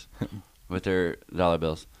glorious, with her dollar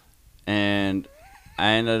bills. And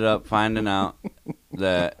I ended up finding out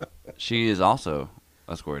that she is also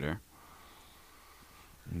a squirter.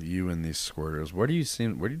 You and these squirters. Where do you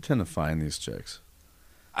tend to find these chicks?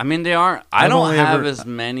 I mean, they aren't. I I've don't only have ever- as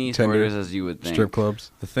many Tinder, squirters as you would think. Strip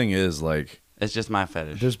clubs. The thing is, like, It's just my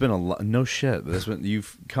fetish. there's been a lot. No shit.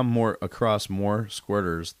 You've come across more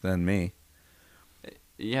squirters than me.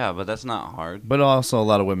 Yeah, but that's not hard. But also, a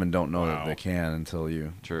lot of women don't know that Wow. they can until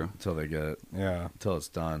True. they get it, Yeah. until it's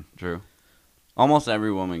done. True. Almost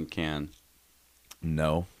every woman can.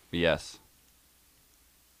 No. Yes.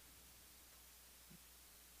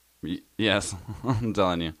 Yes. I'm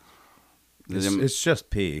telling you. It's just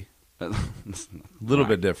pee. A little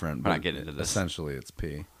bit different. we're not but getting into this. Essentially, it's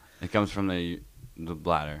pee. It comes from the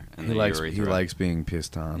bladder and He the likes urethra. being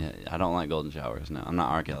pissed on. Yeah, I don't like golden showers. No, I'm not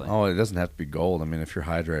R. Kelly. Oh, it doesn't have to be gold. I mean, if you're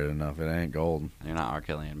hydrated enough, it ain't gold. You're not R.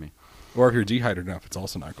 Kelly and me. Or if you're dehydrated enough, it's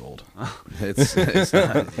also not gold. It's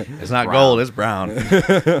not Brown. gold. It's brown.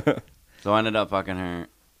 So I ended up fucking her,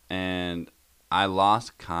 and I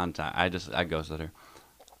lost contact. I ghosted her.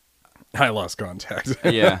 I lost contact.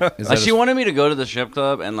 Yeah, Is like that she a- wanted me to go to the strip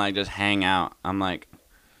club and like just hang out. I'm like,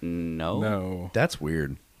 no. No. That's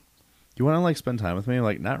weird. You want to like spend time with me?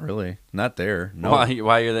 Like, not really. Not there. No.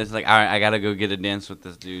 Why you're this? Like, all right, I gotta go get a dance with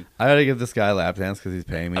this dude. I gotta give this guy a lap dance because he's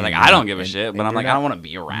paying me. I'm like, and I you're don't not- give a and- shit, and but I'm you're like, not- I don't want to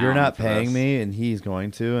be around. You're not for paying this. me, and he's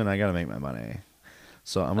going to, and I gotta make my money.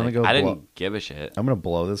 So I'm gonna I didn't give a shit. I'm gonna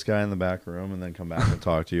blow this guy in the back room and then come back and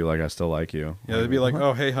talk to you like I still like you. Yeah, they'd be like,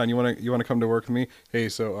 "Oh, hey, hon, you wanna come to work with me? Hey,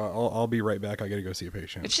 so I'll be right back. I gotta go see a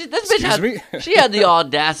patient." This bitch she had the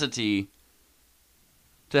audacity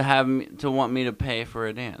to want me to pay for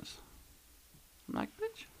a dance. I'm like,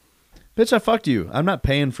 Bitch, I fucked you. I'm not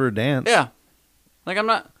paying for a dance. yeah, like I'm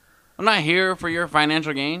not here for your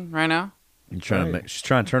financial gain right now. She's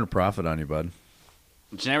trying to turn a profit on you, bud.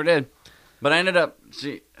 She never did. But I ended up,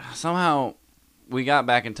 somehow we got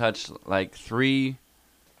back in touch like 3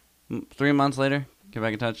 months later. Get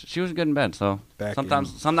back in touch. She was good in bed, so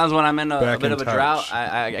sometimes when I'm in a bit of a drought,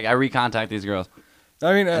 I recontact these girls.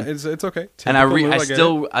 I mean, it's okay. And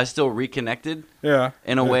I still reconnected. Yeah.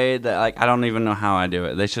 In a way that like I don't even know how I do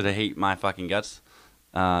it. They should have hate my fucking guts.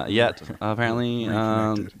 Yet apparently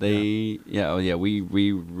we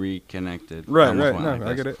reconnected. Right. No,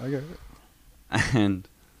 I get it. And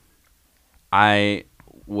I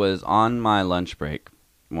was on my lunch break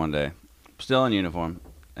one day, still in uniform,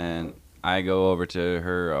 and I go over to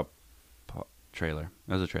her trailer.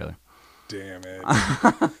 It was a trailer. Damn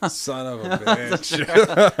it. Son of a bitch.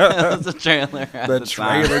 It was a trailer. The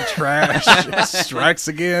trailer trash strikes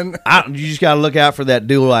again. You just got to look out for that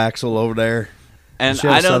dual axle over there. And she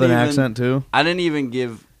has a southern accent, too? I didn't even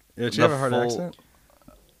give Did she have a hard accent?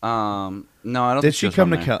 No, I don't Did think she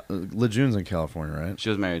come to Lejeune's in California, right? She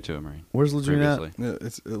was married to a Marine. Where's Lejeune at? Yeah,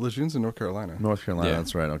 Lejeune's in North Carolina. North Carolina, Yeah.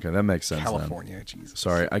 that's right. Okay, that makes sense. California, then. Jesus.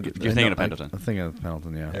 Sorry, You're thinking of Pendleton. I'm thinking of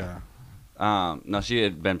Pendleton, yeah. Yeah. No, she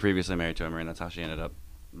had been previously married to a Marine. That's how she ended up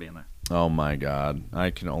being there. Oh my God, I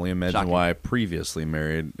can only imagine Shocking. why previously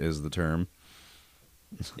married is the term.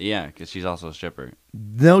 Yeah, because she's also a stripper.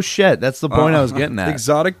 No shit, that's the point I was getting at.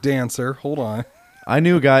 Exotic dancer. Hold on. I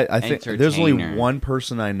knew a guy. I think there's only Entertainer. one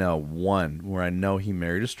person I know, where I know he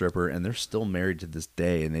married a stripper, and they're still married to this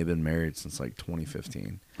day, and they've been married since like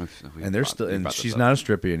 2015. And they're still, and she's not a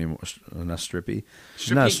strippy anymore. Not strippy.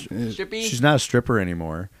 She's not. Strippy? She's not a stripper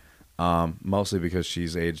anymore. Mostly because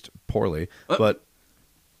she's aged poorly, but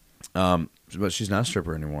she's not a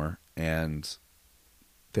stripper anymore, and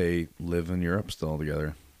they live in Europe still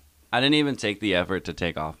together. I didn't even take the effort to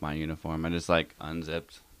take off my uniform. I just like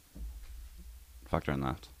unzipped, fucked her and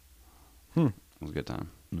left. It was a good time.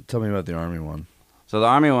 Tell me about the Army one. So the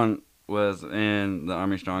Army one was in the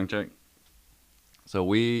Army Strong Check. So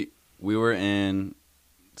we were in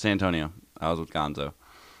San Antonio. I was with Gonzo.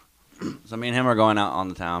 So me and him are going out on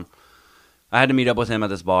the town. I had to meet up with him at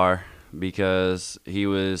this bar because he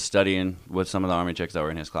was studying with some of the Army chicks that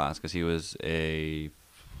were in his class because he was a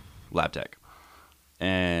lab tech.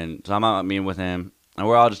 And so I'm out meeting with him, and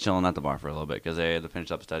we're all just chilling at the bar for a little bit because they had to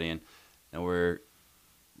finish up studying, and we're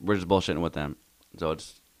just bullshitting with them. So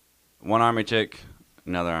it's one Army chick,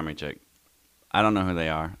 another Army chick. I don't know who they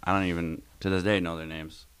are. I don't even, to this day, know their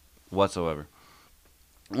names whatsoever.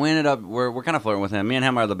 We ended up, we're kind of flirting with him. Me and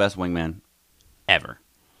him are the best wingman ever.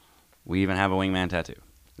 We even have a wingman tattoo.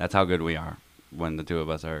 That's how good we are when the two of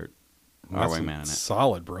us are our wingman in it.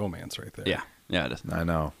 Solid bromance right there. Yeah, it is. I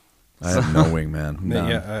know. I have no wingman. None.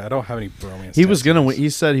 Yeah, I don't have any bromance. He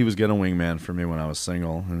said he was gonna wingman for me when I was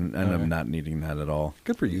single, and ended up not needing that at all.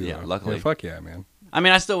 Good for you. Yeah, though. luckily. Yeah, fuck yeah, man. I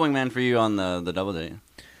mean, I still wingman for you on the double date.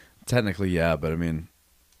 Technically, yeah, but I mean,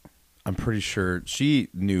 I'm pretty sure she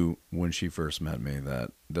knew when she first met me that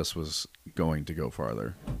this was going to go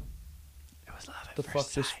farther. It was love at The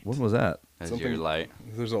first fuck? sight. What was that? That's your light.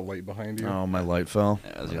 There's a light behind you. Oh, my light fell.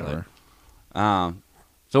 Yeah, that was your Whatever. light.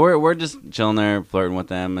 So we're just chilling there, flirting with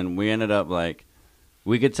them, and we ended up like,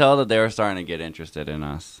 we could tell that they were starting to get interested in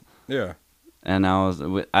us. Yeah. And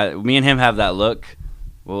me and him have that look.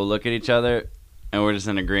 We'll look at each other, and we're just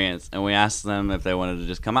in agreement. And we asked them if they wanted to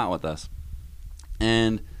just come out with us.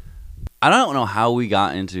 And I don't know how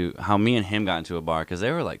me and him got into a bar, because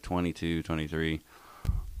they were like 22, 23.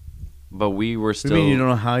 But we were still. I mean, you don't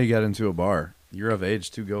know how you got into a bar. You're of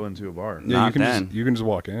age to go into a bar. Yeah, Not then. You can just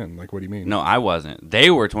walk in. Like, what do you mean? No, I wasn't. They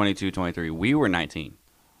were 22, 23. We were 19.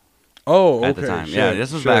 Oh, okay. At the time. Shit, yeah,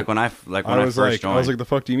 this was back when I first joined. I was like, the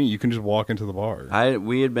fuck do you mean? You can just walk into the bar. I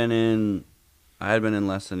had been in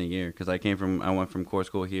less than a year because I went from core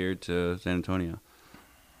school here to San Antonio.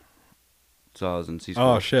 So I was in C school.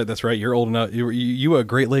 Oh shit, that's right. You're old enough. You a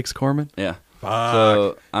Great Lakes corpsman? Yeah. Fuck.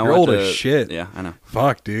 So You're old as shit. Yeah, I know.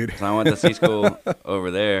 Fuck, dude. So I went to C school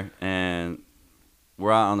over there, and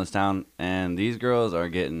we're out on this town, and these girls are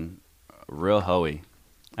getting real hoey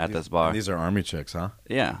at this bar. These are Army chicks, huh?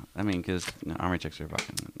 Yeah, I mean, because Army chicks are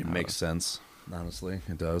fucking. It makes sense. Honestly,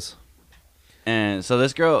 it does. And so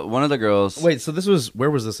this girl, one of the girls. Wait, so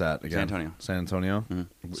where was this at again? San Antonio. San Antonio?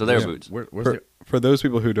 Mm-hmm. So they're boots. Where's For those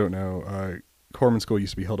people who don't know, Corpsman School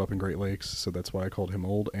used to be held up in Great Lakes, so that's why I called him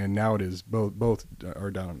old. And now it is both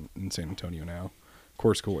are down in San Antonio now,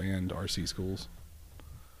 Core School and RC schools.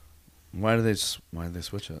 Why did they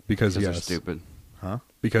switch it? Because They're yes, stupid. Huh?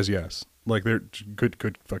 because yes, like they're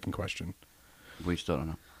good fucking question. We still don't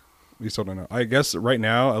know. We still don't know. I guess right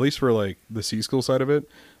now, at least for like the C school side of it,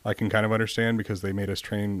 I can kind of understand because they made us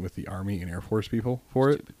train with the Army and Air Force people for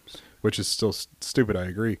it, which is still stupid. I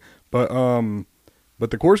agree, but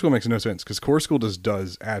the core school makes no sense because core school just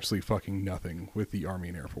does absolutely fucking nothing with the Army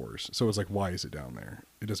and Air Force. So it's like, why is it down there?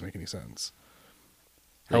 It doesn't make any sense.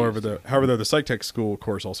 However, the psych tech school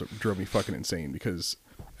course also drove me fucking insane because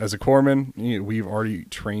as a corpsman, we've already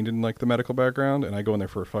trained in like the medical background, and I go in there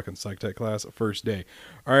for a fucking psych tech class first day.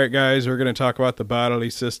 All right, guys, we're going to talk about the bodily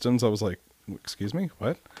systems. I was like, excuse me,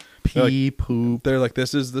 what? Poop. They're like,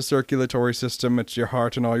 this is the circulatory system. It's your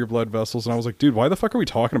heart and all your blood vessels. And I was like, dude, why the fuck are we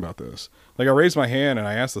talking about this? Like, I raised my hand and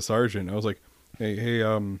I asked the sergeant. I was like, hey,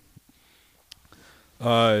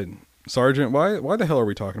 sergeant, why the hell are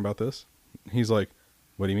we talking about this? He's like,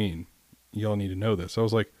 what do you mean? Y'all need to know this. I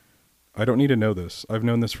was like, I don't need to know this. I've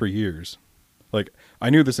known this for years. Like, I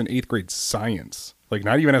knew this in 8th grade science. Like,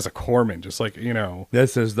 not even as a corpsman, just like,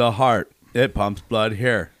 This is the heart. It pumps blood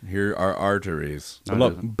here. Here are arteries.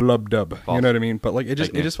 Blub dub. False. You know what I mean? But like, it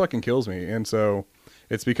Fake news. just fucking kills me. And so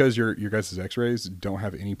it's because your guys' x-rays don't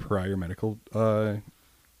have any prior medical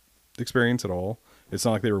experience at all. It's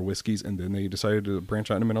not like they were whiskeys and then they decided to branch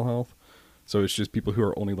out into mental health. So it's just people who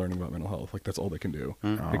are only learning about mental health. Like, that's all they can do.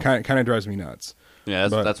 Mm-hmm. It kind of drives me nuts. Yeah,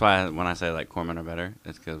 But- that's why when I say like corpsmen are better,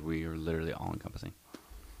 it's because we are literally all encompassing.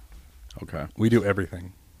 Okay. We do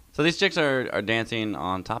everything. So these chicks are dancing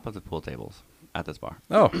on top of the pool tables at this bar.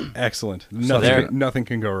 Oh, excellent. they're- Nothing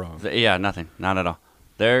can go wrong. Yeah, nothing, not at all.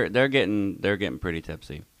 They're getting pretty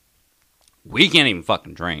tipsy. We can't even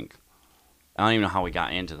fucking drink. I don't even know how we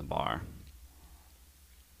got into the bar.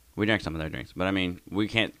 We drank some of their drinks, but I mean, we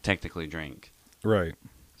can't technically drink. Right.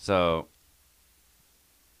 So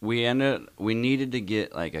we needed to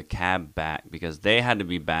get like a cab back because they had to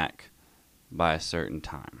be back by a certain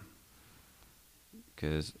time.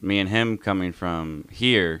 Because me and him coming from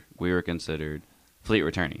here, we were considered fleet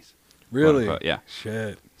returnees. Really? Quote, unquote, yeah.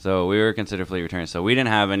 Shit. So we were considered fleet returnees. So we didn't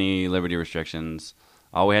have any liberty restrictions.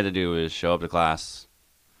 All we had to do was show up to class,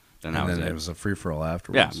 and that And was then it. it was a free-for-all Yeah,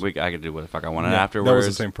 afterwards. I could do what the fuck I wanted Yeah, afterwards. that was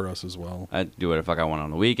the same for us as well. I'd do what the fuck I wanted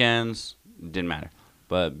on the weekends. Didn't matter.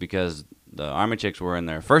 But because the Army chicks were in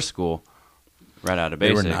their first school, right out of They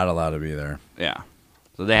basic. were not allowed to be there. Yeah.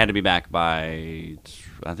 So they had to be back by,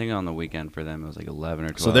 I think on the weekend for them it was like 11 or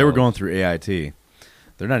 12. So they were going through AIT.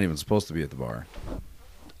 They're not even supposed to be at the bar.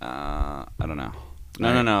 I don't know.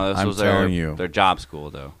 No. This I'm was telling you. their job school,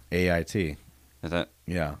 though. AIT. Is that?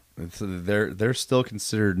 Yeah. They're still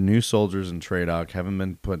considered new soldiers in TRADOC, haven't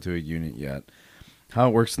been put to a unit yet. How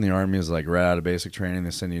it works in the Army is like right out of basic training,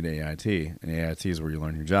 they send you to AIT, and AIT is where you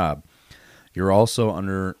learn your job. You're also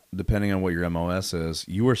under, depending on what your MOS is,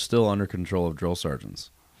 you are still under control of drill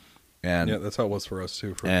sergeants. And Yeah, that's how it was for us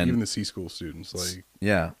too. For and- even the C school students, like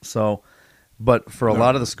yeah, so, but for a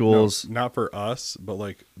lot of the schools, not for us, but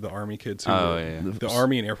like the Army kids who Oh, were, yeah. the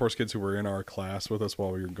Army and Air Force kids who were in our class with us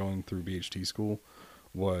while we were going through BHT school,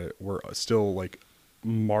 were still like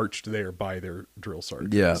marched there by their drill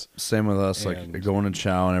sergeants. yeah, same with us, And- like going to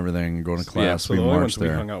chow and everything, going to class, Yeah, so we the only ones marched we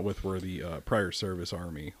there. hung out with were the prior service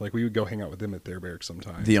Army. Like we would go hang out with them at their barracks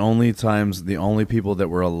sometimes. The only people that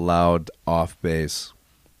were allowed off base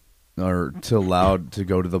or allowed to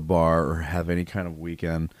go to the bar or have any kind of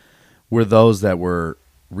weekend were those that were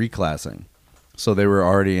reclassing. So they were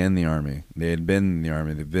already in the Army. They had been in the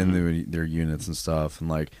Army. They've been through their units and stuff. And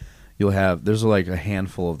like there's like a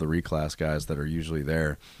handful of the reclass guys that are usually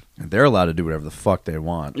there. And they're allowed to do whatever the fuck they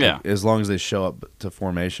want. Yeah. Like, as long as they show up to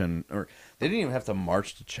formation, or they didn't even have to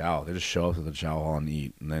march to chow. They just show up to the chow hall and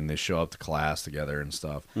eat. And then they show up to class together and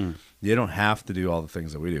stuff. You don't have to do all the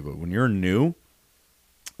things that we do. But when you're new,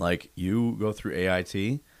 like you go through AIT,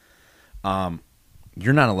 you're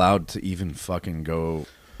not allowed to even fucking go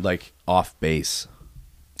like off base.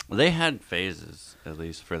 They had phases, at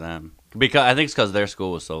least for them. Because I think it's because their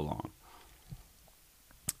school was so long.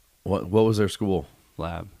 What was their school?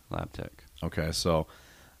 Lab tech. Okay, so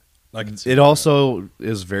I can see it that. also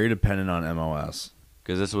is very dependent on MOS.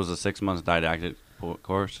 Because this was a 6-month didactic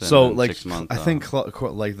course. And So then like 6 month, I think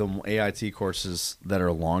like the AIT courses that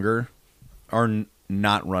are longer are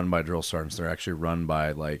not run by drill sergeants. They're actually run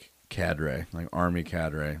by like cadre, like Army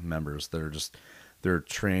cadre members that are they're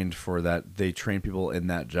trained for that. They train people in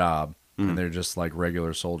that job, and they're just like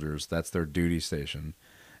regular soldiers. That's their duty station,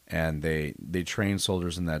 and they train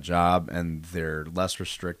soldiers in that job, and they're less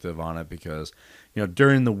restrictive on it because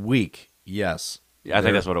during the week Yes. Yeah, I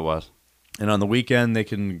think that's what it was. And on the weekend, they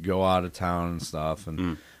can go out of town and stuff,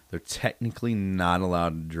 and they're technically not allowed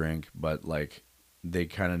to drink, but like they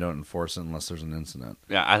kind of don't enforce it unless there's an incident.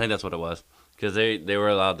 Yeah, I think that's what it was. Because they were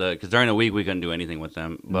allowed to, because during the week we couldn't do anything with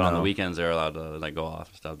them, but on the weekends they were allowed to like go off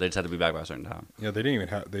and stuff. They just had to be back by a certain time. Yeah, they didn't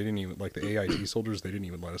even like the AIT soldiers. They didn't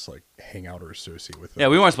even let us like hang out or associate with them. Yeah,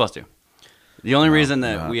 we weren't supposed to. The only reason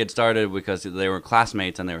that we had started because they were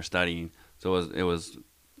classmates and they were studying, so it was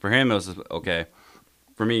for him it was okay.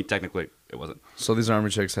 For me, technically, it wasn't. So these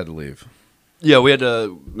Army chicks had to leave. Yeah, we had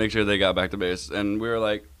to make sure they got back to base, and we were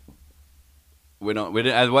like, we didn't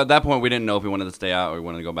at that point we didn't know if we wanted to stay out or we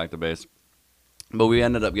wanted to go back to base. But we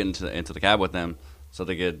ended up getting into the cab with them so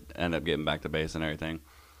they could end up getting back to base and everything.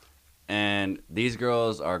 And these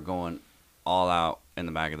girls are going all out in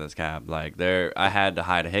the back of this cab. Like, I had to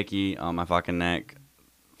hide a hickey on my fucking neck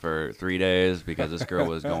for 3 days because this girl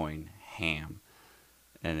was going ham.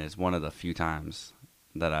 And it's one of the few times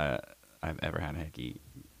that I've ever had a hickey.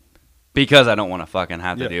 Because I don't want to fucking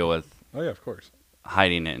have to deal with Oh, yeah, of course.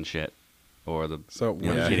 hiding it and shit. Or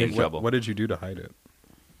getting in trouble. What did you do to hide it?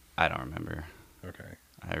 I don't remember. Okay.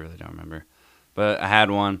 I really don't remember. But I had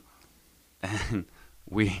one, and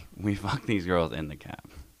we fucked these girls in the cab.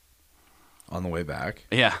 On the way back?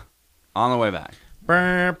 Yeah, on the way back. So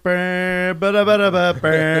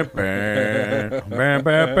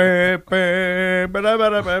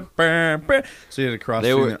you had to cross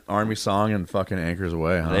the Army song and fucking Anchors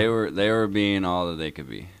Away, huh? They were being all that they could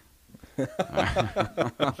be.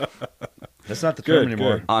 That's not the term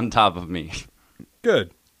anymore. Good. On top of me.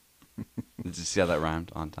 Good. Did you see how that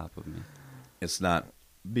rhymed? On top of me. It's not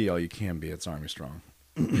be all you can be. It's Army Strong.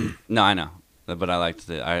 No, I know. But I liked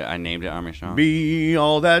it. I named it Army Strong. Be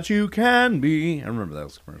all that you can be. I remember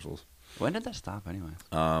those commercials. When did that stop anyway?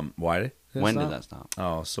 Why did it When stop? did that stop?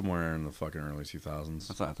 Oh, somewhere in the fucking early 2000s.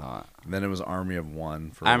 That's what I thought. And then it was Army of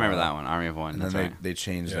One. I remember that one, Army of One. And That's then right. they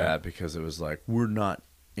changed that because it was like, we're not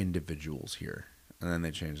individuals here. And then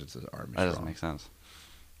they changed it to Army That doesn't Strong. make sense.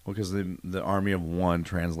 Well, because the Army of One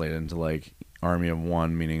translated into like Army of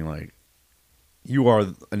One, meaning like you are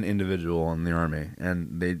an individual in the Army.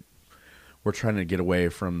 And they were trying to get away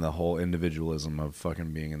from the whole individualism of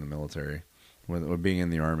fucking being in the military, with being in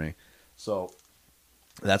the Army. So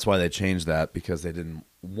that's why they changed that, because they didn't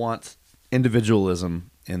want individualism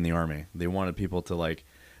in the Army. They wanted people to like,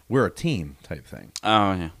 we're a team type thing.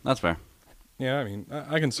 Oh, yeah. That's fair. Yeah, I mean,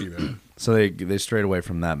 I can see that. So they strayed away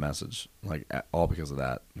from that message, like all because of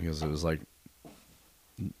that. Because it was like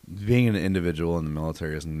being an individual in the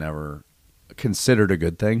military is never considered a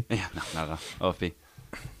good thing. Yeah, no, not at all. OFB.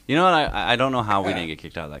 You know what? I don't know how we didn't get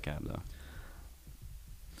kicked out of that cab, though.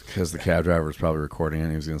 Because the cab driver was probably recording it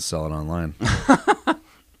and he was going to sell it online.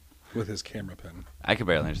 With his camera pen. I could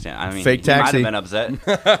barely understand. I mean, Fake he might taxi. have been upset.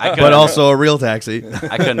 But also a real taxi.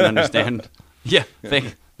 I couldn't understand. Yeah,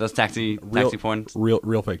 fake. Those taxi points.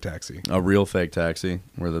 Real fake taxi. A real fake taxi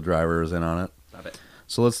where the driver is in on it. Stop it.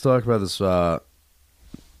 So let's talk about this. Well,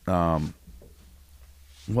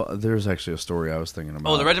 there's actually a story I was thinking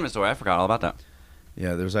about. Oh, the regiment story. I forgot all about that.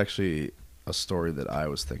 Yeah, there's actually a story that I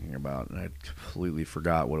was thinking about, and I completely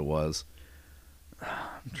forgot what it was.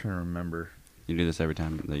 I'm trying to remember. You do this every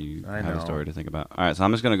time that you I have a know. story to think about. All right, so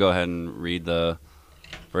I'm just going to go ahead and read the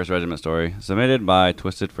first regiment story submitted by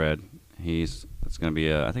Twisted Fred. It's going to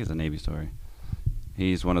be I think it's a Navy story.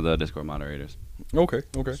 He's one of the Discord moderators. Okay.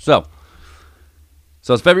 So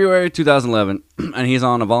it's February 2011, and he's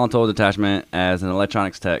on a volunteer detachment as an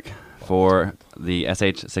electronics tech for the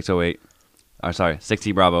SH-608,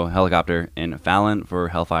 60 Bravo helicopter in Fallon for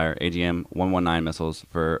Hellfire AGM 119 missiles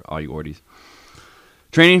for all you ordies.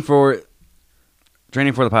 Training for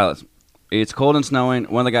the pilots. It's cold and snowing.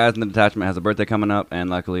 One of the guys in the detachment has a birthday coming up, and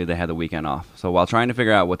luckily they had the weekend off. So while trying to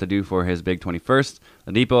figure out what to do for his big 21st,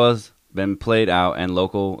 the depot has been played out, and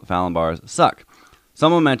local Fallon bars suck.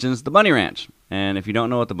 Someone mentions the Bunny Ranch. And if you don't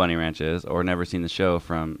know what the Bunny Ranch is, or never seen the show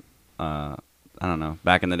from, I don't know,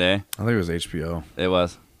 back in the day. I think it was HBO. It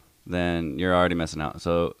was. Then you're already missing out.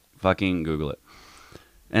 So fucking Google it.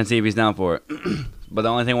 And see if he's down for it. But the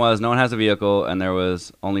only thing was, no one has a vehicle, and there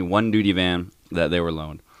was only one duty van that they were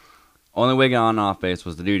loaned. Only way on and off base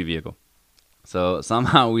was the duty vehicle. So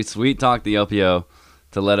somehow we sweet talked the LPO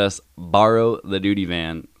to let us borrow the duty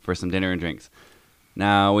van for some dinner and drinks.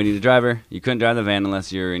 Now, we need a driver. You couldn't drive the van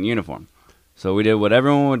unless you're in uniform. So we did what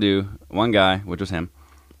everyone would do. One guy, which was him,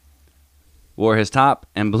 wore his top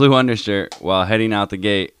and blue undershirt while heading out the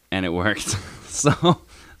gate, and it worked. So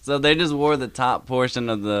they just wore the top portion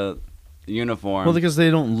of the uniform. Well, because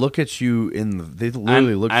they don't look at you they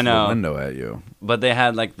literally look through the window at you. But they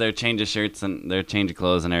had like their change of shirts and their change of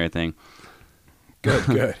clothes and everything.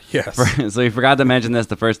 Good. Yes. So he forgot to mention this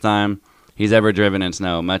the first time he's ever driven in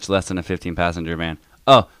snow, much less than a 15-passenger van.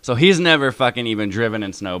 Oh, so he's never fucking even driven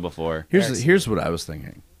in snow before. Here's what I was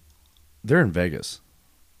thinking. They're in Vegas,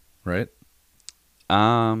 right?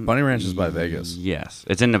 Bunny Ranch is by Vegas. Yes,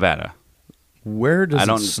 it's in Nevada. Where does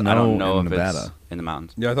it snow I don't know in if Nevada? It's in the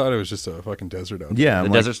mountains. Yeah, I thought it was just a fucking desert out there. Yeah, The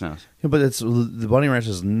desert snows. Yeah, but the Bunny Ranch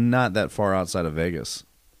is not that far outside of Vegas.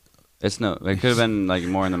 It snowed. It could have been like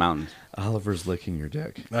more in the mountains. Oliver's licking your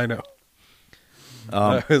dick. I know.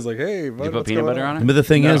 I was like, hey, bud, Did you put what's peanut going butter on it? But the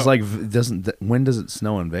thing No. is, like, when does it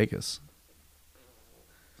snow in Vegas?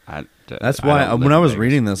 That's I why don't live when I in was Vegas.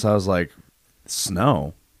 reading this, I was like,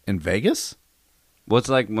 snow in Vegas? What's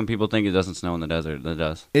like when people think it doesn't snow in the desert? It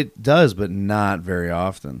does. It does, but not very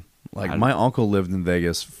often. Like, I- my uncle lived in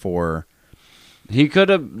Vegas for He could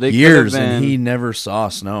have. They years, could have been, and he never saw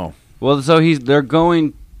snow. Well, so they're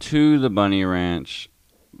going to the Bunny Ranch.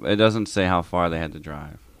 It doesn't say how far they had to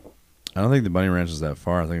drive. I don't think the Bunny Ranch is that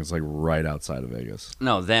far. I think it's like right outside of Vegas.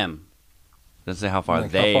 No, them. Doesn't say how far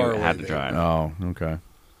Like, how they far away had to they drive. Oh, okay.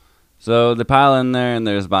 So they pile in there, and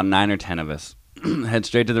there's about 9 or 10 of us. Head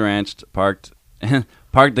straight to the ranch, parked the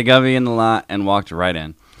Govey in the lot, and walked right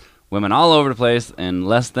in. Women all over the place, and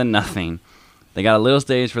less than nothing. They got a little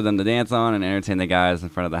stage for them to dance on and entertain the guys in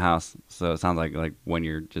front of the house. So it sounds like when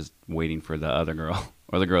you're just waiting for the other girl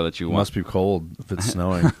or the girl that you It want. must be cold if it's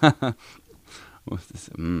snowing. What's this?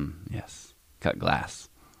 Yes. Cut glass.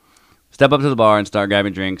 Step up to the bar and start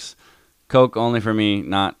grabbing drinks. Coke only for me,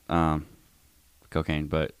 not cocaine,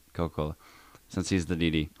 but Coca-Cola, since he's the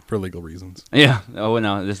DD. For legal reasons. Yeah. Oh,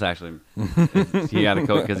 no, this actually, he got a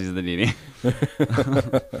Coke because he's the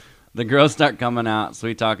DD. The girls start coming out,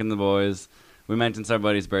 sweet talking the boys. We mentioned it's our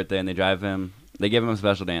buddy's birthday, and they give him a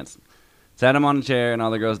special dance. Sat him on a chair, and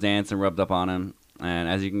all the girls danced and rubbed up on him. And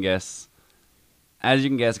as you can guess,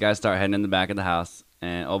 guys start heading in the back of the house,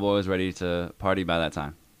 and old boy was ready to party by that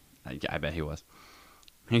time. I bet he was.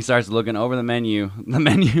 He starts looking over the menu.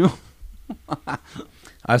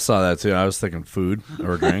 I saw that too. I was thinking food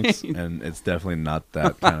or drinks, and it's definitely not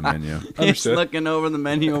that kind of menu. He's Understood. looking over the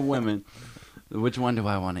menu of women. Which one do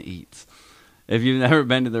I want to eat? If you've never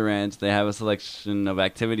been to the ranch, they have a selection of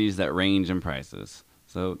activities that range in prices.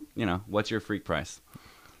 So, what's your freak price?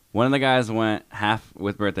 One of the guys went half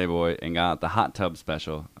with Birthday Boy and got the hot tub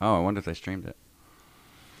special. Oh, I wonder if they streamed it.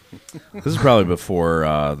 This is probably before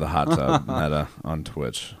the hot tub meta on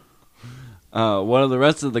Twitch. One of the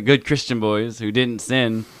rest of the good Christian boys who didn't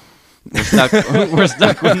sin were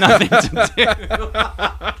stuck with nothing to do.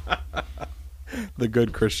 The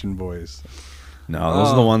good Christian boys. No, those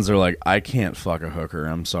are the ones that are like, I can't fuck a hooker.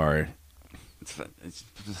 I'm sorry.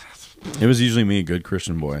 It was usually me, good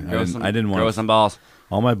Christian boy. I didn't want Grow some balls.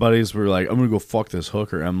 All my buddies were like, I'm gonna go fuck this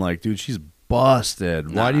hooker. I'm like, dude, she's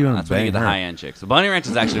busted. Why do you want to That's when you bang get the her? high-end chicks. The Bunny Ranch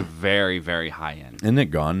is actually very, very high-end. Isn't it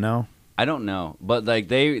gone now? I don't know, but like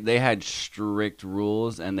they had strict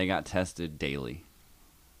rules and they got tested daily.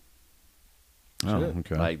 Oh, Shit.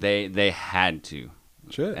 okay. Like they had to,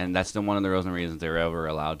 Shit. and that's the one of the reasons they were ever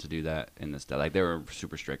allowed to do that in this state. Like they were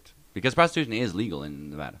super strict because prostitution is legal in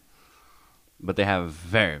Nevada, but they have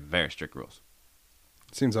very, very strict rules.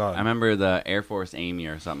 Seems odd. I remember the Air Force Amy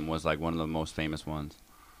or something was like one of the most famous ones.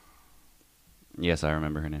 Yes, I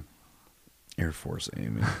remember her name. Air Force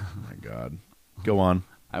Amy. Oh my God. Go on.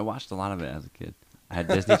 I watched a lot of it as a kid. I had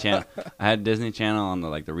Disney Channel. I had Disney Channel on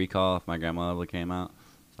the recall if my grandmother came out,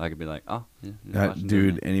 so I could be like, "Oh, yeah, just watching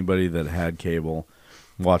Dude, Disney. anybody that had cable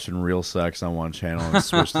watching Real Sex on one channel and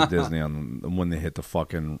switched to Disney on when they hit the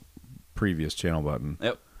fucking previous channel button.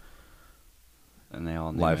 Yep." And they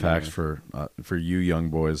all knew Life it hacks anyways. for you young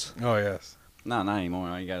boys. Oh, yes. No, not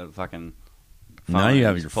anymore. You got a fucking. Now phone you and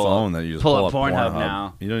have just your pull phone up, that you just pull pull up up Pornhub Pornhub.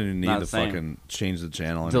 now. You don't even need Not to the same. fucking change the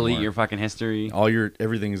channel Delete anymore. your fucking history.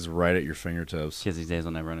 Everything is right at your fingertips. Kids these days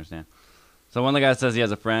will never understand. So one of the guys says he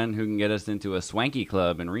has a friend who can get us into a swanky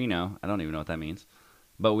club in Reno. I don't even know what that means,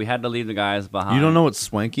 but we had to leave the guys behind. You don't know what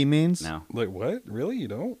swanky means? No, Like, what? Really? You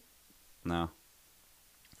don't? no.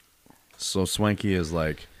 So swanky is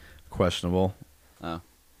like questionable, Oh,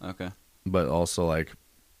 okay. but also like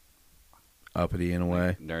uppity in a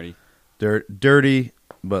way. Dirty. Dirty,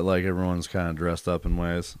 but like everyone's kind of dressed up in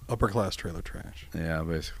ways. Upper class trailer trash. Uh-huh. Yeah,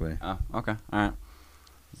 basically. Oh, okay. All right.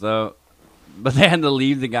 So, but they had to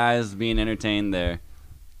leave the guys being entertained there.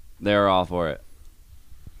 They were all for it.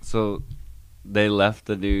 So, they left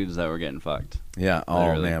the dudes that were getting fucked. Yeah. Oh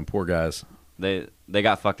Literally. man, poor guys. They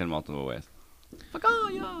got fucked in multiple ways. Fuck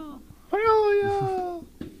all y'all.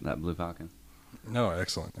 That Blue Falcon. No,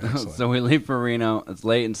 excellent. Excellent. So we leave for Reno. It's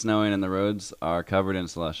late and snowing, and the roads are covered in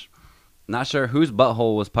slush. Not sure whose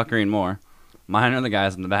butthole was puckering more, mine or the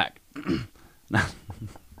guys in the back.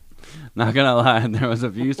 Not gonna lie, there was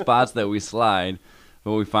a few spots that we slide,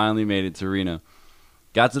 but we finally made it to Reno.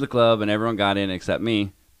 Got to the club and everyone got in except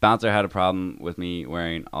me. Bouncer had a problem with me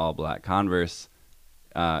wearing all black Converse.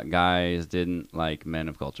 Guys didn't like men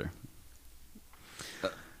of culture.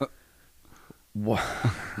 What?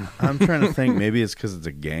 I'm trying to think. Maybe it's because it's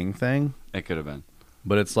a gang thing. It could have been.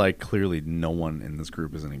 But it's like clearly no one in this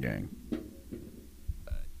group is in a gang.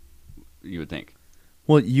 You would think.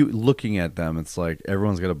 Well, you looking at them, it's like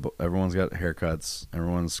everyone's got haircuts,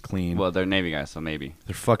 everyone's clean. Well, they're Navy guys, so maybe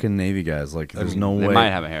They're fucking Navy guys. Like, there's no way they might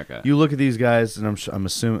have a haircut. You look at these guys, and I'm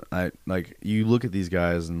assuming you look at these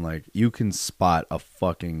guys, and like you can spot a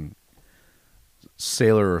fucking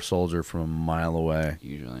sailor or soldier from a mile away.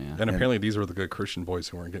 Usually, yeah. And apparently these were the good Christian boys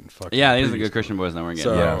who weren't getting fucked. Yeah, these are the good Christian boys that weren't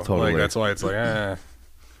getting. So, Yeah, totally. like, that's why it's like,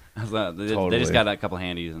 They just got a couple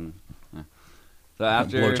handies and. So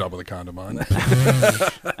after blowjob with a condom on.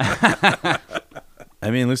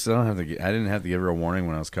 I mean, at least I didn't have to give her a warning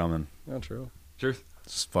when I was coming. Not true. Truth.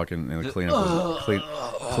 Just fucking the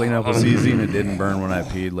cleanup was easy, and it didn't burn when I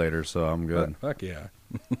peed later, so I'm good. Fuck yeah.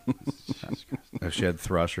 If she had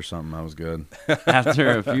thrush or something, I was good.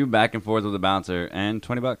 After a few back and forth with the bouncer and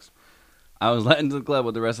 $20, I was let into the club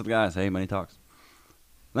with the rest of the guys. Hey, money talks.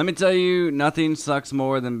 Let me tell you, nothing sucks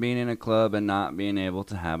more than being in a club and not being able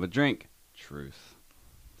to have a drink. Truth.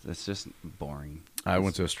 It's just boring. I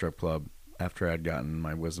went to a strip club after I'd gotten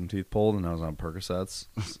my wisdom teeth pulled, and I was on Percocets,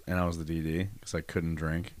 and I was the DD because I couldn't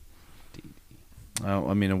drink.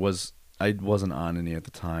 I mean, I wasn't on any at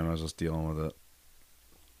the time. I was just dealing with it.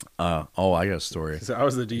 I got a story. So I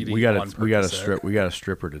was the DD. We got a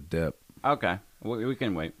stripper to dip. Okay, we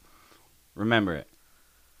can wait. Remember it.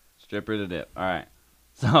 Stripper to dip. All right.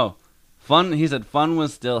 So, fun. He said fun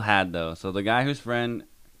was still had though. So the guy whose friend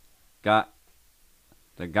got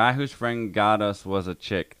us was a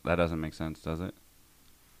chick. That doesn't make sense, does it?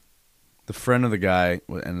 The friend of the guy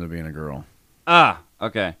ended up being a girl. Ah,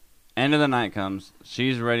 okay. End of the night comes.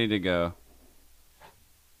 She's ready to go.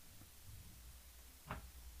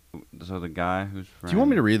 So the guy whose friend... Do you want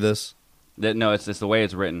me to read this? No, it's the way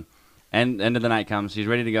it's written. End of the night comes. She's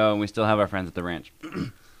ready to go, and we still have our friends at the ranch.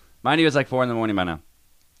 Mind you, it's like 4 a.m. by now.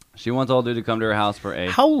 She wants old dude to come to her house for a...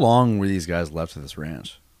 How long were these guys left at this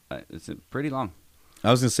ranch? It's pretty long.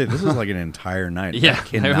 I was going to say, this is like an entire night. Yeah. That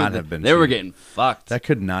cannot have been cheap. They were getting fucked. That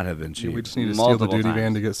could not have been cheap. Yeah, we just need to steal the duty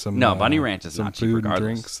van to get some... No, Bunny Ranch is some not cheap food regardless.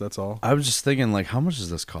 and drinks, that's all. I was just thinking, like, how much is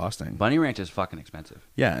this costing? Bunny Ranch is fucking expensive.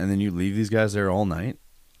 Yeah, and then you leave these guys there all night?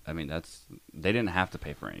 I mean, they didn't have to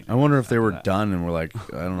pay for anything. I wonder if they were done and were like,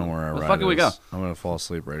 I don't know where our ride fuck it we go. I'm going to fall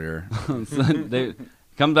asleep right here. So they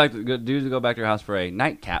come back. Dudes go back to your house for a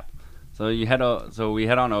nightcap. So we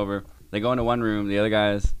head on over. They go into one room. The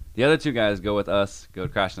other two guys go with us. Go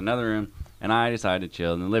crash in another room. And I decide to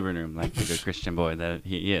chill in the living room like the good Christian boy that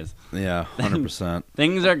he is. Yeah, 100%.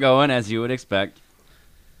 Things are going as you would expect.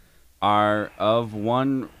 Out of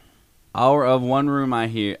one room I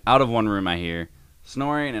hear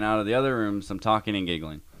snoring, and out of the other room some talking and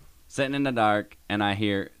giggling. Sitting in the dark, and I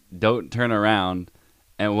hear, "Don't turn around."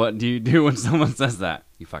 And what do you do when someone says that?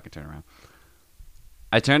 You fucking turn around.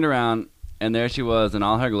 I turned around, and there she was in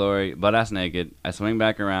all her glory, butt-ass naked. I swing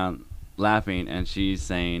back around, laughing, and she's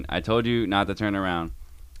saying, "I told you not to turn around."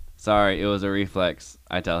 "Sorry, it was a reflex,"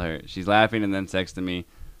 I tell her. She's laughing and then texting me,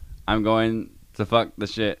 "I'm going to fuck the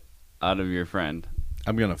shit out of your friend."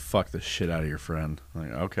 I'm going to fuck the shit out of your friend. I'm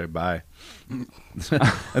like, okay, bye.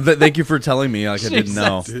 Thank you for telling me. Like, I didn't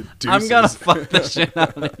know. I'm going to fuck the shit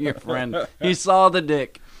out of your friend. He saw the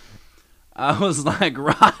dick. I was like,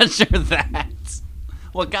 Roger that.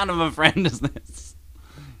 What kind of a friend is this?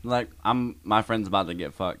 Like, my friend's about to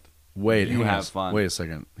get fucked. Wait, you have fun. Wait a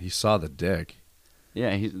second. He saw the dick.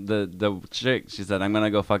 Yeah, the chick, she said, "I'm going to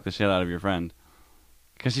go fuck the shit out of your friend."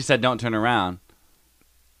 Because she said, "Don't turn around."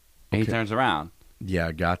 And he turns around. Yeah,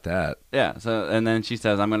 I got that. Yeah, so, and then she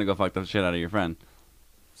says, "I'm going to go fuck the shit out of your friend."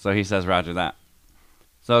 So he says, "Roger that."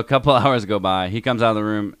 So a couple hours go by. He comes out of the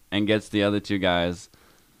room and gets the other two guys.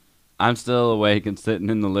 I'm still awake and sitting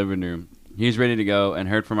in the living room. He's ready to go and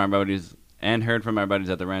heard from our buddies at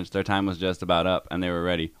the ranch. Their time was just about up and they were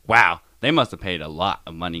ready. Wow, they must have paid a lot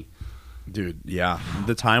of money. Dude, yeah.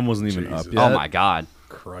 The time wasn't even up yet. Oh my God.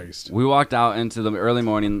 Christ. We walked out into the early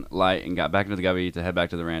morning light and got back into the gubby to head back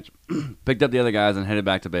to the ranch. Picked up the other guys and headed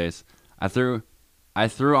back to base. I threw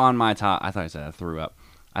on my top. I thought I said I threw up.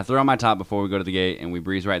 I threw on my top before we go to the gate, and we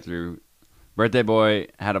breezed right through. Birthday boy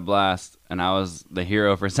had a blast, and I was the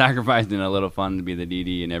hero for sacrificing a little fun to be the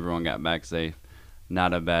DD, and everyone got back safe.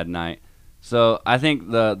 Not a bad night. So I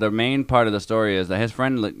think the main part of the story is that his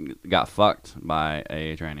friend got fucked by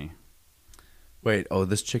a trainee. Wait, oh,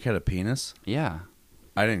 this chick had a penis? Yeah.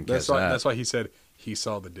 I didn't catch that. That's why he said he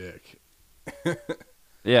saw the dick.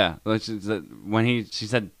 Yeah. She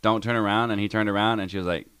said, don't turn around, and he turned around, and she was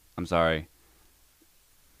like, I'm sorry.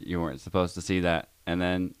 You weren't supposed to see that. And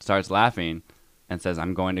then starts laughing and says,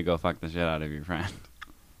 I'm going to go fuck the shit out of your friend.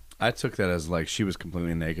 I took that as like she was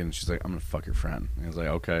completely naked and she's like, I'm going to fuck your friend. And I was like,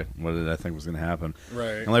 okay, what did I think was going to happen?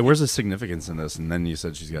 Right. I'm like, where's the significance in this? And then you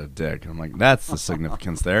said she's got a dick. I'm like, that's the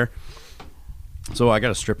significance there. So I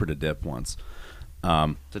got a stripper to dip once.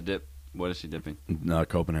 To dip? What is she dipping?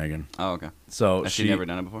 Copenhagen. Oh, okay. So Has she never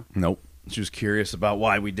done it before? Nope. She was curious about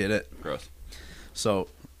why we did it. Gross. So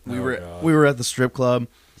we God. were at the strip club.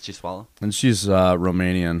 Did she swallow? And she's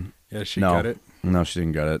Romanian. Yeah, she got it. No, she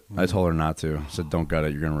didn't gut it. I told her not to. I said, don't gut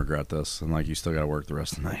it. You're going to regret this. And, like, you still got to work the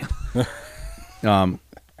rest of the night.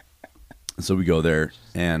 So we go there,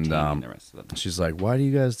 and The rest of the she's like, why do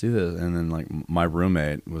you guys do this? And then, like, my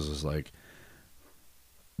roommate was just like,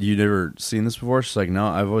 you never seen this before? She's like, no,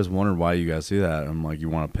 I've always wondered why you guys do that. I'm like, you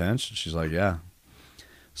want a pinch? And she's like, yeah.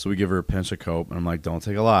 So we give her a pinch of coke, and I'm like, don't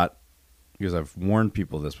take a lot. Because I've warned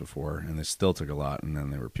people this before, and they still took a lot, and then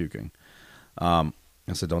they were puking.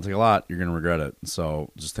 I said, don't take a lot. You're going to regret it.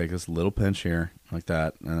 So just take this little pinch here, like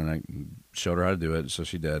that. And then I showed her how to do it, so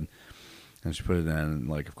she did. And she put it in, and,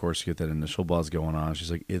 like, of course, you get that initial buzz going on.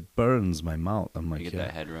 She's like, it burns my mouth. I'm like, You get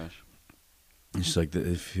that head rush. And she's like,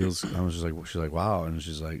 it feels, I was just like, she's like, wow. And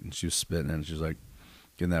she's like, and she was spitting, and she's like,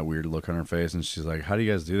 getting that weird look on her face. And she's like, how do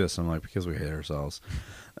you guys do this? I'm like, because we hate ourselves.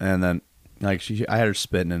 And then, like, I had her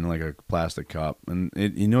spitting in, like, a plastic cup. And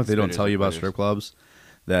you know what they don't tell you about strip clubs?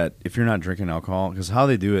 That if you're not drinking alcohol, because how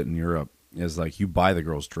they do it in Europe is like you buy the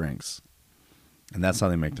girls drinks, and that's how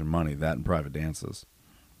they make their money. That and private dances.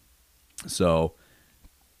 So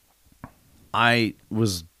I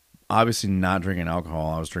was obviously not drinking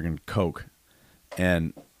alcohol. I was drinking Coke,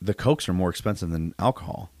 and the Cokes are more expensive than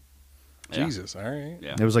alcohol. Yeah. Jesus, all right.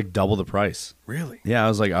 Yeah. It was like double the price. Really? Yeah, I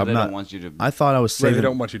was like, I'm They not. don't want you to. I thought I was Right, saving. they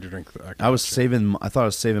don't want you to drink the alcohol. I was saving. I thought I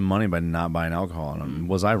was saving money by not buying alcohol. And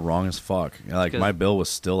was I wrong as fuck? Like my bill was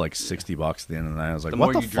still like $60 at the end of the night. I was like, the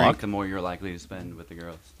what more the you fuck? drink, the more you're likely to spend with the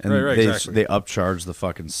girls. And Right, exactly. they upcharge the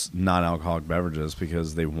fucking non-alcoholic beverages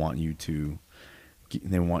because they want you to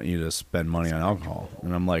spend money on alcohol.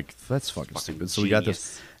 And I'm like, that's fucking stupid. So we got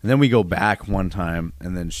this, and then we go back one time,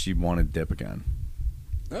 and then she wanted dip again.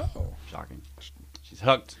 Oh. Shocking. She's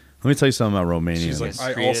hooked. Let me tell you something about Romania. She's like,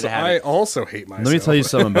 Created I also hate myself. Let me tell you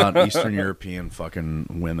something about Eastern European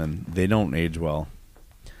fucking women. They don't age well.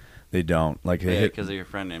 They don't. Like they hit because of your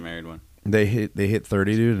friend that married one. They hit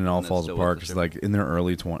 30, dude, and it all And falls still apart. with the Because like in their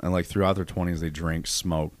early 20s, and like throughout their 20s, they drink,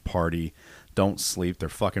 smoke, party, don't sleep. They're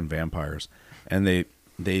fucking vampires, and they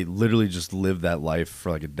literally just live that life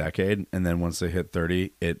for like a decade, and then once they hit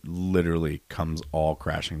 30, it literally comes all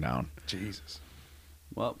crashing down. Jesus.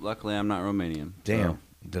 Well, luckily I'm not Romanian. Damn.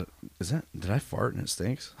 So. Did I fart and it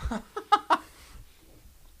stinks?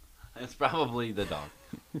 It's probably the dog.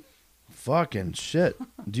 Fucking shit.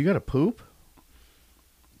 Do you got to poop?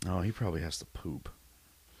 Oh, he probably has to poop.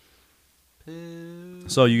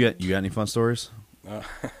 So you got any fun stories? That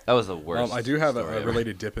was the worst. I do have story a ever.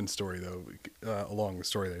 related dipping story though, along the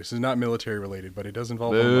story there. This is not military related, but it does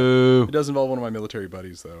involve Boo. it does involve one of my military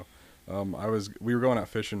buddies though. We were going out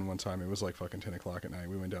fishing one time. It was like fucking 10 o'clock at night.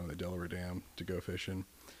 We went down to the Delaware Dam to go fishing.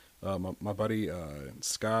 My buddy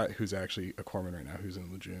Scott, who's actually a corpsman right now, who's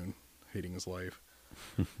in Lejeune, hating his life.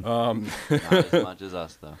 Not as much as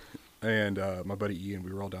us though. And my buddy Ian,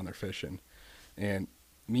 we were all down there fishing, and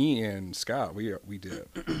me and Scott, we did.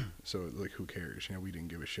 So like, who cares? You know, we didn't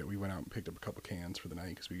give a shit. We went out and picked up a couple cans for the night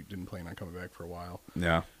because we didn't plan on coming back for a while.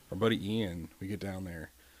 Yeah. Our buddy Ian, we get down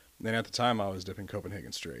there. And at the time, I was dipping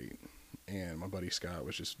Copenhagen straight, and my buddy Scott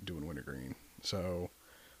was just doing wintergreen. So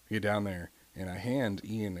we get down there, and I hand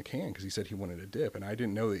Ian a can because he said he wanted a dip, and I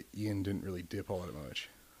didn't know that Ian didn't really dip all that much.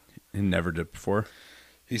 He never dipped before?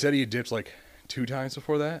 He said he had dipped like 2 times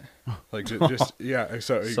before that. Like just yeah.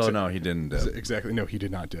 So no, he didn't dip. Exactly. No, he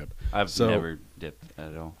did not dip. I've never dipped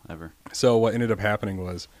at all, ever. So what ended up happening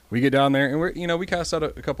was we get down there, and we cast out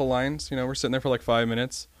a couple lines. We're sitting there for like 5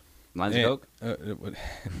 minutes. Lines of Coke?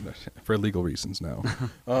 For legal reasons, no.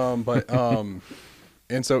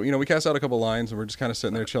 And so, we cast out a couple lines, and we're just kind of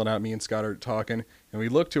sitting there chilling out. Me and Scott are talking, and we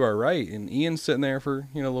look to our right, and Ian's sitting there for,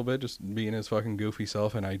 a little bit, just being his fucking goofy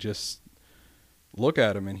self, and I just look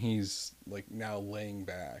at him, and he's, like, now laying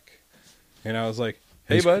back. And I was like,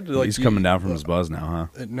 hey, bud. Like, he's coming down from his buzz now,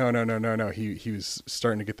 huh? No. He was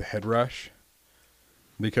starting to get the head rush,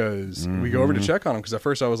 because we go over to check on him, because at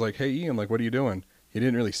first I was like, hey, Ian, like, what are you doing? He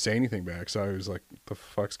didn't really say anything back, so I was like, what the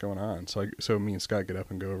fuck's going on? So me and Scott get up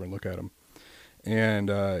and go over and look at him. and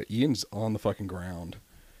Ian's on the fucking ground,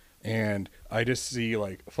 and I just see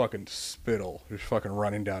like fucking spittle just fucking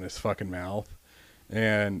running down his fucking mouth,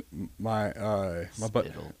 and my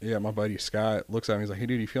buddy Scott looks at me. He's like, "Hey,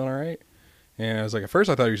 dude, you feeling all right?" And I was like, at first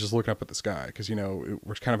I thought he was just looking up at the sky because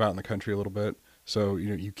we're kind of out in the country a little bit, so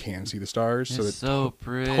you can see the stars. It's so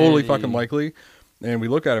pretty, totally fucking likely. And we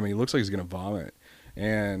look at him, and he looks like he's gonna vomit.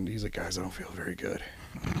 And he's like, "Guys, I don't feel very good."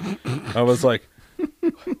 I was like,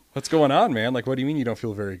 "What's going on, man? Like, what do you mean you don't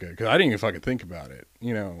feel very good?" Because I didn't even fucking think about it.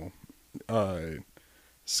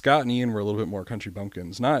 Scott and Ian were a little bit more country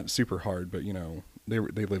bumpkins, not super hard, but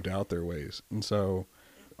they lived out their ways, and so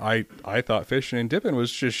I thought fishing and dipping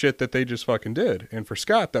was just shit that they just fucking did. And for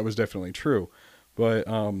Scott, that was definitely true, but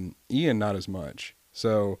Ian not as much.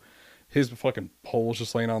 So his fucking pole's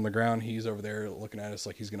just laying on the ground. He's over there looking at us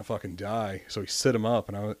like he's gonna fucking die. So he sit him up,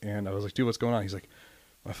 and I was like, "Dude, what's going on?" He's like,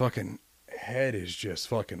 "My fucking head is just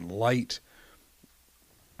fucking light.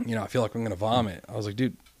 I feel like I'm gonna vomit." I was like,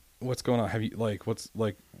 "Dude, what's going on? Have you what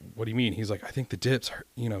do you mean?" He's like, "I think the dips are,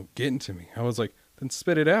 getting to me." I was like, "Then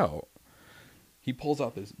spit it out." He pulls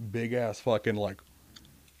out this big ass fucking he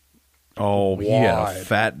had a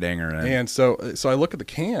fat dinger in it. And so I look at the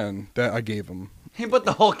can that I gave him. He put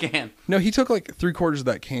the whole can. No, he took like 3/4 of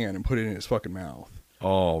that can and put it in his fucking mouth.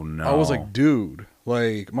 Oh no! I was like, dude,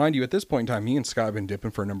 mind you, at this point in time, me and Scott have been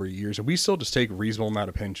dipping for a number of years, and we still just take a reasonable amount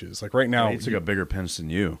of pinches. Like right now, he took a bigger pinch than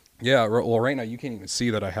you. Yeah, well, right now you can't even see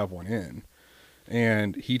that I have one in,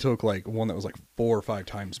 and he took like one that was like 4 or 5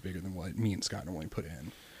 times bigger than what me and Scott normally put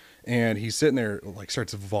in, and he's sitting there like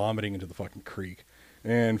starts vomiting into the fucking creek,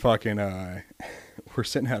 and fucking we're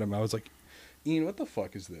sitting at him. I was like, "Ian, what the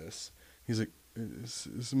fuck is this?" He's like, "This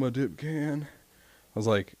is my dip can." I was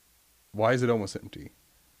like, "Why is it almost empty?"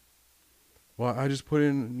 "Well, I just put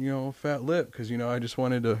in, a fat lip because, I just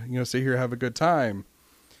wanted to, sit here and have a good time."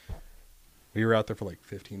 We were out there for like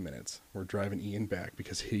 15 minutes. We're driving Ian back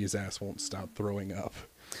because his ass won't stop throwing up.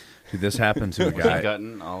 Dude, this happened to a Was he guy.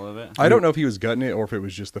 gutting all of it? I don't know if he was gutting it or if it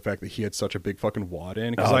was just the fact that he had such a big fucking wad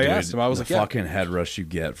in. Because I asked him, I was like, fucking head rush you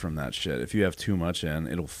get from that shit. If you have too much in,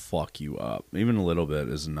 it'll fuck you up. Even a little bit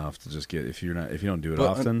is enough to just get. If you don't do it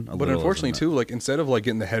often. But unfortunately, too, like instead of like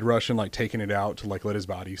getting the head rush and like taking it out to like let his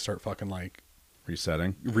body start fucking like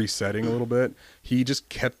resetting a little bit, he just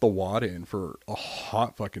kept the wad in for a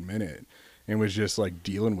hot fucking minute and was just like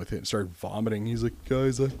dealing with it and started vomiting. He's like,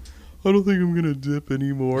 "Guys, I don't think I'm gonna dip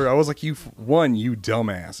anymore." I was like, one, you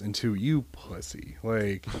dumbass, and 2, you pussy.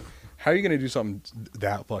 Like, how are you gonna do something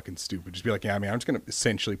that fucking stupid? Just be like, "Yeah, I'm just gonna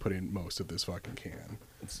essentially put in most of this fucking can."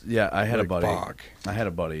 Yeah, I had like, a buddy. fuck. I had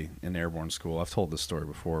a buddy in airborne school. I've told this story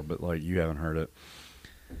before, but like you haven't heard it.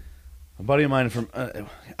 A buddy of mine from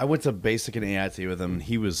I went to basic and AIT with him.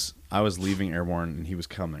 And I was leaving airborne, and he was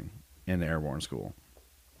coming into airborne school.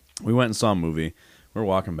 We went and saw a movie. We were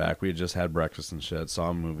walking back. We had just had breakfast and shit.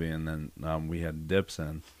 Saw a movie, and then we had dips in.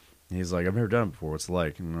 And he's like, "I've never done it before. What's it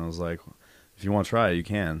like?" And I was like, "If you want to try it, you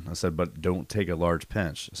can." I said, "But don't take a large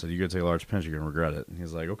pinch." I said, "You're gonna take a large pinch, you're gonna regret it." And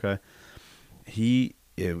he's like, "Okay."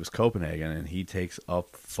 It was Copenhagen, and he takes a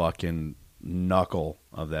fucking knuckle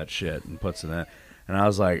of that shit and puts it in. And I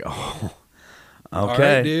was like, "Oh, okay, all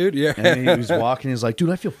right, dude." Yeah. And he was walking. He's like, "Dude,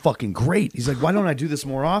 I feel fucking great." He's like, "Why don't I do this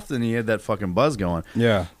more often?" He had that fucking buzz going.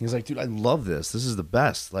 Yeah. He's like, "Dude, I love this. This is the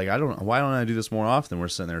best. Like, why don't I do this more often?" We're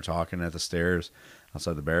sitting there talking at the stairs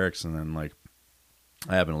outside the barracks, and then like,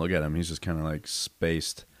 I happen to look at him. He's just kind of like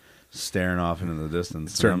spaced, staring off into the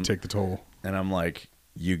distance. It's starting to take the toll. And I'm like,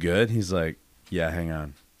 "You good?" He's like, "Yeah, hang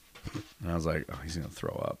on." And I was like, "Oh, he's gonna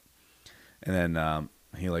throw up." And then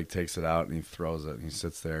he like takes it out and he throws it, and he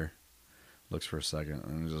sits there, looks for a second,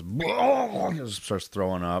 and he just starts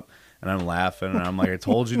throwing up. And I'm laughing, and I'm like, "I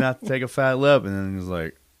told you not to take a fat lip." And then he's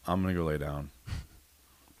like, "I'm gonna go lay down,"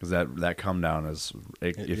 because that come down is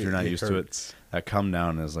if you're not used to it, that come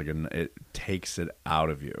down is like it takes it out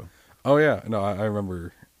of you. Oh yeah, no, I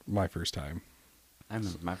remember my first time. I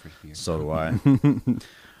remember my first beer. So do I.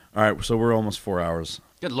 All right, so we're almost 4 hours.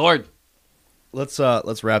 Good Lord. Let's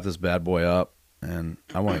wrap this bad boy up. And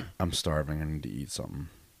I'm starving. I need to eat something.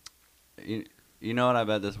 You know what I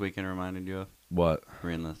bet this weekend reminded you of? What?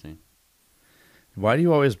 Reenlisting. Why do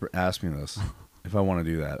you always ask me this? If I want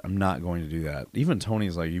to do that, I'm not going to do that. Even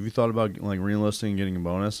Tony's like, "Have you thought about like reenlisting and getting a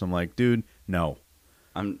bonus?" I'm like, "Dude, no."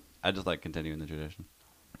 I just like continuing the tradition.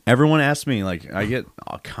 Everyone asks me, like, I get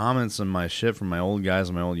comments on my shit from my old guys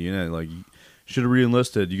in my old unit, like, "You should have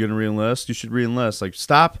reenlisted. You gonna reenlist? You should reenlist." Like,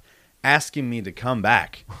 stop asking me to come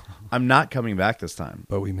back. I'm not coming back this time.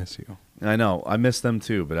 But we miss you. I know. I miss them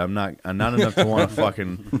too, but I'm not enough to want to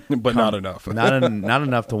fucking but not enough. not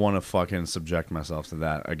enough to want to fucking subject myself to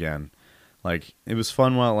that again. Like, it was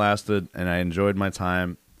fun while it lasted, and I enjoyed my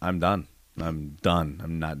time. I'm done. I'm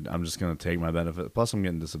just going to take my benefit. Plus, I'm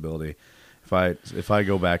getting disability. If I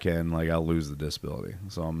go back in, like, I'll lose the disability.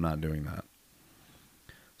 So I'm not doing that.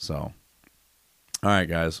 So, all right,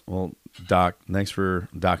 guys. Well, Doc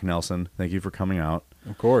Nelson, thank you for coming out.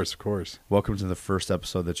 Of course. Welcome to the first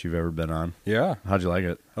episode that you've ever been on. Yeah. How'd you like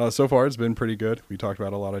it? So far, it's been pretty good. We talked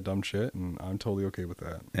about a lot of dumb shit, and I'm totally okay with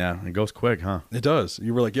that. Yeah, it goes quick, huh? It does.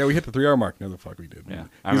 You were like, yeah, we hit the 3 hour mark. No, the fuck we did. Yeah.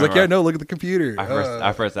 He's like, yeah, no, look at the computer.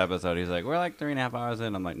 Our first episode, he's like, we're like 3.5 hours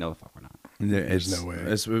in. I'm like, no, the fuck we're not. There's no way.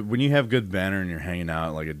 It's, when you have good banter and you're hanging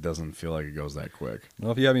out, like, it doesn't feel like it goes that quick.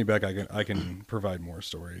 Well, if you have me back, I can provide more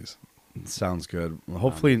stories. Sounds good. Well,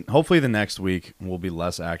 hopefully the next week will be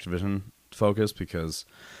less Activision focused because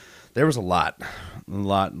there was a lot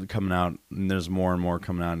coming out, and there's more and more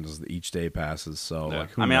coming out as each day passes. So,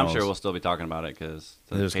 like, who knows? I'm sure we'll still be talking about it because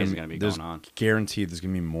the pace is going to be going on. Guaranteed, there's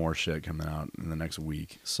going to be more shit coming out in the next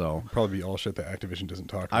week. So probably be all shit that Activision doesn't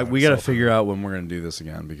talk about. We got to figure out when we're going to do this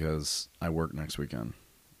again because I work next weekend.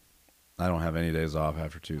 I don't have any days off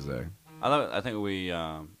after Tuesday. I thought we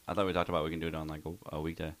talked about we can do it on like a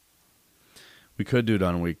weekday. We could do it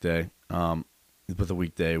on a weekday, but the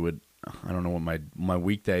weekday would. I don't know what my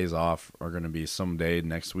weekdays off are going to be someday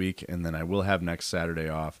next week, and then I will have next Saturday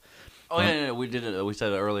off. Oh, yeah, we did it. We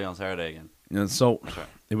said it early on Saturday again. And so That's right.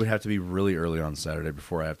 It would have to be really early on Saturday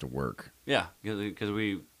before I have to work. Yeah, because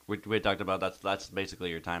we talked about that's basically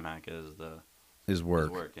your time hack is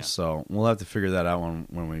work. Yeah. So we'll have to figure that out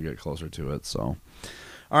when we get closer to it. So,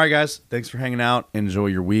 all right, guys, thanks for hanging out. Enjoy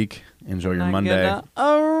your week. Enjoy your Monday.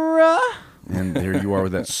 And there you are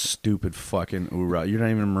with that stupid fucking oorah. You're not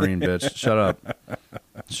even a Marine, bitch.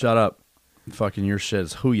 Shut up. Fucking your shit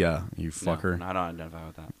is hooyah, you fucker. No, I don't identify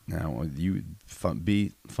with that. No, you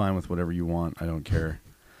be fine with whatever you want. I don't care.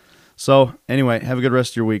 So, anyway, have a good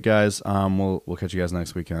rest of your week, guys. We'll catch you guys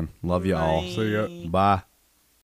next weekend. Love you all. See ya. Bye.